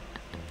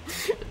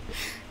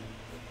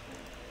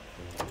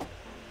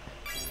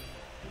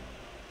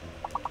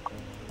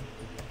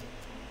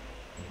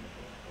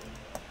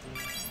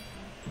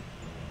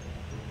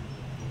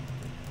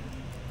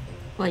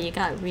 Well, you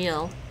got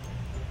real.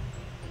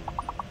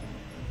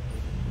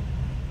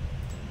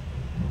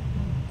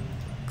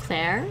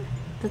 Claire?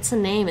 That's a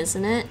name,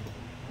 isn't it?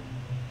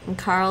 And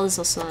Carl is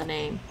also a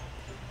name.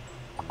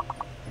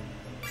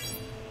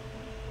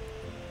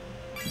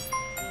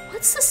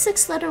 What's the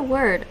 6-letter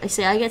word? I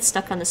say I get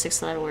stuck on the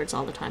 6-letter words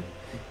all the time.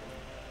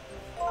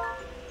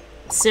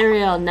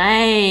 Cereal,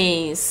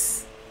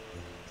 nice.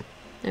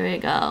 There we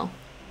go.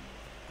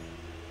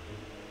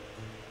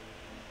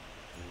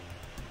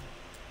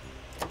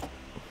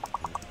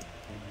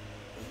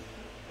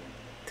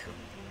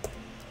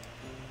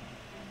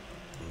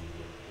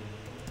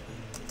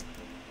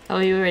 Oh,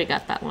 you already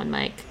got that one,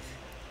 Mike.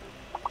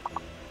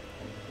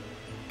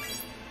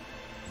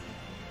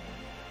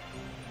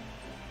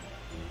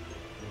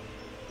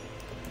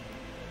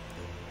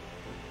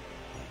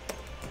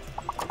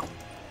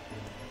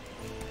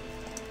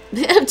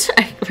 I'm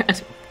trying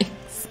random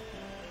things.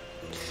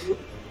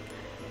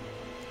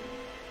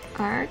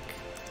 Arc.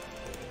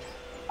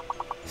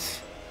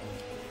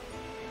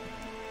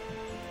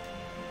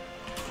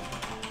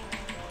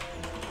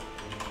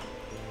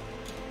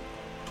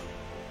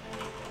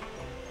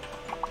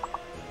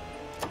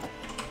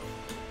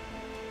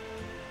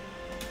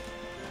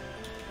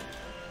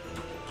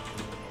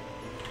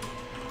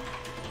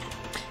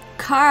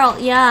 Carl,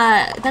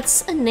 yeah,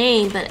 that's a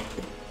name, but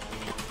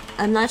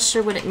I'm not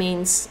sure what it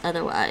means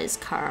otherwise,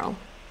 Carl.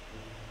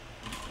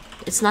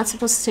 It's not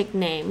supposed to take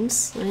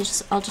names.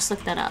 I'll just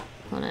look that up.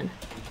 Hold on.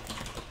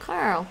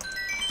 Carl.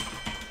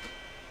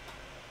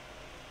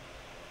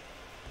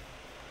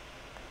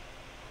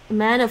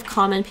 Man of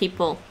common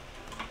people.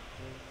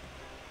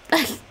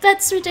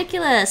 That's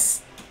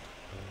ridiculous.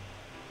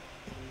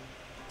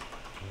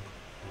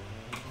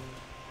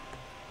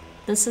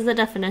 This is the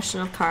definition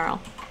of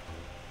Carl.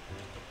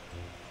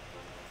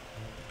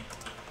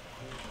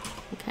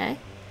 Okay.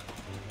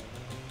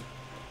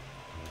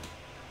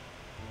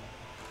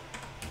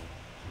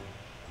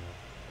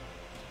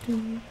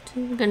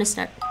 We're gonna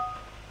start.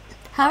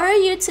 How are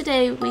you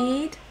today,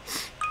 Weed?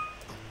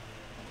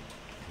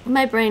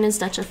 My brain is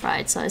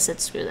Dutchified, so I said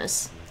screw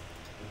this.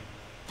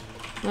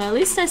 Well, at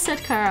least I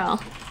said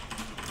Carl.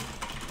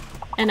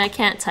 And I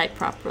can't type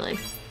properly.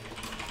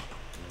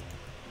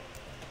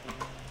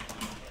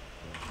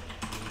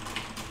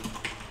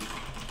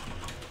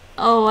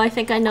 Oh, I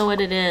think I know what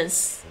it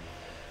is.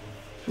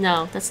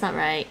 No, that's not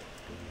right.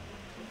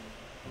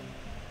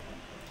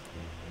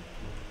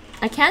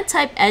 I can't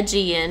type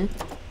edgy in.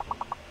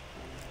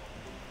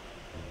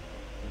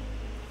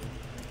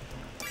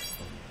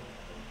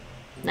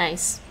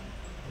 Nice.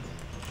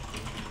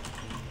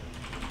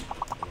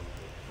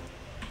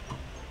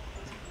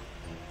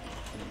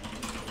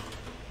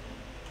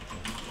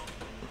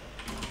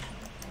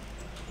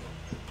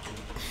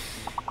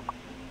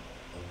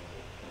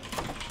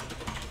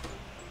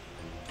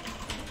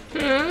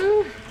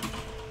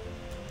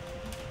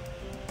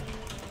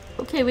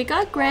 Okay, we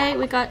got gray,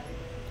 we got...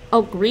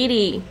 Oh,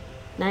 greedy.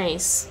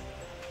 Nice.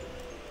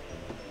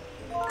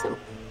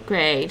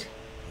 Grade.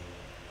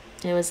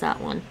 It was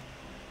that one.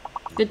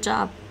 Good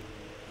job.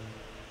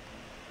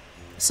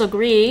 So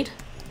greed.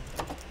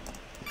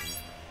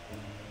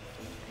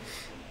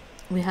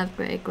 We have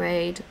gray,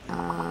 grade.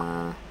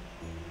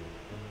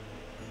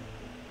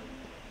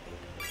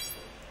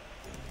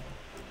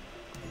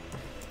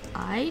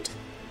 I'd.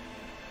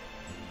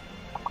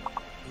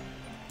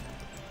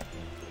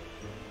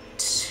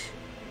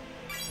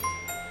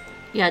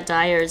 Yeah,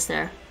 Dyer's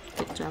there.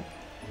 Good job.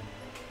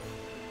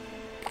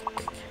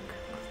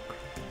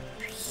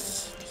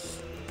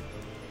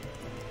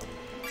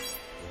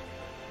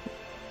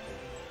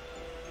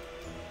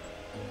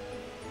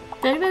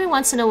 If anybody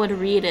wants to know what a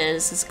reed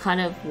is, it's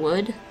kind of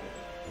wood.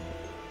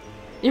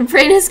 Your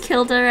brain is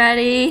killed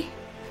already.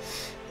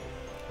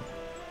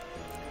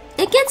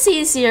 It gets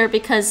easier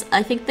because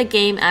I think the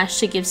game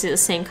actually gives you the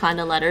same kind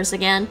of letters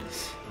again.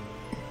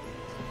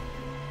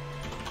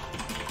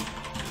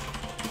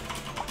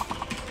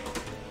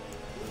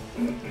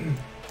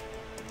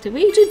 Did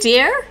we do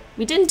deer?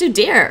 We didn't do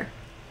deer.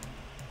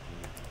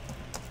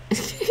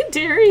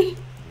 Dairy.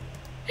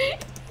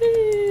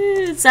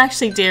 It's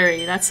actually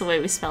dairy. That's the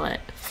way we spell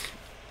it.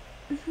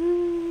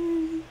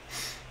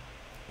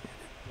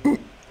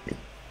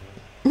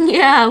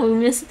 Yeah,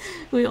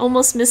 we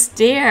almost missed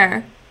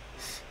deer.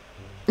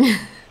 Good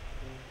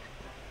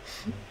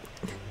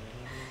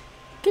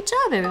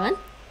job, everyone.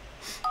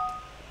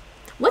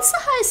 What's the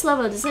highest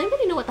level? Does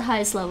anybody know what the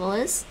highest level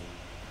is?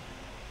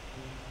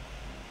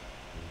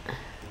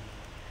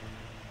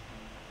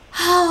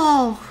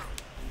 Oh.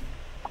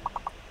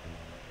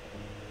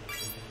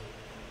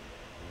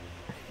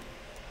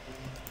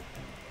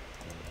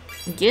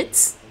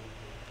 Gits?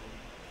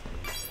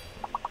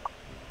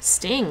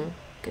 Sting.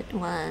 Good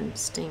one.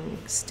 Sting.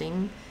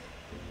 Sting.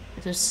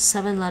 There's a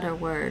 7-letter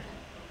word.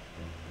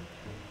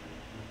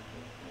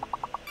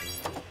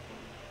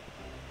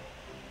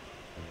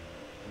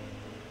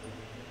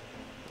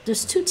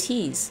 There's 2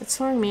 T's. That's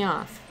throwing me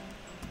off.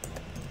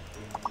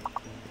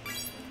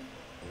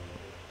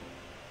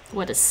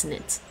 What a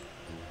snit.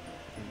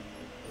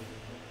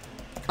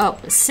 Oh,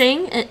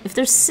 sing. If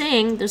there's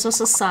sing, there's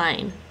also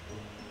sign.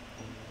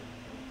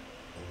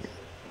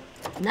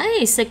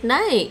 Nice,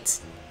 ignite.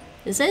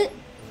 Is it?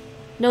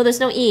 No, there's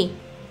no E.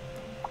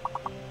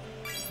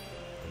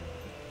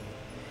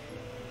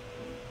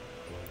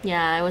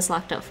 Yeah, I was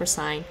locked out for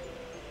sign.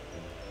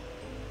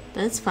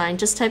 That's fine.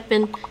 Just type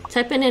in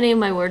any of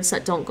my words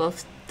that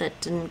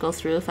didn't go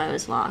through if I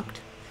was locked.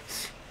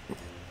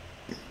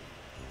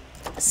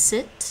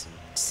 Sit.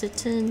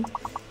 Sit-in,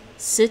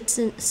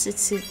 sit-in,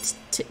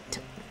 sit.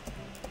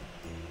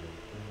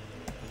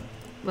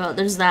 Well,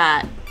 there's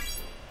that.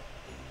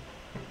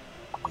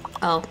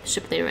 Oh,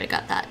 Shipley already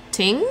got that.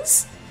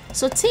 Tings?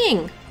 So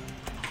ting.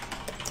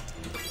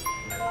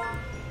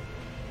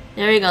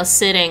 There you go,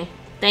 sitting.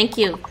 Thank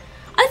you.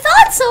 I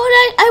thought so,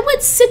 and I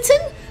went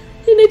sitting,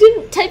 and I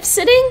didn't type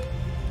sitting.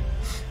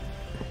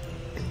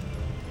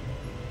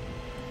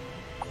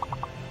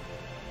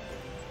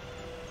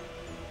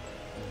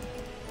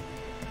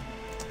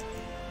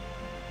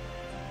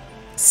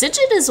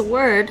 Sigit is a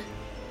word.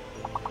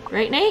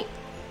 Right, Nate?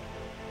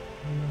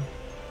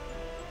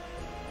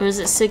 Or is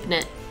it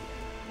signet?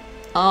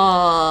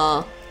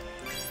 Oh.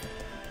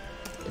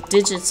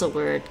 Digit's a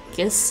word.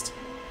 Gist?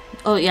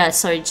 Oh, yeah,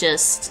 sorry,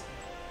 gist.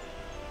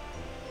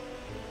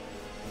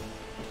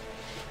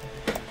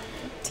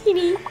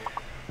 Teeny.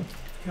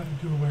 Gotta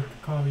do a work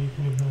call, you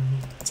can ignore me.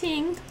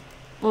 Ting.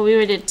 Well, we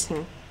already did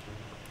ting.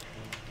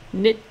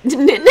 Knit.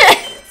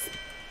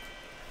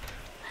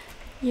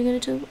 You're gonna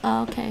do?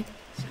 Oh, okay.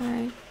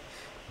 Sorry.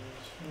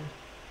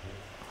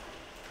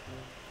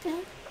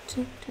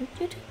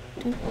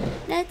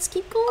 Let's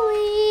keep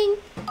going.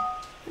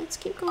 Let's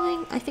keep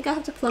going. I think I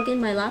have to plug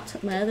in my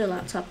laptop, my other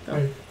laptop though.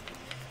 Wait.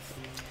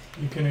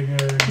 You can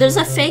There's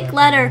a fake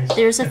letter.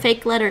 There's a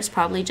fake letter. It's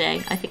probably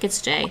J. I think it's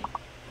J. A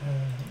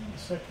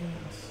second.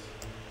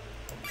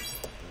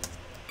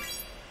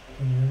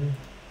 Can you hear me?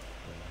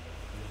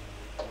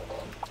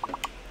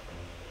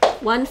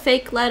 One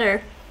fake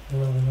letter.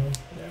 Hello, hello.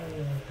 Yeah,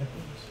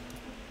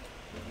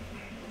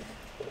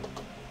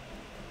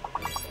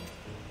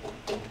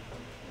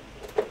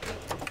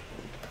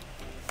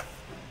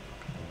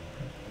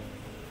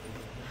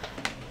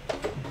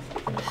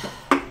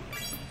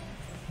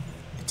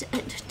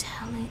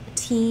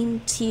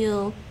 Team,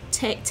 teal,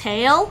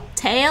 tail,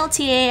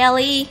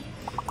 T-A-L-E.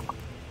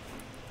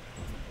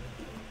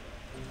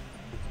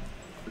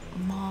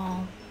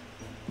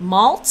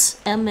 Malt,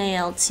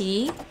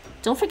 M-A-L-T.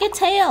 Don't forget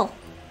tail.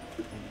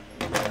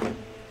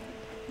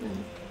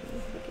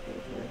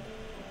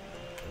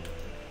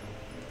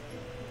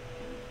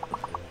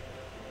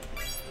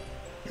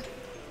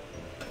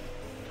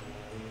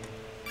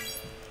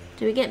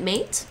 Do we get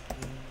mate?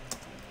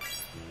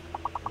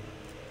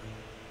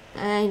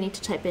 I need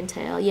to type in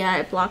tail. Yeah,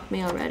 it blocked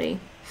me already.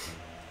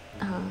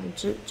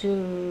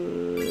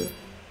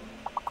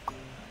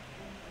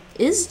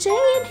 Is J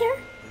in here?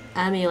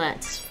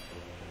 Amulet.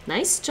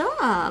 Nice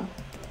job.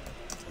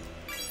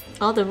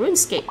 All the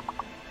RuneScape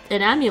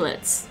and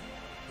amulets.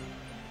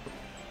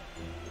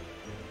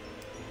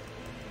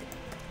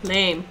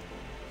 Lame.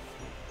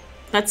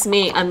 That's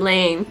me. I'm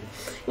lame.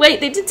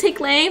 Wait, they did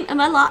take lame.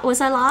 Am I locked? Was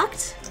I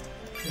locked?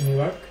 Any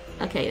luck?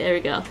 Okay, there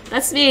we go.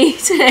 That's me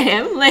today.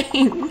 I'm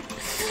lame.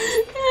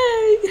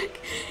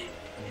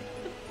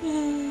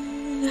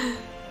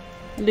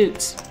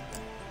 Loot.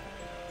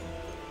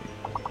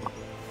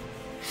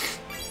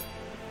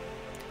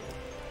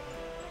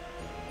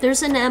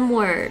 There's an M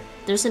word.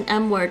 There's an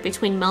M word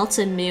between melt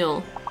and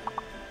mule.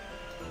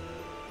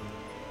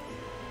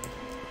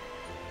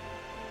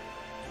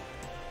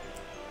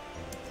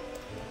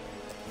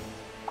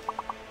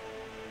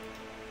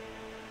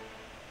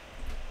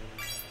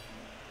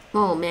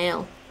 Oh,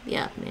 male.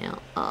 Yeah,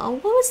 male. Oh,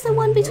 what was the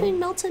one between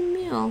melt and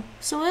mule?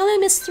 So we only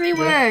missed 3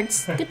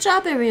 words. Good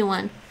job,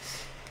 everyone.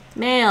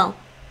 Male.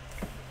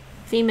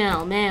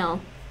 Female,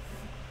 male.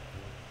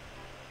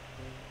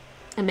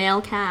 A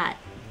male cat.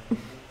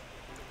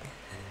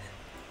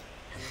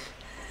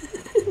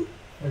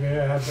 Okay,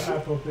 I have the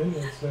app open.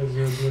 It says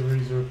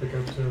deliveries or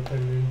pickups are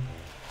pending.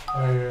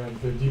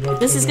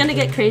 This is gonna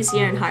get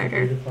crazier and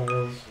harder.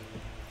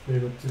 They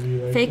look to be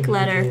like fake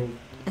letter.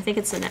 I think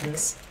it's an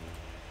X.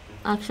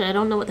 Actually, I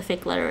don't know what the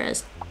fake letter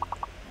is.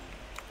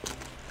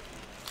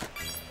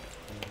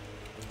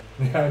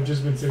 Yeah, I've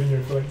just been sitting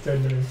here for like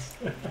 10 minutes.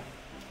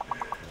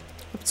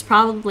 It's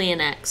probably an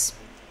X.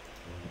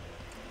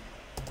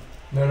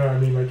 No, I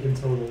mean like in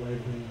total,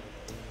 I've been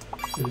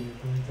sitting here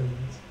for like 10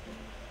 minutes.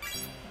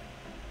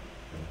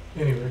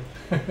 Anyway.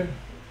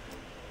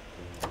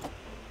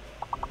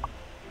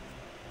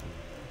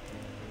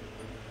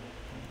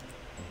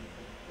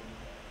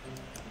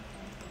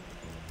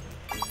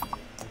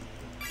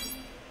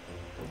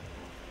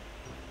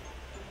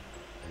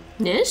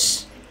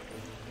 Niche?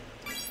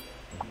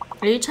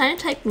 Are you trying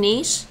to type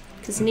niche?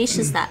 Because niche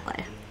is that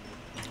way.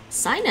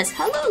 Sinus.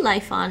 Hello,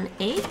 Life on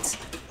 8.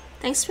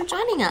 Thanks for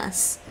joining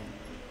us.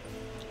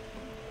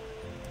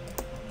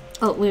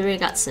 Oh, we already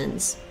got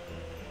sins.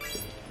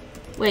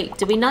 Wait,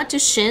 did we not do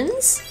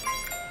shins?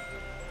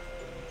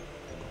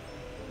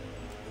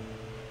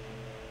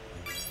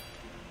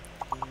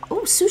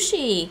 Oh,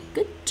 sushi.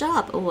 Good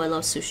job. Oh, I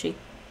love sushi.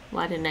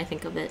 Why didn't I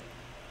think of it?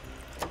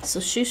 So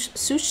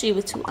sushi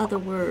with 2 other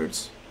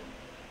words.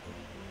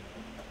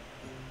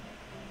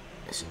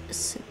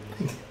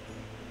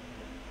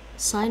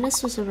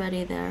 Sinus was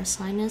already there.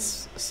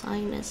 Sinus.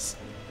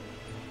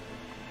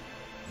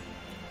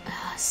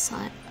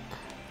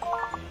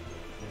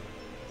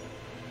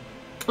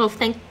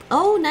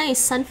 Oh, nice.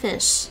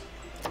 Sunfish.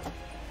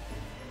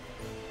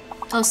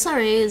 Oh,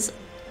 sorry.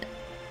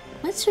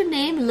 What's your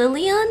name?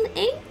 Lillian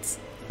 8?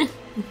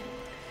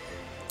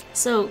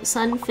 So,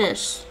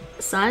 sunfish.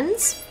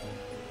 Suns?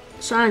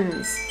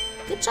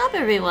 Good job,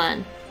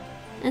 everyone.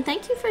 And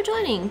thank you for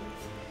joining.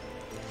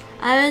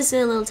 I was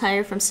a little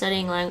tired from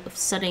studying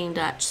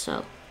Dutch,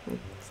 so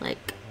it's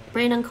like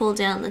brain on cool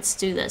down. Let's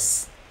do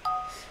this.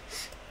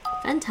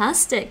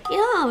 Fantastic!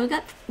 Yeah, we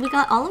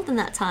got all of them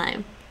that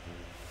time.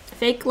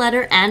 Fake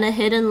letter and a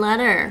hidden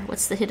letter.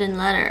 What's the hidden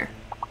letter?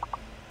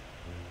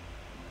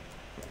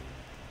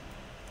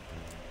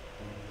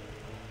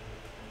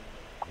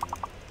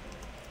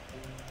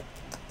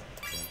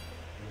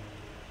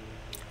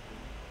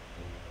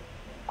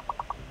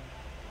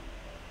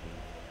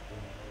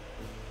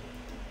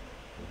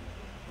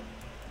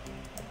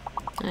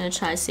 I'm gonna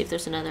try to see if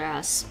there's another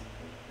S.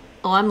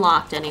 Oh, I'm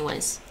locked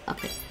anyways.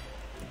 Okay.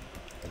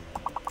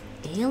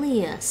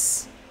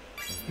 Alias.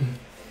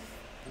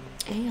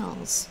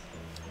 Ales.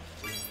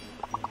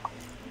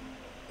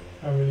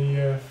 How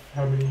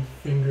many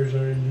fingers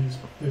are in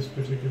this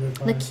particular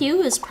file? The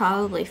Q is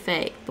probably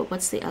fake, but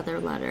what's the other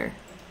letter?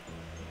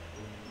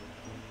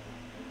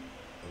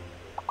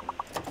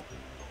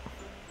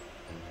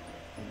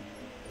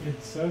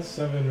 says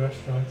 7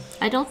 restaurants.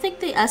 I don't think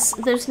the S,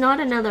 there's not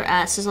another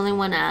S, there's only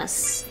one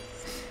S.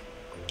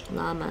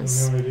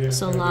 Llamas. No idea.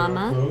 So Are they all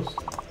llama. closed?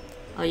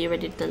 Oh, you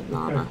already did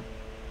llama.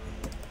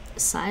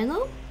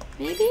 Silo?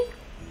 Maybe?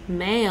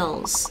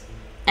 Males.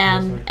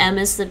 M. M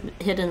is the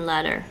hidden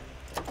letter.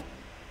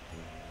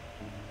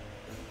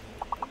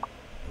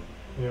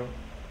 Yeah.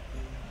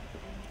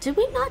 Did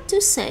we not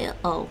do say?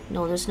 Oh,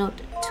 no, there's no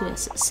two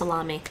S.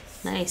 Salami.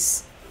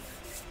 Nice.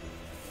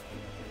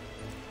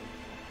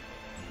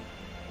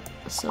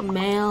 So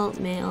male,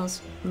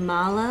 males.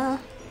 Mala.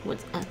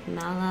 What's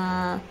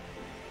mala?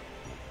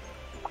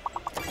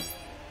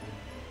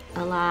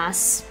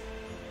 Alas.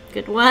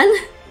 Good one.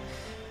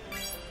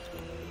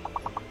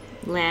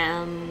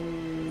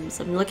 Lambs.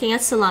 I'm looking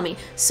at salami.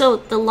 So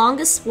the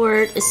longest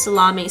word is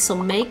salami. So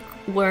make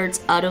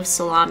words out of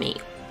salami.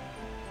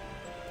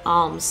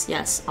 Alms.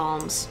 Yes,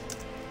 alms.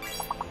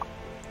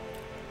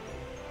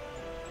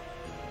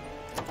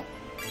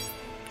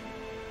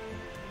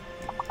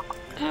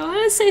 I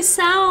want to say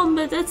sound,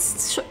 but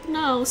that's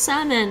no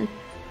salmon.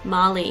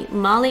 Molly.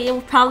 Molly.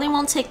 It probably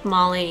won't take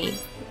Molly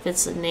if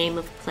it's the name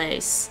of a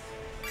place.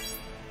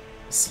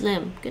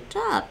 Slim. Good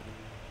job.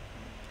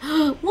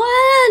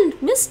 One!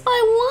 Missed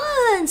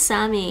by one!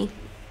 Sammy.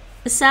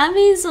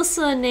 Sammy is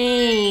also a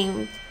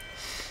name.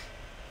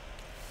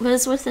 But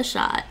it's worth a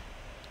shot.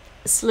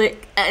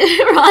 Slick.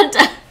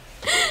 Rhonda.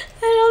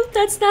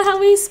 That's not how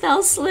we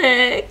spell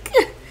slick.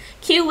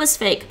 Q was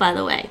fake, by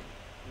the way.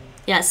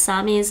 Yes,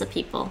 Sami is a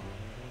people.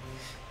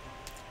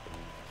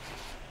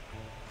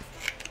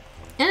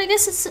 And I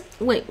guess it's...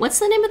 Wait, what's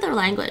the name of their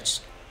language?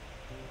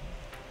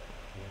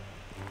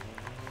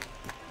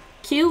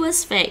 Q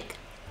was fake.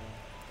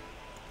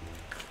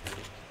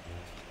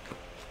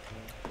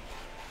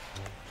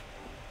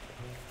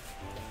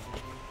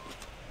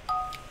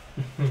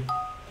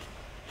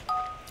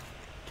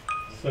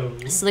 So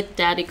Slick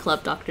Daddy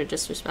Club, Dr.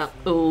 Disrespect.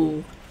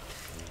 Oh.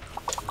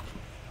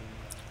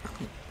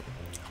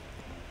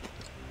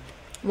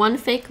 One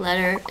fake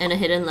letter and a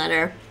hidden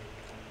letter.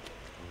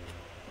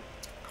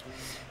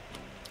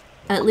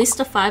 At least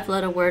a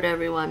 5-letter word,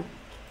 everyone.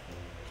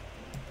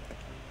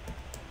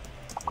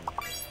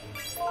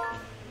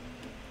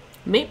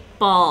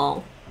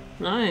 Meatball.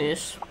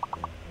 Nice.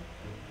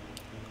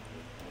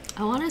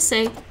 I want to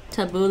say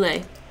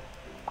tabbouleh.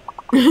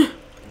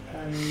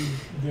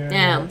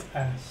 Damn.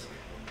 Ask.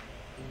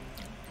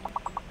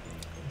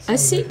 I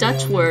see like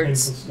Dutch a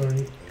words.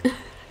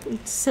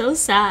 It's so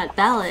sad.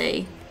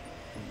 Ballet.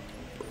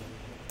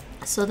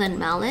 So then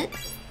mallet.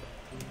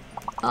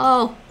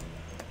 Oh.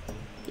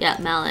 Yeah,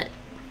 mallet.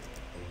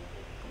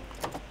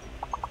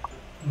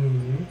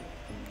 Mm-hmm.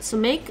 So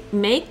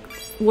make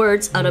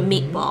words out of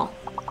meatball.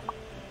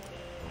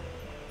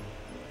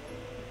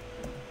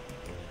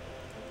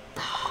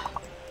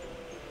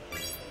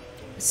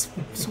 It's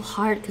so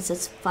hard because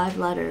it's 5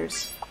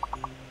 letters.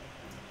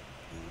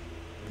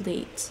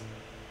 Bleat.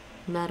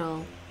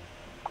 Metal.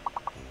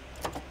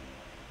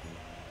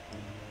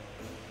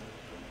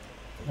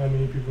 How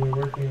many people are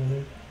working on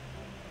it?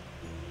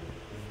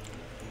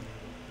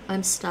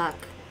 I'm stuck.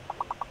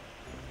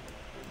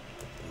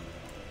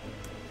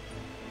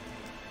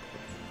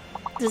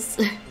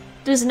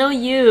 There's no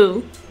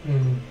U.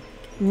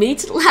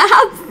 Meat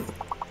lab?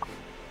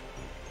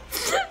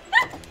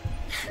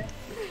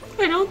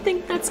 I don't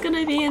think that's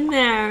gonna be in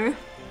there.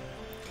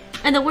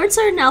 And the words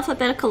are in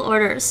alphabetical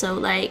order, so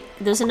like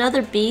there's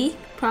another B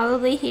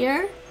probably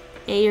here.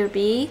 A or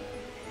B.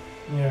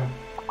 Yeah.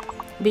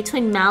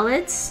 Between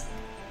mallets,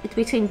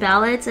 between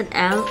ballads and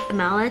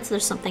mallets,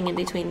 there's something in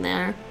between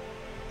there.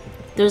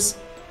 There's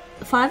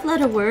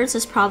 5-letter words,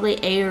 there's probably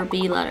A or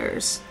B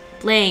letters.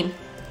 Blame.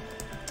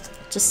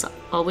 Just,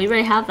 oh, we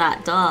already have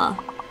that, duh.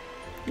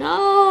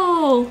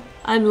 No!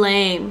 I'm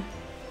lame.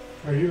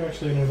 Are you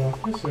actually in an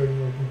office or are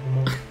you working from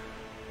home?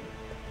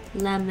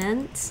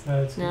 Lament.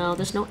 No,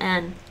 there's no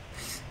N.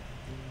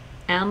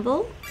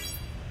 Amble?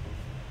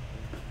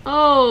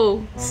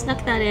 Oh,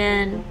 snuck that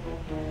in.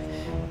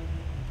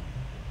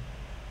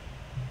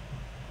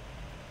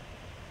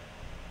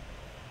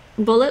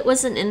 Bullet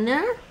wasn't in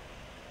there?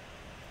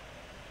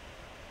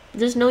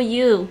 There's no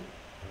U.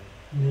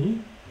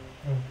 Me?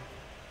 Oh.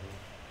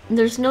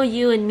 There's no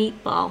U in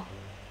meatball.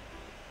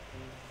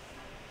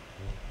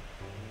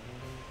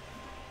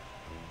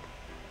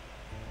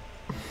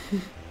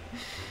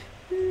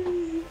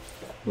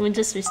 We'll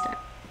just restart.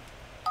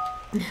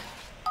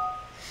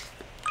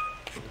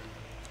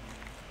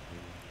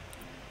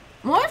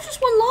 Why is this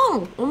one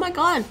long? Oh my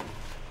god.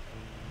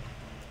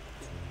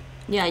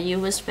 Yeah, U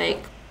was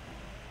fake.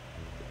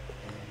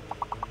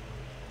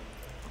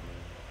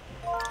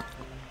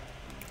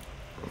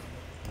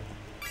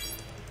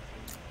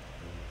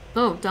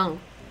 Oh, done.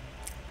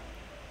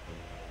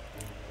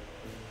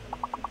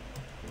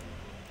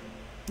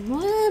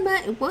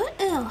 What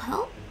the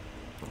hell?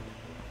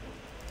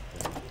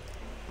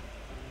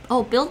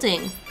 Oh,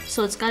 building.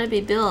 So it's gotta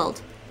be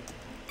build.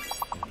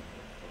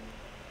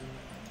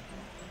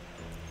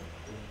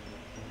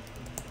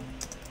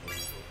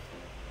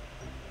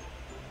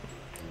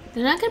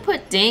 They're not gonna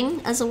put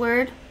ding as a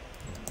word?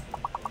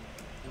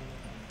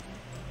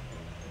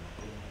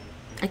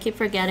 I keep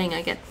forgetting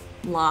I get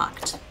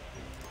locked.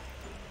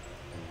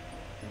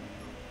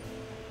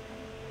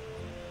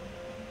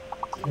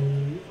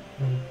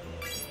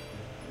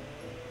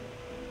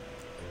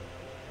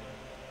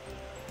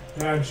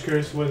 Yeah, I'm just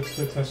curious what's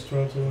the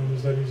Testoronto one.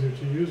 Is that easier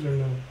to use or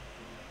no?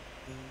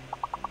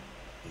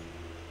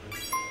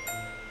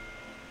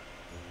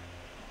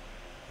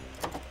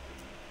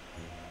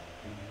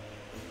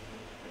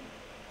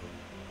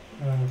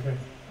 Okay.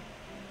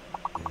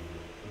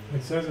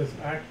 It says it's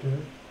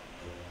active.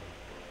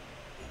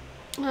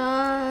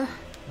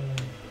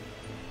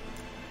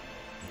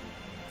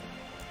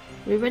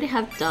 We already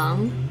have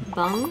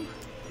bung.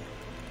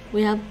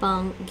 We have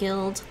bung,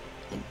 guild,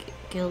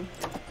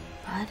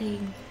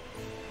 budding.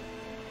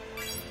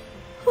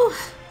 Whew,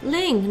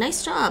 Ling,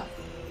 nice job.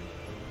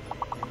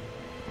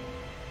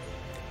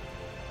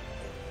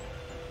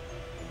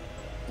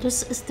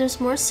 There's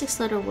more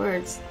 6-letter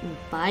words.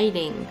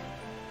 Biting,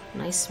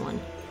 nice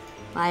one.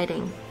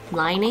 Biting,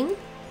 lining.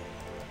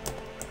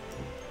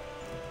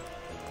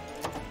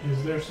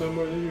 Is there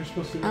somewhere that you're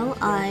supposed to be?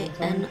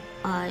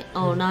 L-I-N-I.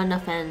 Oh, not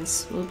enough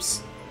N's.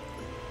 Oops.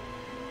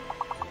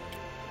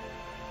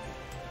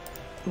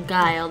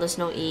 Guile, there's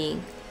no E.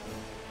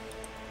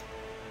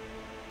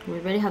 We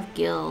already have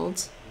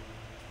guild.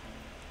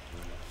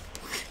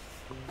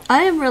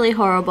 I am really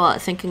horrible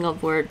at thinking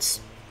of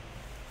words.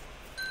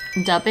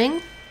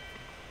 Dubbing?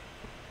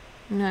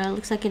 No, it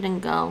looks like it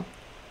didn't go.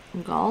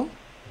 Go?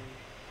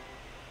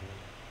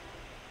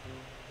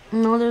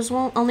 No, there's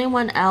only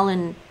one L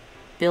in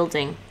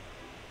building.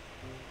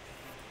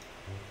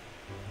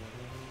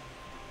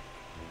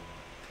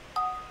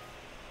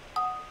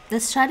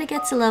 Let's try to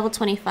get to level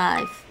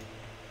 25.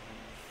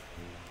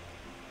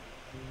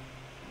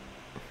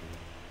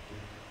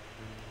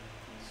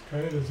 This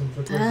kind of doesn't look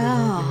like there's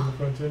anything in the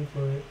front end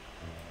for it.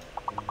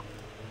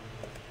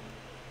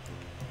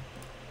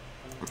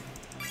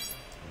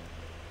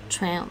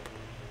 Tramp.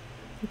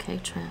 Okay,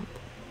 tramp.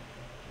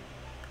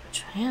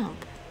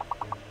 Tramp.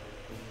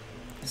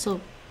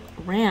 So,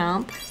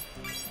 ramp,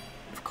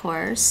 of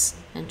course,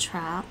 and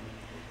trap.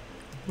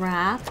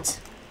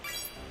 Wrapped.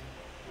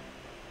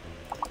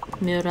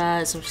 Mura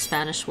is a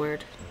Spanish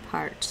word.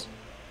 Part.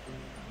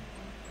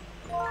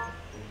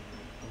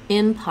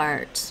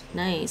 Impart.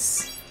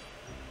 Nice.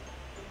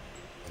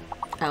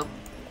 Oh.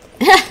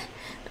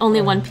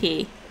 Only one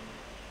P.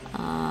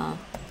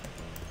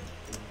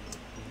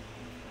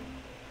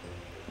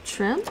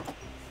 Trim?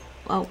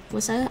 Oh,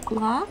 was I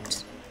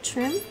locked?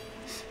 Trim?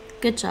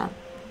 Good job.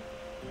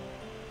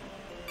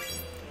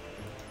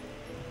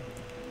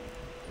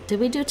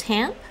 Did we do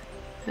tamp?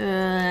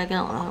 I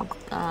don't know.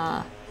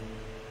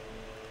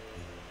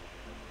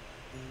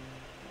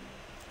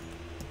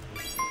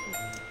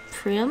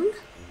 Prim?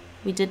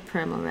 We did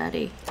prim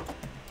already.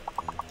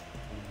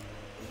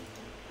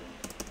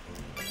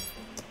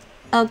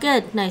 Oh,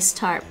 good. Nice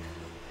tarp.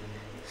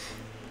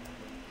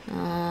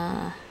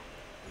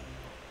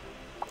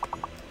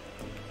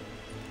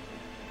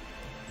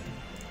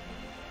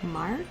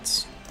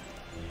 Mart?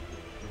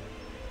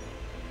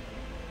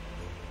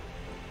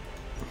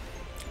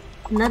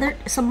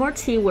 Some more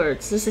T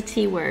words. There's a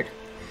T word.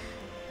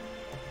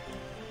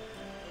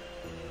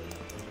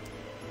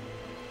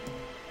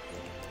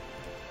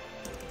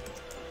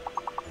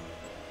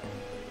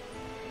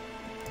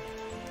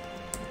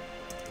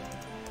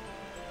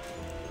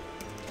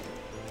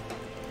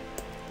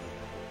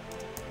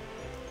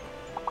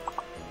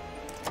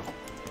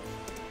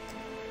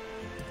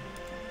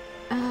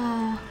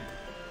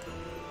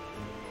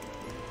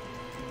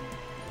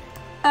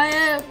 I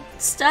am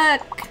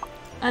stuck.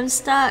 I'm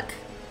stuck.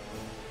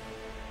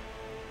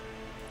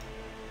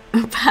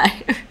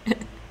 Pirate.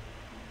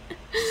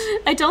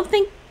 I don't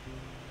think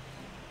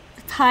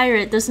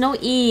pirate. There's no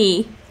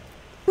E.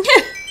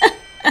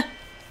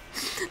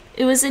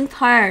 It was in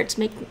part.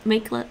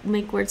 Make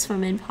words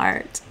from in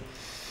part.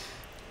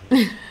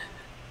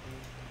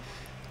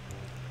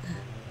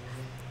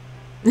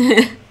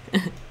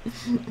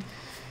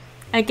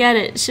 I get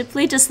it.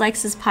 Shipley just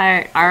likes his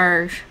pirate.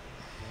 Arr.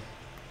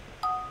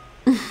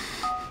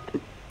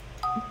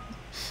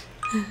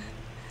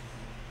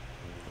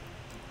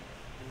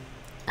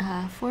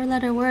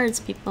 4-letter words,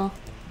 people.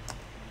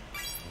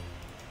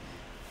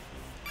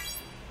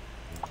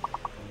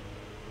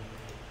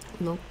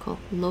 Local.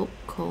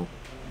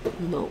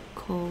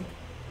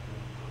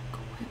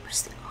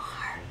 Where's the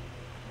R?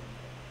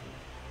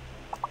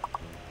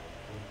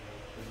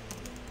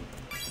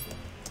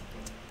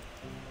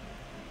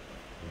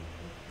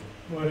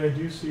 What I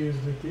do see is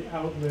that the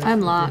outlet.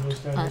 I'm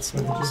locked. That's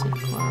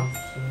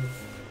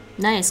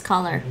nice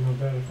color. I don't know if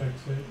that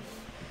affects it.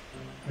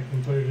 I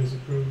can put it as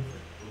approved.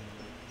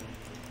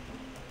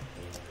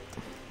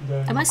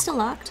 Then am I still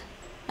locked?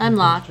 I'm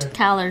locked.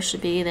 Caller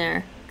should be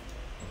there.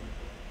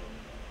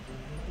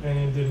 And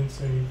it didn't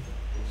save,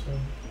 so.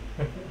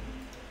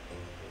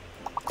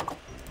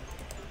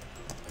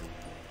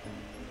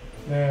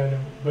 Yeah, I know.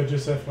 But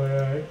just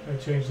FYI, I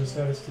changed the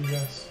status to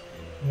yes,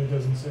 and it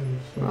doesn't save.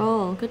 So.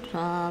 Oh, good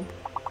job.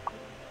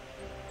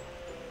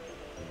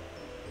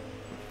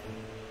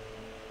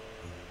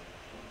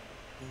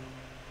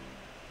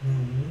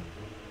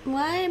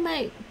 Why am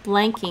I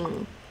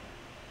blanking?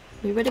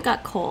 We already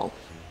got coal.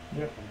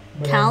 Yeah.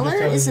 Caller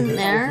isn't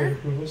there.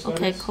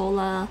 Okay,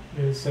 cola.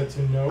 It is set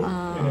to no, and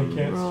I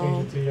can't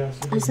change it to yes.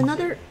 There's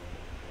another.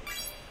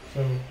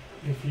 So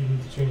if you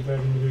need to change that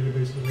in the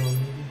database as well,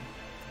 maybe.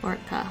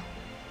 Orca.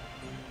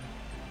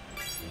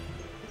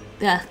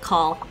 Yeah,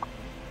 call.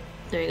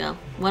 There you go.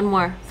 One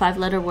more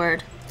 5-letter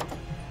word.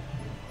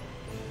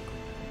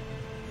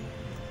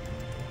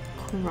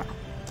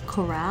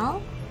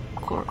 Coral?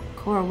 Coral.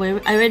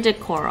 I already did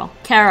coral.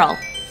 Carol.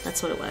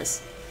 That's what it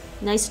was.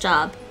 Nice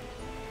job.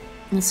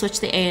 And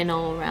switch the A and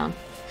O around.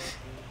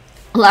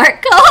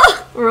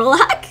 Larko?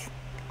 Rolac?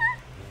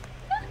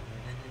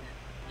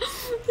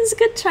 It's a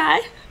good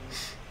try.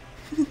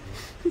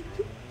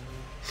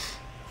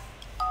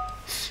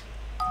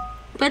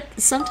 But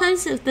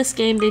sometimes in this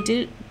game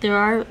there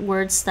are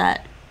words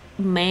that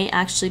may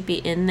actually be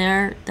in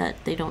there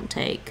that they don't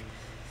take.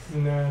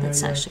 No,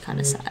 that's actually kind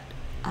of sad.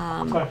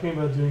 Talking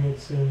about doing it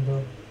soon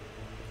though.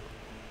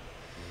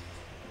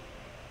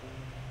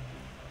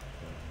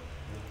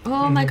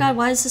 Oh my god,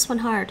 why is this one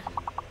hard?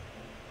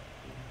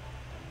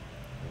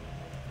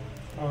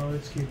 Oh,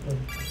 let's keep them.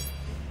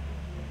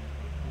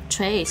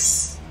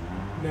 Trace.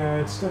 No,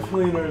 it's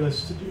definitely in our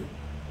list to do.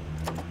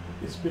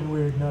 It's been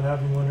weird not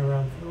having one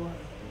around for a while.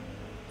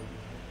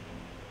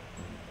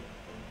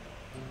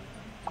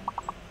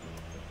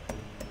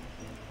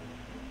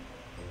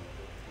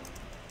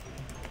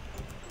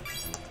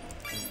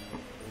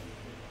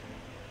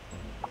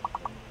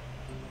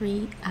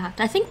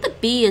 React. I think the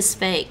B is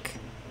fake.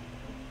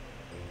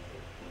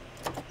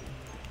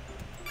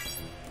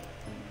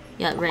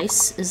 Yeah,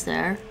 race is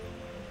there.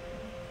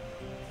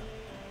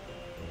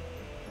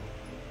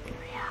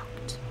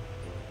 React.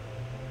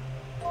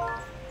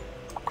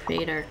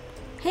 Creator.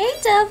 Hey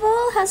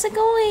Devil, how's it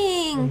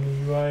going?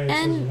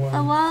 And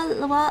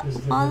Awalakis,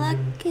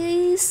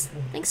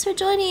 thanks for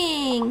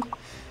joining.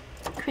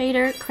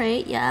 Creator,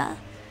 crate, yeah.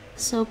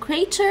 So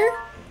creator,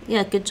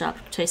 yeah, good job,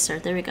 Tracer.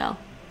 There we go.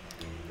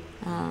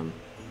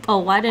 Oh,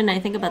 why didn't I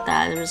think about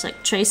that? There was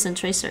like Trace and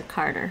Tracer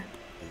Carter.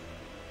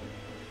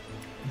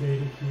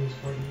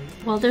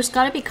 Well, there's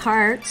gotta be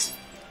cards.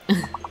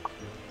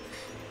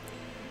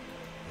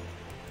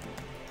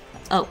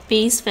 Oh,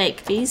 B's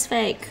fake. B's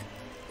fake.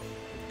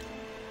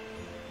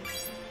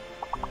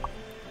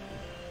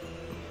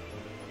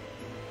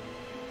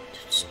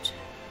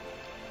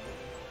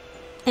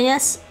 And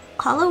yes,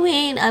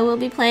 Halloween, I will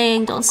be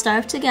playing Don't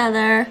Starve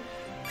Together.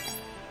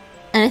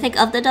 And I think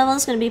Of the Devil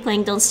is going to be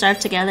playing Don't Starve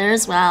Together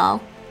as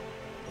well.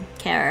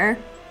 Carer.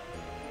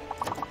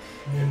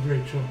 And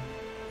Rachel.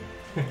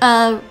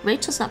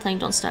 Rachel's not playing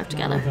Don't Starve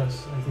Together. No, I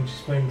think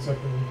she's playing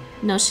separately.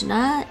 No, she's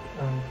not.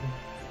 Okay.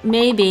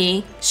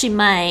 Maybe. She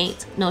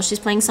might. No, she's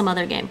playing some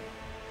other game.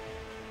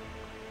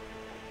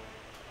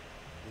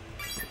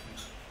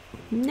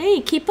 Hey,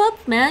 keep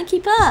up, man.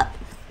 Keep up.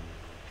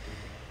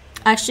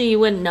 Actually, you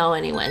wouldn't know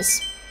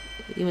anyways.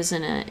 He was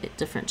in a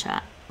different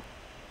chat.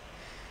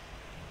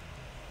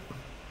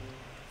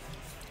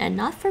 And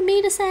not for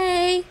me to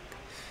say.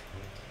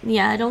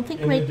 Yeah, I don't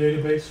think in the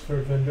database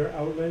for vendor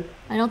outlet.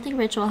 I don't think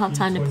Rachel will have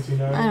time to.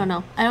 I don't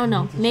know. I don't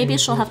know. Maybe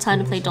she'll have time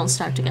to play Don't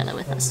Starve Together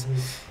with us.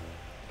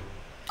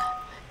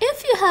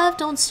 If you have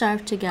Don't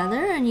Starve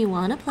Together and you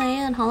want to play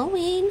on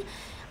Halloween,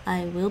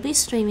 I will be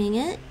streaming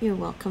it. You're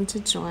welcome to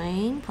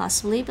join,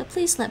 possibly, but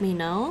please let me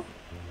know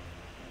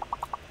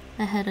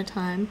ahead of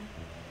time.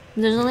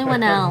 There's only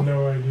one L. I have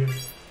no idea.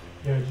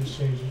 Yeah, just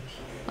change it.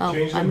 Oh,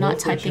 I'm not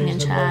typing in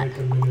chat.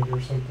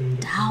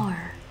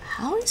 Dower.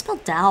 How do you spell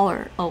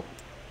dower? Oh.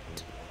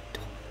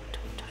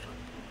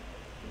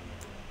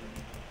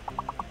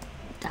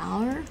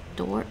 Dower?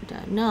 Door?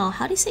 No,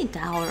 how do you say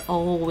dower?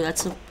 Oh,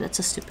 that's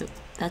a stupid.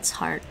 That's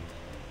hard.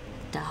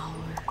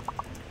 Dower.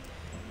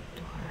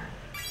 Door.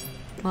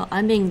 Well,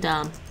 I'm being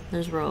dumb.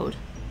 There's road.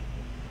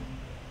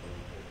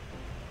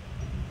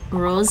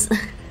 Rose.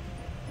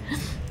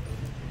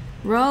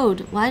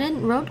 Road. Why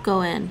didn't road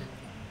go in?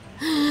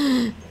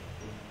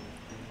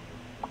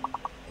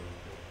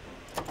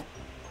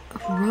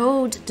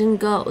 Road didn't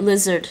go.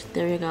 Lizard.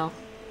 There you go.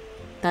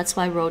 That's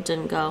why road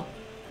didn't go.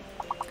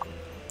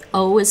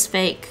 O is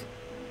fake.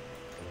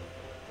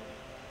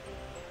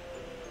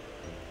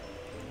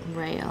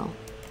 Rail.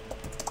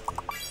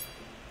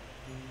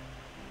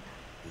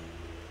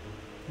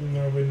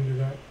 No, I wouldn't do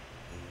that.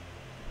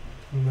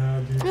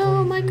 No, dude.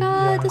 Oh my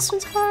god, yeah. This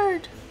one's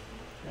hard.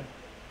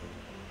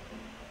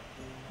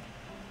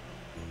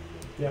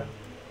 Yeah.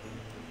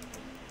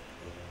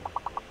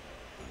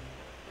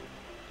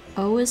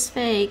 O is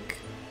fake.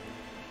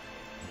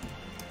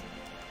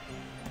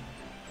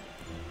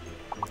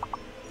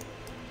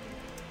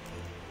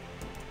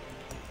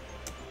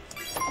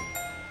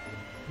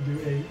 Do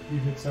 8, you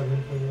did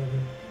 7 for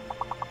 11.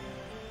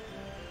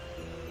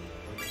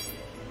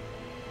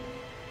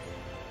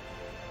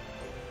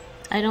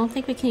 I don't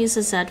think we can use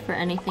a Z for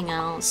anything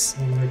else.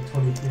 And like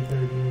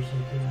 2330 or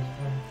something.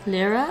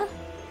 Lira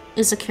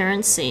is a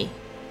currency.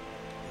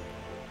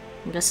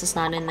 I guess it's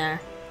not in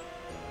there.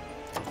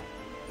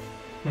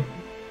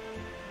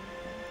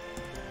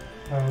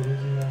 How old is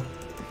he now?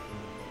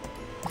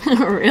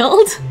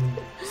 Reeled?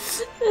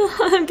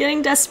 I'm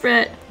getting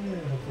desperate. Yeah,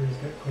 hopefully he's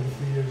got quite a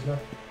few years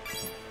left.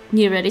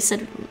 You ready?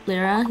 Said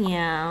Lyra.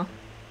 Yeah.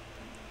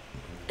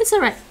 It's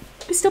alright.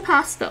 We still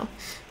passed though.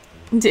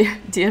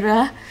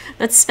 Dira?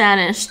 That's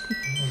Spanish.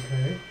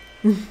 Okay.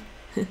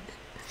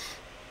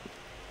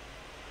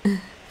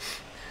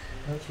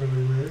 That's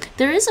really weird.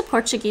 There is a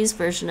Portuguese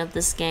version of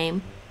this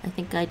game. I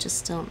think I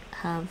just don't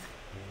have...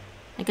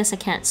 I guess I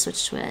can't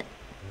switch to it.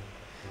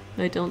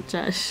 I don't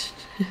judge.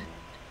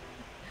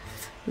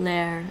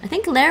 Lair. I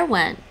think Lair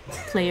went.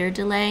 Player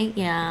delay?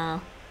 Yeah.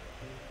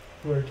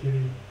 Poor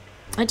kitty.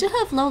 I do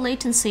have low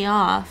latency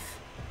off.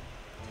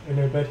 And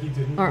I bet he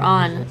didn't. Or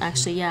on,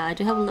 actually, yeah. I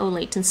do have low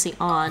latency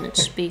on. It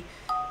should be...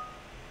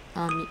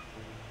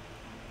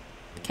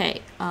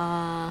 Okay,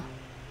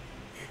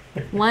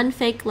 one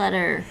fake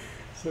letter.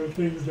 So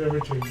things never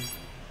change.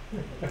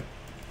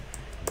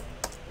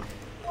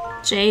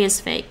 J is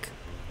fake.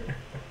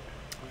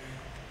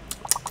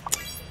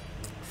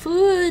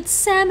 Food,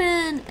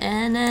 salmon,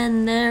 and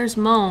then there's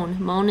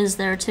Moan. Moan is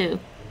there too.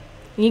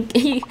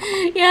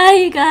 Yeah,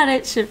 you got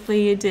it,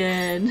 Shipley, you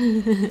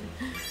did.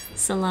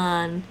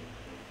 Salon.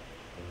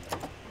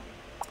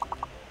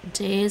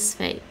 J is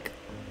fake.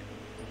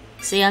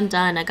 See, I'm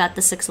done. I got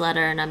the 6th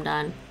letter and I'm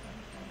done.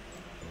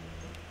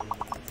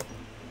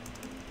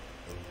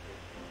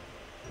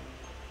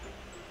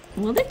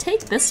 Will they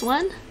take this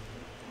one?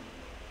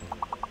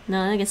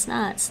 No, I guess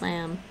not.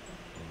 Slam.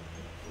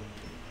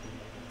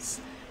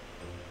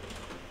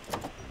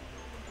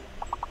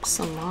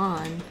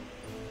 Salon.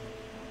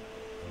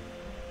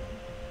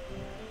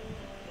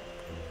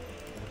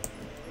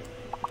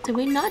 Did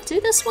we not do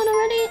this one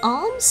already?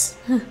 Alms?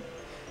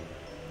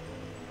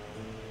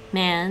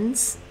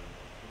 Mans.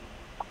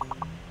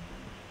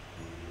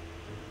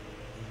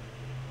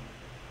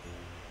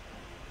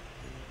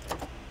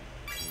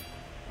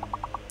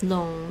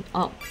 Loan.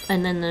 Oh,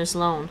 and then there's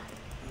loan.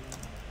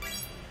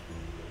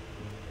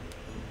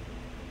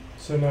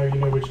 So now you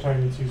know which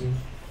time it's using.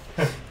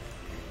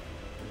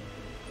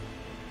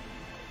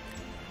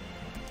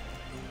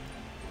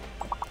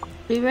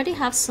 We already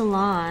have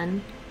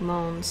salon,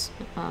 loans,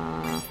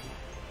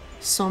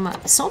 Soma.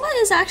 Soma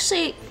is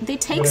actually, they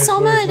take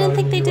Soma? I didn't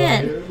think they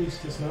did. At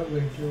least it's not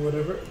linked or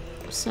whatever.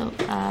 So,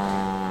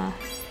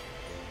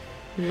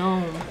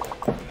 loam.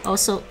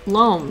 Also,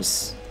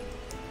 loams.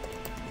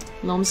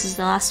 Loams is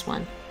the last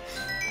one.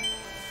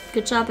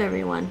 Good job,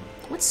 everyone.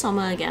 What's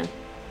Soma again?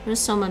 What does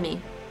Soma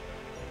mean?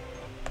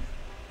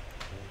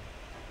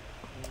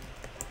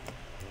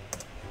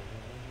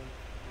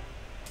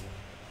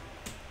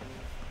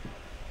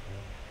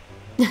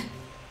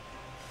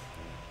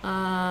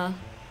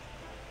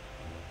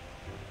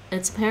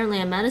 It's apparently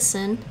a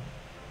medicine.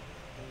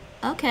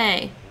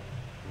 Okay.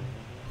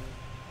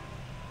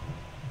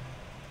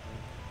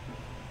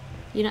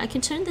 You know, I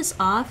can turn this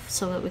off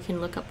so that we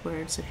can look up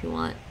words if you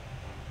want.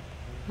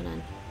 Hold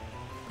on.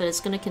 But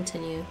it's gonna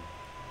continue.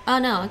 Oh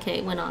no, okay,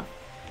 it went off.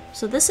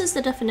 So this is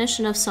the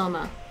definition of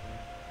Soma.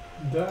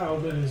 The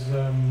outlet is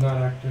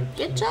not active.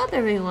 Good job,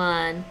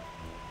 everyone.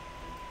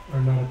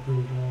 Or not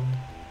approved.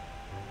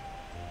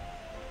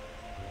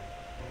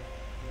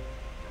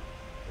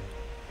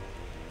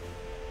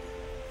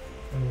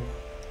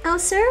 Oh,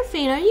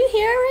 Seraphine, are you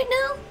here right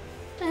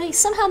now? I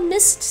somehow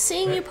missed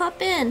seeing you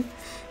pop in.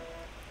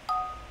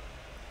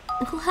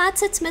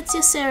 Hat's mit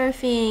you,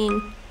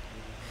 Seraphine.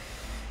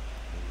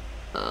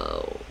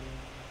 Oh.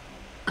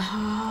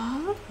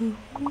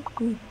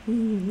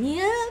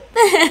 Yep.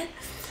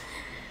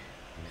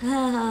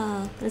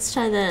 Let's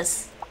try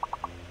this.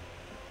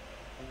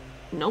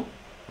 Nope.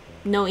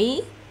 No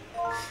E?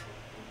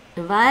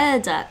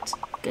 Viaduct.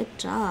 Good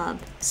job.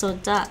 So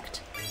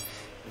duct.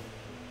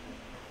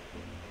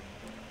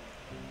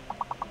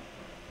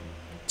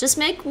 Just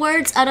make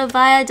words out of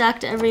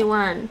viaduct,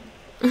 everyone.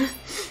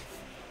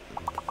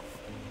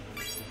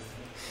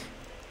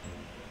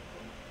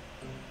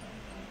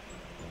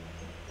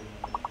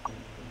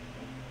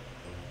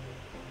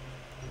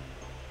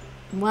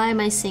 Why am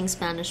I seeing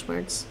Spanish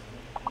words?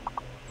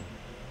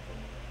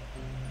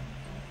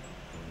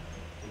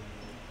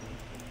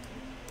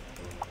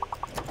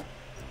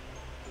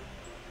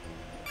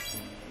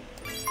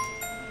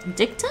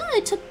 Dicta? I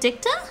took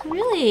dicta?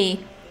 Really?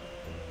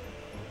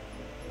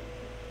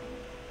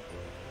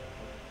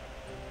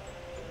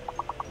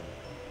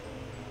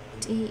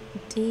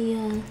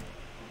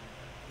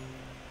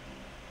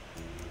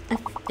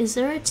 Is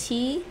there a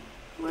T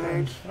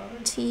word?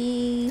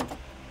 T.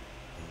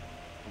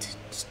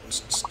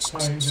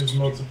 Times is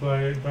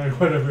multiplied by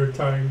whatever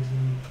times,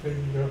 and there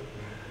you go.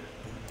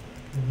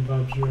 And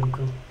Bob's your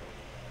uncle.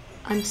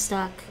 I'm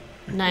stuck.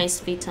 Nice,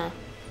 Vita.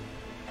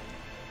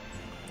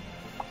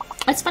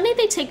 It's funny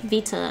they take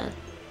Vita.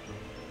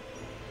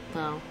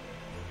 Well,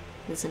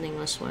 it's an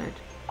English word.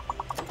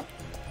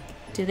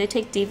 Do they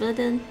take Diva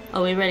then?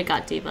 Oh, we already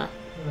got Diva.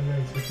 Oh,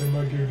 nice. It's a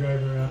mug your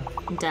driver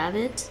out.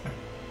 David?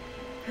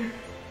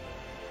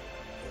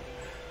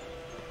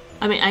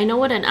 I mean, I know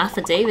what an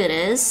affidavit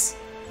is.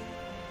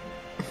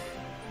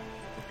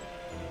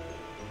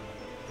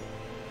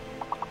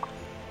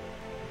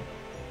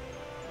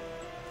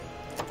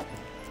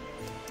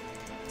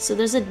 So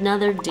there's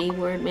another D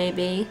word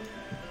maybe.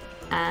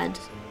 Add.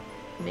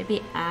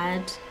 Maybe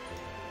add.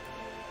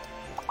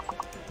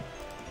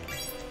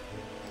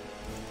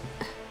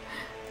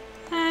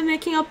 I'm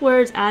making up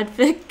words.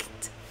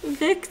 Advict.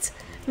 Vict.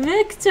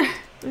 Victor.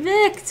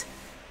 Vict.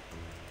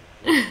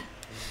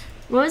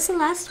 What was the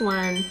last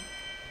one?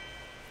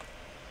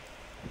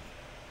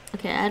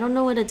 Okay, I don't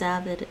know what a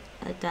David.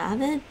 A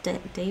David?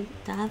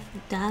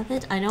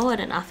 David? I know what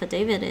an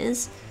affidavit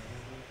is.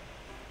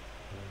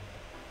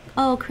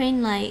 Oh,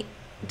 crane light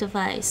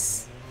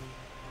device.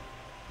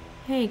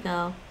 Here you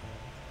go.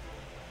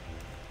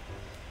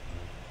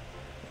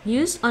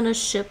 Used on a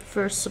ship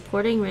for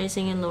supporting,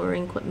 raising, and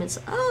lowering equipment.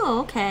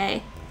 Oh,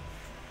 okay.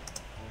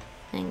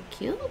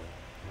 Thank you.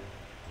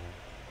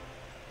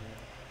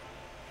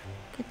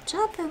 Good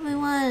job,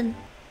 everyone.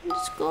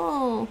 Let's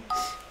go.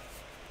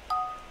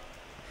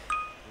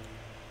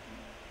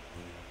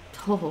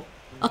 Oh,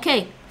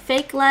 okay.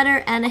 Fake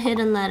letter and a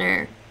hidden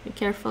letter. Be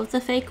careful with the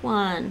fake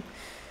one.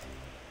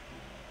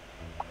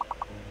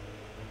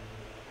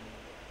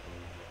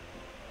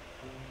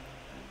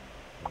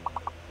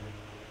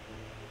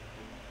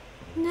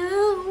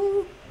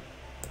 No.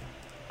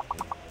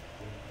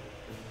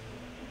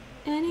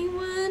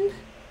 Anyone?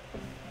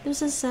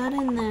 There's a Z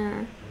in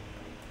there.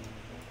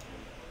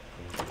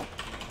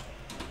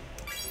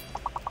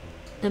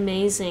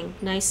 Amazing.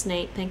 Nice,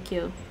 Nate. Thank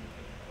you.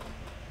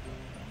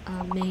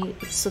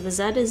 So the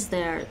Z is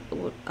there.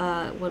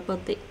 What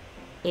about the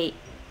H?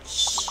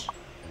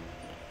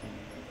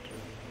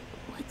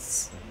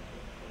 What's...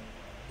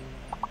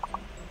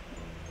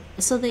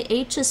 So the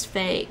H is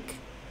fake.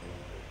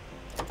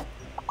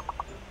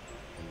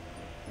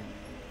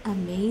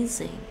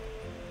 Amazing.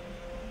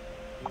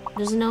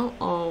 There's no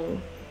O.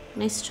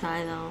 Nice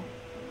try though.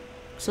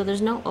 So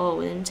there's no O.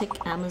 We didn't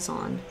take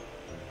Amazon.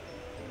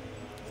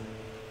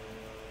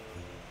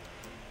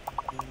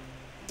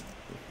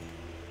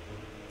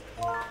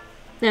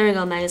 There we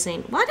go,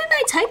 magazine. Why didn't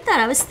I type that?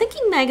 I was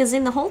thinking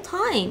magazine the whole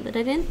time, but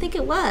I didn't think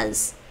it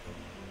was.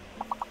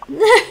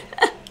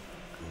 I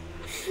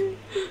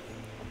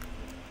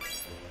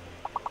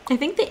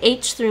think the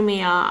H threw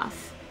me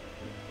off.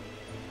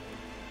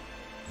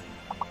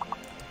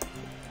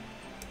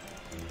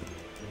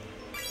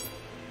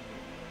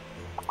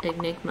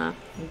 Enigma.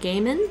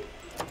 Gaiman?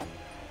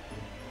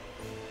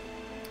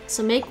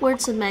 So make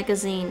words with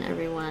magazine,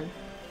 everyone.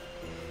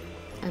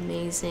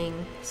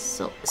 Amazing.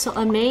 So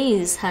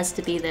amaze has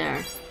to be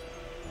there.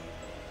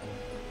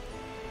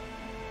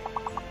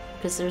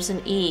 Because there's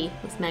an E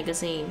with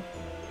magazine.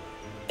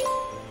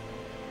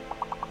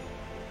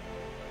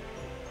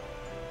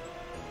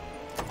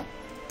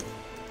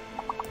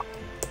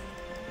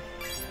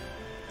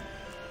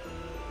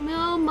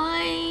 No,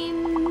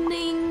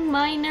 mining,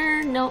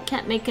 miner. No,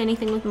 can't make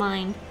anything with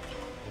mine.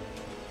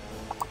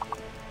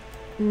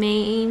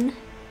 Main.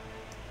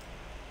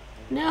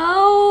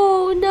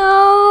 No,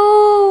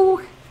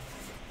 no.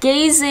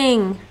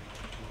 Gazing.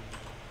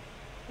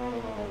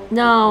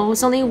 No,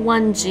 it's only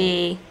one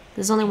G.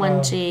 There's only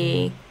one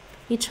G.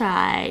 We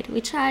tried. We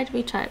tried.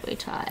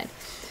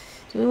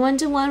 Do we want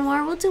to do one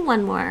more? We'll do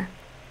one more.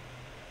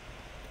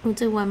 We'll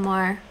do one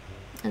more.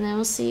 And then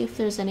we'll see if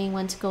there's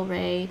anyone to go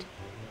raid.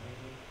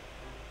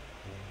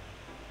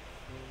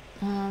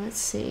 Let's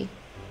see.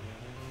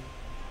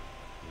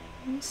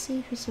 Let's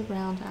see who's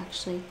around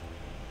actually.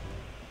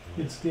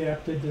 It's the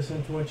app that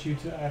doesn't want you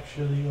to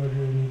actually order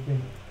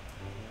anything.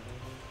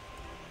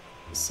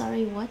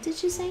 Sorry, what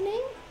did you say,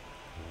 Nate?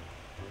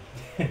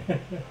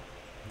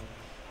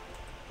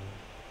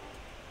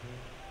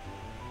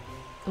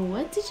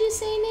 What did you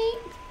say, Nate?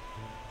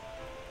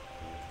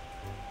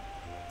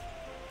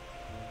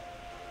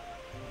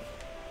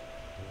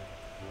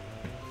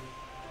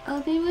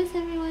 I'll be with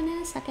everyone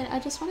in a second. I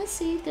just want to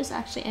see if there's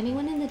actually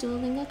anyone in the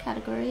Duolingo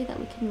category that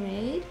we can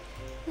raid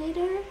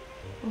later.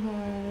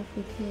 Or if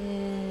we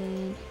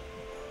could...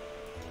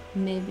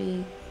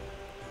 maybe...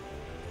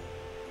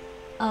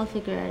 I'll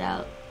figure it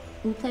out.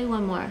 We'll play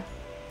one more.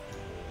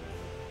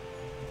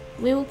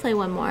 We will play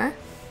one more.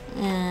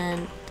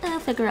 And I'll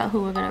figure out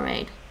who we're gonna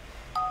raid.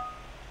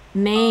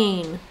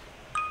 Main.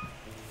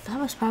 That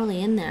was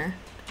probably in there.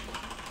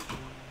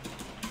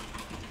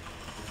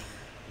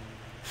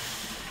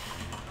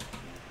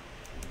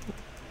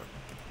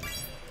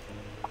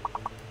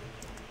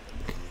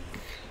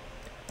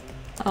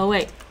 Oh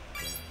wait.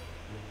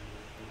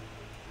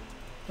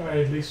 I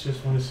at least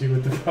just want to see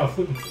what the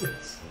problem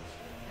is.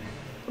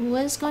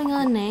 What is going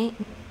on, Nate?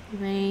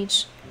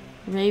 Rage.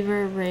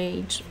 Raver,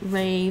 rage.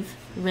 Rave.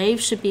 Rave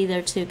should be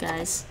there too,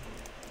 guys.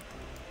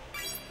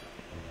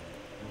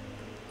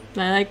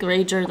 I like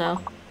rager though.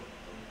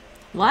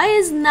 Why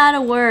isn't that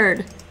a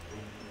word?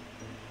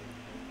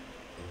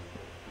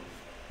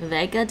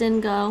 Vega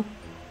didn't go.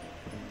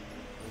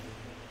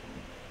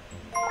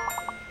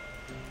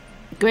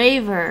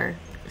 Graver.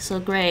 So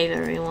grave,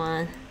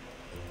 everyone.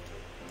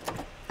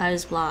 I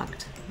was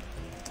blocked.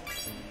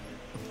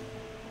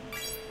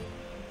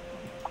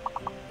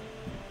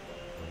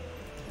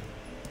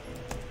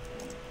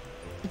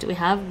 Do we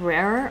have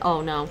rarer?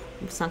 Oh no,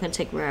 it's not gonna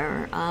take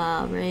rarer.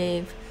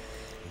 Rave.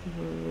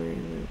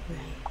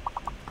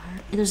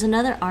 There's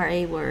another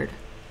RA word.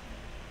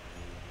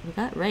 We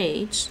got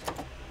rage.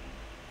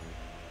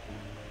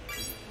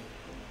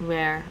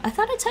 Rare. I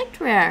thought I typed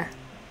rare.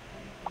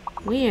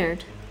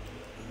 Weird.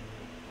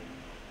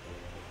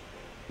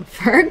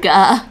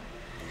 Virga.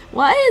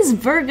 Why is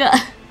Virga?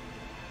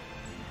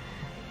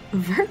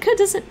 Virga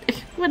doesn't.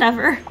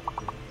 Whatever.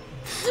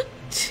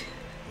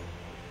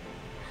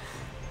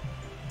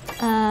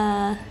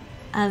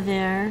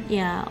 Aver.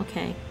 Yeah,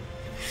 okay.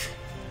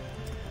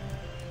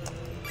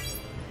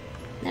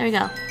 There we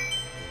go.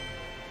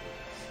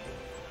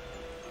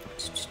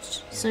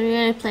 So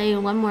we're gonna play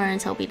one more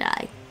until we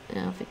die. And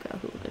I'll figure out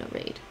who we're gonna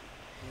raid.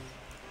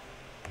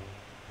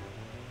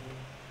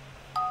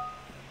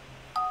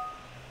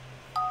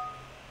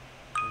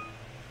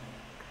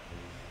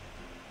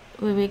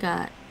 What we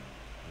got?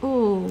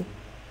 Ooh.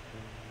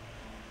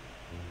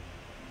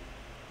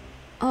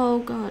 Oh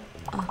god.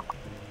 Oh.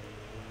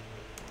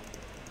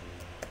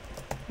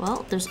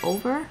 Well, there's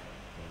over.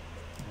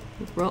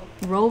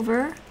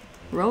 Rover.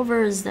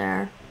 Rover is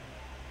there.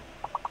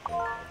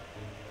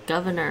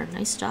 Governor.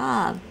 Nice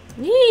job.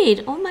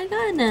 Weed. Oh my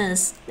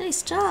goodness.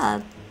 Nice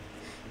job.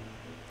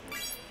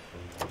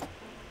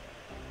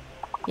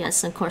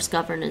 Yes, of course,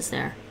 governor is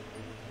there.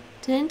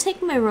 Didn't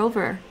take my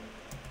rover.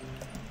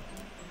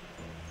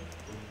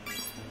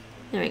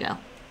 There we go.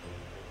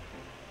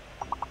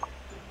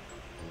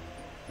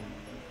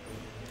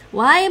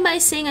 Why am I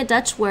saying a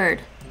Dutch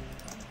word?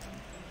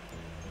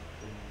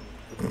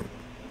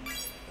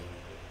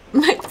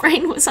 My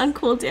brain was on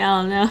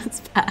cooldown, now it's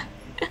back.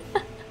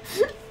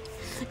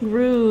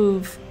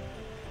 Groove.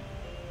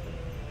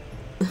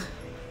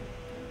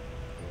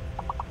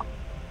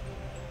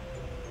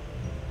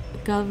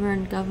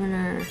 Govern,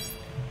 governor.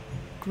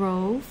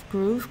 Grove,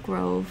 groove,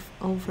 grove,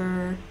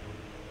 over.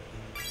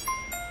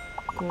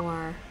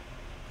 Gore.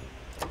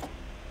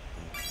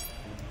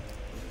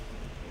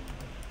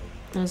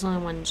 There's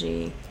only one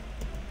G.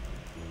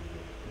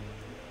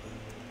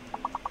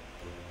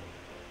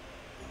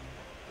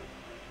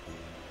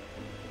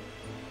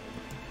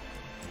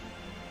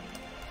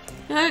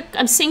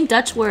 I'm seeing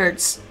Dutch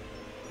words.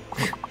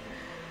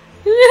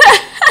 You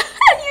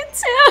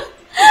too.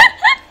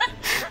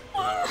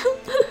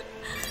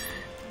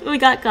 We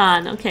got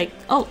gone. Okay.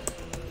 Oh,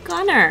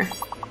 goner.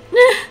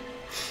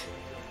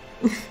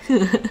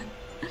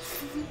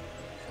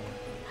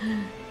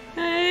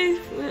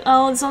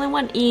 Oh, there's only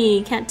one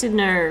E. Can't do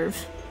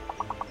nerve.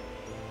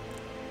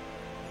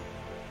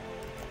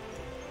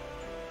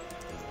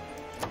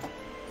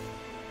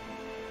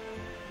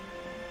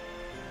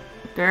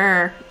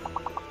 Grr.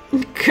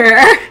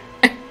 Grr.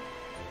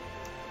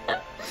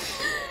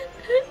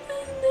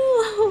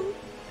 No.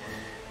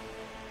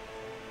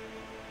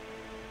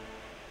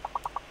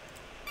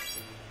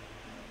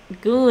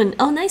 Goon.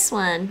 Oh, nice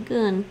one.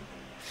 Goon.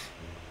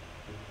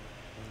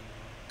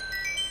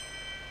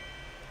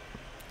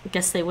 I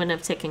guess they wouldn't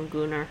have taken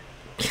Gooner.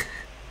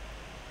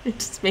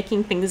 Just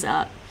making things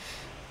up.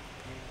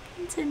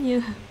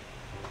 Continue.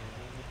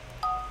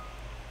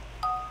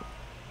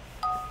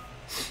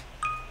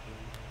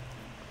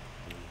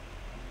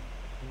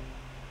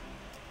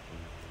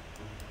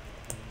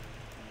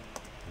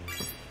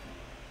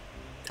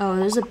 Oh,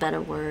 there's a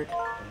better word.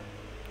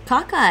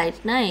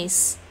 Cockeyed.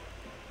 Nice.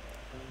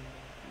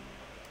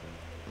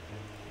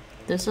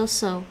 There's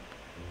also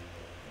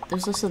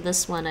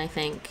this one, I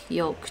think.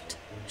 Yoked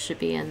should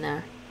be in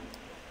there.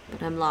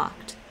 But I'm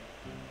locked.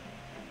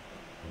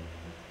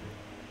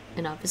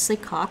 And obviously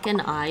cock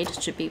and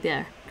eyed should be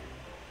there.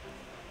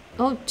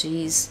 Oh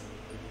jeez.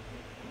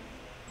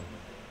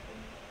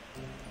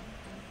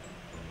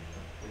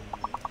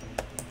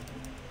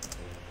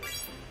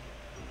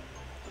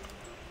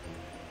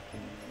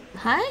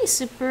 Hi,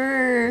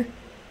 super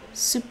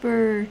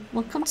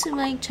welcome to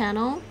my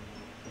channel.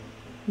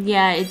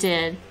 Yeah, it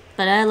did.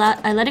 But I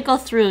let it go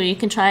through. You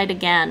can try it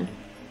again.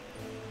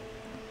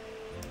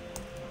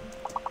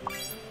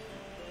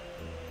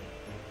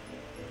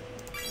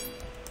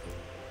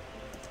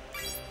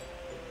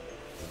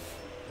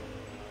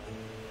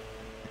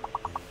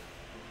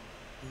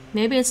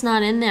 Maybe it's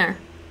not in there.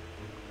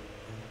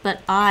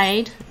 But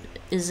eyed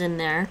is in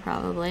there,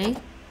 probably.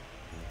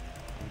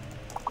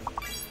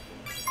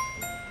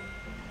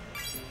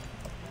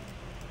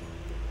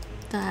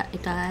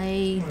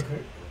 Died.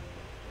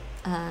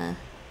 Okay.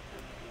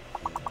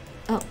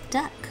 Oh,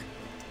 deck.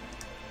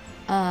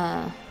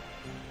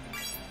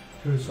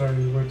 Who's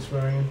sorry, what's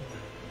Ryan?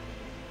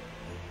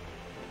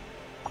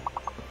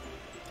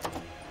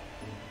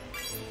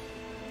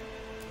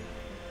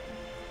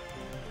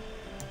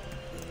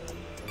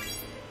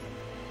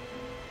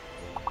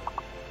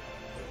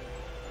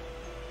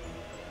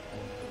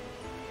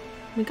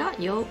 We got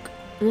yolk.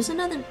 There's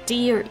another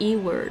D or E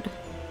word.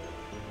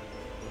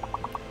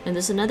 And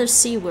there's another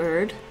C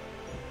word.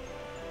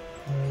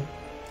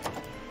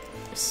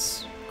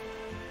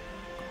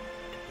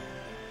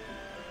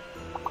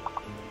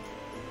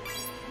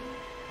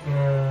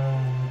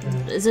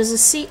 There's a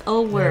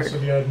C-O word. Yeah, so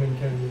the admin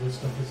can do this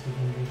stuff.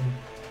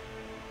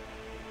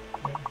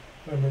 Yeah,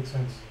 that makes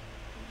sense.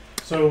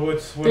 So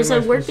what There's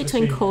am I a word supposed to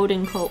between see? code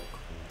and coke.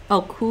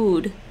 Oh,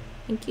 cood.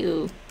 Thank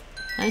you.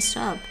 Nice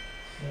job.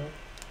 Yeah.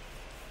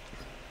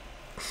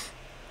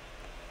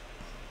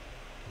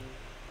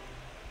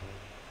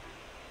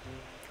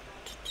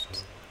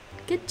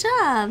 Good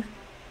job.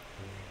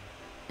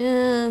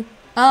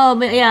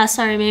 Oh, yeah,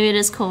 sorry, maybe it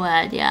is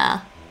co-ed,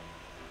 yeah.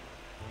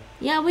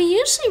 Yeah, we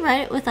usually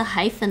write it with a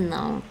hyphen,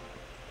 though.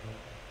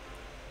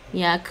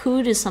 Yeah,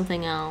 cood is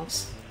something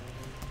else.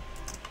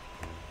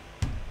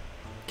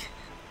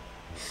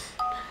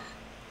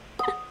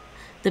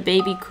 The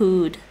baby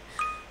cooed.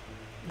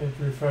 It's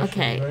refreshing,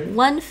 Okay, right?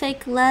 one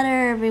fake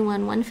letter,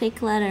 everyone, one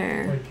fake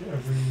letter. Like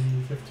every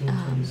 15,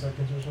 20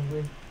 seconds or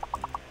something.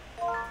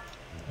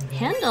 Okay.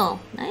 Handle,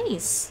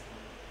 nice.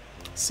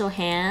 So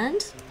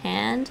hand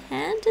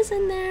is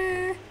in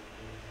there.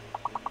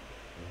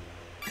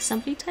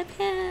 Somebody type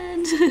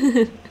hand.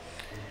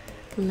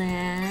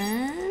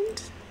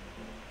 Land.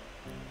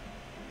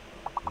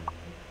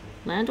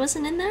 Land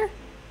wasn't in there?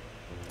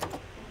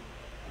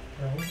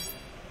 Okay.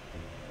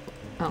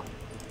 Oh.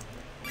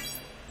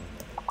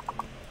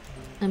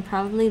 And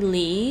probably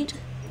lead.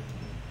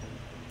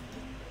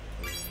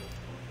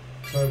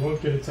 So I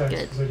won't get a text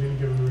because I didn't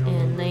give a real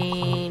And number.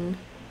 lane.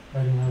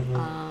 I didn't have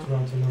a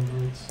Toronto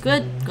number. It's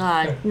Good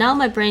God. Now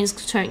my brain's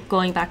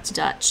going back to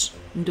Dutch.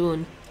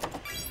 Doen.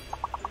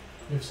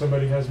 If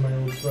somebody has my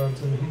old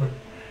Toronto number,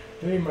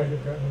 they might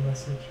have gotten a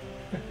message.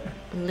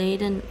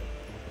 Leiden.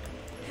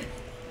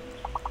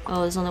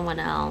 Oh, there's only one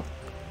L.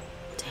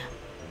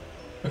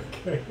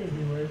 Okay,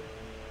 anyway.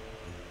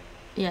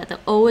 Yeah, the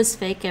O is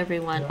fake,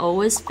 everyone. Yeah.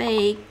 O is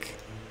fake.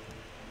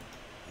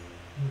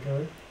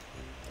 Okay.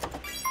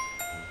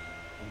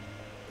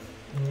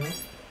 Yeah.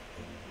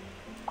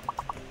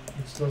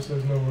 It still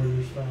says no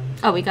orders found.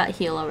 Oh, we got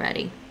heal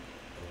already.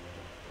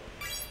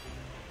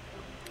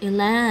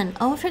 Elan.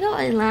 Oh, I forgot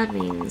what Elan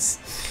means.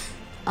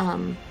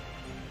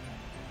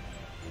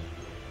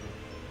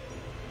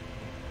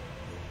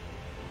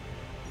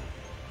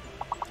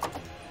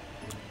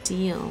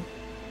 Deal.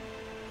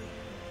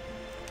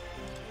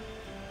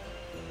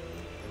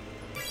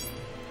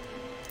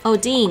 Oh,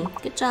 Dean.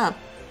 Good job.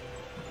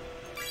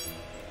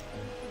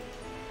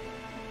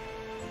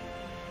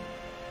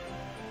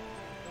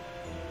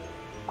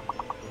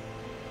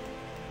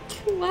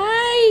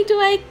 Why do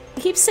I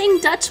keep saying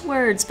Dutch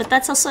words? But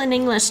that's also in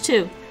English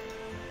too.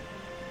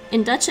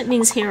 In Dutch it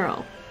means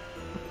hero.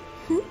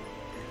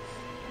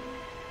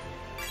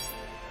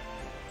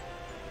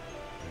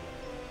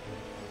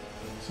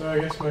 So I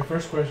guess my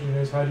first question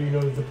is, how do you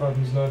know that the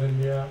problem's not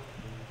in the app?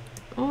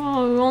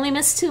 Oh, we only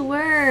missed 2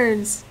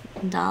 words.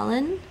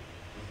 Dallin?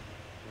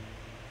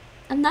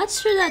 I'm not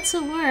sure that's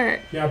a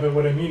word. Yeah, but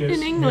what I mean is, in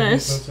maybe English.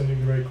 it's not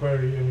sending the right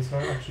query and it's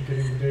not actually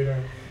getting the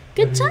data.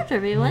 Good that job, it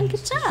everyone.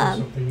 needs Good to show job.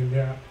 something in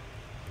the app.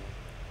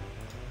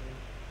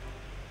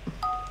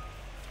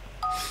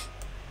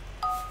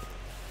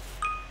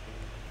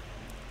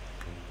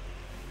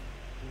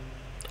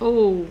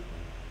 Oh.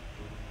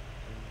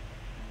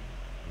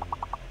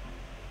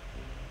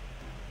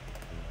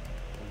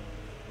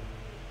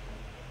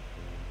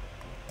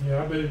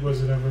 Yeah, but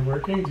was it ever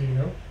working? Do you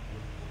know?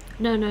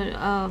 No,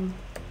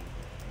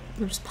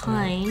 there's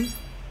pine.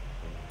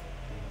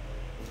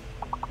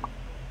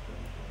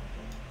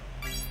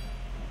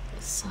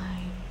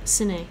 Sign.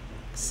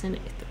 Cine.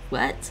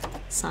 What?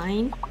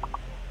 Sign?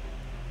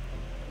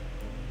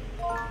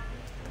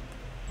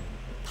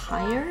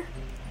 Pyre?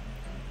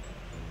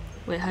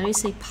 Wait, how do you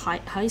say how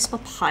do you spell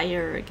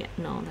pyre again?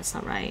 No, that's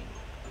not right.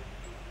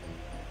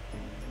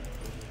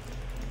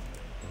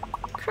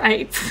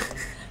 Cripe.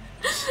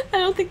 I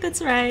don't think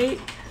that's right.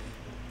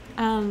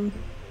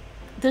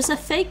 There's a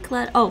fake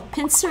letter. Oh,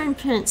 pincer and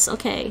prince.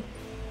 Okay.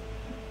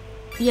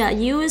 Yeah,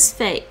 U is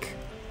fake.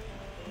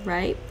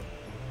 Right?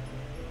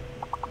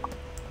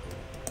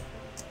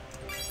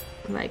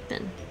 Right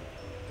then.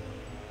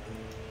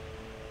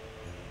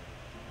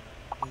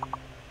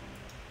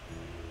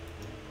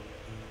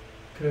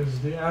 Because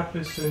the app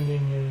is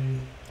sending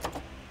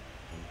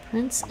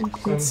Prince and the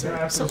pincer.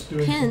 app So is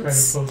doing some kind of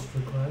pince. post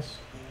request.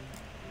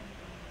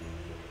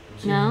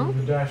 To No?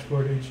 the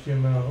dashboard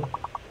HTML.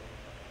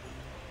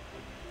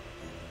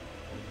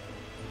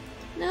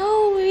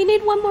 No, we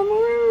need one more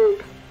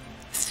word.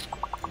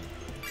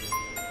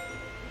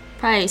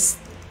 Price.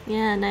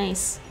 Yeah,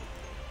 nice.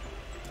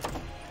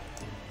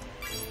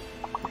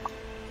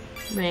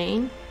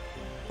 Rain.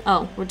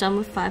 Oh, we're done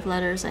with 5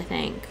 letters, I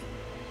think.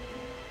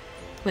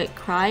 Wait,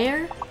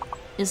 crier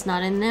is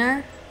not in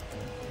there?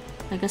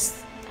 I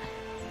guess...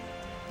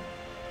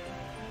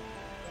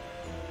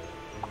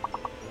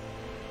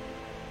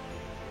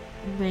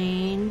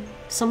 Rain.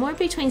 Somewhere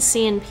between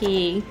C and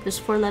P. There's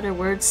 4-letter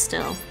words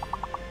still.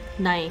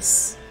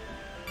 Nice.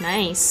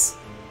 Nice.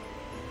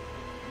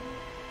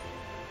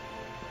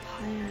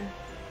 Pyre.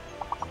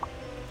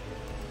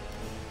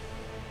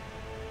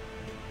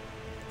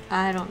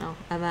 I don't know.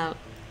 I'm out.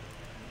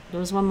 There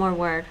was one more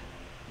word.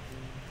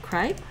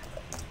 Cripe?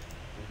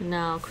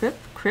 No.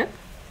 Crip?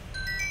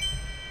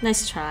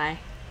 Nice try.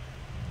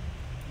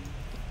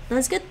 That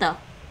was good though.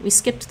 We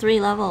skipped 3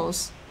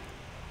 levels.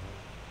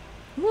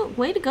 Ooh,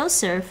 way to go,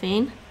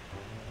 Seraphine.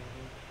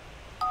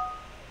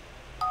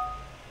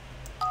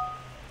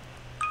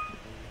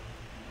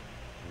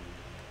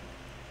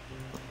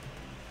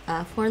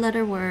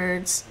 Four-letter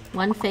words,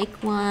 one fake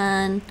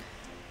one.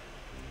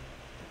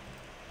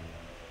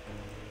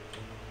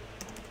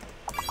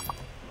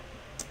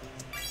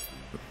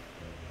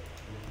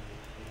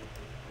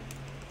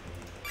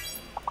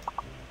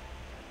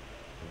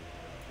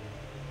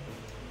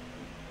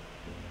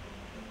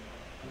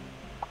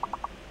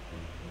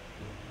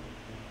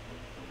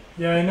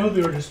 Yeah, I know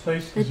they were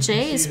displaced. The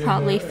J is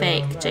probably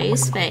fake. J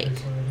is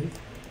fake.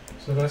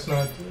 So that's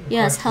not.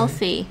 Yeah, it's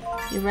healthy.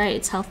 You're right,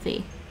 it's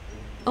healthy.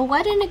 Oh,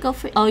 why didn't it go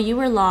for... Oh, you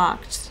were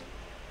locked.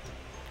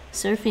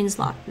 Seraphine's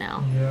locked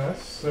now.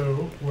 Yes,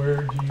 so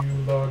where do you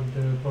log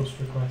the post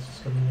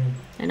requests coming in?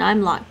 And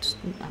I'm locked.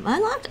 Am I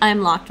locked?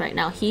 I'm locked right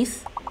now.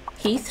 Heath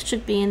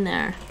should be in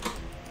there.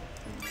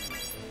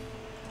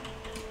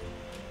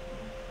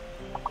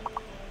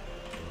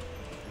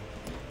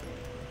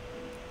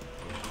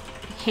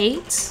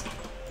 Hate.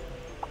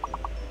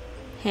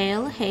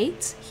 Hail,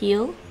 hate,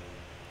 heal.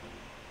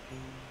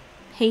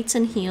 Hate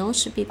and heal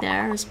should be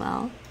there as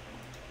well.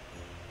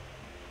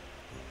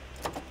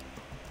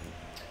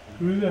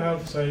 Who the hell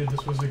decided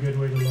this was a good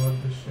way to log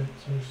this shit?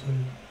 Seriously.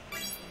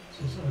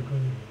 This is ugly.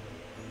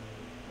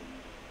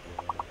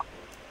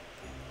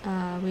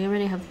 We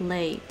already have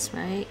late,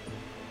 right?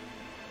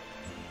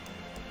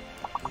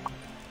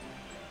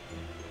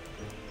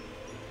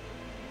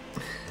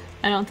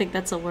 I don't think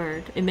that's a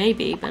word. It may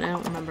be, but I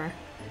don't remember.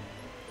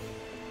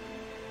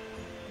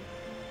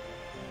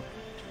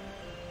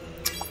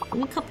 Give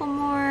me a couple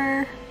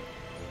more.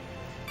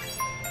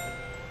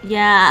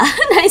 Yeah,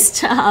 nice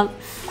job.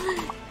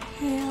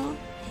 Hail,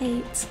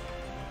 hate.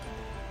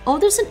 Oh,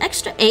 there's an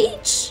extra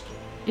H?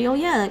 Oh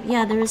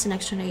yeah, there is an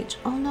extra H.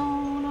 Oh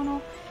no, no,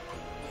 no.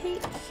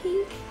 Hate.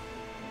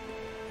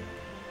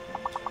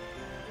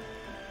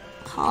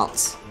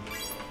 Halt.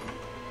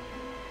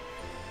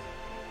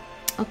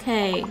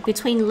 Okay,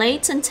 between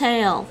late and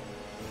tail.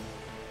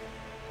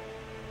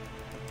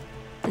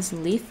 Is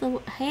Leaf the...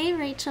 Hey,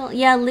 Rachel.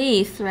 Yeah,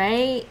 Leaf,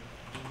 right?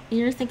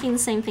 You're thinking the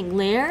same thing.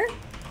 Lear?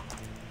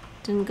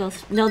 Didn't go...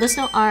 No, there's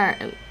no R.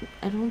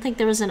 I don't think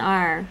there was an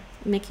R.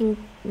 Making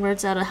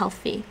words out of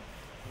healthy.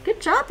 Good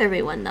job,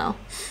 everyone, though.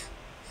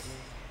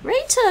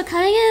 Rachel,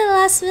 coming in at the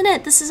last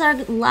minute. This is our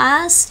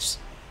last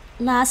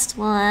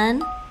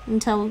one.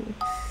 Until...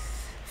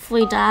 If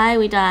we die,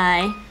 we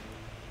die.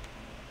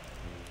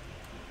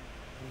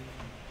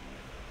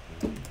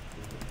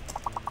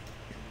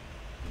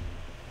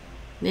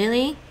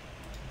 Really?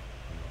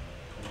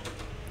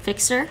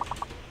 Fixer?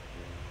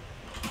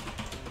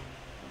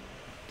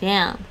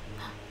 Damn.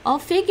 Oh,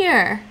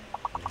 figure!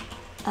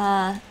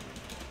 Yeah,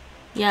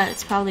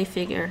 it's probably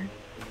figure.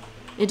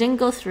 It didn't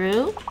go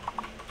through?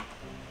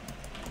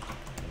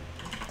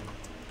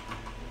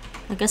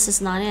 I guess it's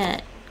not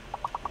it.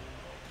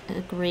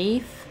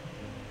 Grief?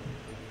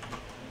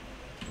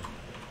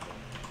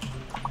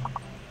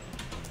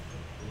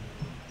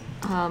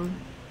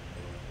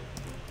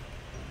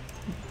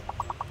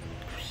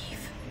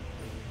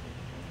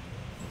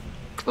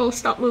 Oh,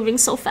 stop moving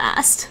so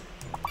fast.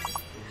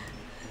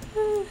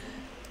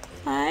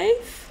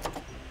 5.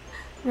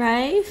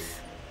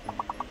 Rife.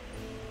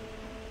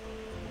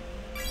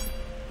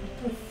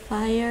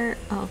 Fire.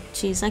 Oh,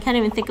 jeez, I can't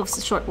even think of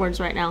short words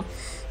right now.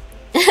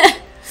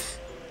 This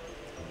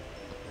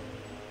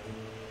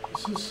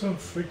is some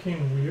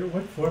freaking weird.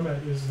 What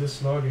format is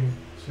this logging?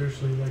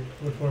 Seriously, like,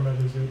 what format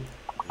is it?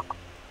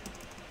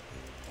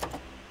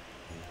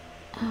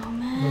 Oh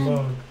man. The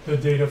log, the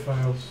data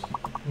files.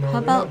 No, how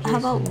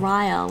about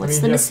Ryle? What's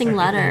the missing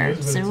letter?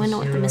 Does anyone know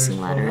what the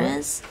missing letter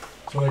is?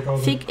 So like all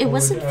it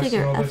wasn't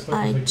figure. F-I-G.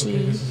 Like,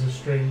 okay, this is a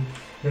string.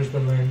 Here's the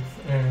length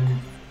and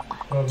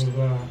blah blah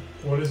blah.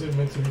 What is it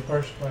meant to be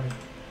parsed by?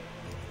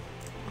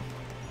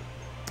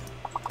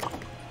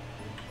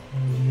 I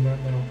do not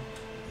know.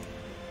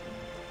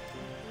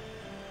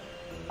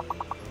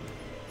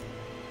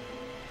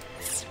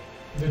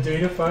 The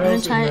data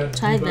files in that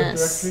try debug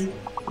this. directory.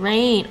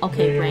 Rain.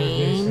 Okay,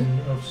 rain.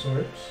 Of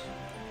sorts.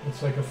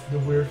 It's like the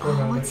weird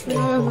format. Oh, what's like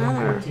the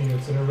other? 13,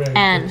 it's an array.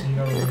 N.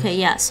 Okay,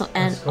 yeah. So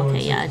N.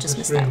 Okay, yeah. I just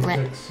missed that.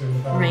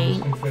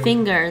 Rain.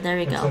 Finger. There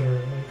we go.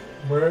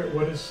 Like,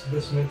 what is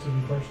this meant to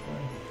be parsed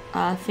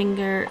by?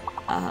 Finger.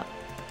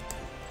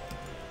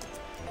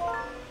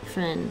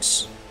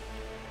 Fringe.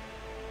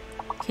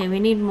 Okay, we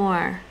need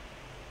more.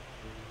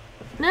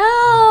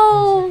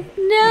 No!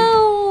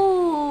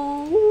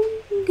 No!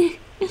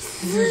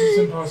 It's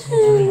impossible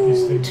to read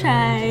these things.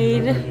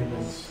 Tried.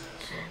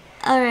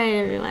 Alright,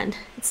 everyone.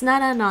 It's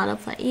not an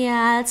autoplay.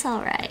 Yeah, it's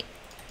alright.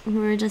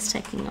 We're just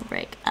taking a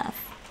break. You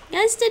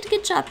guys did a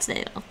good job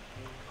today, though.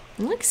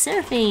 Look,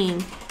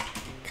 Seraphine.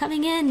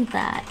 Coming in with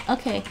that.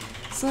 Okay,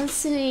 so let's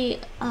see.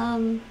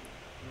 Let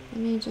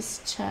me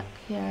just check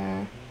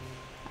here.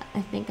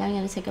 I think I'm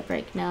gonna take a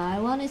break now. I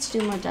wanted to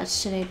do more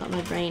Dutch today, but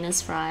my brain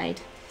is fried.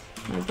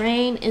 My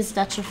brain is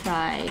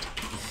Dutchified.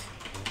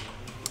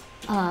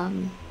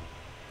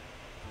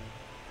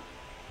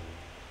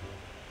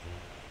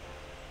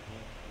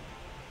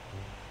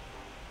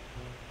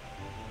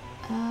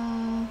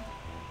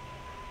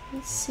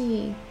 Let's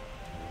see.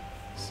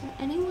 Is there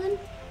anyone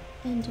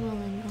in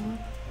Duolingo?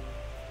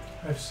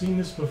 I've seen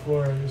this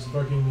before. It was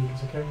bugging me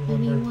because I can't remember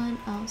Anyone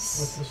else?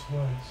 what this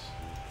was.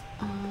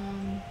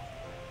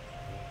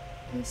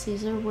 Let's see.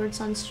 Is there a words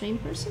on stream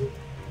person?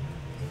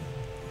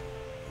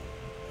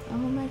 Oh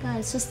my god!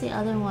 It's just the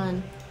other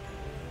one.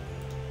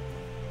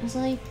 There's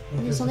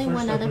only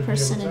one other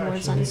person in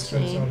words on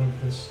stream,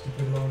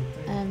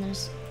 and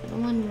there's no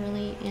one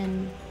really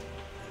in.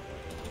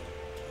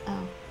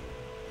 Oh,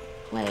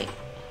 wait.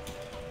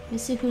 Let me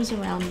see who's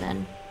around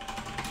then.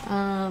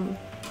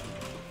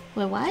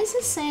 Wait, why is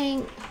it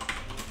saying?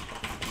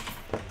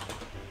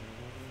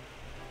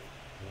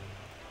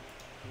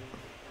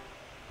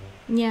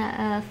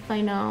 Yeah, if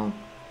I know.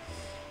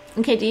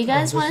 Okay, do you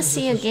guys want to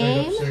see a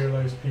game?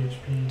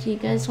 Do you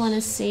guys want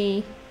to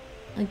see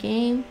a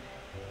game?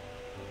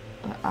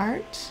 Or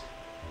art?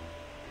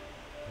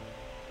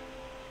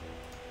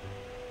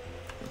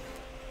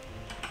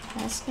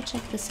 Let's go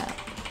check this out.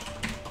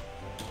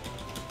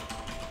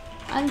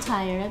 I'm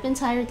tired. I've been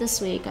tired this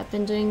week. I've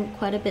been doing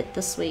quite a bit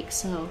this week,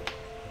 so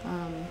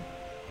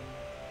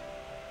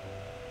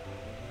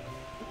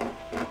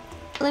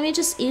let me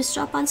just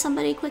eavesdrop on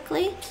somebody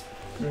quickly.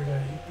 Greg, I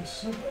hate this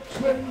so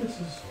much, man. This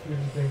is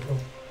really painful.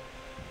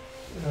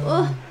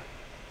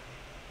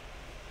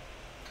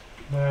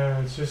 Nah,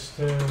 it's just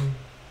I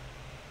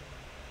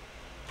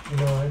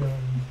know.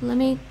 Let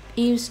me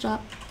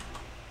eavesdrop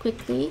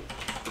quickly.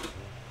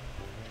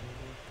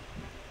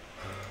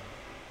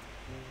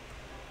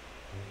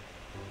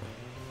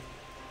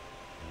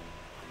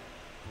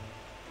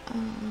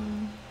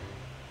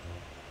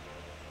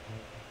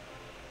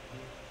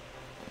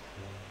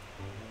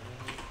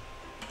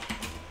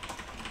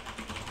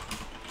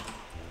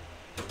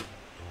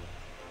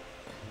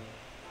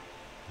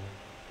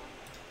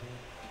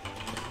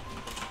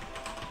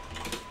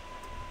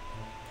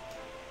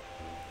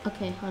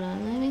 Okay, hold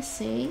on, let me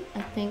see.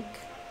 I think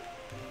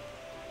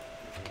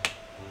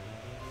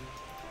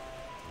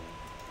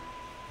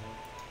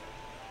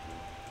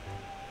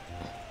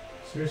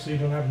seriously, you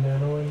don't have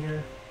Nano in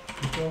here,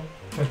 people?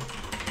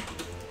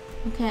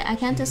 okay, I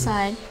can't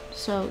decide.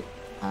 So,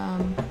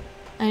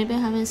 anybody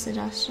have any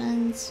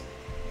suggestions?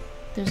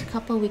 There's a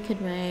couple we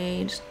could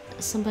raid.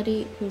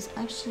 Somebody who's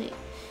actually,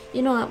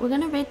 you know what? We're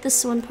gonna raid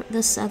this one,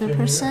 this other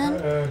person.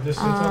 Does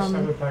Citas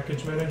have a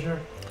package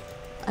manager?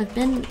 I've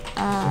been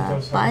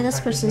by this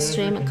person's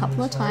stream a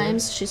couple of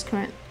times.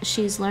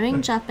 She's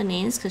learning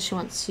Japanese because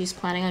she's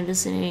planning on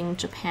visiting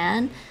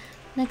Japan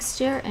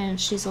next year, and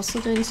she's also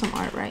doing some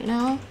art right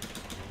now.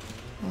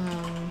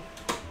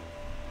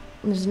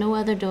 There's no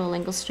other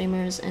Duolingo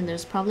streamers, and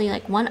there's probably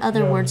like one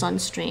other words on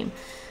stream.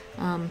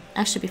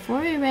 Actually, before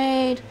we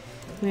raid,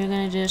 we're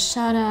gonna do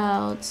shout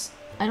outs.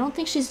 I don't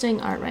think she's doing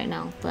art right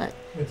now, but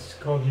it's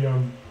called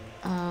Yum.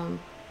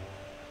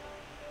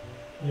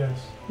 Yes.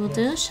 We'll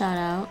do a shout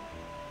out.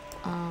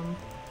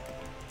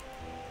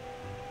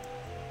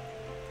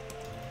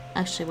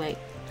 Actually, wait.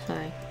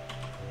 Sorry.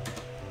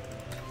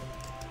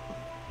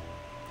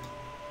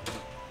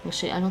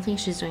 Actually, I don't think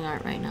she's doing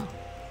art right now.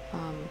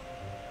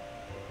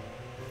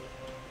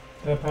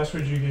 That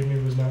password you gave me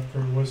was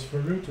for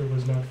root or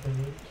was not for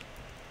root?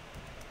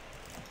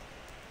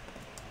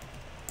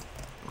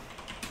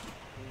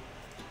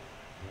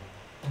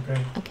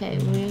 Okay. Okay,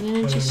 we're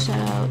gonna just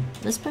shout out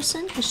this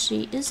person because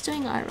she is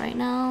doing art right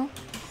now.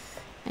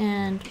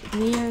 And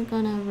we are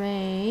gonna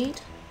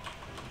raid.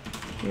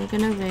 We're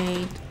gonna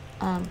raid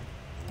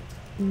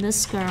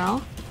this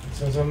girl.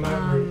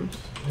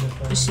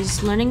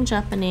 She's learning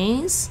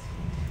Japanese.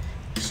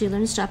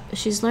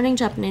 She's learning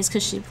Japanese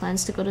because she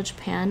plans to go to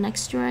Japan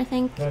next year, I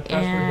think.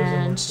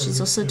 And she's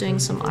also doing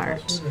some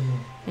art.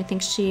 I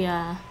think she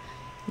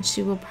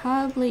will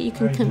probably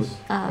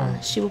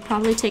she will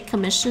probably take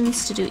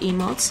commissions to do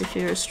emotes if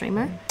you're a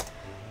streamer.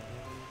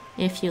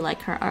 If you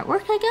like her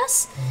artwork, I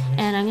guess.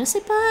 And I'm gonna say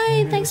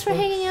bye. Thanks for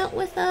hanging out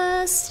with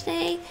us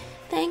today.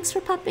 Thanks for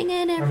popping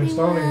in,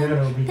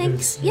 everyone.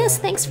 Thanks. Yes,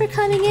 thanks for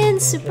coming in.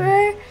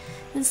 Super.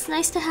 It's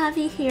nice to have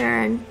you here,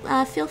 and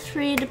feel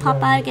free to pop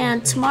by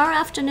again. Tomorrow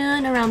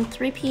afternoon around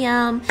 3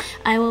 p.m.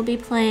 I will be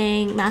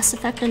playing Mass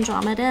Effect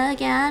Andromeda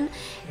again,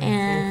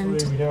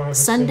 and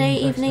Sunday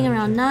evening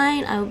around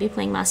 9 I will be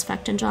playing Mass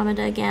Effect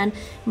Andromeda again.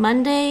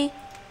 Monday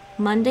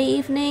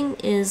evening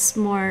is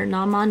more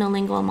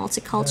non-monolingual,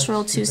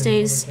 multicultural.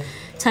 Tuesdays,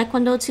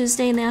 Taekwondo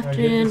Tuesday in the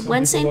afternoon.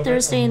 Wednesday and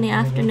Thursday in the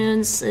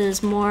afternoons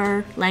is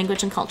more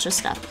language and culture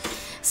stuff.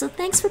 So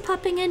thanks for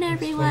popping in,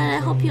 everyone. I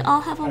hope you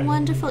all have a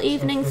wonderful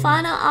evening.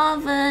 Fana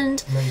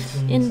Avond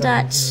in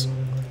Dutch.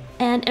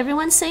 And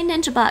everyone say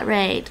Ninjabot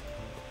Raid.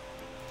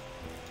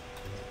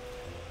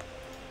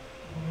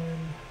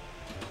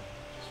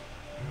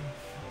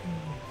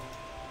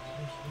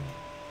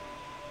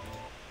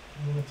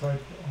 I'm gonna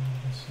type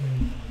this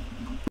name.